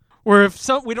problems. Where if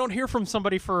we don't hear from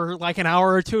somebody for like an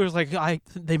hour or two, it's like,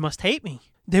 they must hate me.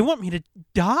 They want me to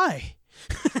die.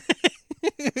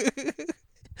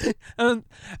 And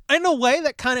in a way,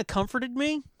 that kind of comforted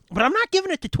me. But I'm not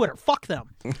giving it to Twitter. Fuck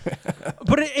them.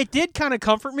 But it did kind of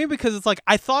comfort me because it's like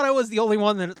I thought I was the only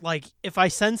one that, like, if I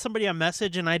send somebody a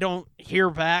message and I don't hear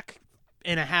back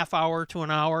in a half hour to an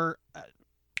hour, a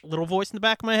little voice in the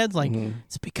back of my head's like,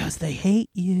 it's because they hate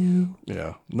you.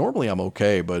 Yeah. Normally I'm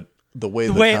okay, but the way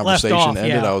the way conversation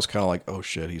ended, I was kind of like, oh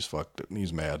shit, he's fucked.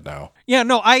 He's mad now. Yeah,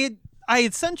 no, I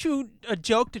had sent you a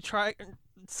joke to try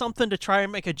something to try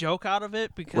and make a joke out of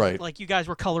it because like you guys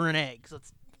were coloring eggs.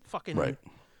 That's fucking right.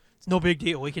 It's no big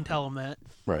deal. We can tell them that.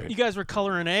 Right. You guys were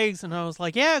coloring eggs, and I was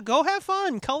like, yeah, go have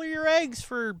fun. Color your eggs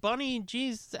for Bunny.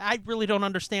 Jeez, I really don't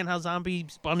understand how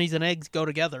zombies, bunnies, and eggs go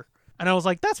together. And I was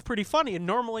like, that's pretty funny. And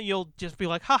normally you'll just be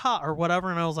like, haha, or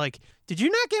whatever. And I was like, did you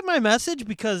not get my message?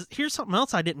 Because here's something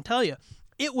else I didn't tell you.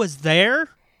 It was there,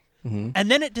 and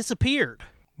then it disappeared.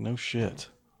 No shit.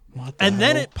 What the And hell?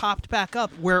 then it popped back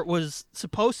up where it was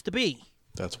supposed to be.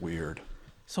 That's weird.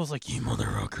 So I was like, you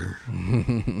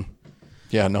motherfucker.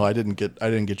 Yeah, no, I didn't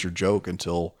get your joke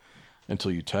until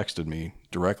you texted me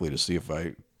directly to see if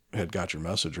I had got your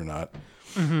message or not.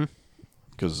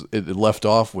 Because it left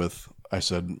off with, I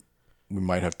said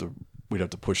we'd have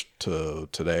to push to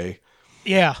today.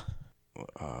 Yeah.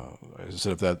 I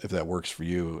said if that works for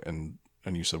you, and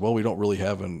you said, well, we don't really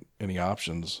have any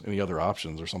other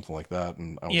options or something like that.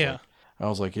 And I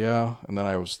was like, yeah. And then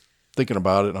I was thinking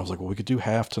about it, and I was like, well, we could do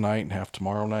half tonight and half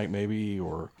tomorrow night, maybe,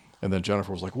 or. And then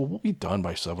Jennifer was like, well, we'll be done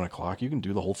by 7 o'clock. You can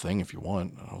do the whole thing if you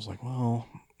want. And I was like, well,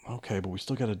 okay, but we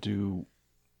still got to do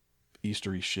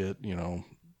Eastery shit,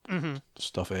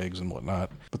 stuff eggs and whatnot.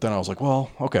 But then I was like,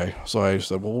 well, okay. So I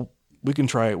said, well, we can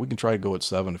try to go at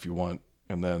 7 if you want.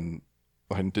 And then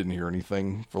I didn't hear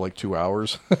anything for like 2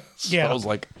 hours. So yeah. I was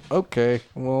like, okay,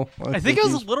 well. I think it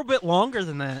was a little bit longer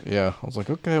than that. Yeah. I was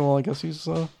like, okay, well, I guess he's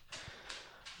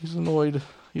annoyed.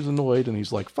 He's annoyed, and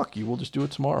he's like, fuck you, we'll just do it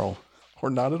tomorrow. Or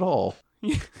not at all.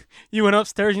 You went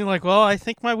upstairs and you're like, well, I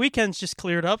think my weekend's just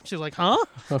cleared up. She's like, huh?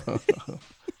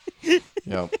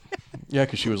 Yeah. Yeah,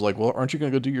 because she was like, well, aren't you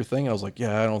going to go do your thing? And I was like,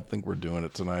 yeah, I don't think we're doing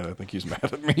it tonight. I think he's mad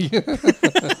at me.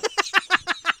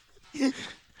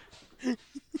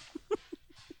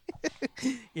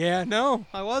 Yeah, no,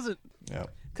 I wasn't. Yeah.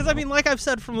 Because, I mean, like I've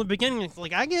said from the beginning, it's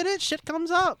like, I get it. Shit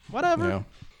comes up. Whatever. Yeah.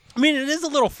 I mean, it is a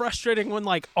little frustrating when,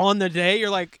 like, on the day,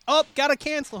 you're like, oh, gotta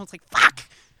cancel. And it's like, fuck.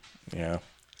 Yeah.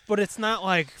 But it's not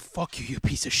like, fuck you, you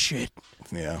piece of shit.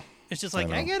 Yeah. It's just like,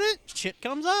 I get it. Shit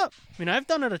comes up. I mean, I've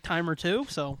done it a time or two,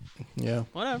 so. Yeah.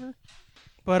 Whatever.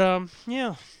 But,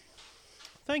 yeah.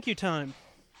 Thank you time.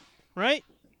 Right?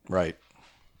 Right.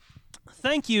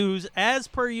 Thank yous, as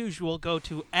per usual, go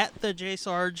to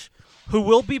 @theJSarge, who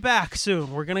will be back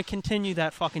soon. We're going to continue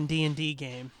that fucking D&D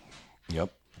game. Yep.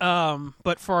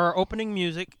 But for our opening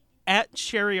music,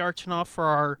 @Sherry Archinoff for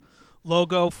our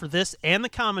logo for this and the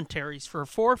commentaries. For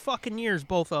 4 fucking years,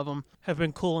 both of them have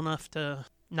been cool enough to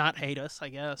not hate us, I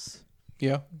guess.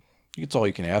 Yeah. It's all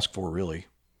you can ask for, really.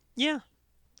 Yeah.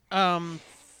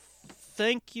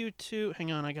 Thank you to...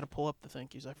 Hang on, I got to pull up the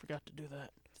thank yous. I forgot to do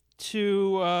that.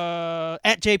 To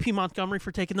at JP Montgomery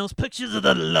for taking those pictures of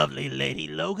the lovely Lady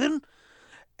Logan.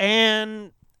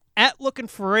 And at Looking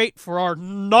for 8 for our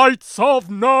Knights of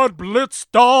Nerd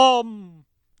Blitzdom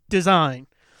design.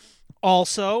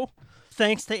 Also,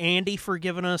 thanks to Andy for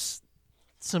giving us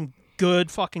some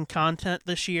good fucking content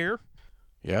this year.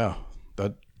 Yeah,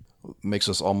 that makes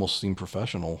us almost seem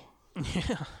professional.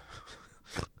 Yeah.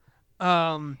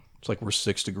 It's like we're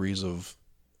 6 degrees of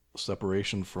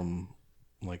separation from,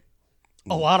 like...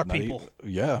 A lot of people.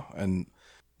 Yeah, and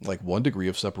like 1 degree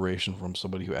of separation from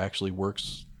somebody who actually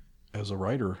works as a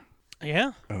writer.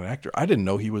 Yeah. An actor. I didn't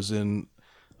know he was in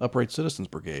Upright Citizens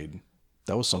Brigade.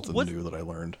 That was something new that I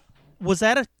learned. Was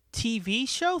that a TV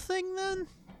show thing then?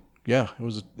 Yeah,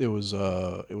 it was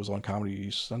on Comedy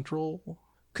Central.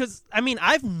 Because, I mean,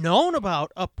 I've known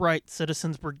about Upright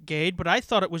Citizens Brigade, but I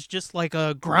thought it was just like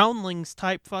a Groundlings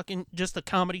type fucking, just a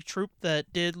comedy troupe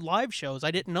that did live shows.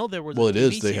 I didn't know there was a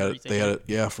TV series. They had it,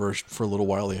 yeah, for a little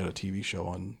while they had a TV show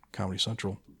on Comedy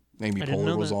Central. Amy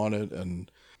Poehler was on it, and...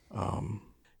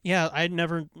 Yeah, I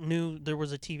never knew there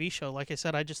was a TV show. Like I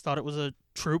said, I just thought it was a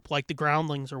troupe like the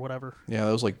Groundlings or whatever. Yeah,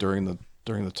 that was like during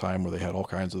the time where they had all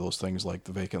kinds of those things like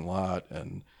The Vacant Lot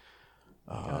and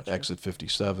Exit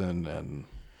 57, and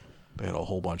they had a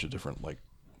whole bunch of different like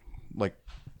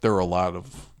there were a lot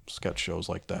of sketch shows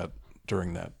like that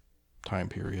during that time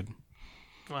period.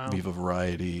 Wow. Viva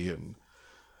Variety and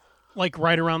like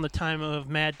right around the time of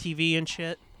Mad TV and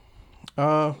shit.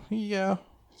 Yeah,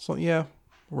 so yeah,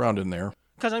 around in there.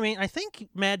 Because I mean, I think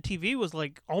Mad TV was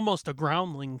like almost a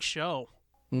Groundling show.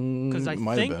 Because I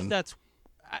think that's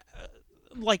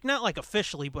like not like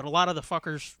officially, but a lot of the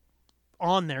fuckers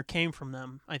on there came from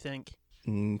them. I think.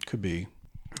 Could be.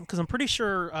 Because I'm pretty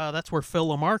sure that's where Phil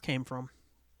Lamar came from.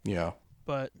 Yeah.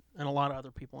 And a lot of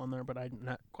other people on there, but I'm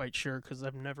not quite sure because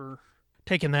I've never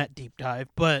taken that deep dive.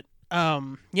 But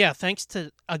yeah, thanks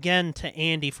again to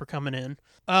Andy for coming in.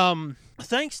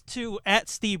 Thanks to at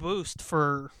Steve Boost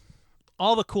for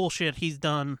all the cool shit he's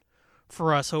done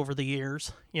for us over the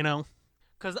years, you know?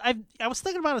 Because I was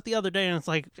thinking about it the other day, and it's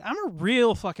like, I'm a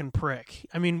real fucking prick.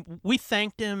 I mean, we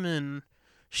thanked him and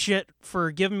shit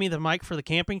for giving me the mic for the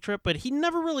camping trip, but he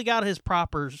never really got his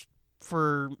propers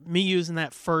for me using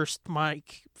that first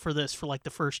mic for this for like the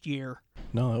first year.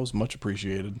 No, that was much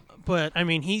appreciated. But, I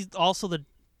mean, he's also the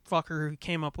fucker who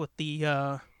came up with the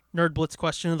Nerd Blitz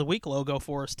Question of the Week logo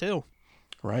for us, too.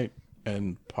 Right.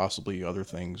 And possibly other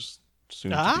things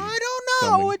soon. I don't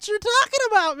know what you're talking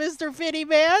about, Mr. Fitty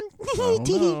Man. I don't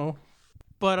know.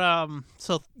 But,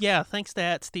 so, yeah, thanks to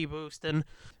at Steve Boost. And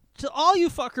to all you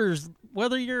fuckers,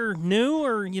 whether you're new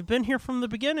or you've been here from the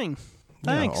beginning,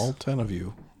 thanks. Yeah, all 10 of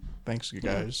you. Thanks, you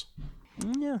guys.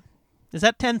 Yeah. Is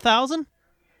that 10,000?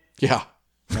 Yeah,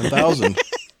 10,000.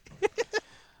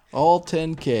 All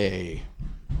 10K.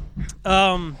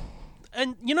 And,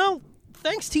 you know,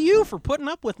 thanks to you for putting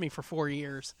up with me for 4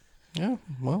 years. Yeah,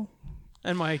 well.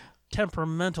 And my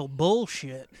temperamental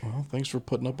bullshit. Well, thanks for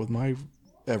putting up with my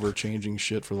ever-changing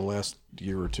shit for the last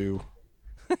year or two.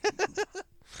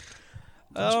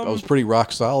 I was pretty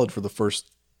rock solid for the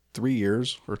first 3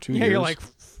 years or 2 years. Yeah, you're like,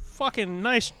 fucking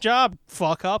nice job,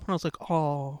 fuck up. And I was like,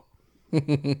 oh.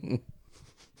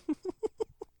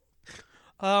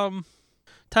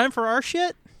 Time for our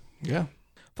shit? Yeah.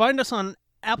 Find us on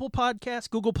Apple Podcasts,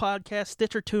 Google Podcasts,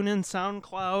 Stitcher, TuneIn,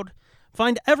 SoundCloud.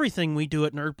 Find everything we do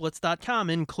at nerdblitz.com,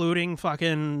 including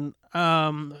fucking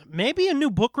maybe a new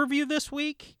book review this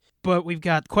week. But we've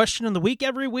got Question of the Week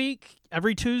every week,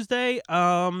 every Tuesday.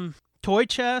 Toy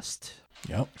Chest.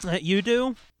 Yep. That you do.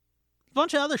 A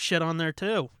bunch of other shit on there,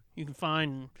 too. You can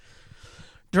find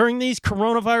during these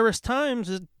coronavirus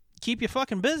times, keep you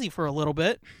fucking busy for a little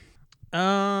bit.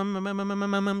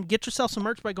 Get yourself some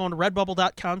merch by going to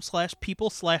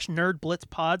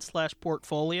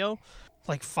redbubble.com/people/nerdblitzpod/portfolio.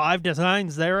 Like 5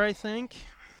 designs there, I think.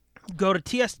 Go to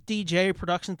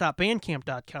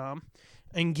tsdjproductions.bandcamp.com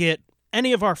and get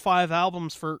any of our 5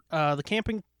 albums for the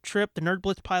camping trip, the Nerd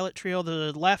Blitz Pilot Trio,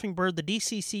 the Laughing Bird, the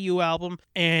DCCU album,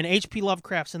 and H.P.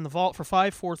 Lovecraft's in the Vault for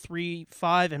 $5, $4, $3,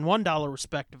 $5, and $1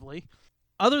 respectively.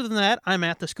 Other than that, I'm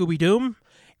at the Scooby Doom.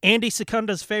 Andy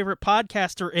Secunda's favorite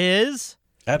podcaster is...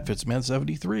 At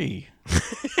Fitzman73.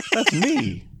 That's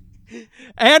me.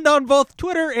 And on both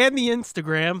Twitter and the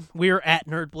Instagram, we are at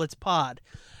Nerd Blitz Pod.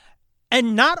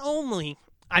 And not only,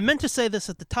 I meant to say this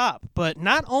at the top, but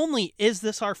not only is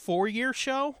this our 4-year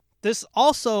show, this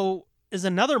also is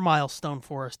another milestone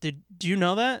for us. Do you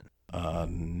know that?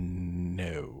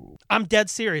 No. I'm dead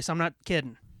serious. I'm not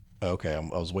kidding. Okay, I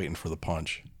was waiting for the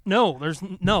punch. No,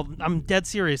 I'm dead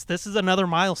serious. This is another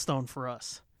milestone for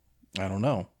us. I don't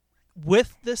know.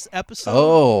 With this episode...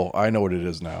 Oh, I know what it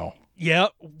is now. Yeah,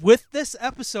 with this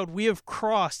episode, we have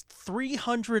crossed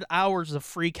 300 hours of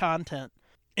free content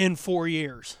in 4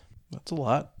 years. That's a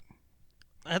lot.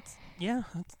 That's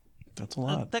a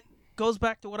lot. That goes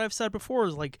back to what I've said before,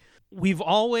 is like, we've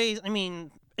always, I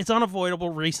mean, it's unavoidable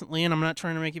recently, and I'm not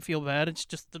trying to make you feel bad, it's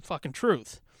just the fucking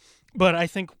truth. But I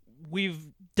think we've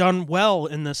done well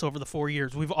in this over the 4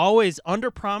 years. We've always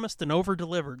under-promised and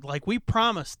over-delivered. Like, we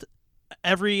promised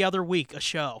every other week a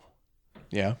show.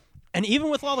 Yeah. And even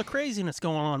with all the craziness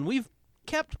going on, we've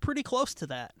kept pretty close to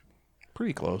that.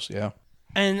 Pretty close, yeah.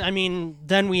 And, I mean,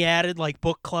 then we added, like,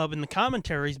 book club and the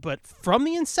commentaries, but from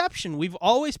the inception, we've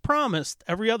always promised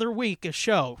every other week a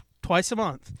show, twice a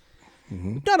month.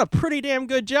 Mm-hmm. We've done a pretty damn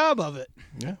good job of it.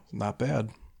 Yeah, not bad.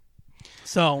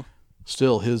 So...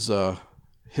 Still, his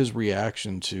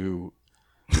reaction to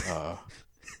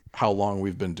how long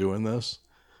we've been doing this.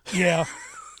 Yeah.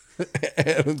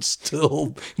 And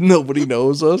still nobody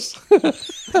knows us.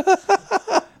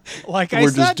 Like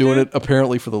We're just doing it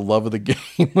apparently for the love of the game.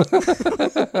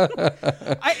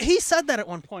 He said that at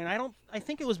one point. I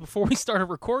think it was before we started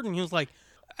recording. He was like,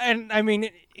 and I mean,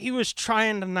 he was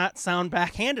trying to not sound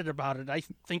backhanded about it. I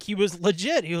think he was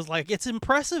legit. He was like, it's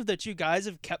impressive that you guys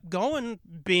have kept going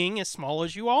being as small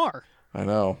as you are. I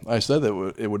know. I said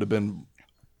that it would have been,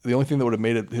 the only thing that would have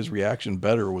made his reaction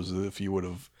better was if you would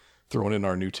have thrown in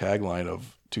our new tagline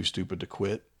of too stupid to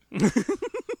quit.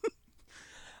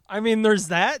 I mean, there's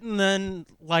that. And then,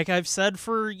 like I've said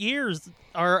for years,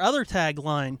 our other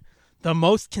tagline, the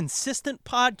most consistent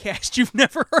podcast you've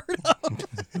never heard of.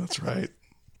 That's right.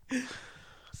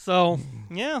 So,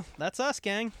 yeah, that's us,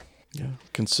 gang. Yeah.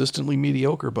 Consistently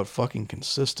mediocre, but fucking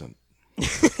consistent.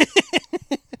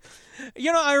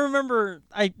 You know, I remember,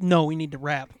 I know we need to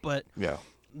wrap, but yeah,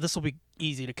 this will be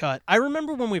easy to cut. I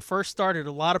remember when we first started,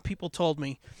 a lot of people told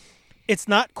me, it's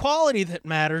not quality that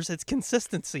matters, it's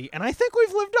consistency. And I think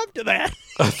we've lived up to that.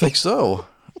 I think so.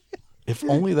 If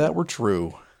only that were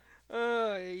true.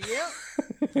 Yeah.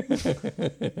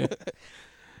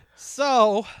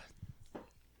 So,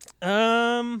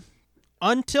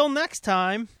 until next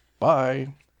time.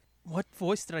 Bye. What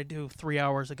voice did I do 3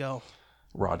 hours ago?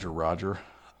 Roger.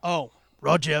 Oh,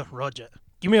 Roger.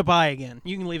 Give me a bye again.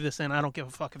 You can leave this in. I don't give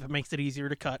a fuck if it makes it easier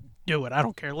to cut. Do it. I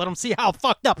don't care. Let them see how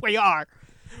fucked up we are.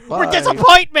 Bye. We're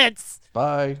disappointments.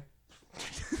 Bye.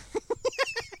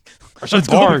 Let's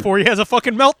go before he has a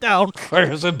fucking meltdown.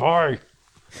 I said bye.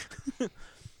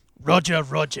 Roger.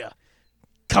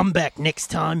 Come back next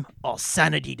time. Our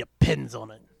sanity depends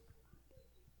on it.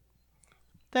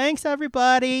 Thanks,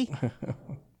 everybody.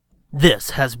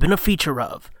 This has been a feature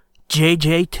of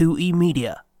JJ2E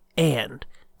Media and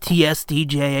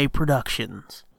TSDJA Productions.